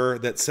sure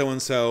that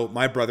so-and-so,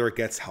 my brother,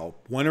 gets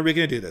help? When are we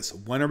going to do this?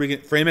 When are we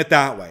going to frame it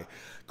that way?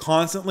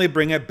 Constantly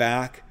bring it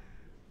back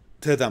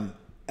to them.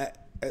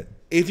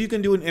 If you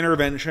can do an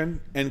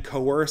intervention and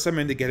coerce them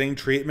into getting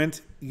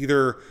treatment,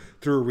 either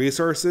through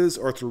resources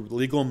or through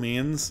legal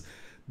means,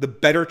 the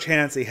better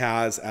chance he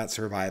has at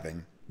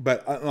surviving.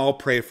 But I'll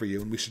pray for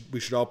you, and we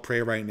should all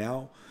pray right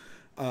now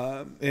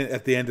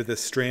at the end of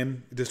this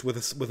stream, just with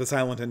a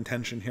silent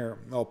intention here.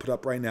 I'll put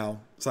up right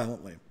now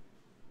silently.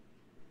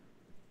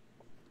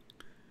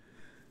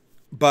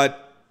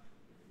 But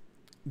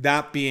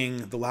that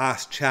being the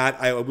last chat,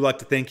 I would like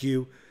to thank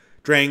you,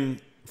 Drang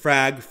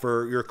Frag,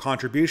 for your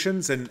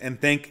contributions,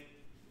 and thank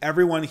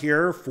everyone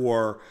here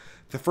for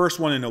the first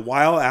one in a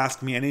while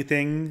Ask Me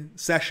Anything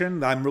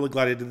session. I'm really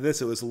glad I did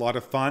this. It was a lot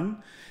of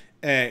fun.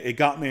 It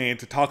got me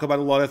to talk about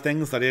a lot of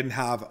things that I didn't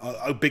have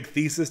a big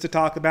thesis to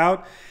talk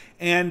about.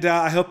 And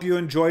I hope you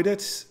enjoyed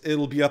it.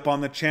 It'll be up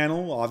on the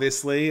channel,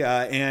 obviously.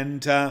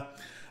 And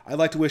I'd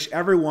like to wish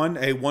everyone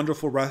a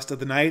wonderful rest of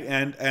the night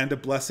and a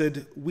blessed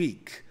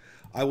week.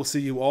 I will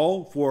see you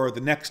all for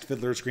the next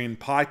Fiddler's Green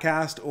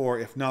podcast, or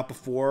if not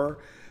before,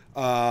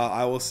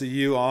 I will see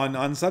you on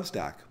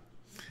Substack.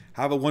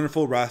 Have a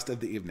wonderful rest of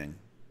the evening.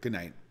 Good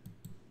night.